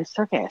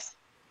Circus.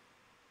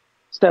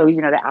 So,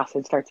 you know, the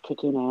acid starts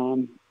kicking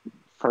in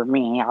for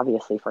me,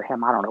 obviously for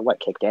him. I don't know what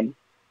kicked in.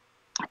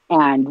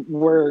 And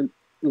we're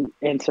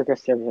in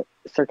circus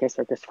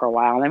for a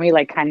while. And then we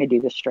like kind of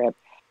do the strip.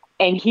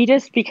 And he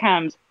just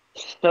becomes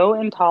so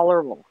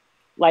intolerable.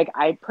 Like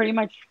I pretty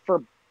much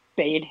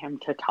forbade him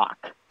to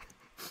talk.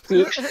 He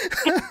was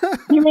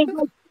like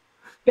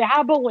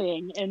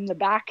babbling in the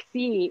back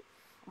seat.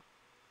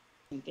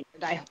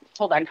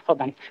 Hold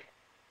on.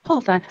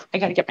 I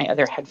gotta get my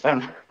other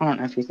headphone. I don't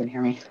know if you can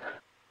hear me.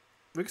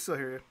 We can still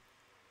hear you.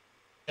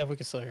 Yeah, we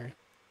can still hear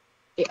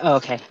you. Oh,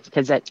 okay,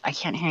 because I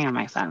can't hear you on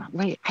my phone.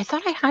 Wait, I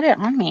thought I had it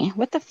on me.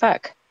 What the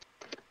fuck?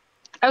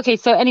 Okay,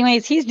 so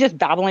anyways, he's just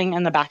babbling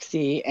in the back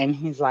seat, and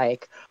he's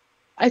like,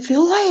 I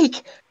feel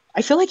like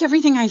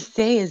everything I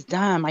say is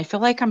dumb. I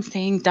feel like I'm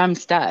saying dumb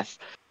stuff.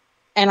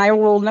 And I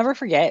will never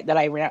forget that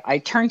I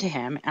turned to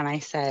him and I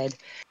said,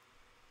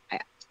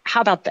 how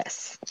about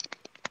this?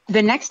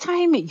 The next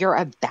time you're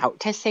about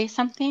to say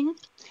something,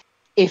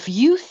 if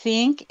you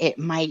think it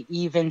might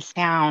even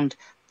sound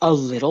a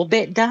little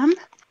bit dumb,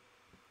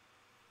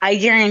 I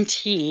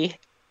guarantee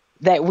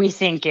that we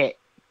think it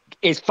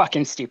is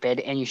fucking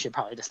stupid and you should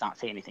probably just not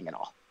say anything at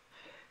all.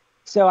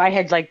 So I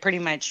had like pretty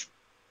much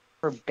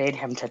forbade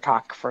him to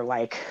talk for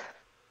like,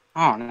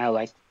 I don't know,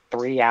 like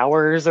 3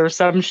 hours or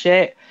some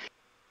shit.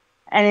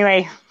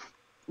 Anyway,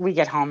 we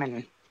get home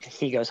and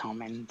he goes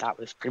home, and that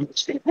was pretty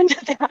much the end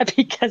of that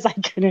because I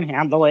couldn't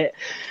handle it.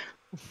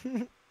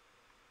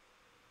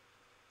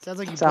 Sounds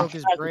like you broke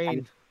his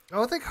brain.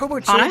 Oh, I think Hobo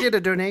Chili did a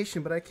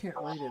donation, but I can't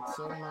read it,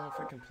 so I don't know if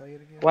I can play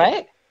it again.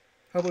 What?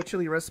 Hobo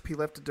Chili Recipe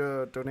left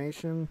a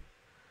donation,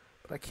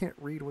 but I can't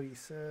read what he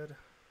said.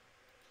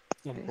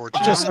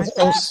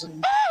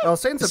 Oh,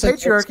 Saints of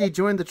Patriarchy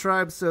joined the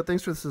tribe, so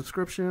thanks for the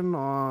subscription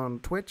on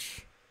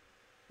Twitch.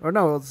 Or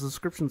no, the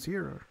subscription's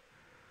here.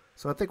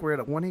 So I think we're at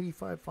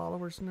 185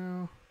 followers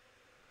now.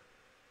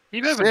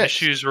 Even having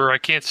issues where I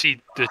can't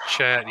see the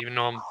chat, even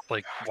though I'm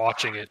like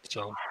watching it.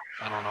 So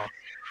I don't know.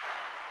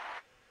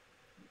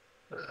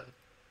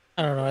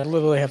 I don't know. I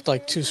literally have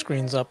like two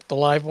screens up: the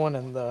live one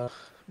and the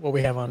what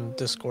we have on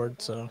Discord.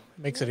 So it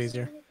makes it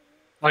easier.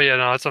 Oh yeah,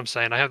 no, that's what I'm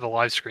saying. I have the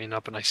live screen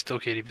up, and I still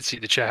can't even see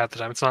the chat half the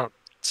time. It's not.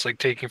 It's like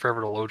taking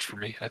forever to load for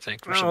me. I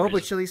think. For some Oh, reason.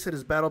 but Chili said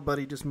his battle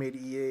buddy just made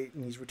E8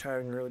 and he's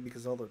retiring early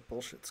because all the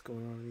bullshit's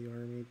going on in the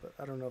army. But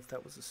I don't know if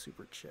that was a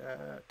super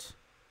chat.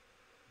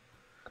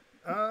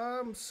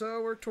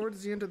 So we're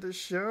towards the end of the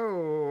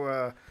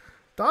show.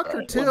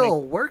 Dr.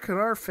 Till, where can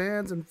our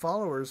fans and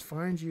followers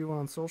find you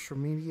on social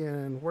media,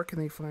 and where can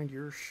they find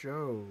your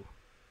show?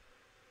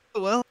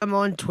 Well, I'm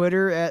on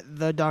Twitter at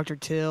the Dr.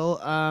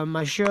 Till.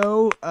 My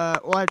show,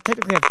 well, I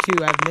technically have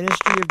two. I have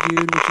Ministry of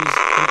Dude, which is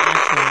an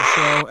actual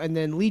show, and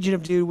then Legion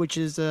of Dude, which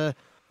is a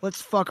let's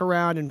fuck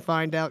around and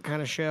find out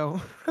kind of show.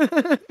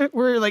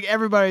 Where like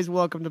everybody's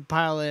welcome to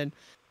pile in.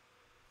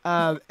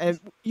 And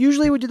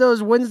usually we do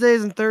those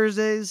Wednesdays and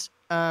Thursdays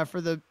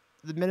for the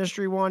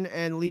Ministry one,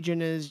 and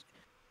Legion is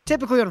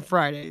typically on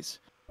Fridays.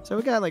 So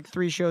we got like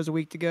 3 shows a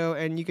week to go,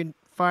 and you can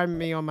find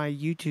me on my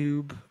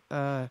YouTube.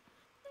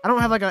 I don't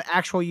have like an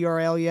actual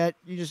URL yet.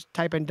 You just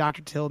type in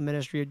Dr. Till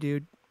Ministry of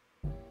Dude.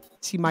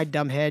 See my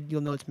dumb head,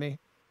 you'll know it's me.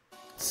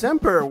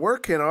 Semper, where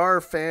can our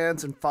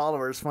fans and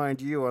followers find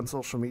you on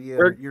social media?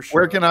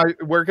 Where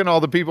can all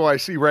the people I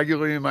see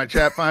regularly in my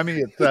chat find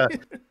me?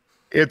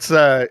 It's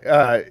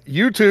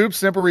YouTube,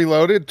 Semper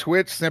Reloaded,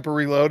 Twitch, Semper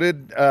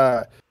Reloaded,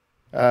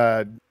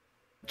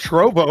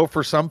 Trovo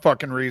for some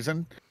fucking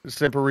reason,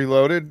 Semper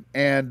Reloaded,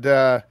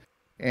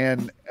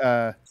 and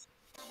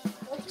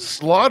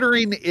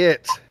Slaughtering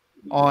It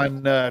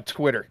on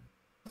Twitter.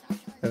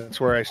 That's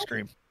where I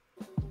stream.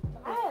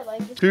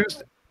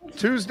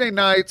 Tuesday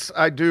nights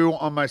I do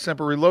on my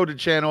Semper Reloaded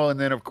channel, and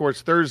then of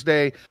course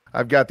Thursday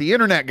I've got the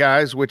Internet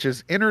Guys, which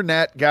is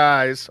Internet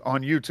Guys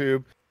on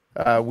YouTube.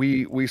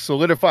 We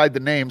solidified the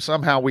name.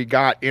 Somehow we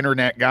got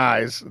Internet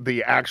Guys,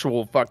 the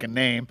actual fucking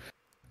name.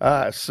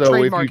 So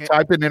Trademark if you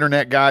type in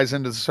Internet Guys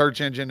into the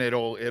search engine,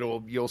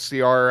 you'll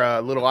see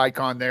our little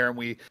icon there.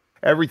 And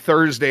every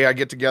Thursday I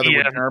get together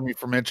with an army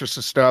from Interest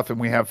of Stuff, and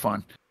we have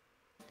fun.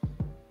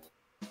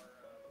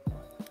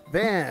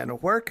 Van,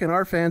 where can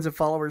our fans and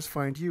followers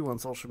find you on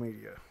social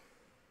media?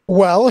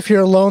 Well, if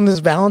you're alone this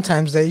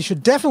Valentine's Day, you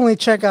should definitely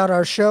check out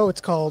our show.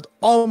 It's called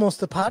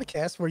Almost a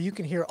Podcast, where you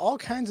can hear all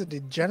kinds of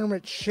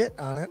degenerate shit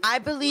on it. I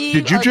believe.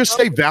 Did you just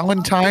say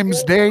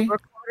Valentine's Day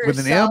with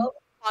an M?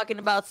 Talking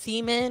about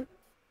semen.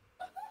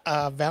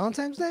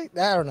 Valentine's Day?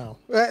 I don't know.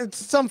 It's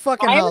some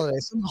fucking holiday,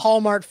 some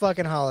Hallmark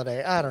fucking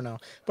holiday. I don't know.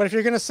 But if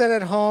you're gonna sit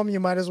at home, you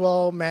might as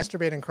well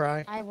masturbate and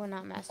cry. I will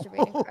not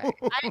masturbate and cry.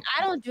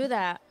 I don't do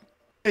that.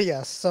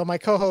 Yes. So my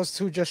co-host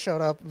who just showed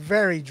up,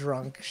 very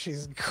drunk.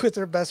 She's with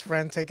her best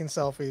friend taking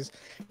selfies.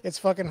 It's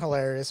fucking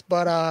hilarious.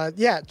 But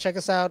yeah, check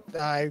us out.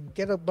 I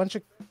get a bunch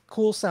of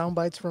cool sound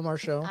bites from our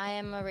show. I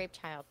am a rape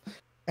child.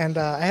 And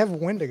I have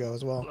Wendigo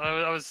as well.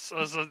 I was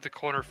at the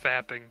corner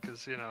fapping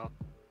because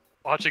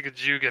watching a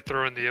Jew get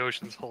thrown in the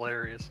ocean is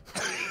hilarious.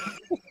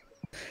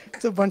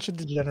 It's a bunch of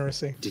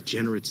degeneracy.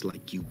 Degenerates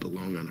like you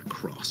belong on a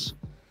cross.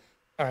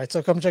 All right,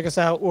 so come check us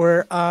out.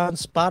 We're on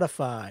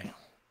Spotify.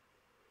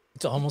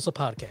 It's Almost a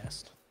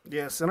Podcast.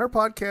 Yes, and our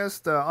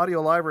podcast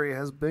audio library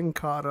has been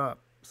caught up.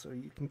 So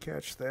you can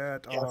catch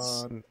that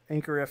on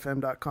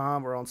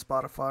anchorfm.com or on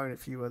Spotify and a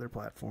few other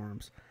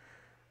platforms.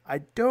 I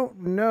don't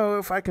know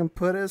if I can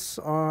put us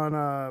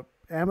on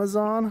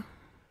Amazon.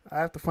 I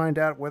have to find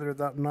out whether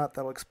or not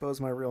that'll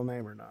expose my real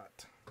name or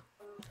not.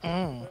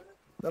 I'd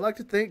like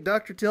to thank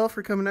Dr. Till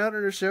for coming out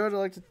on our show. I'd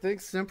like to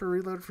thank Semper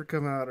Reload for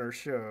coming out on our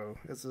show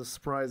as a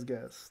surprise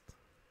guest.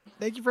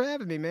 Thank you for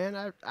having me, man.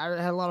 I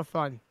had a lot of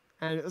fun.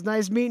 And it was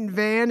nice meeting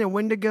Van and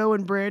Wendigo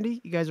and Brandy.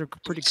 You guys are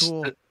pretty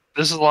cool.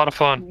 This is a lot of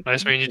fun.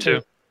 Nice meeting you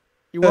too.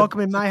 You're welcome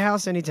in my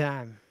house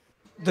anytime.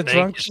 The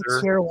drunk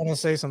chicks here want to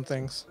say some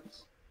things.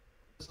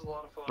 This is a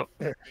lot of fun.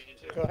 Here.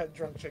 Go ahead,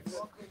 drunk chicks.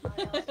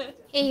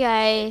 Hey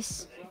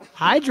guys.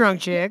 Hi, drunk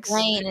chicks.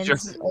 Lane and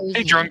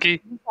Hey, drunkie.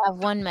 I have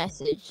one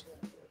message.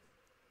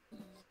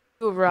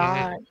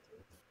 Right.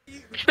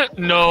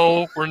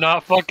 No, we're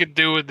not fucking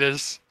doing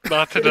this.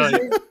 Not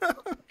tonight.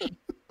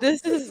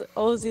 This is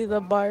Ozzy the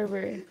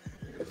Barber.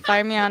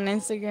 Find me on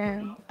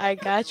Instagram. I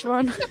got you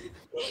on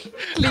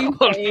clean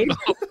fade.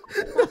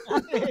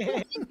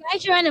 You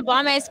guys trying to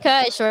bomb ass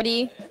cut,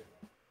 shorty.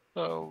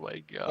 Oh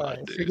my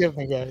god, dude. Forgive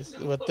me, guys,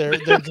 but they're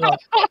drunk,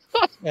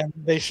 and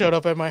they showed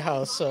up at my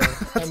house. So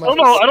I don't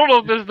know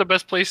if this is the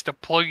best place to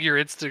plug your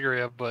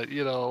Instagram, but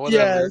whatever.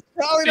 Yeah, it's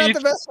probably not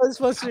the best place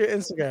to post your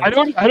Instagram.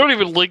 I don't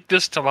even link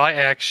this to my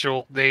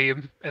actual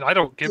name, and I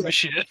don't give a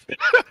shit.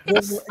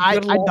 I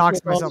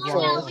doxed myself.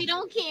 No, we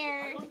don't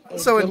care.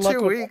 So in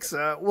 2 weeks,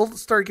 we'll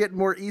start getting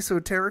more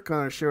esoteric on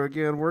our show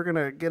again. We're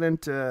gonna get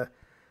into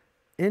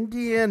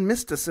Indian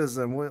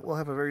mysticism. We'll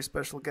have a very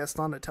special guest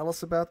on to tell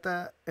us about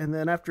that. And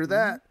then after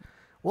that,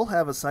 we'll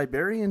have a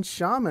Siberian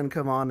shaman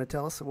come on to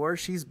tell us where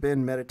she's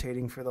been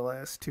meditating for the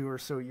last 2 or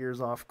so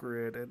years off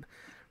grid. And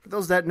for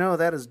those that know,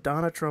 that is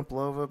Donna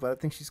Trumplova, but I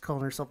think she's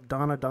calling herself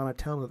Donna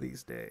Donatella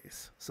these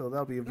days. So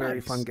that'll be a very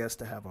fun guest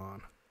to have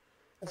on.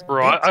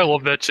 Bro, I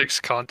love that chick's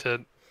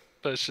content.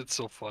 That shit's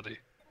so funny.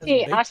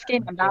 Hey,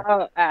 asking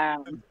about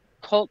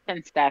cults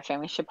and stuff,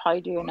 and we should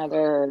probably do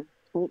another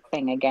cult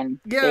thing again.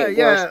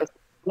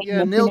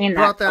 Yeah, Neil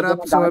brought that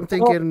up, so I'm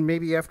thinking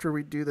maybe after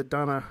we do the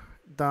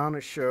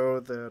Donna show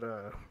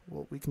that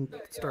we can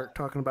start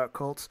talking about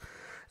cults.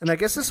 And I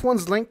guess this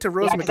one's linked to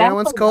Rose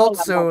McGowan's cult,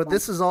 so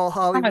this is all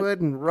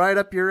Hollywood and right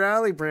up your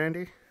alley,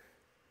 Brandy.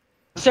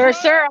 Sir,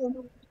 I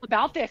know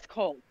about this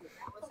cult,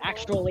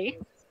 actually.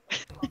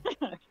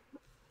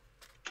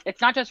 It's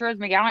not just Rose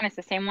McGowan, it's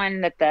the same one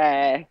that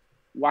the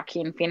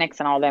Joaquin Phoenix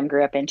and all them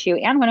grew up into,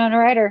 and Winona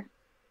Ryder.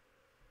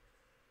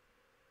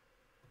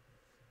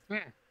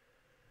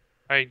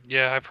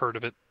 I've heard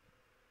of it.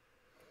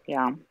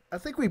 Yeah. I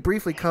think we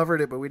briefly covered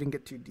it, but we didn't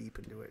get too deep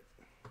into it.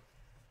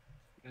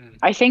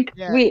 I think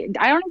I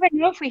don't even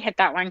know if we hit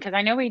that one, because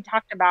I know we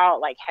talked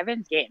about like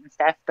Heaven's Gate and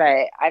stuff,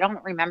 but I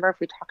don't remember if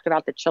we talked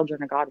about the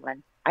Children of God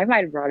one. I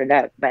might have brought it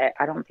up, but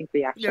I don't think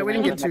we actually. Yeah, we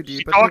didn't get too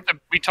deep.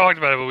 We talked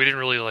about it, but we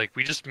didn't really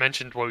we just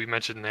mentioned what we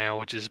mentioned now,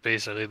 which is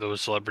basically those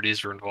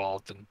celebrities are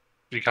involved, and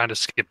we kind of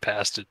skipped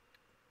past it.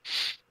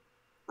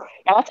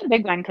 Yeah, that's a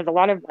big one, because a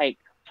lot of like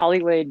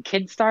Hollywood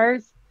kid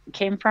stars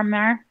came from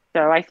there.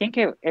 So I think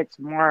it's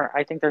more.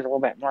 I think there's a little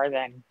bit more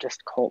than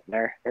just cult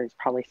there. There's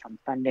probably some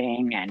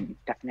funding and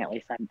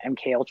definitely some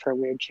MK Ultra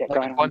weird shit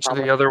going on. A bunch of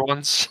the other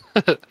ones.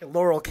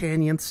 Laurel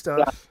Canyon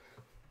stuff.